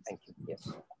Bharti case. Thank you.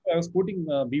 Yes. I was quoting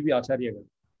B.V. Acharya.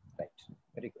 Right.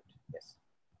 Very good. Yes.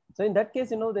 So in that case,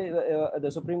 the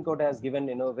Supreme Court has given,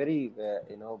 very,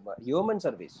 human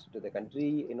service to the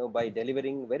country, by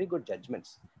delivering very good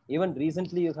judgments. Even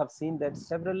recently, you have seen that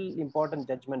several important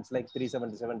judgments like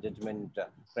 377 judgment,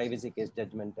 privacy case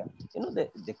judgment,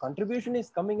 the contribution is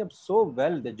coming up so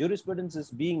well. The jurisprudence is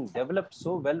being developed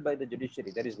so well by the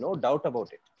judiciary. There is no doubt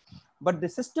about it. But the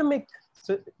systemic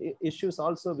issues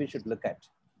also we should look at.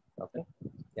 Okay.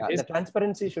 Yeah, yes. The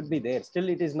transparency should be there. Still,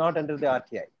 it is not under the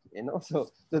RTI. So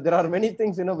there are many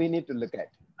things we need to look at.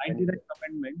 99th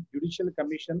Amendment, Judicial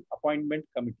Commission Appointment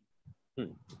Committee,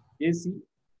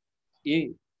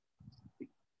 ACA.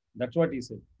 That's what he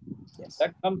said. Yes.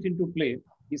 That comes into play.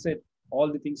 He said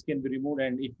all the things can be removed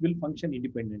and it will function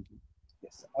independently.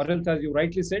 Yes. Or else, as you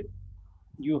rightly said,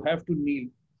 you have to kneel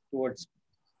towards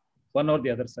one or the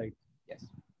other side. Yes.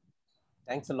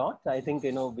 Thanks a lot. I think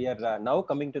we are now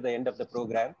coming to the end of the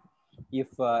program. If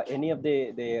any of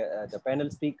the panel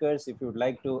speakers, if you would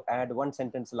like to add one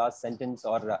sentence, last sentence,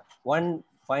 or one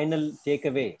final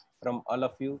takeaway from all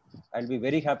of you, I'll be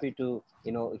very happy to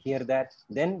hear that.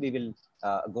 Then we will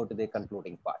go to the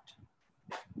concluding part.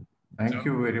 Thank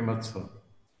you very much, sir.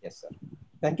 Yes, sir.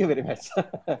 Thank you very much.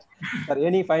 Sir,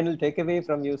 any final takeaway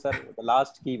from you, sir? The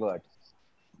last keyword.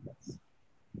 Yes.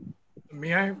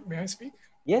 May I speak?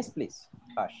 Yes, please.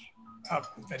 Harsh.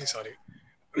 Very sorry.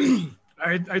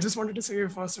 I just wanted to say,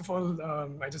 first of all,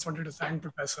 I just wanted to thank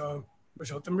Professor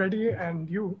Purushottam Reddy and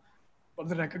you for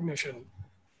the recognition.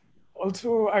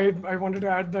 Also, I wanted to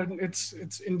add that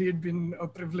it's indeed been a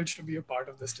privilege to be a part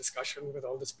of this discussion with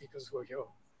all the speakers who are here.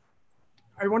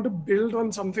 I want to build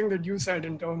on something that you said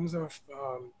in terms of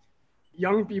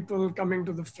young people coming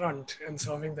to the front and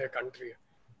serving their country.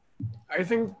 I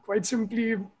think quite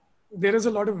simply, there is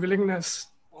a lot of willingness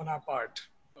on our part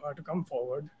to come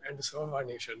forward and to serve our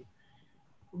nation.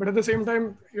 But at the same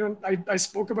time, I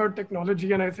spoke about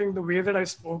technology, and I think the way that I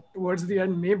spoke towards the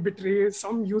end may betray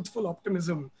some youthful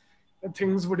optimism that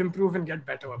things would improve and get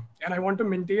better. And I want to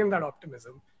maintain that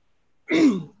optimism.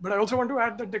 But I also want to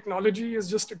add that technology is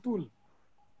just a tool.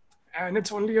 And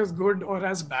it's only as good or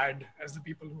as bad as the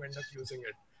people who end up using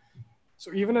it.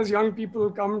 So even as young people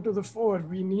come to the fore,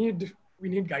 we need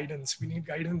guidance. We need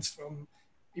guidance from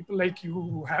people like you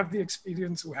who have the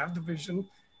experience, who have the vision,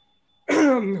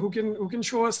 who can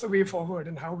show us the way forward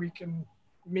and how we can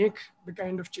make the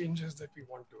kind of changes that we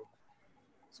want to.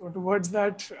 So towards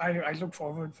that, I look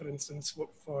forward, for instance,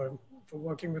 for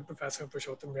working with Professor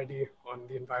Purushottam Reddy on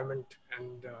the environment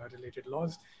and related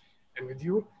laws, and with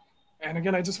you. And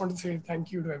again, I just want to say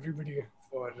thank you to everybody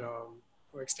for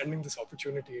extending this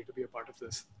opportunity to be a part of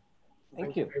this.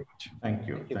 Thank you very much. Thank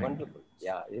you. Wonderful.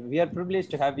 Yeah, we are privileged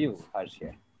to have you, Harsh,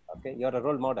 here. Okay, you're a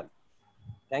role model.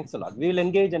 Thanks a lot. We will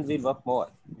engage and we'll work more.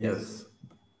 Yes.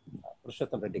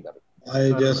 Purushottam Reddy garu.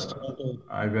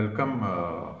 I welcome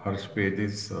Harsh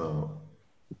Bedi's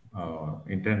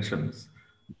intentions.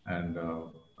 And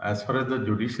as far as the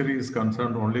judiciary is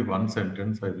concerned, only one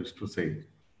sentence I wish to say.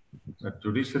 That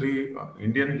judiciary,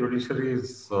 Indian judiciary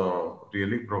is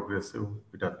really progressive.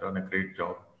 It has done a great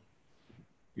job.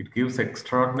 It gives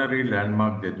extraordinary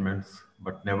landmark judgments,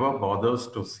 but never bothers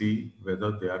to see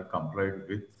whether they are complied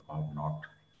with or not.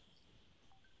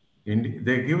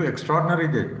 They give extraordinary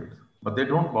judgments, but they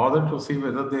don't bother to see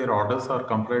whether their orders are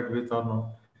complied with or not.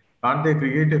 Can't they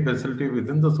create a facility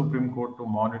within the Supreme Court to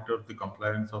monitor the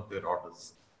compliance of their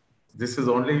orders? This is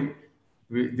only,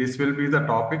 this will be the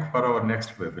topic for our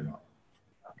next webinar.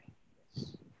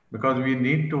 Because we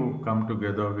need to come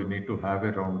together, we need to have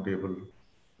a roundtable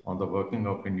on the working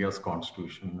of India's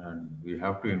constitution, and we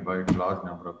have to invite large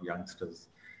number of youngsters.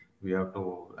 We have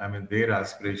to, I mean, their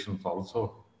aspirations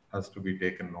also has to be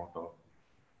taken note of.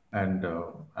 And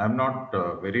I'm not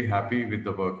very happy with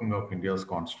the working of India's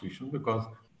constitution, because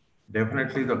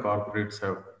definitely the corporates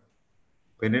have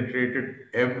penetrated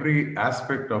every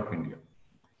aspect of India.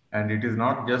 And it is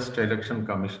not just election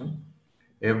commission.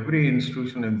 Every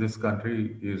institution in this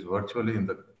country is virtually in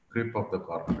the grip of the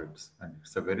corporates. And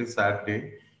it's a very sad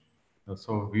day.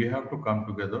 So we have to come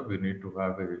together. We need to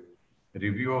have a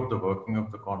review of the working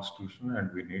of the constitution,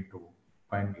 and we need to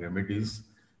find remedies,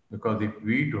 because if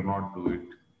we do not do it,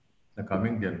 the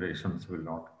coming generations will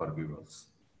not forgive us.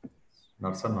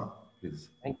 Narsana, please.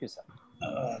 Thank you, sir.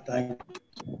 Thank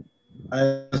you.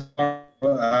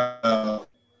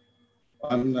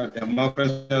 On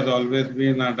democracy has always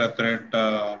been under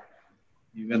threat,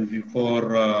 even before,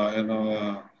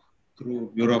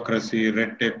 through bureaucracy,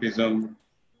 red tapeism.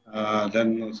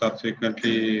 Then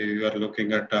subsequently, you are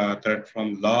looking at a threat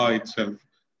from law itself,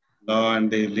 law and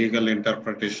the legal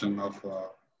interpretation of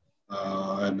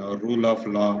rule of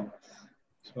law.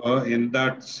 So in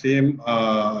that same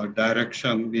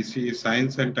direction, we see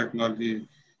science and technology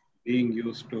being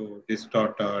used to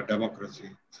distort democracy.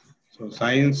 So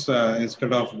science,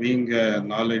 instead of being a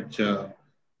knowledge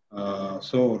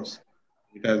source,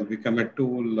 it has become a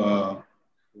tool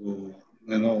to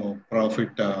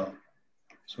profit.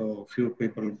 So few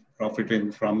people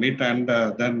profiting from it, and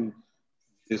then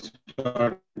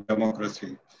distort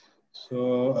democracy.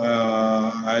 So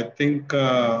I think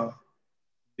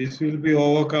this will be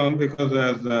overcome, because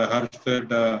as Harsh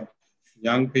said,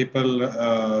 young people,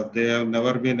 they have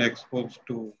never been exposed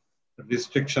to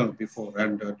restrictions before.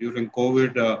 And during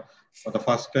COVID, for the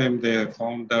first time, they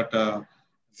found that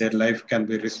their life can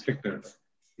be restricted,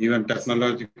 even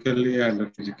technologically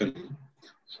and physically.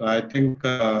 So I think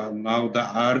now the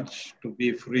urge to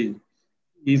be free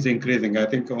is increasing. I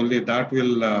think only that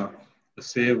will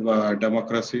save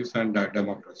democracies and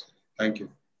democracy. Thank you.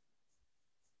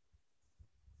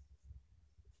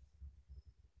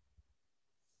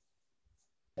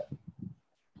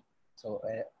 So,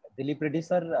 Dilip Reddy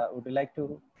sir, would you like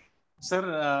to?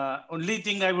 Sir, only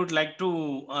thing I would like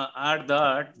to add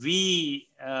that we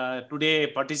today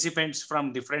participants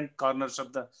from different corners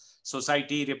of the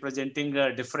society, representing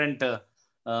different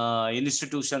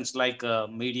institutions like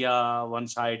media one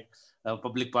side,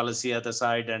 public policy other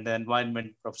side, and the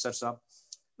environment professors.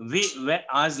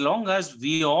 As long as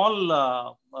we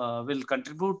all will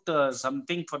contribute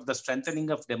something for the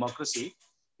strengthening of democracy,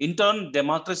 in turn,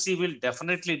 democracy will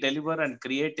definitely deliver and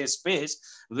create a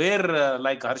space where,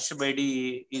 like Harsh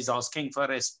Bedi is asking for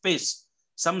a space,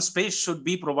 some space should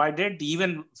be provided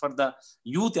even for the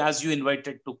youth, as you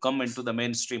invited to come into the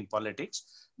mainstream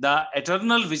politics. The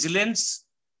eternal vigilance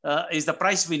is the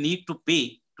price we need to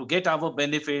pay to get our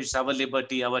benefits, our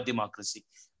liberty, our democracy.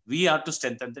 We are to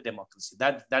strengthen the democracy.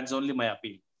 That's only my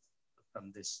appeal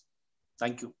from this.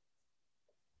 Thank you.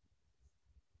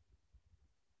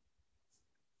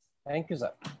 Thank you,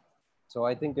 sir. So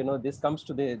I think, this comes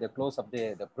to the close of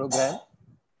the program.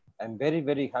 I'm very,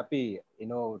 very happy,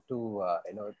 to,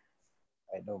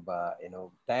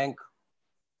 thank,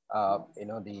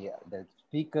 the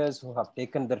speakers who have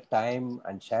taken their time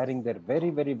and sharing their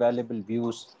very, very valuable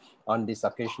views on this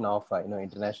occasion of,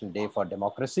 International Day for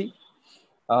Democracy.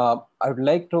 I would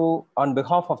like to, on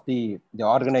behalf of the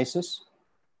organizers,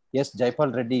 yes,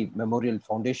 Jaipal Reddy Memorial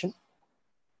Foundation,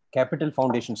 Capital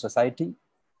Foundation Society,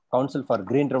 Council for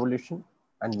Green Revolution,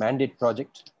 and Mandate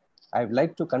Project, I would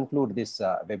like to conclude this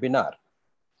webinar.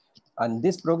 And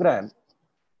this program,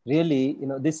 really,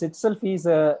 this itself is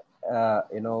an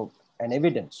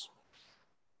evidence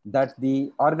that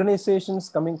the organizations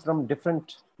coming from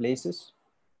different places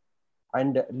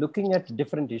and looking at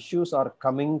different issues are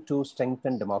coming to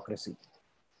strengthen democracy.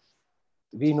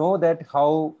 We know that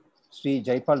how Sri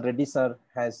Jaipal Reddy sir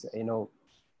has,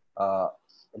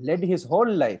 led his whole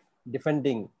life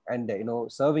defending and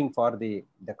serving for the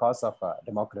cause of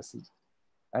democracy,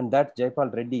 and that Jaipal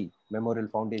Reddy Memorial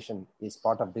Foundation is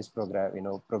part of this program.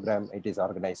 Program it is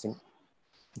organizing.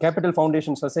 Capital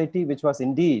Foundation Society, which was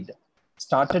indeed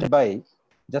started by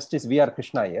Justice V.R.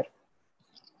 Krishna Iyer,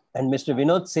 and Mr.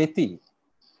 Vinod Sethi.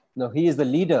 He is the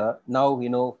leader now.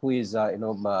 Who is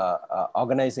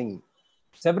organizing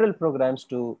several programs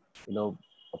to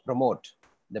promote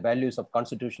the values of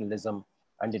constitutionalism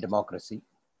and the democracy.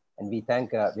 And we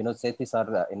thank Vinod Sethi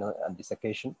sir on this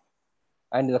occasion.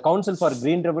 And the Council for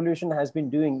Green Revolution has been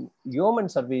doing yeoman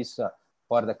service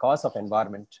for the cause of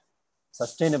environment,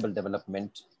 sustainable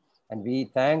development. And we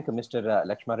thank Mr.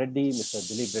 Lakshma Reddy, Mr.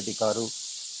 Dilip Reddy Karu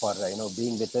for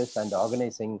being with us and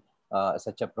organizing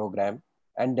such a program.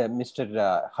 And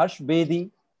Mr. Harsh Bedi,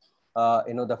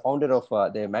 the founder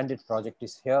of the Mandate Project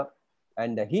is here.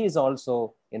 And he is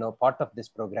also, part of this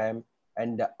program.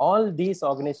 And all these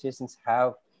organizations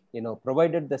have,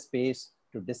 provided the space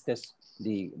to discuss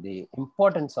the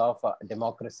importance of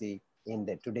democracy in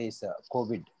the today's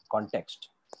COVID context.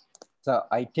 So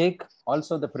I take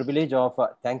also the privilege of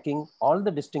thanking all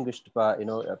the distinguished,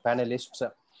 panelists,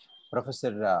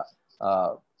 Professor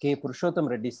K. Purushottam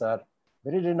Reddy sir,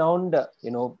 very renowned,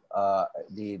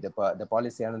 the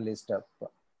policy analyst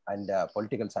and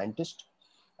political scientist.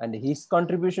 And his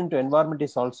contribution to environment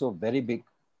is also very big.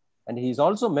 And he is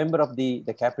also a member of the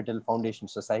Capital Foundation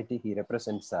Society. He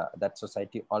represents that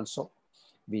society also.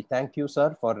 We thank you,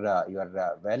 sir, for your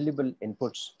valuable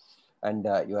inputs and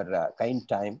your kind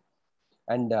time.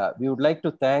 And we would like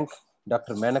to thank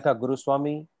Dr. Menaka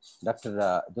Guruswamy,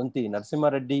 Dr. Dunti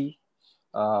Narasimha Reddy,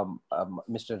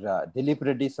 Mr. Dilip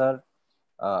Reddy, sir,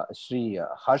 Sri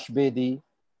Harsh Bedi,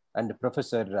 and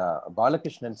Professor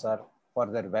Balakrishnan, sir, for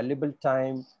their valuable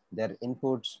time, their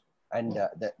inputs, and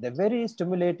the very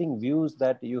stimulating views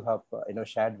that you have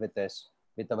shared with us,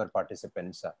 with our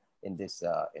participants in this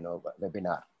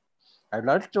webinar. I would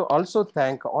like to also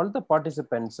thank all the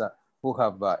participants who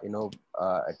have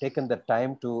taken the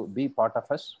time to be part of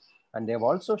us, and they have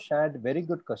also shared very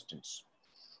good questions.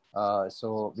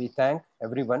 So we thank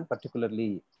everyone,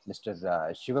 particularly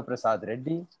Mr. Shiva Prasad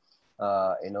Reddy,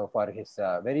 for his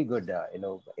very good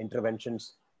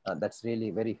interventions. That's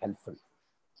really very helpful.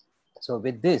 So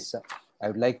with this, I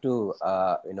would like to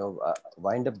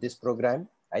wind up this program.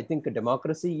 I think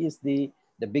democracy is the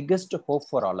biggest hope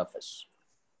for all of us.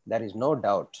 There is no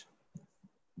doubt.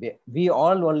 We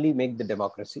all only make the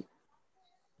democracy.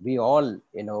 We all,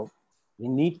 we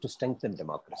need to strengthen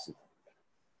democracy.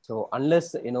 So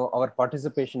unless, our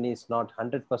participation is not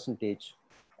 100%,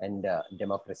 and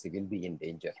democracy will be in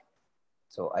danger.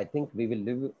 So I think we will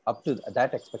live up to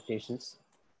that expectations.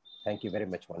 Thank you very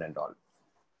much, one and all.